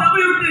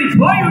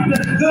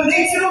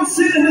nature of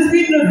sin has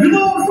been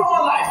removed from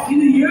our life.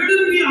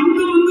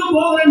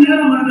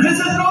 This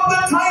is not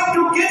the time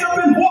to get up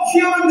and walk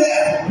here and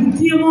there.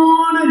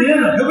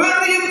 A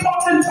very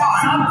important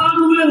time.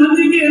 Do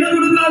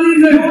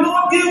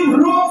not give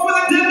room for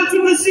the devil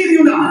to deceive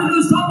you now.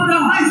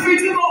 Praise be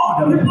to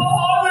God.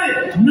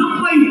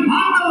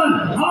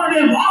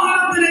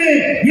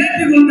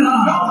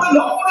 Now the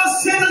Lord has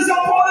set us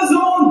upon His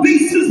own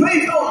beast, His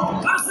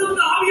vehicle.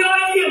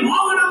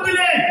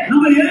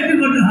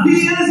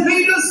 He has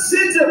made us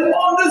sit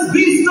on this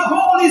beast, the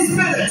Holy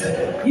Spirit.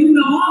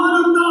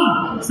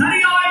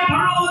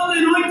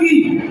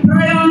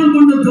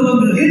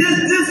 It is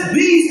this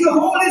beast, the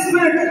Holy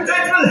Spirit,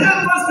 that will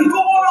help us to go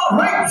on our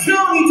right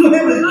journey to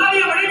heaven.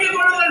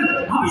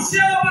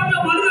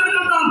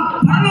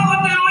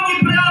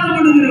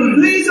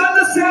 Please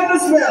understand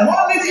this well.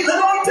 Only the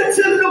anointed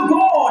children of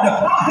God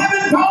are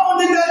heaven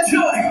bound in their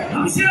journey.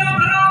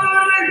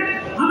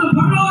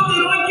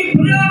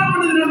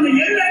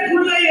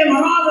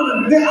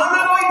 The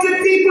unanointed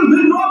people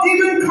will not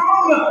even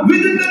come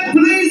within that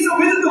place or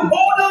within the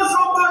borders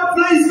of that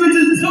place which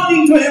is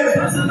turning to heaven.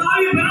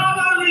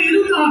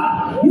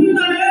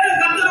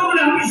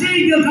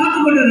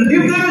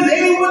 If there is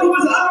anyone who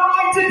is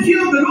unanointed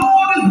here, the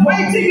Lord is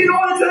waiting in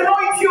order to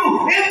anoint you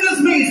in this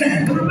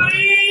meeting.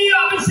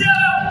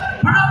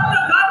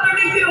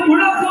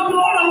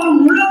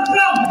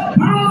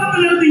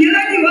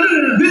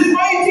 This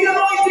mighty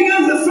anointing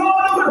is the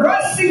sound of a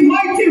rushing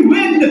mighty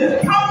wind,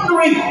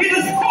 thundering. It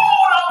is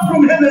poured out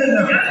from heaven.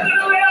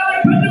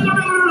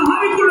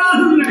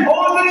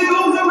 Already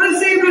those who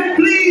received it,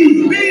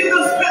 please be in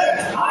the Spirit.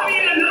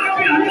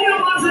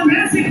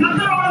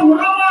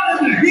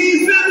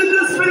 Be filled in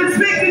the Spirit,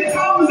 speak in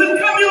tongues and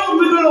commune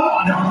with the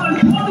Lord.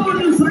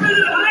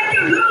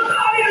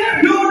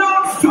 Do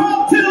not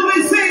stop till we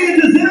say it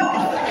is enough.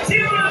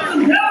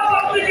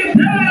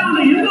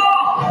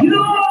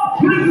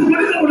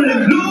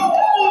 Lo,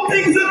 all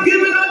things are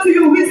given unto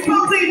you which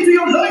pertain to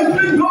your life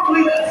and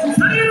godliness.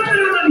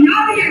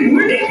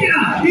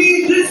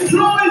 He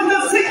destroys the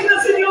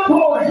sickness in your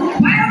body.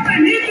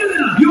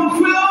 Your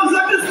fears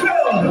are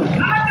dispelled.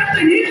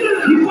 He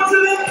puts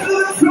an end to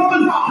the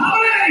troubled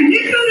heart.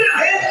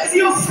 Ends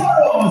your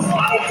sorrows.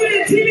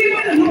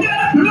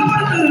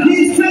 He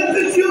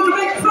strengthens you to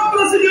make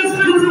progress in your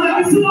spiritual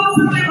life.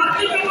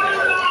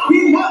 He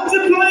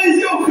multiplies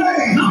your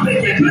faith.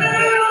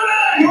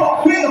 Your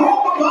faith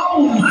hope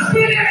abounds.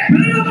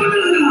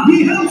 He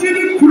helps you to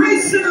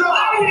increase in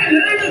life.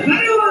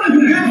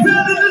 Get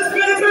filled in the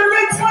Spirit and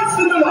rejoice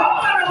in the Lord.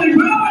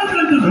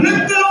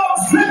 Let the Lord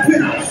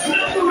strengthen us.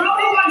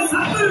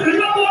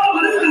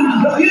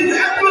 His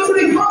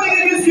adversary coming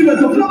against you as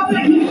a flood.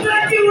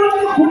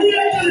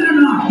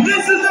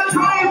 This is the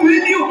time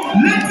when you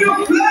let your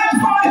flag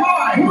fly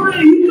high.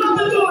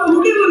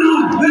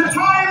 The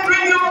time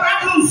when your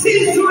battle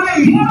cease to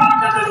rage.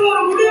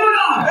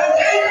 And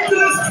end to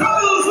the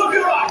struggles of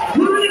your life. The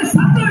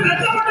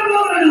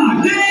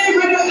day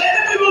when your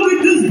enemy will be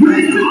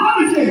disgraced and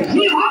punished.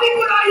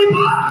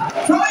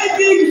 Try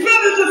being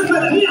filled in the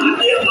Spirit.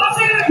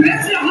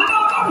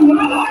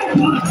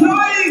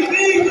 Try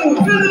being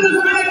filled in the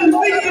Spirit and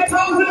speaking in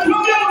tongues and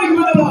communing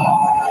with the Lord.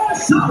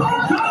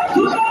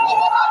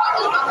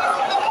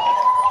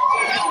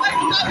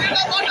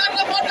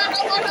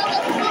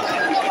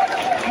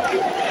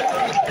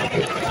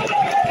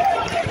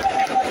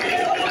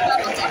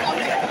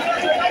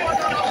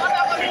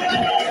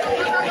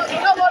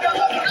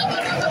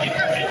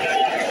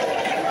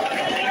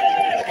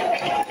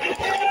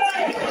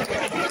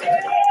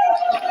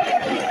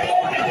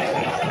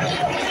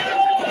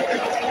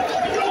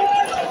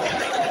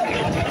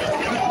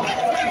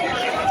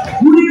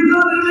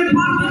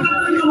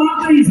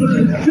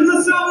 To the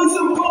servants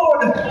of God,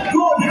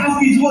 God has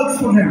these words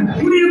for them.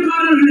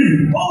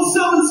 All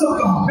servants of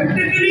God.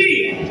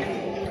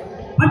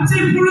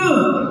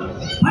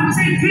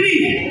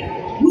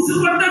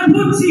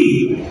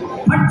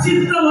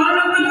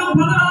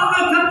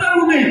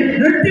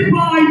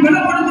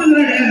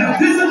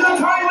 This is the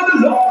time when the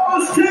Lord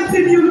will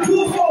strengthen you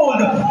twofold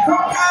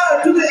compared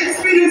to the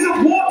experience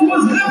of what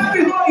was left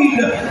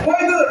behind by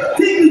the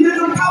things that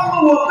the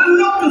palmerworm, the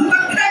locust, the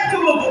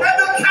cankerworm, and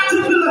the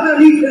caterpillar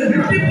had eaten.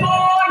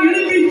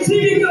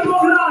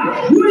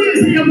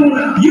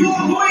 You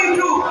are going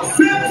to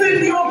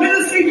strengthen your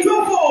ministry to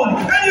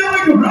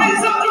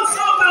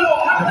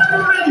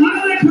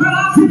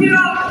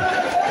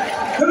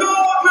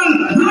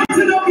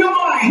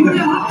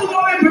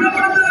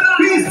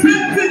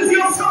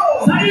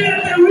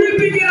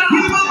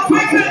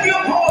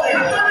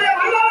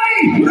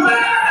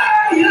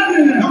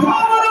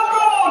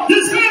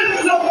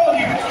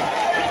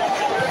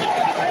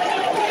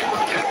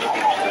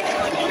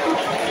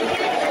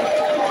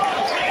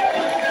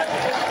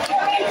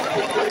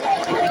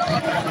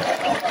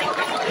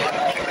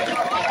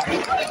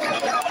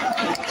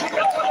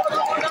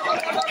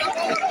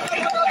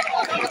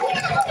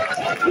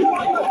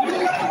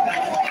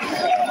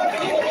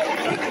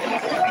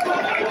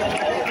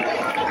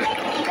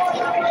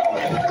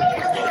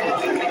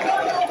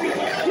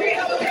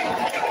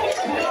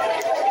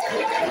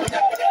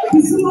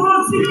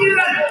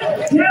விசுவாசிக்கிற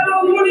தேவ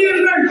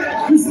ஊழியர்கள்,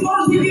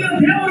 விசுவாசிக்கிற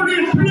தேவனுடைய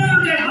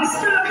பிள்ளைகளுடைய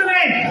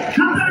ஹஸ்தத்திலே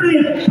கர்த்தருடைய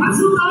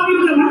பரிசுத்த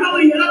ஆவியுடைய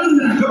வல்லமை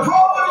இறங்குகிறது. The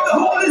power of the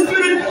Holy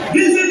Spirit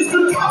begins to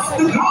touch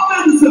the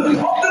garments of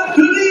the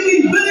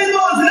believing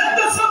believers and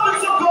the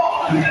servants of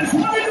God.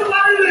 சோதித்து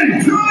பாருங்கள்.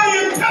 Try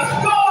and test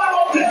God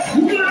on this.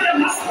 உங்களுடைய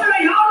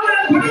வஸ்திரம் யாருடைய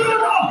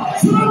படுகிறதோ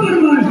சுகம்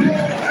பெறுவார்கள்.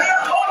 And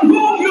on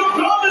whom your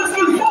garments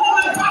will fall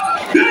and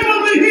touch, they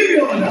will be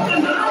healed.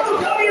 நடந்து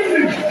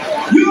போவீர்கள்.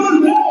 You will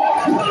walk.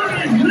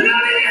 உங்களுடைய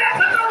நிழலிலே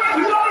கர்த்தருடைய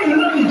வல்லமை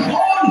இறங்கும்.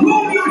 On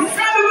whom your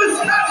shadow is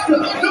cast,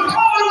 the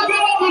power of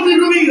God will be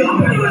revealed.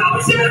 அப்படி ஒரு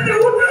அபிஷேகத்தை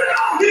ஊற்றுகிறார்.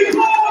 He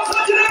calls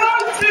such an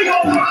anointing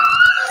of God.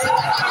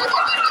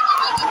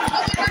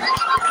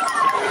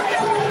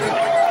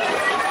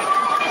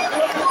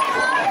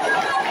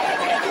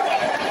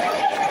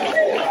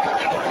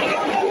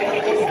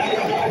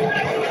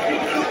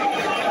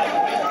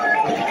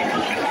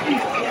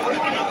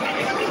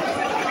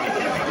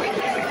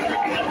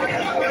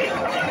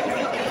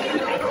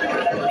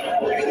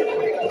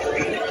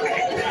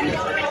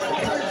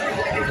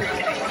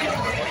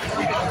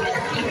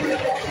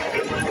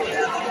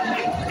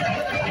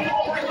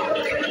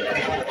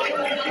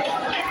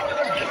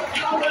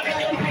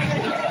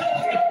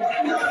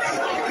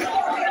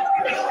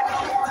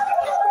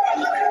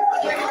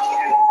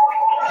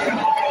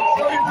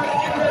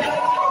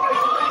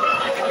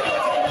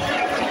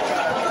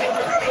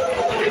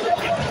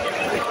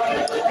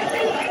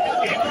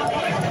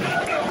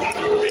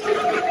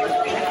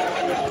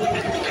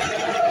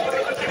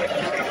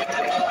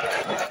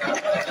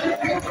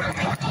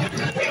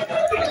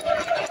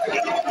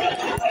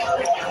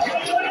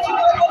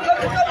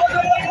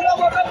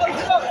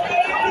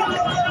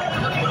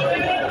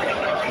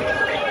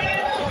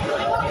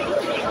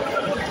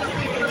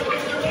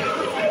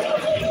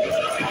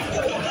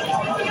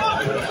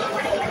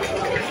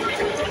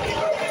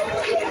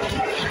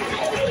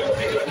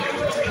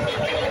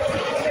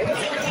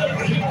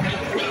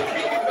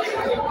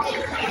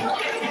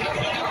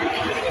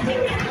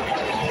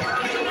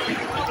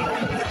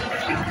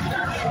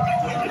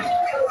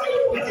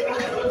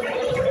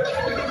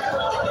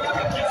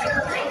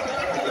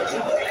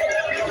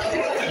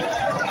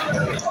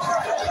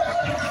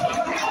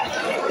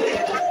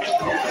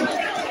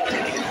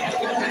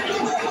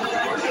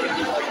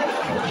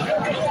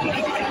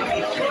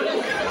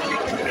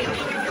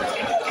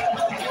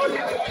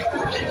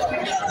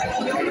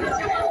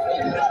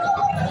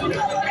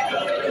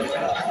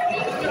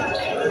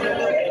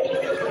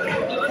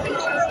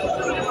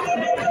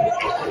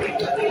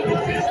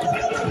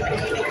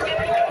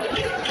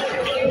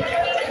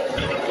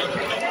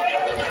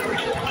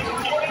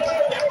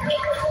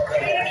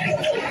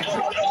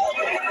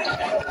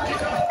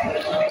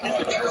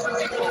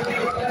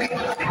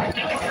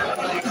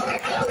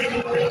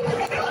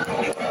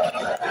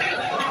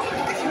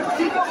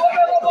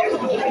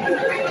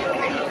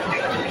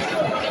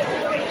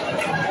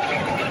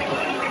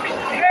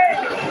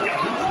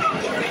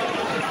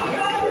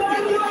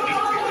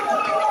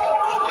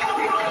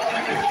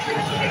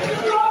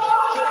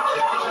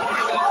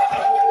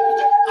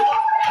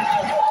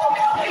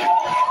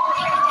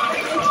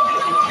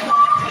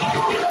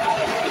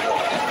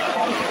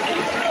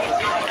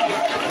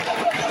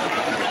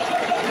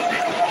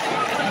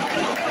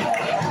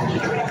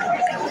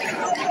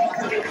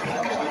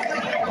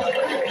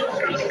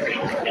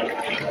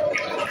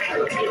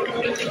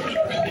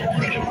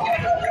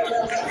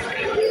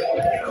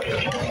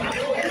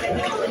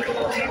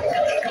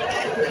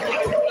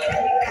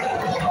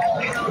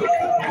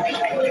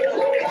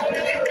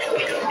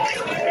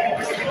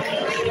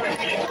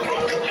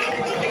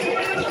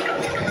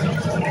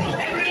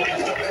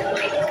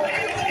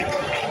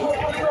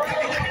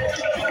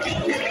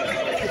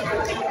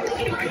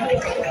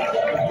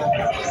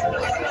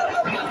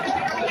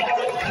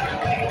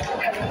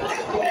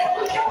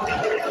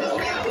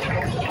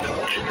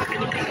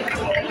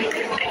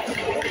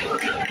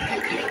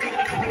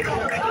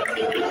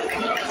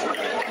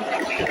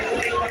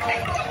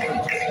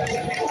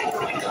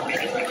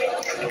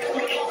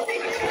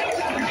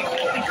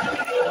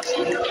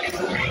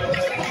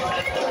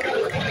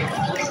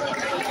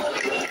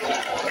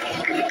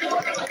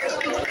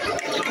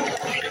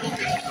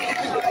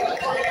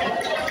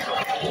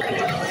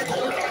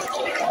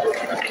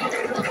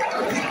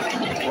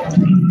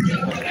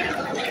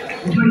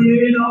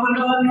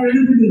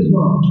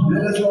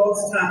 Let us all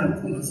stand up,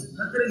 please.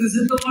 கர்த்தருக்கு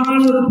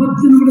சித்தமானால் ஒரு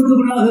 10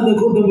 நிமிடத்துக்குள்ளாக இந்த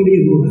கூட்டம் முடிய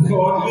போகுது.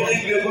 God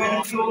willing, we are going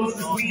to close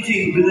this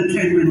meeting within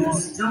 10 minutes.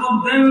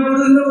 ஜெபம்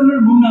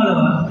தேவைப்படுகிறவர்கள் முன்னால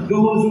வா.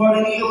 Those who are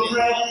in need of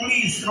prayer,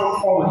 please come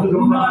forward to the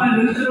முன்னால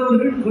front.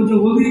 இருக்கிறவர்கள்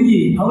கொஞ்சம் ஒதுங்கி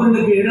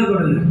அவர்களுக்கு இடம்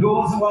கொடுங்க.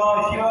 Those who are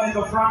here in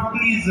the front,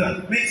 please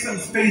make some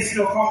space to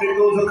accommodate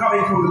those who are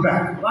coming from the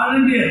back.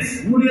 Volunteers,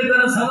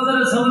 ஊழியக்கார சகோதர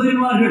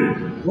சகோதரிமார்கள்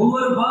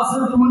ஒவ்வொரு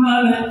பாஸ்டருக்கு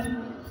முன்னால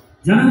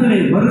ஜனங்களை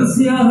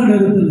வரிசையாக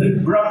நிறுத்துங்கள்.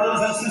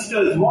 Brothers and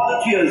sisters,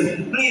 volunteers,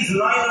 please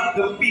line up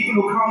the people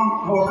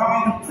who are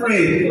coming to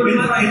pray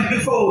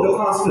before the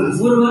pastors.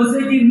 ஒரு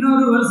வரிசைக்கு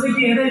இன்னொரு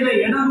வரிசைக்கு இடையில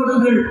இடம்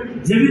கொடுங்கள்.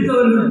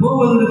 ஜெபித்தவர்கள்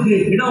போவதற்கு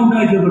இடம்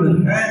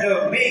உண்டாக்கப்படுங்கள்.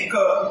 And make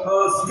a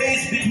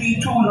space between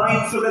two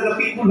lines so that the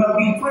people who have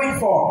been prayed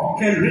for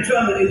can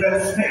return in that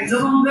space.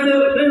 ஜெபம்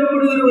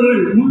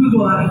தேவைப்படுகிறவர்கள் முன்னுக்கு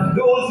வாருங்கள்.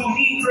 Those who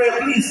need prayer,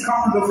 please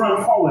come to the front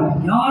forward.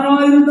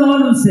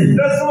 யாராயிருந்தாலும் சரி.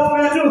 Does not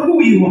matter who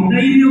you are.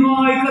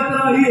 தைரியமாய்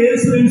கர்த்தராகிய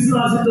இயேசுவை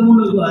விசுவாசித்து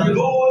முன்னுக்கு வாருங்கள்.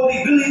 Boldly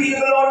believing in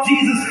the Lord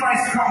Jesus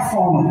Christ, come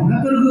forward.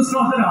 கர்த்தருக்கு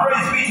ஸ்தோத்திரம்.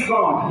 Praise be to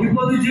God.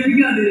 இப்போது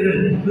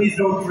ஜெபிக்காதீர்கள். Please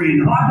don't pray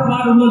now. பாட்டு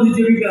பாடும்போது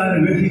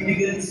ஜெபிக்காதீர்கள். When we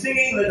begin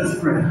singing, let us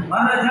pray.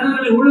 வர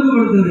ஜனங்களை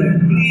ஒழுங்குபடுத்துங்கள்.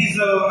 Please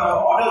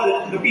order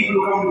the people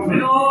who come to pray.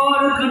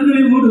 எல்லாரும்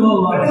கண்களை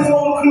மூடுவோம். Let us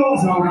all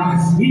close our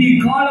eyes. இனி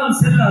காலம்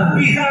செல்லாது.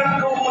 We have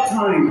no more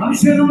time.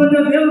 அபிஷேகம் பெற்ற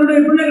தேவனுடைய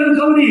பிள்ளைகள்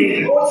கவனி.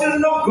 Oh,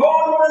 children of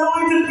God, who are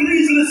anointed,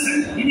 please listen.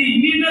 இனி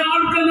நீண்ட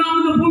நாட்கள் நாம்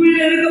இந்த பூமியில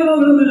இருக்க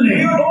போவதில்லை.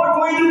 We are not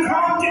going to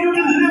continue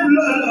to live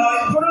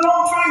for a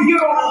long time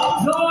here on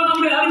earth.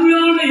 நம்முடைய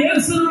அருமையான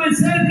இயேசுவை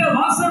சேர்க்க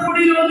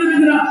வாசற்படியில்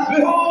வந்திருக்கிறார்.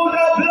 Behold,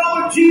 our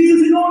beloved Jesus,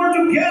 in order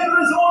to gather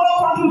us all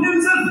up unto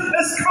himself,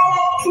 has come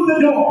up to the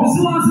door.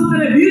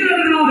 விசுவாசத்திலே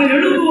வீரர்களாக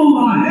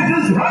எழும்புவோமாக. Let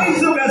us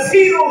rise up as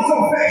heroes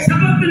of faith.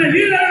 ஜெபத்திலே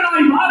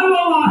வீரர்களாய்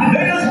மாறுவோமாக.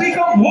 Let us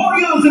become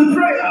warriors in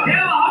prayer.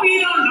 தேவ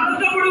ஆவியினால்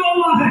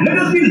நடத்தப்படுவோமாக. Let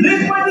us be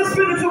led by the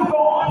Spirit of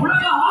God.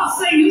 உலக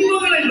ஆசை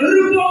இன்பங்களை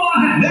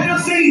வெறுப்போமாக. Let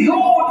us say no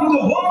to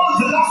the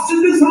world's lust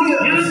and desire.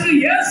 எனக்கு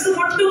இயேசு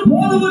மட்டும்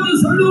போதும் என்று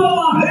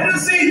சொல்லுவோமாக. Let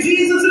us say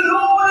Jesus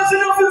alone is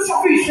enough and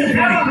sufficient.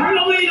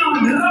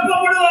 வல்லமையினால்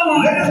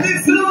நிரப்பப்படுவோமாக. Let us be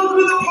filled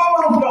with the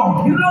power of God.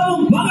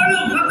 இரவும்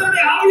பகலும்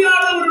கர்த்தருடைய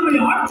ஆவியானவர் நம்மை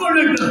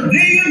ஆட்கொள்ளட்டும்.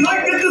 Day and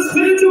night let the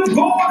Spirit of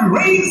God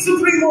reign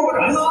supreme over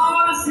us.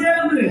 எல்லாரும்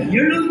சேர்ந்து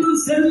எழுந்து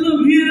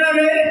செல்லும்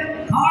வீரரே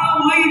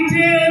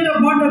காலமாயிற்றே என்ற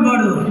பாட்டை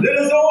பாடுவோம். Let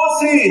us all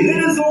say,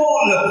 let us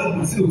all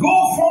go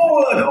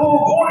forward, oh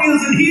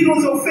warriors and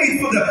heroes of faith,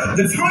 for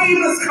the time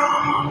has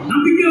come.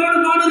 நம்பிக்கையோடு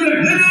பாடுங்கள்.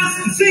 Let us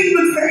sing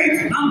with faith.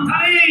 நாம்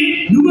தலையை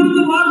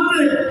நிமிர்ந்து பார்த்து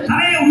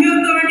தலையை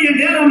உயர்த்த வேண்டிய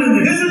நேரம் இது.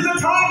 This is the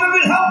time when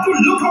we have to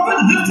look up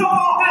and lift up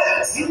our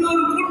heads.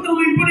 இன்னொரு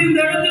கூட்டம் இப்படி இந்த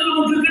இடத்தில்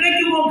நமக்கு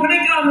கிடைக்குமோ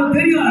கிடைக்காதோ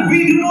தெரியாது.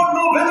 We do not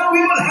know whether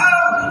we will have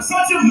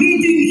such a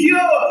meeting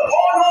here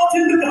or not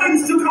in the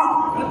times to come.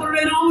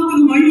 கர்த்தருடைய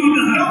நாமத்துக்கு மகிமை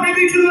உண்டாகட்டும். Glory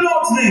be to the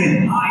Lord's name.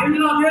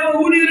 எல்லா தேவ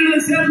ஊழியர்களை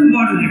சேர்ந்து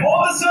பாடுங்கள்.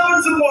 All the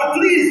servants of God,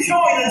 please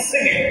join and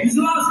sing it.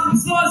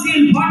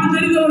 விசுவாசிகள் பாட்டு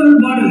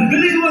தெரிந்தவர்கள் பாடுங்கள்.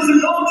 Believers who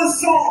know this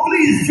song,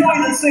 please join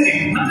and sing it.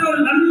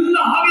 மற்றவர்கள் நல்ல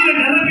ஆவியில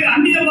நிரம்பி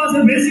அந்நிய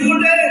பாஷை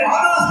பேசிக்கொண்டே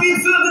Others be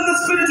filled in the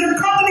Spirit and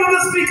continue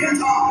to speak in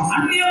tongues.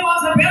 அந்நிய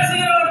பாஷை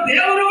பேசுகிறவர்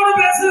தேவனோடு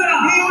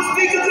பேசுகிறார். He who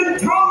speaketh in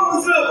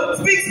tongues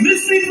speaks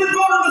mysteries with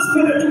God in the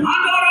Spirit.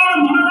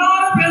 ஆண்டவரோடு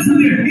மனதார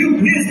பேசுங்கள். You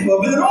please,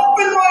 with an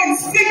open mind,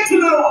 speak to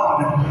the Lord.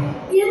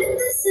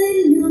 எழுந்து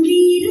செல்லும்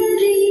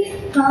வீரரே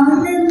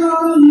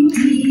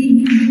காலமாயிற்றே.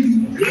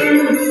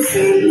 எழுந்து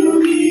செல்லும்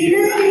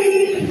வீரரே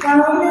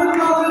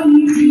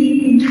காலமாயிற்றே.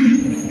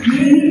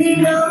 என்னை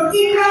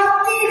நோக்கி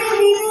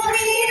பார்த்திடும் இது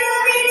வீர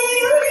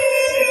விடியுதே.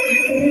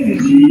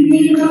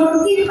 என்னை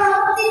நோக்கி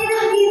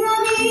பார்த்திடும் இது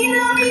வீர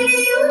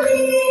விடியுதே.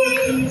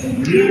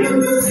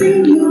 எழுந்து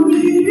செல்லும்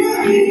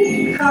வீரரே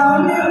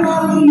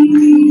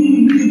காலமாயிற்றே.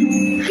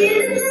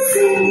 எழுந்து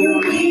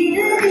செல்லும்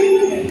வீரரே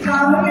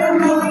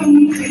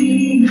காலமாயிற்றே.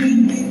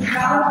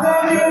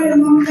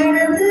 காக்கலமும்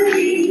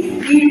கடந்துவே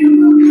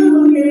எழும்பும்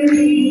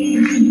தூரவே.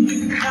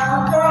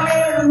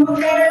 காக்கலமும்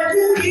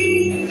கடந்துவே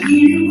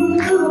எழும்பும்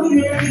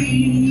தூரவே.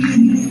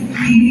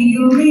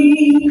 விடியுமே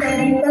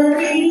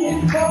கரைப்பதே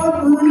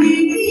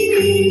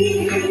போர்புலித்திரே.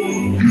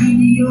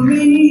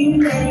 விடியுமே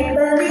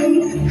கரைப்பதே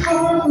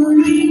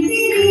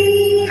போர்புலித்திரே.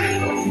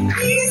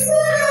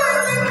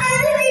 ஈஸ்வராஜன்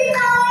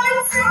கருவித்தால்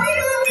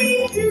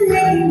சமீபமேற்று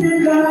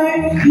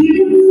ஐந்ததால்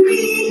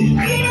இடும்புவே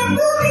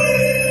இடும்புவே.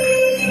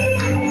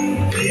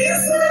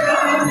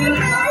 ஈஸ்வராஜன்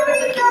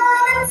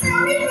கருவித்தால்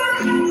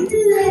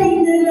சமீபமேற்று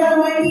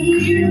ஐந்ததால்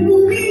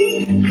இடும்புவே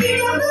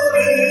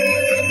இடும்புவே.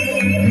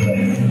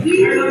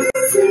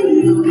 எழுந்து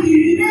செல்லும்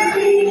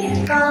வீரரே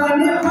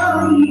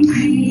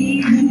காலமாயிற்றே.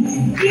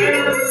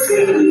 எழுந்து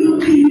செல்லும்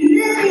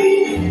வீரரே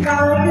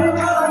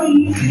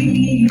காலமாயிற்றே.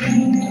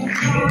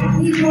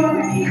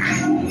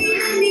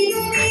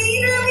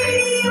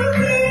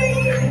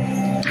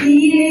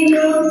 வீரை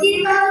நோக்கி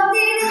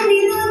பார்த்திடும்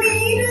இது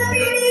வீர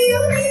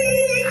விடியுதே.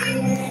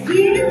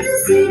 எடுத்து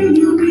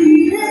செல்லும்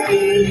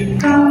வீரரே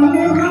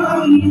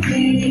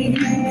காலமாயிற்றே.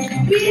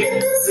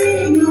 எடுத்து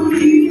செல்லும்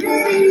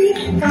வீரரே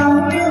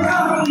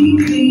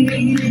காலமாயிற்றே.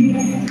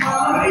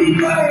 ஆடி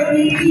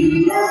பழி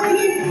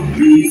இல்லவே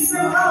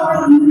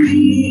வீசவாருமே.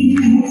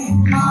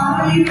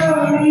 ஆடி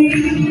பழி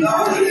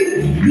இல்லவே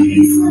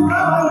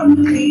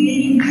வீசவாருமே.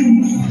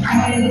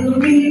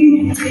 அழுவே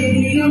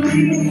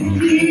செடியுமே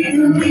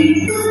வீடு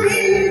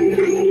வீட்டுவே.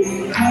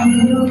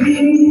 அழுவே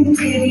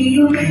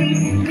செடியுமே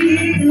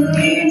வீடு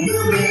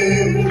வீட்டுவே.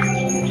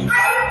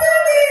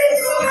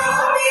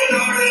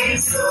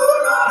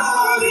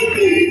 சூழாடி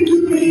வீட்டு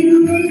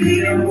பெருமை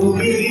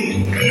விளம்புவே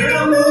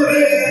விளம்புவே.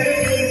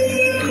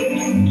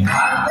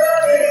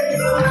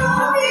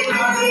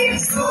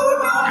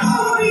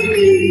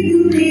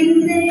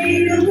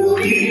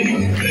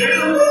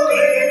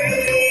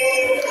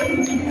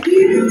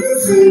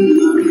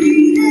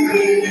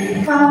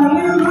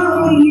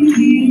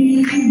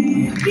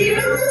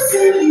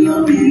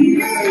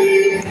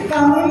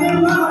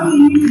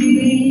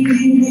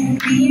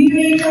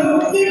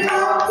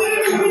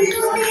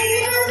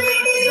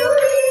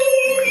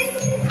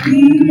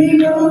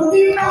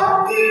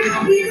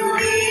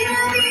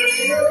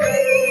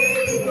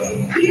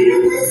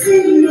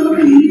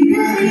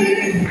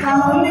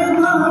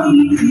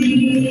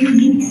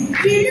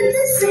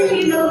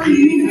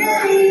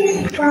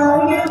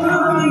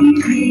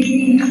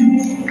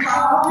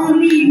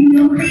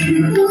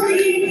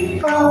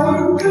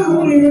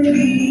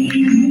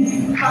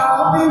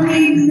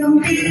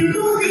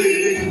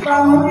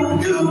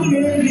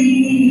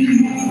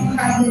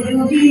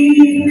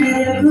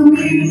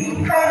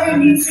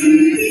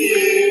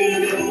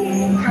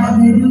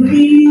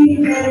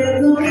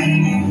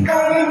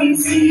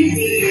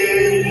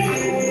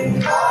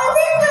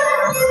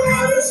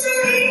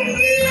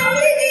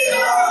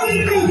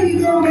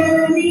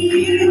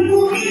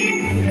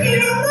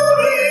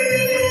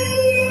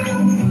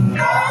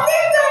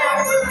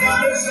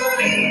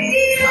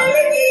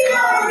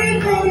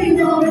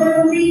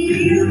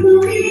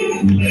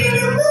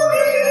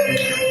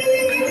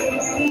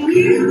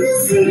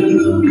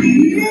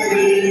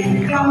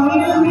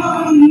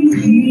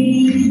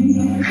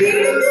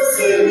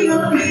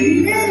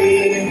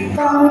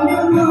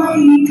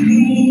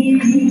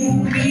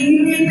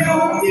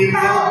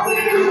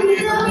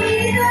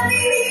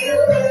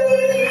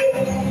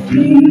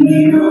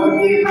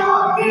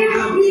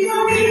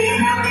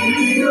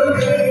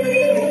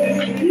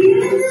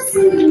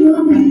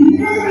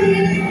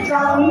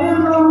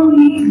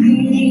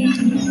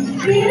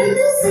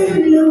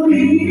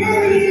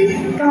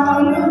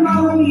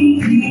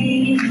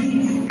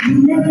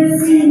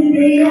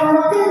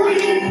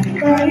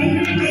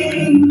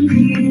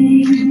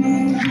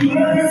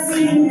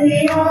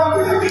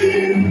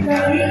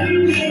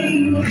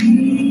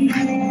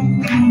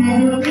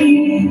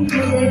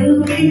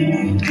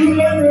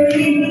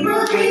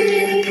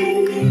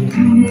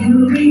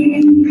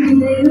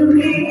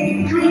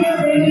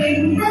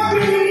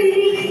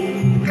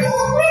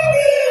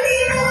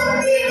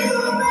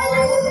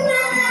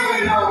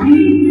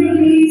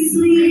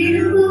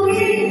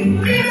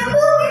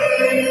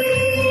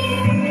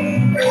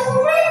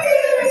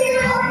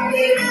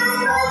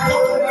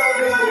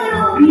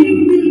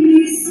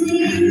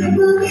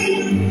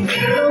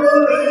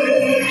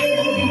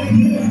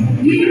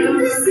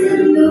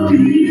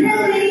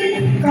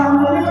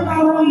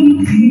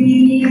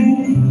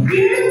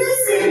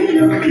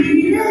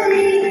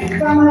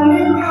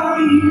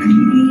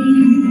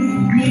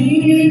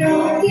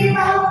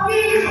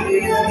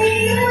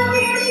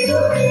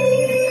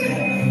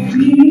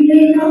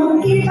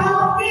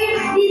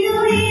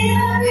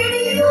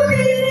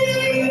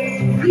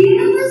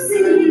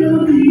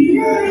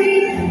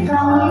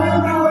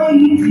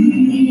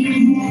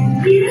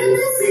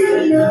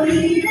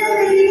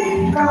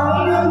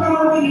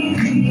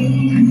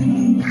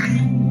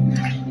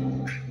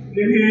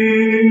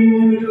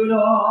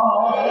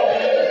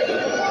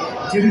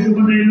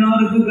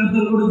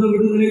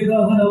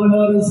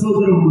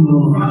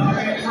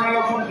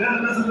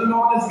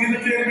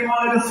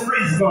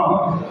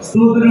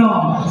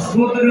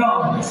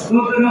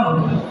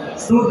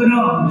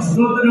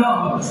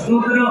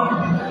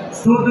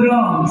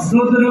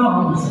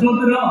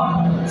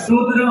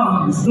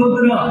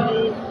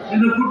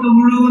 இந்த கூட்டம்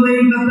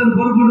முழுவதையும் கர்த்தர்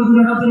பொறுப்பெடுத்து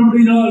நடத்த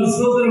முடியாது.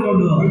 ஸ்தோத்திரம்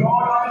பண்ணுவோம்.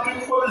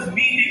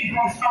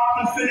 From start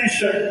to finish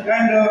and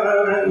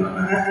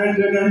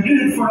did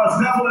it for us.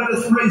 Now let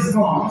us praise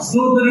God.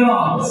 Sodra.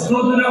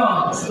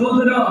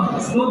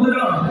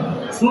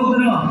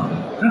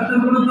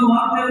 கர்த்தர் கொடுத்த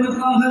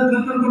வார்த்தைகளுக்காக,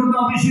 கர்த்தர் கொடுத்த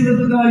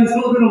அபிஷேகத்துக்காக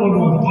ஸ்தோத்திரம்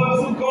பண்ணுவோம்.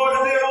 Words of God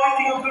and the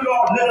anointing of the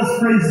Lord. Let us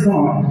praise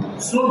God.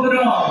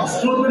 Sodra.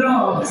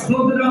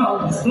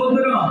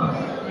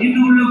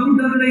 இன்னும் உள்ள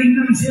கூட்டங்களை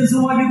இன்னும்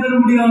விசேஷமாக்கி தர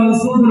முடியாது.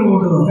 ஸ்தோத்திரம்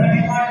பண்ணுவோம். That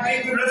He might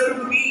make the rest of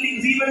the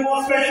meetings even more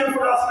special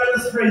for us. Let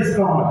us praise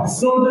God.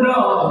 Sodra.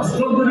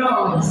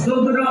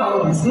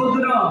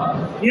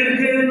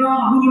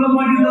 இயற்கையெல்லாம்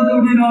அனுகூலமாக்கி தர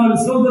முடியாது.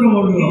 ஸ்தோத்திரம்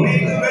பண்ணுவோம்.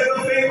 Make the weather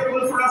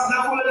favorable for us.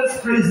 Now let us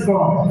praise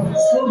God.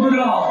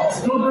 Sodra.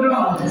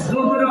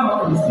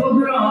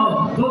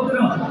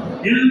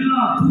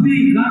 எல்லா துதி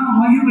கன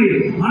மகிமை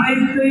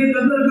அனைத்தையும்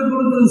கர்த்தருக்கு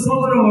கொடுத்து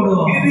ஸ்தோத்திரம்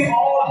பண்ணுவோம். Giving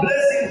all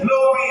blessing,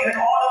 glory and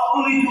honor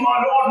only to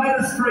our Lord. Let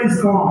us praise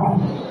God.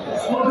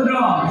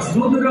 Sodra.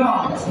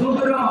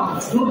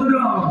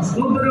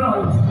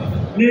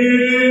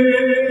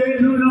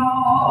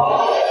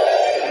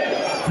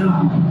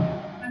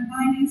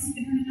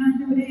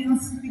 ஆண்டவரே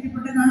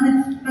ஆசீர்வதிக்கப்பட்டதான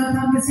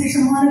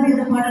விசேஷமான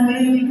வேத பாடங்களை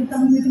எங்களுக்கு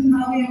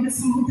தந்திருந்தாவே எங்கள்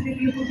சமூகத்தில்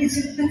எங்களுக்கு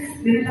உபயோகித்து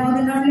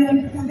 2வது நாளில்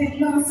எங்களுக்கு தந்த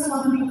எல்லா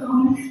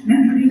ஆசீர்வாதங்களுக்காகவும்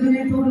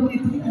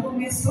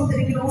நன்றியோடு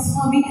ஸ்தோத்திரிக்கிறோம்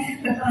சுவாமி.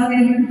 கர்த்தாவே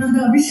எங்களுக்கு தந்த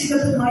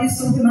அபிஷேகத்துக்காய்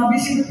ஸ்தோத்திரம்.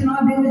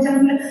 அபிஷேகத்தினால் தேவ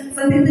ஜனங்களை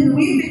சந்தித்து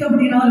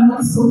உயிர்ப்பித்தபடினால்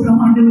நமக்கு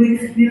ஸ்தோத்திரம் ஆண்டவரே.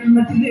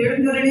 மத்தியில்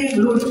எழுந்தவர்களே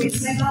எங்களோடு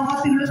பேசின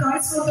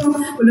வார்த்தைகளுக்காய் ஸ்தோத்திரம்.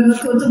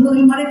 உலகத்தோற்றம்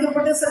முதல்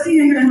மறைக்கப்பட்ட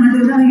சத்தியங்களை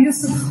ஆண்டவராக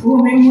இயேசு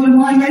உம்மை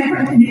மூலமாய்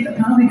வெளிப்படுத்தினீர்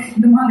கர்த்தாவே.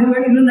 இந்த மாலை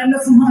வேளையில் நல்ல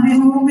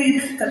சுமாரமே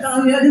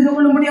கர்த்தாவே அறிந்து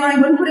கொள்ள முடியாத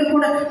வன்புரை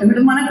கூட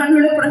எங்களுடைய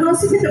மனக்கண்களை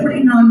பிரகாசித்தபடி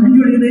நான்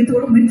நன்றியுடைய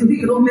தோழமை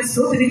துதிக்கிறோம்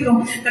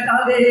ஸ்தோத்திரிக்கிறோம்.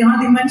 கர்த்தாவே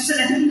ஆதி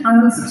மனுஷனை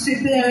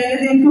சிருஷ்டித்து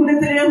என்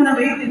கூடத்திலே அவனை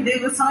வைத்து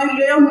தேவ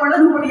சாயிலே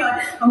வளரும்படியாய்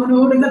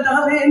அவனோடு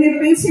கர்த்தாவே நீர்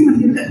பேசி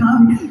வந்தீர்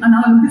கர்த்தாவே.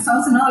 ஆனால்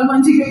பிசாசினால்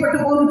வஞ்சிக்கப்பட்ட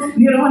போது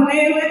நீர் அவன்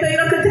மேல் வைத்த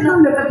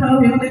இரக்கத்தினால்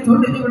கர்த்தாவே அவனை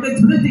தோட்டத்தை விட்டு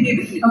துரத்தியே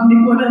அப்படி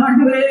போல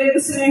ஆண்டவரே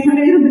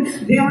சிலைகளே இருந்து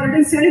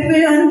தேவனுடைய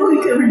செழிப்பை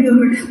அனுபவிக்க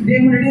வேண்டியவர்கள்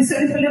தேவனுடைய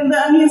செழிப்பிலிருந்து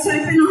அந்நிய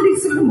செழிப்பை நாடி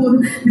சொல்லும் போது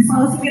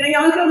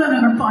விசுவாசிக்கிறையாக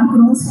நாங்கள்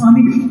பார்க்கிறோம்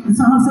சுவாமி.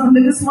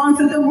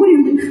 விசுவாசத்தை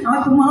உயர்ந்து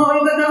ஆத்மாவை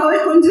கதாவை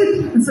கொஞ்சம்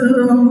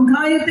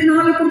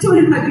காயத்தினால கொஞ்சம்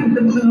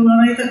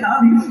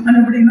கதாவி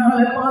அப்படினால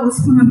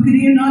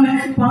பாவஸ்கிரியனால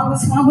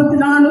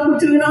பாவஸ்வாபத்தினால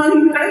குற்றவினால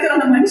கிடைக்கிற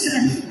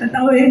மனுஷனை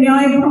கதாவே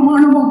நியாய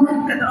பிரமாணமும்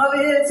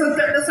கதாவே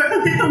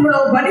சட்டத்திட்டங்களோ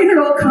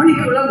பலிகளோ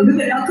காணிகளோ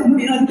விடுதலையாக்க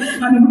முடியாது.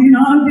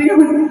 அப்படினால்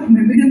தேவன்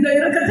மிகுந்த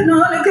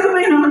இரக்கத்தினால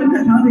கிருபையினால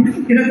கதாவே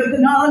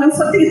இரக்கத்தினாலும்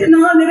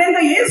சத்தியத்தினால்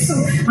நிறைந்த இயேசு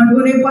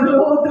அன்றுவரே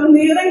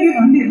பரலோகத்திலிருந்து இறங்கி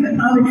வந்தீர்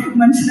கதாவே.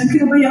 மனுஷன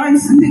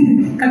கிருபையாய் சந்தித்து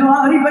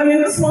கல்வாரி பலியை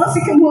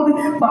விசுவாசிக்கும் போது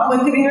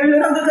பாவக்கிரிகள்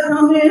இறந்த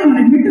கதாவே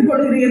அவனை விட்டுக்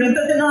கொடுக்கிற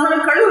இரத்தத்தினால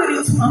கழுவுறீ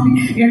சுவாமி.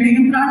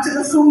 என்னையும்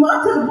திராட்சரசம்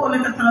பார்த்தது போல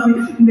கதாவே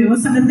இந்த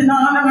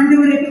வசனத்தினால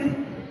வண்டுவரே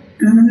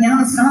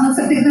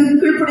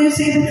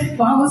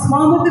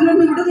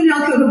பாவஸ்வாபத்திலிருந்து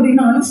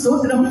விடுதலையாக்கிறபடினாலும்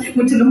ஸ்தோத்திரம்.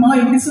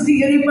 முற்றிலுமாய்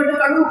சுத்திகரிப்பட்டு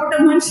கழுவப்பட்ட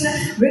மனுஷன்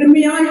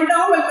வெறுமையாய்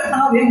விடாமல்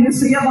கர்த்தாவே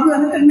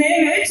சுயபகத்தின்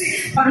மேலேற்றி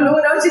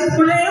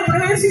பரலோகராஜ்யத்துக்குள்ளே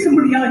பிரவேசிக்க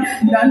முடியாது.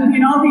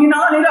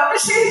 அன்பினாவியினால்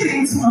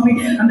அபிஷேகம் சுவாமி.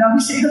 அந்த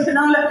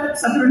அபிஷேகத்தினால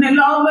சத்துருன்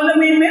எல்லா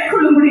வல்லமையும்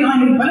மேற்கொள்ள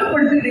முடியாது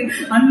பலப்படுத்துகிறேன்.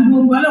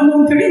 அன்பும்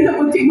பலமும் தெளிந்த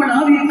புத்தியுடன்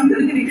ஆவியை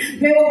தந்திருக்கிறேன்.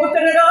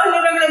 தேவபுத்திரரால்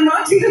எங்களை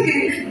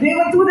மாற்றிருக்கிறேன். தேவ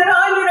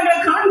தூதரால் எங்களை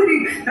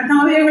காண்கிறேன்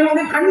கர்த்தாவே.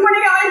 எங்களுடைய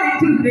கண்மணியாய்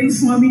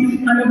சுவாமி.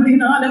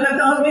 அப்படினால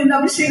கர்த்தாவே இந்த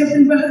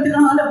அபிஷேகத்தின்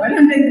பலத்தினால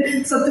பலனை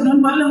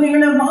சத்துடன்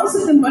வல்லமைகளை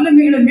வாசத்தின்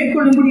வல்லமைகளை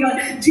மேற்கொள்ள முடியாது.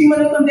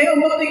 ஜீவனுக்கும்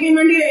தேவபக்திக்கும்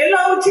வேண்டிய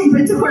எல்லாவற்றையும்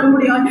பெற்றுக் கொள்ள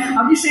முடியாது.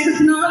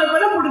 அபிஷேகத்தினால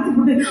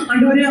பலப்படுத்தப்பட்டு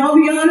ஆண்டவரே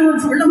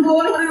ஆவியானவர் சொல்லும்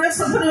போல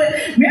சத்துரை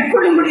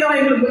மேற்கொள்ள முடியாது.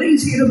 எங்களுக்கு உதவி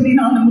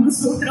செய்யறபடினால நமக்கு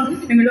ஸ்தோத்திரம்.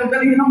 எங்களோட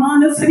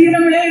பலவீனமான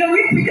சரீரங்களை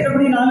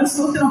உயிர்ப்பிக்கிறபடினால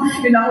ஸ்தோத்திரம்.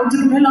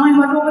 எல்லாவற்றுக்கும் எல்லாம்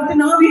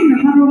மர்மத்தின் ஆவியை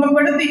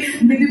மர்மப்படுத்தி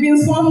திவ்ய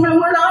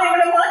சுவாமிகளோட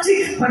எங்களை மாற்றி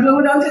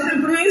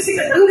பரலோகராஜ்யத்தில் பிரவேசிக்க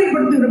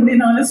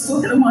தகுதிப்படுத்துகிறபடினால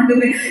ஸ்தோத்திரம்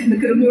ஆண்டவரே. இந்த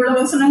கிருபையுள்ள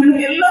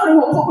வசனங்களுக்கு எல்லாரும்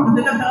ஒப்பு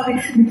கொடுத்து கர்த்தாவே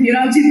நித்திய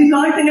ராஜ்யத்தின்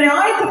காலத்தை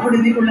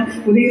ஆயத்தப்படுத்திக் கொள்ள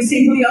உதவி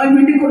செய்வதையாய்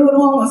வேண்டிக்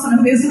கொள்கிறோம்.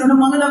 வசனம் பேசுகிற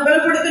மகனை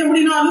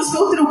பலப்படுத்தினபடினாலும்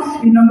ஸ்தோத்திரம்.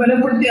 இன்னும்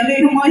பலப்படுத்தி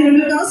அநேகமாய்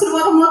எங்களுக்கு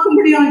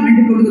ஆசீர்வாதமாக்கும்படியாய்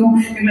வேண்டிக் கொள்கிறோம்.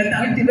 எங்களை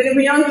தாழ்த்தி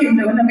பெருமையாக்கி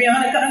இந்த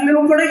வல்லமையான கரங்களை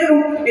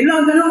ஒப்படைக்கிறோம். எல்லா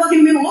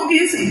கனமகிமே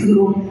ஓகே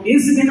செய்கிறோம்.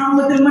 இயேசுவின்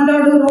நாமத்தில்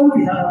மன்றாடுகிறோம்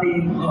பிதாவே.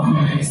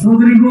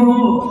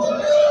 ஸ்தோத்திரிப்போம்.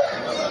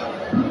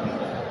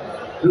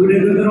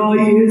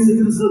 இயேசு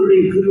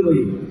கிறிஸ்துவினுடைய கிருபை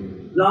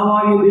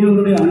தாவாகிய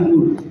தேவனுடைய அன்பு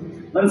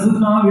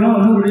பரிசுத்த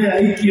ஆவியானவருடைய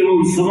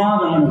ஐக்கியமும்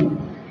சமாதானம்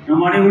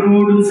நம்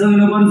அனைவரோடு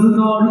சகல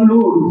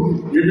பரிசுத்தவான்களோடு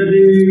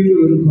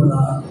என்றென்றைக்கும்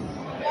இருப்பதாக.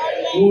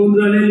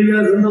 மூன்று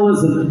அல்லேலூயா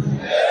சந்தோஷம்.